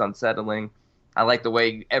creepy. It's unsettling. I like the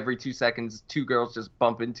way every 2 seconds 2 girls just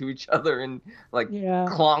bump into each other and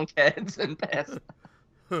clonk heads and pass.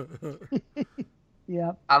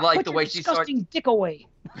 Yeah. I like Put the your way she starts. Disgusting dick away.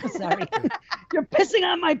 Sorry. You're pissing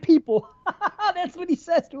on my people. That's what he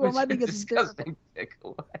says to him. I think it's disgusting dick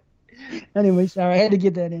away. Anyway, sorry, I had to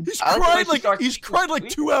get that in. He's cried like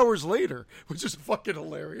 2 hours later, which is fucking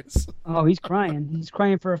hilarious. Oh, he's crying. He's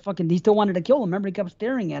crying for a fucking. He still wanted to kill him. Remember, he kept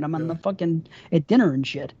staring at him on the fucking at dinner and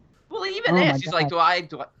shit. Well, even asked, she's like, "Do I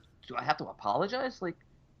have to apologize?" Like,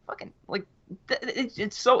 fucking, like,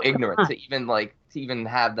 it's so ignorant to even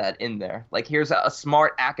have that in there. Like, here's a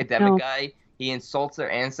smart academic guy. He insults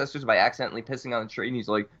their ancestors by accidentally pissing on a tree, and he's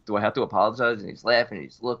like, "Do I have to apologize?" And he's laughing, and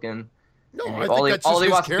he's looking. No, and I think that's all he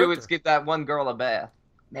his wants character. to do is give that one girl a bath.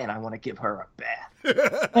 Man, I want to give her a bath.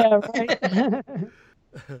 Yeah, right.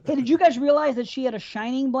 Hey, did you guys realize that she had a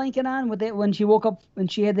shining blanket on with it when she woke up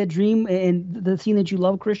and she had that dream and the scene that you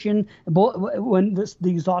love, Christian, when the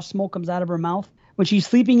exhaust smoke comes out of her mouth? When she's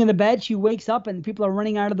sleeping in the bed, she wakes up and people are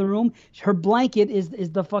running out of the room. Her blanket is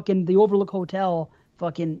the Overlook Hotel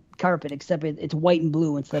fucking carpet, except it's white and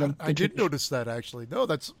blue instead of. I did notice that actually. No,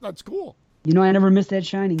 that's cool. You know, I never missed that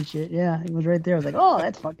shining shit. Yeah, it was right there. I was like, oh,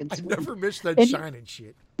 that's fucking sweet. I never missed that shining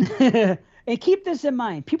shit. And keep this in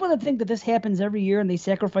mind. People that think that this happens every year and they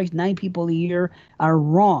sacrifice 9 people a year are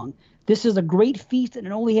wrong. This is a great feast and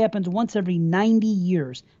it only happens once every 90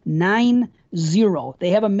 years. 90. They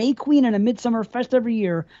have a May Queen and a Midsummer Fest every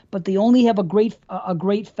year, but they only have a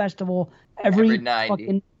great festival every 90.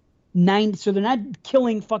 Fucking 9. So they're not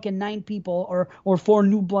killing fucking 9 people or 4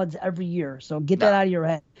 new bloods every year. So get that out of your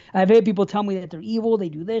head. I've had people tell me that they're evil, they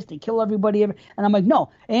do this, they kill everybody, and I'm like, no.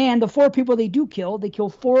 And the 4 people they do kill, they kill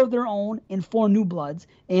 4 of their own and 4 new bloods,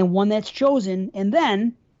 and one that's chosen. And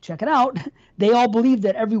then, check it out, they all believe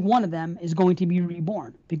that every one of them is going to be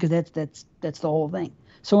reborn because that's the whole thing.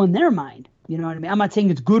 So in their mind, you know what I mean? I'm not saying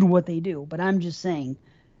it's good what they do, but I'm just saying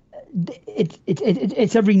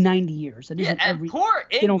it's every 90 years. It isn't and poor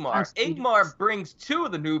Igmar. Igmar brings 2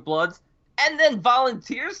 of the new bloods and then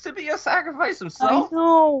volunteers to be a sacrifice himself. I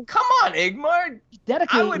know. Come on, Igmar.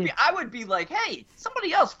 I would be like, hey,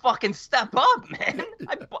 somebody else fucking step up, man.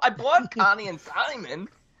 I bought Connie and Simon.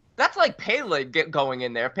 That's like Pele going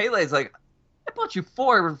in there. Pele's like, I bought you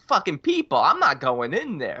 4 fucking people. I'm not going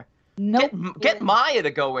in there. Nope. Get Maya to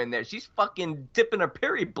go in there. She's fucking dipping her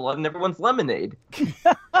period blood in everyone's lemonade. It's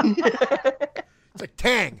like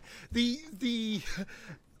Tang. The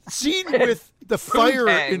scene with the fire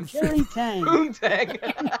in Tang. Poontang.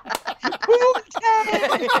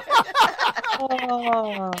 Poontang.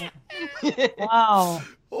 Oh. Wow.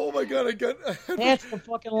 Oh my god, That's the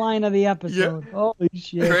fucking line of the episode. Yeah. Holy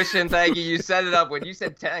shit. Christian, thank you. You set it up. When you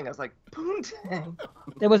said Tang, I was like, Poontang.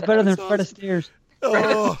 That was better than Fred Astaire.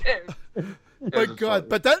 Oh my god!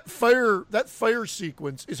 But that fire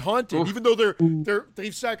sequence is haunted. Oof. Even though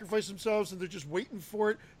they've sacrificed themselves and they're just waiting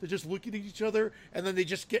for it. They're just looking at each other and then they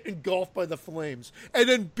just get engulfed by the flames. And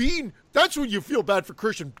then that's when you feel bad for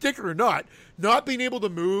Christian, particular or not being able to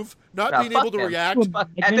move, not being able to react.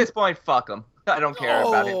 At this point, fuck him. I don't care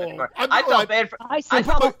about him anymore. I I felt bad for. I said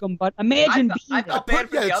felt- fuck him, but imagine I being felt there. bad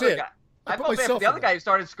for the other guy. I put felt bad for myself the in other that. guy who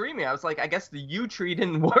started screaming. I was like, I guess the yew tree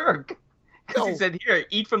didn't work. Because he No. said, "Here,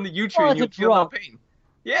 eat from the yew tree, Well, and it's you'll a feel no drug. pain."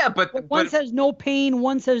 Yeah, but One says no pain,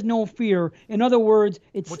 one says no fear. In other words,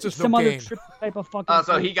 it's One says no some other gain. trippy type of fucking.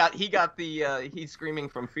 so thing. he got the he's screaming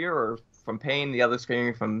from fear or from pain. The other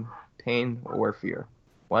screaming from pain or fear.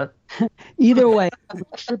 What? Either way,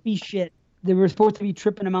 trippy shit. They were supposed to be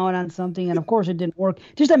tripping him out on something, and of course it didn't work.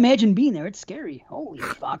 Just imagine being there. It's scary. Holy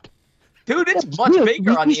fuck. Dude, it's That's much really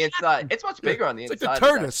bigger on the creepy. inside. It's much bigger on the It's inside. like the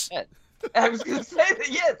of that TARDIS. set. I was gonna say that.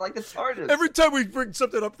 Yeah, it's like the TARDIS. Every time we bring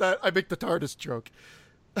something up that, I make the TARDIS joke.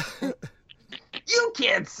 You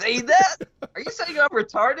can't say that. Are you saying I'm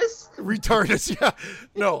retardus? Retardus, yeah.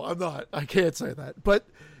 No, I'm not. I can't say that. But,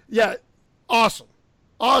 yeah, awesome.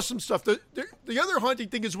 Awesome stuff. The other haunting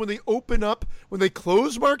thing is when they open up, when they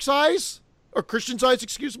close Mark's eyes, or Christian's eyes,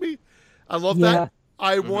 excuse me. I love Yeah. that.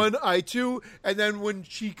 I1, I2, and then when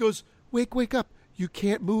she goes, wake up, you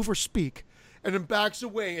can't move or speak, and then backs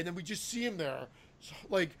away, and then we just see him there,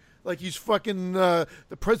 like he's fucking the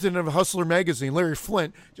president of Hustler magazine, Larry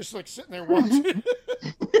Flint, just like sitting there watching,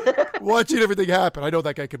 watching everything happen. I know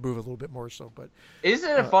that guy could move a little bit more so, but Isn't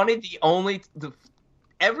it funny?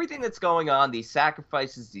 Everything that's going on, these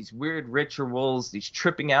sacrifices, these weird rituals, these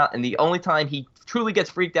tripping out, and the only time he truly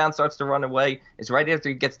gets freaked out and starts to run away is right after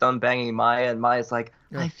he gets done banging Maya, and Maya's like,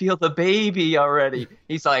 I feel the baby already.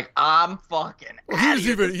 He's like, I'm fucking well,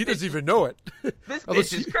 he doesn't even know it. This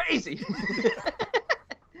Unless bitch is crazy.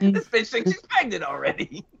 This bitch thinks she's pregnant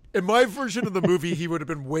already. In my version of the movie, he would have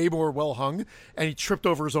been way more well hung, and he tripped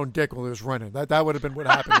over his own dick while he was running. That would have been what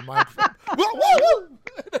happened in my film. Whoa, whoa, whoa!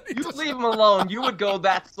 You leave him alone. You would go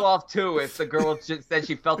that soft too if the girl just said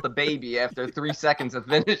she felt the baby after 3 seconds of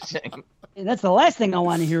finishing. And that's the last thing I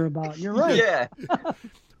want to hear about. You're right. Yeah.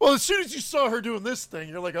 Well, as soon as you saw her doing this thing,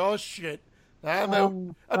 you're like, oh shit, I'm out.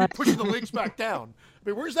 I'd be pushing the legs back down. I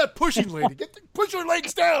mean, where's that pushing lady? Push her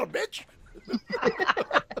legs down, bitch.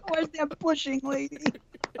 Where's that pushing lady?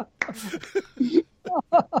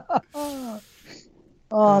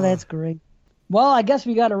 Oh, that's great. Well, I guess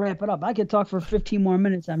we got to wrap it up. I could talk for 15 more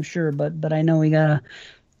minutes, I'm sure, but I know we got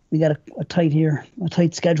a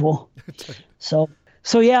tight schedule. So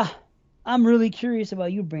yeah, I'm really curious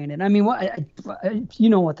about you, Brandon. I mean, you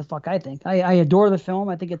know what the fuck I think. I adore the film.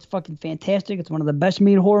 I think it's fucking fantastic. It's one of the best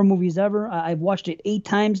made horror movies ever. I've watched it 8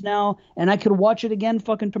 times now, and I could watch it again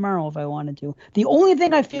fucking tomorrow if I wanted to. The only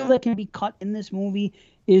thing I feel that can be cut in this movie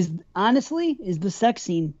is the sex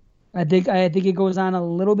scene. I think it goes on a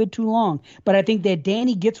little bit too long, but I think that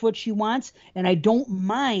Danny gets what she wants, and I don't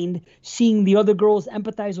mind seeing the other girls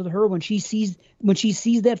empathize with her when she sees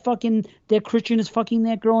that Christian is fucking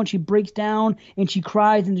that girl, and she breaks down and she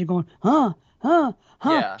cries and they're going, huh.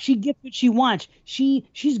 Yeah. She gets what she wants.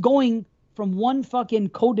 She's going from one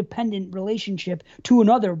fucking codependent relationship to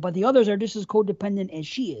another, but the others are just as codependent as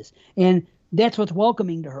she is, and that's what's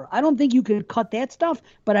welcoming to her. I don't think you could cut that stuff,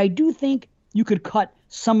 but I do think you could cut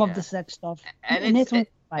some of the sex stuff. And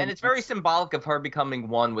it's very symbolic of her becoming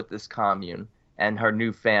one with this commune and her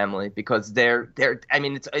new family, because they're I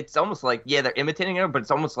mean, it's almost like, yeah, they're imitating her, but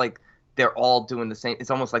it's almost like they're all doing the same.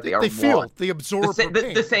 It's almost like they are one. They absorb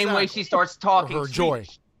the same way she starts talking her joy.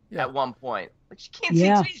 Swedish at one point. Like, she can't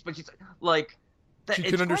Yeah. speak Swedish, but she's like, She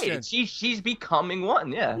it's can understand. great. She's becoming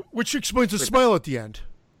one. Yeah. Which explains the smile at the end.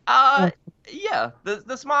 Yeah,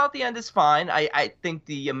 the smile at the end is fine. I think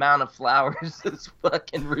the amount of flowers is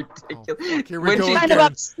fucking ridiculous. Here we go It's kind of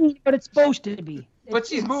obscene, but it's supposed to be. But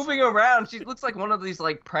she's moving around. She looks like one of these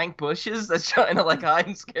like prank bushes that's trying to like hide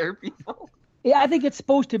and scare people. Yeah, I think it's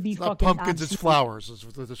supposed to be It's not fucking pumpkins, it's obscene. flowers.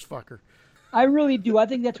 This fucker. I really do. I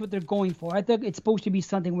think that's what they're going for. I think it's supposed to be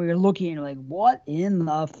something where you're looking and you're like, what in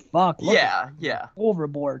the fuck? Look Yeah.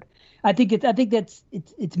 overboard. I think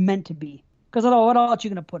it's meant to be. Because what else you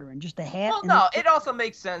gonna put her in? Just a hat? Well, no, it also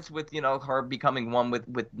makes sense with, her becoming one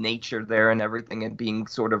with nature there and everything and being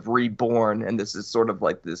sort of reborn. And this is sort of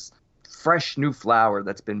like this fresh new flower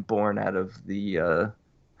that's been born out of the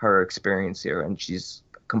her experience here, and she's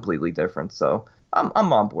completely different. So I'm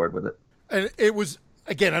on board with it. And it was,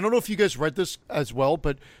 again, I don't know if you guys read this as well,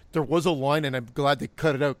 but there was a line, and I'm glad they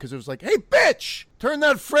cut it out, because it was like, hey, bitch, turn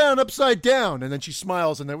that frown upside down. And then she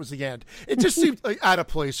smiles, and that was the end. It just seemed like out of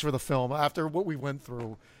place for the film after what we went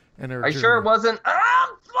through. And Are you sure it wasn't,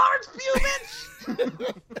 Florence Pugh,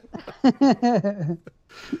 bitch?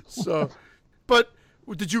 So, but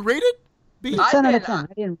did you rate it? B? 10 out of 10.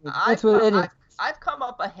 I didn't read it. That's what it is. I've come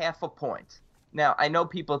up a half a point. Now, I know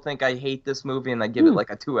people think I hate this movie and I give it like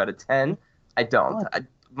a 2 out of 10. I don't.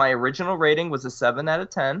 My original rating was a 7 out of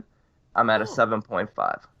 10. I'm at a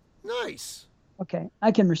 7.5. Nice. Okay,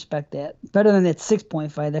 I can respect that. Better than that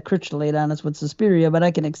 6.5 that Christian laid on us with Suspiria, but I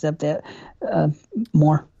can accept that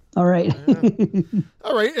more. All right.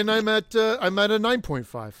 All right, and I'm at a 9.5.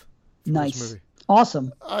 For Nice. This movie.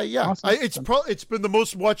 Awesome. Yeah, Awesome. It's been the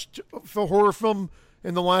most watched horror film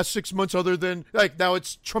in the last 6 months, other than now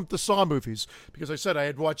it's trumped the Saw movies, because I said I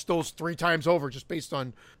had watched those 3 times over just based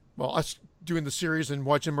on us doing the series and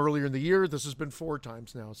watching them earlier in the year. This has been 4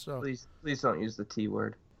 times now. So Please don't use the T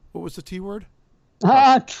word. what was the T word?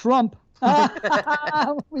 Trump.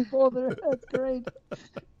 We both are. That's great.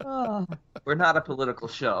 Oh, We're not a political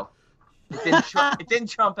show. It didn't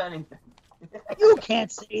trump anything. you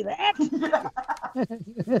can't say that.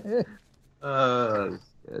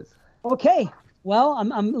 Yes. Okay. Well,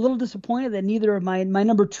 I'm a little disappointed that neither of my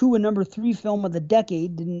number 2 and number 3 film of the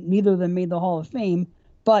decade neither of them made the Hall of Fame,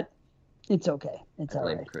 but it's okay. It's all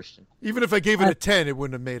Blame right. Christian. Even if I gave it a 10, it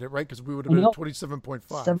wouldn't have made it, right? Because we would have been at 27.5.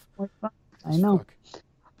 7.5. I know. Fuck.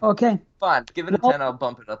 Okay. Fine, give it a Well- 10. I'll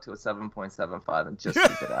bump it up to a 7.75 and just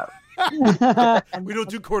keep it out. We don't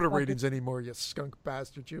do quarter ratings anymore, you skunk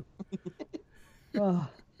bastard, you. Oh,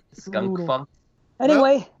 Skunk brutal. fun.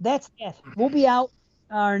 Anyway, that's it. We'll be out.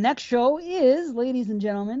 Our next show is, ladies and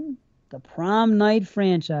gentlemen, the Prom Night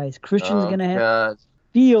franchise. Christian's going to have God.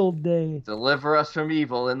 field day. Deliver us from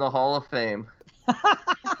evil in the Hall of Fame.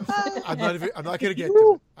 I'm not going to get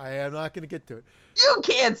to it. I am not going to get to it. You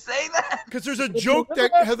can't say that. Because there's a If joke that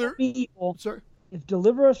Deliver Us Heather... from Evil- Sorry? If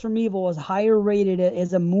Deliver Us from Evil was higher rated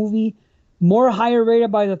as a movie, more higher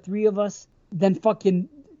rated by the 3 of us than fucking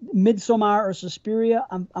Midsommar or Suspiria,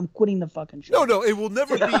 I'm quitting the fucking show. No, it will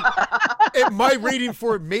never be... my rating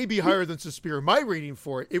for it may be higher than Suspiria. My rating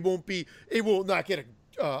for it, it will not get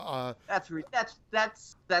a...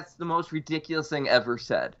 That's the most ridiculous thing ever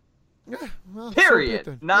said. well, Period.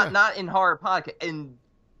 so be it then. Not in horror podcast.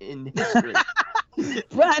 In history.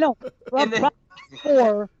 I know. And then- Prom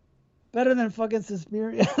 4 better than fucking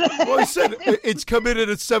Suspiria. Well, I said it's come in at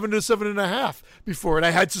a 7 to 7.5 before, and I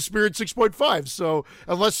had Suspiria at 6.5. So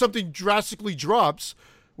unless something drastically drops,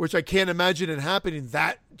 which I can't imagine it happening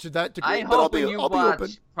to that degree, I but hope when you I'll be watch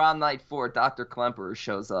open. Prom Night 4, Dr. Klemperer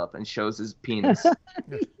shows up and shows his penis.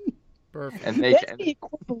 Perfect. And they That's the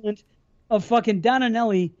equivalent of fucking Don and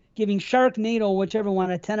Ellie giving Sharknado, whichever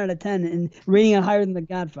one, a 10 out of 10 and rating it higher than The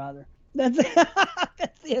Godfather. That's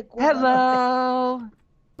the equivalent. Hello.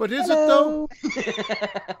 But is Hello.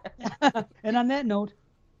 it though? And on that note,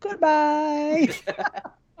 goodbye.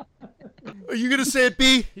 Are you gonna say it,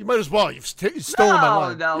 B? You might as well. You've stolen my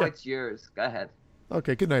line. No, Yeah. it's yours. Go ahead.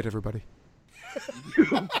 Okay. Good night, everybody. You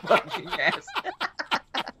fucking ass.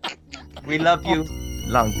 We love you.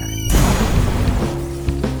 Long time.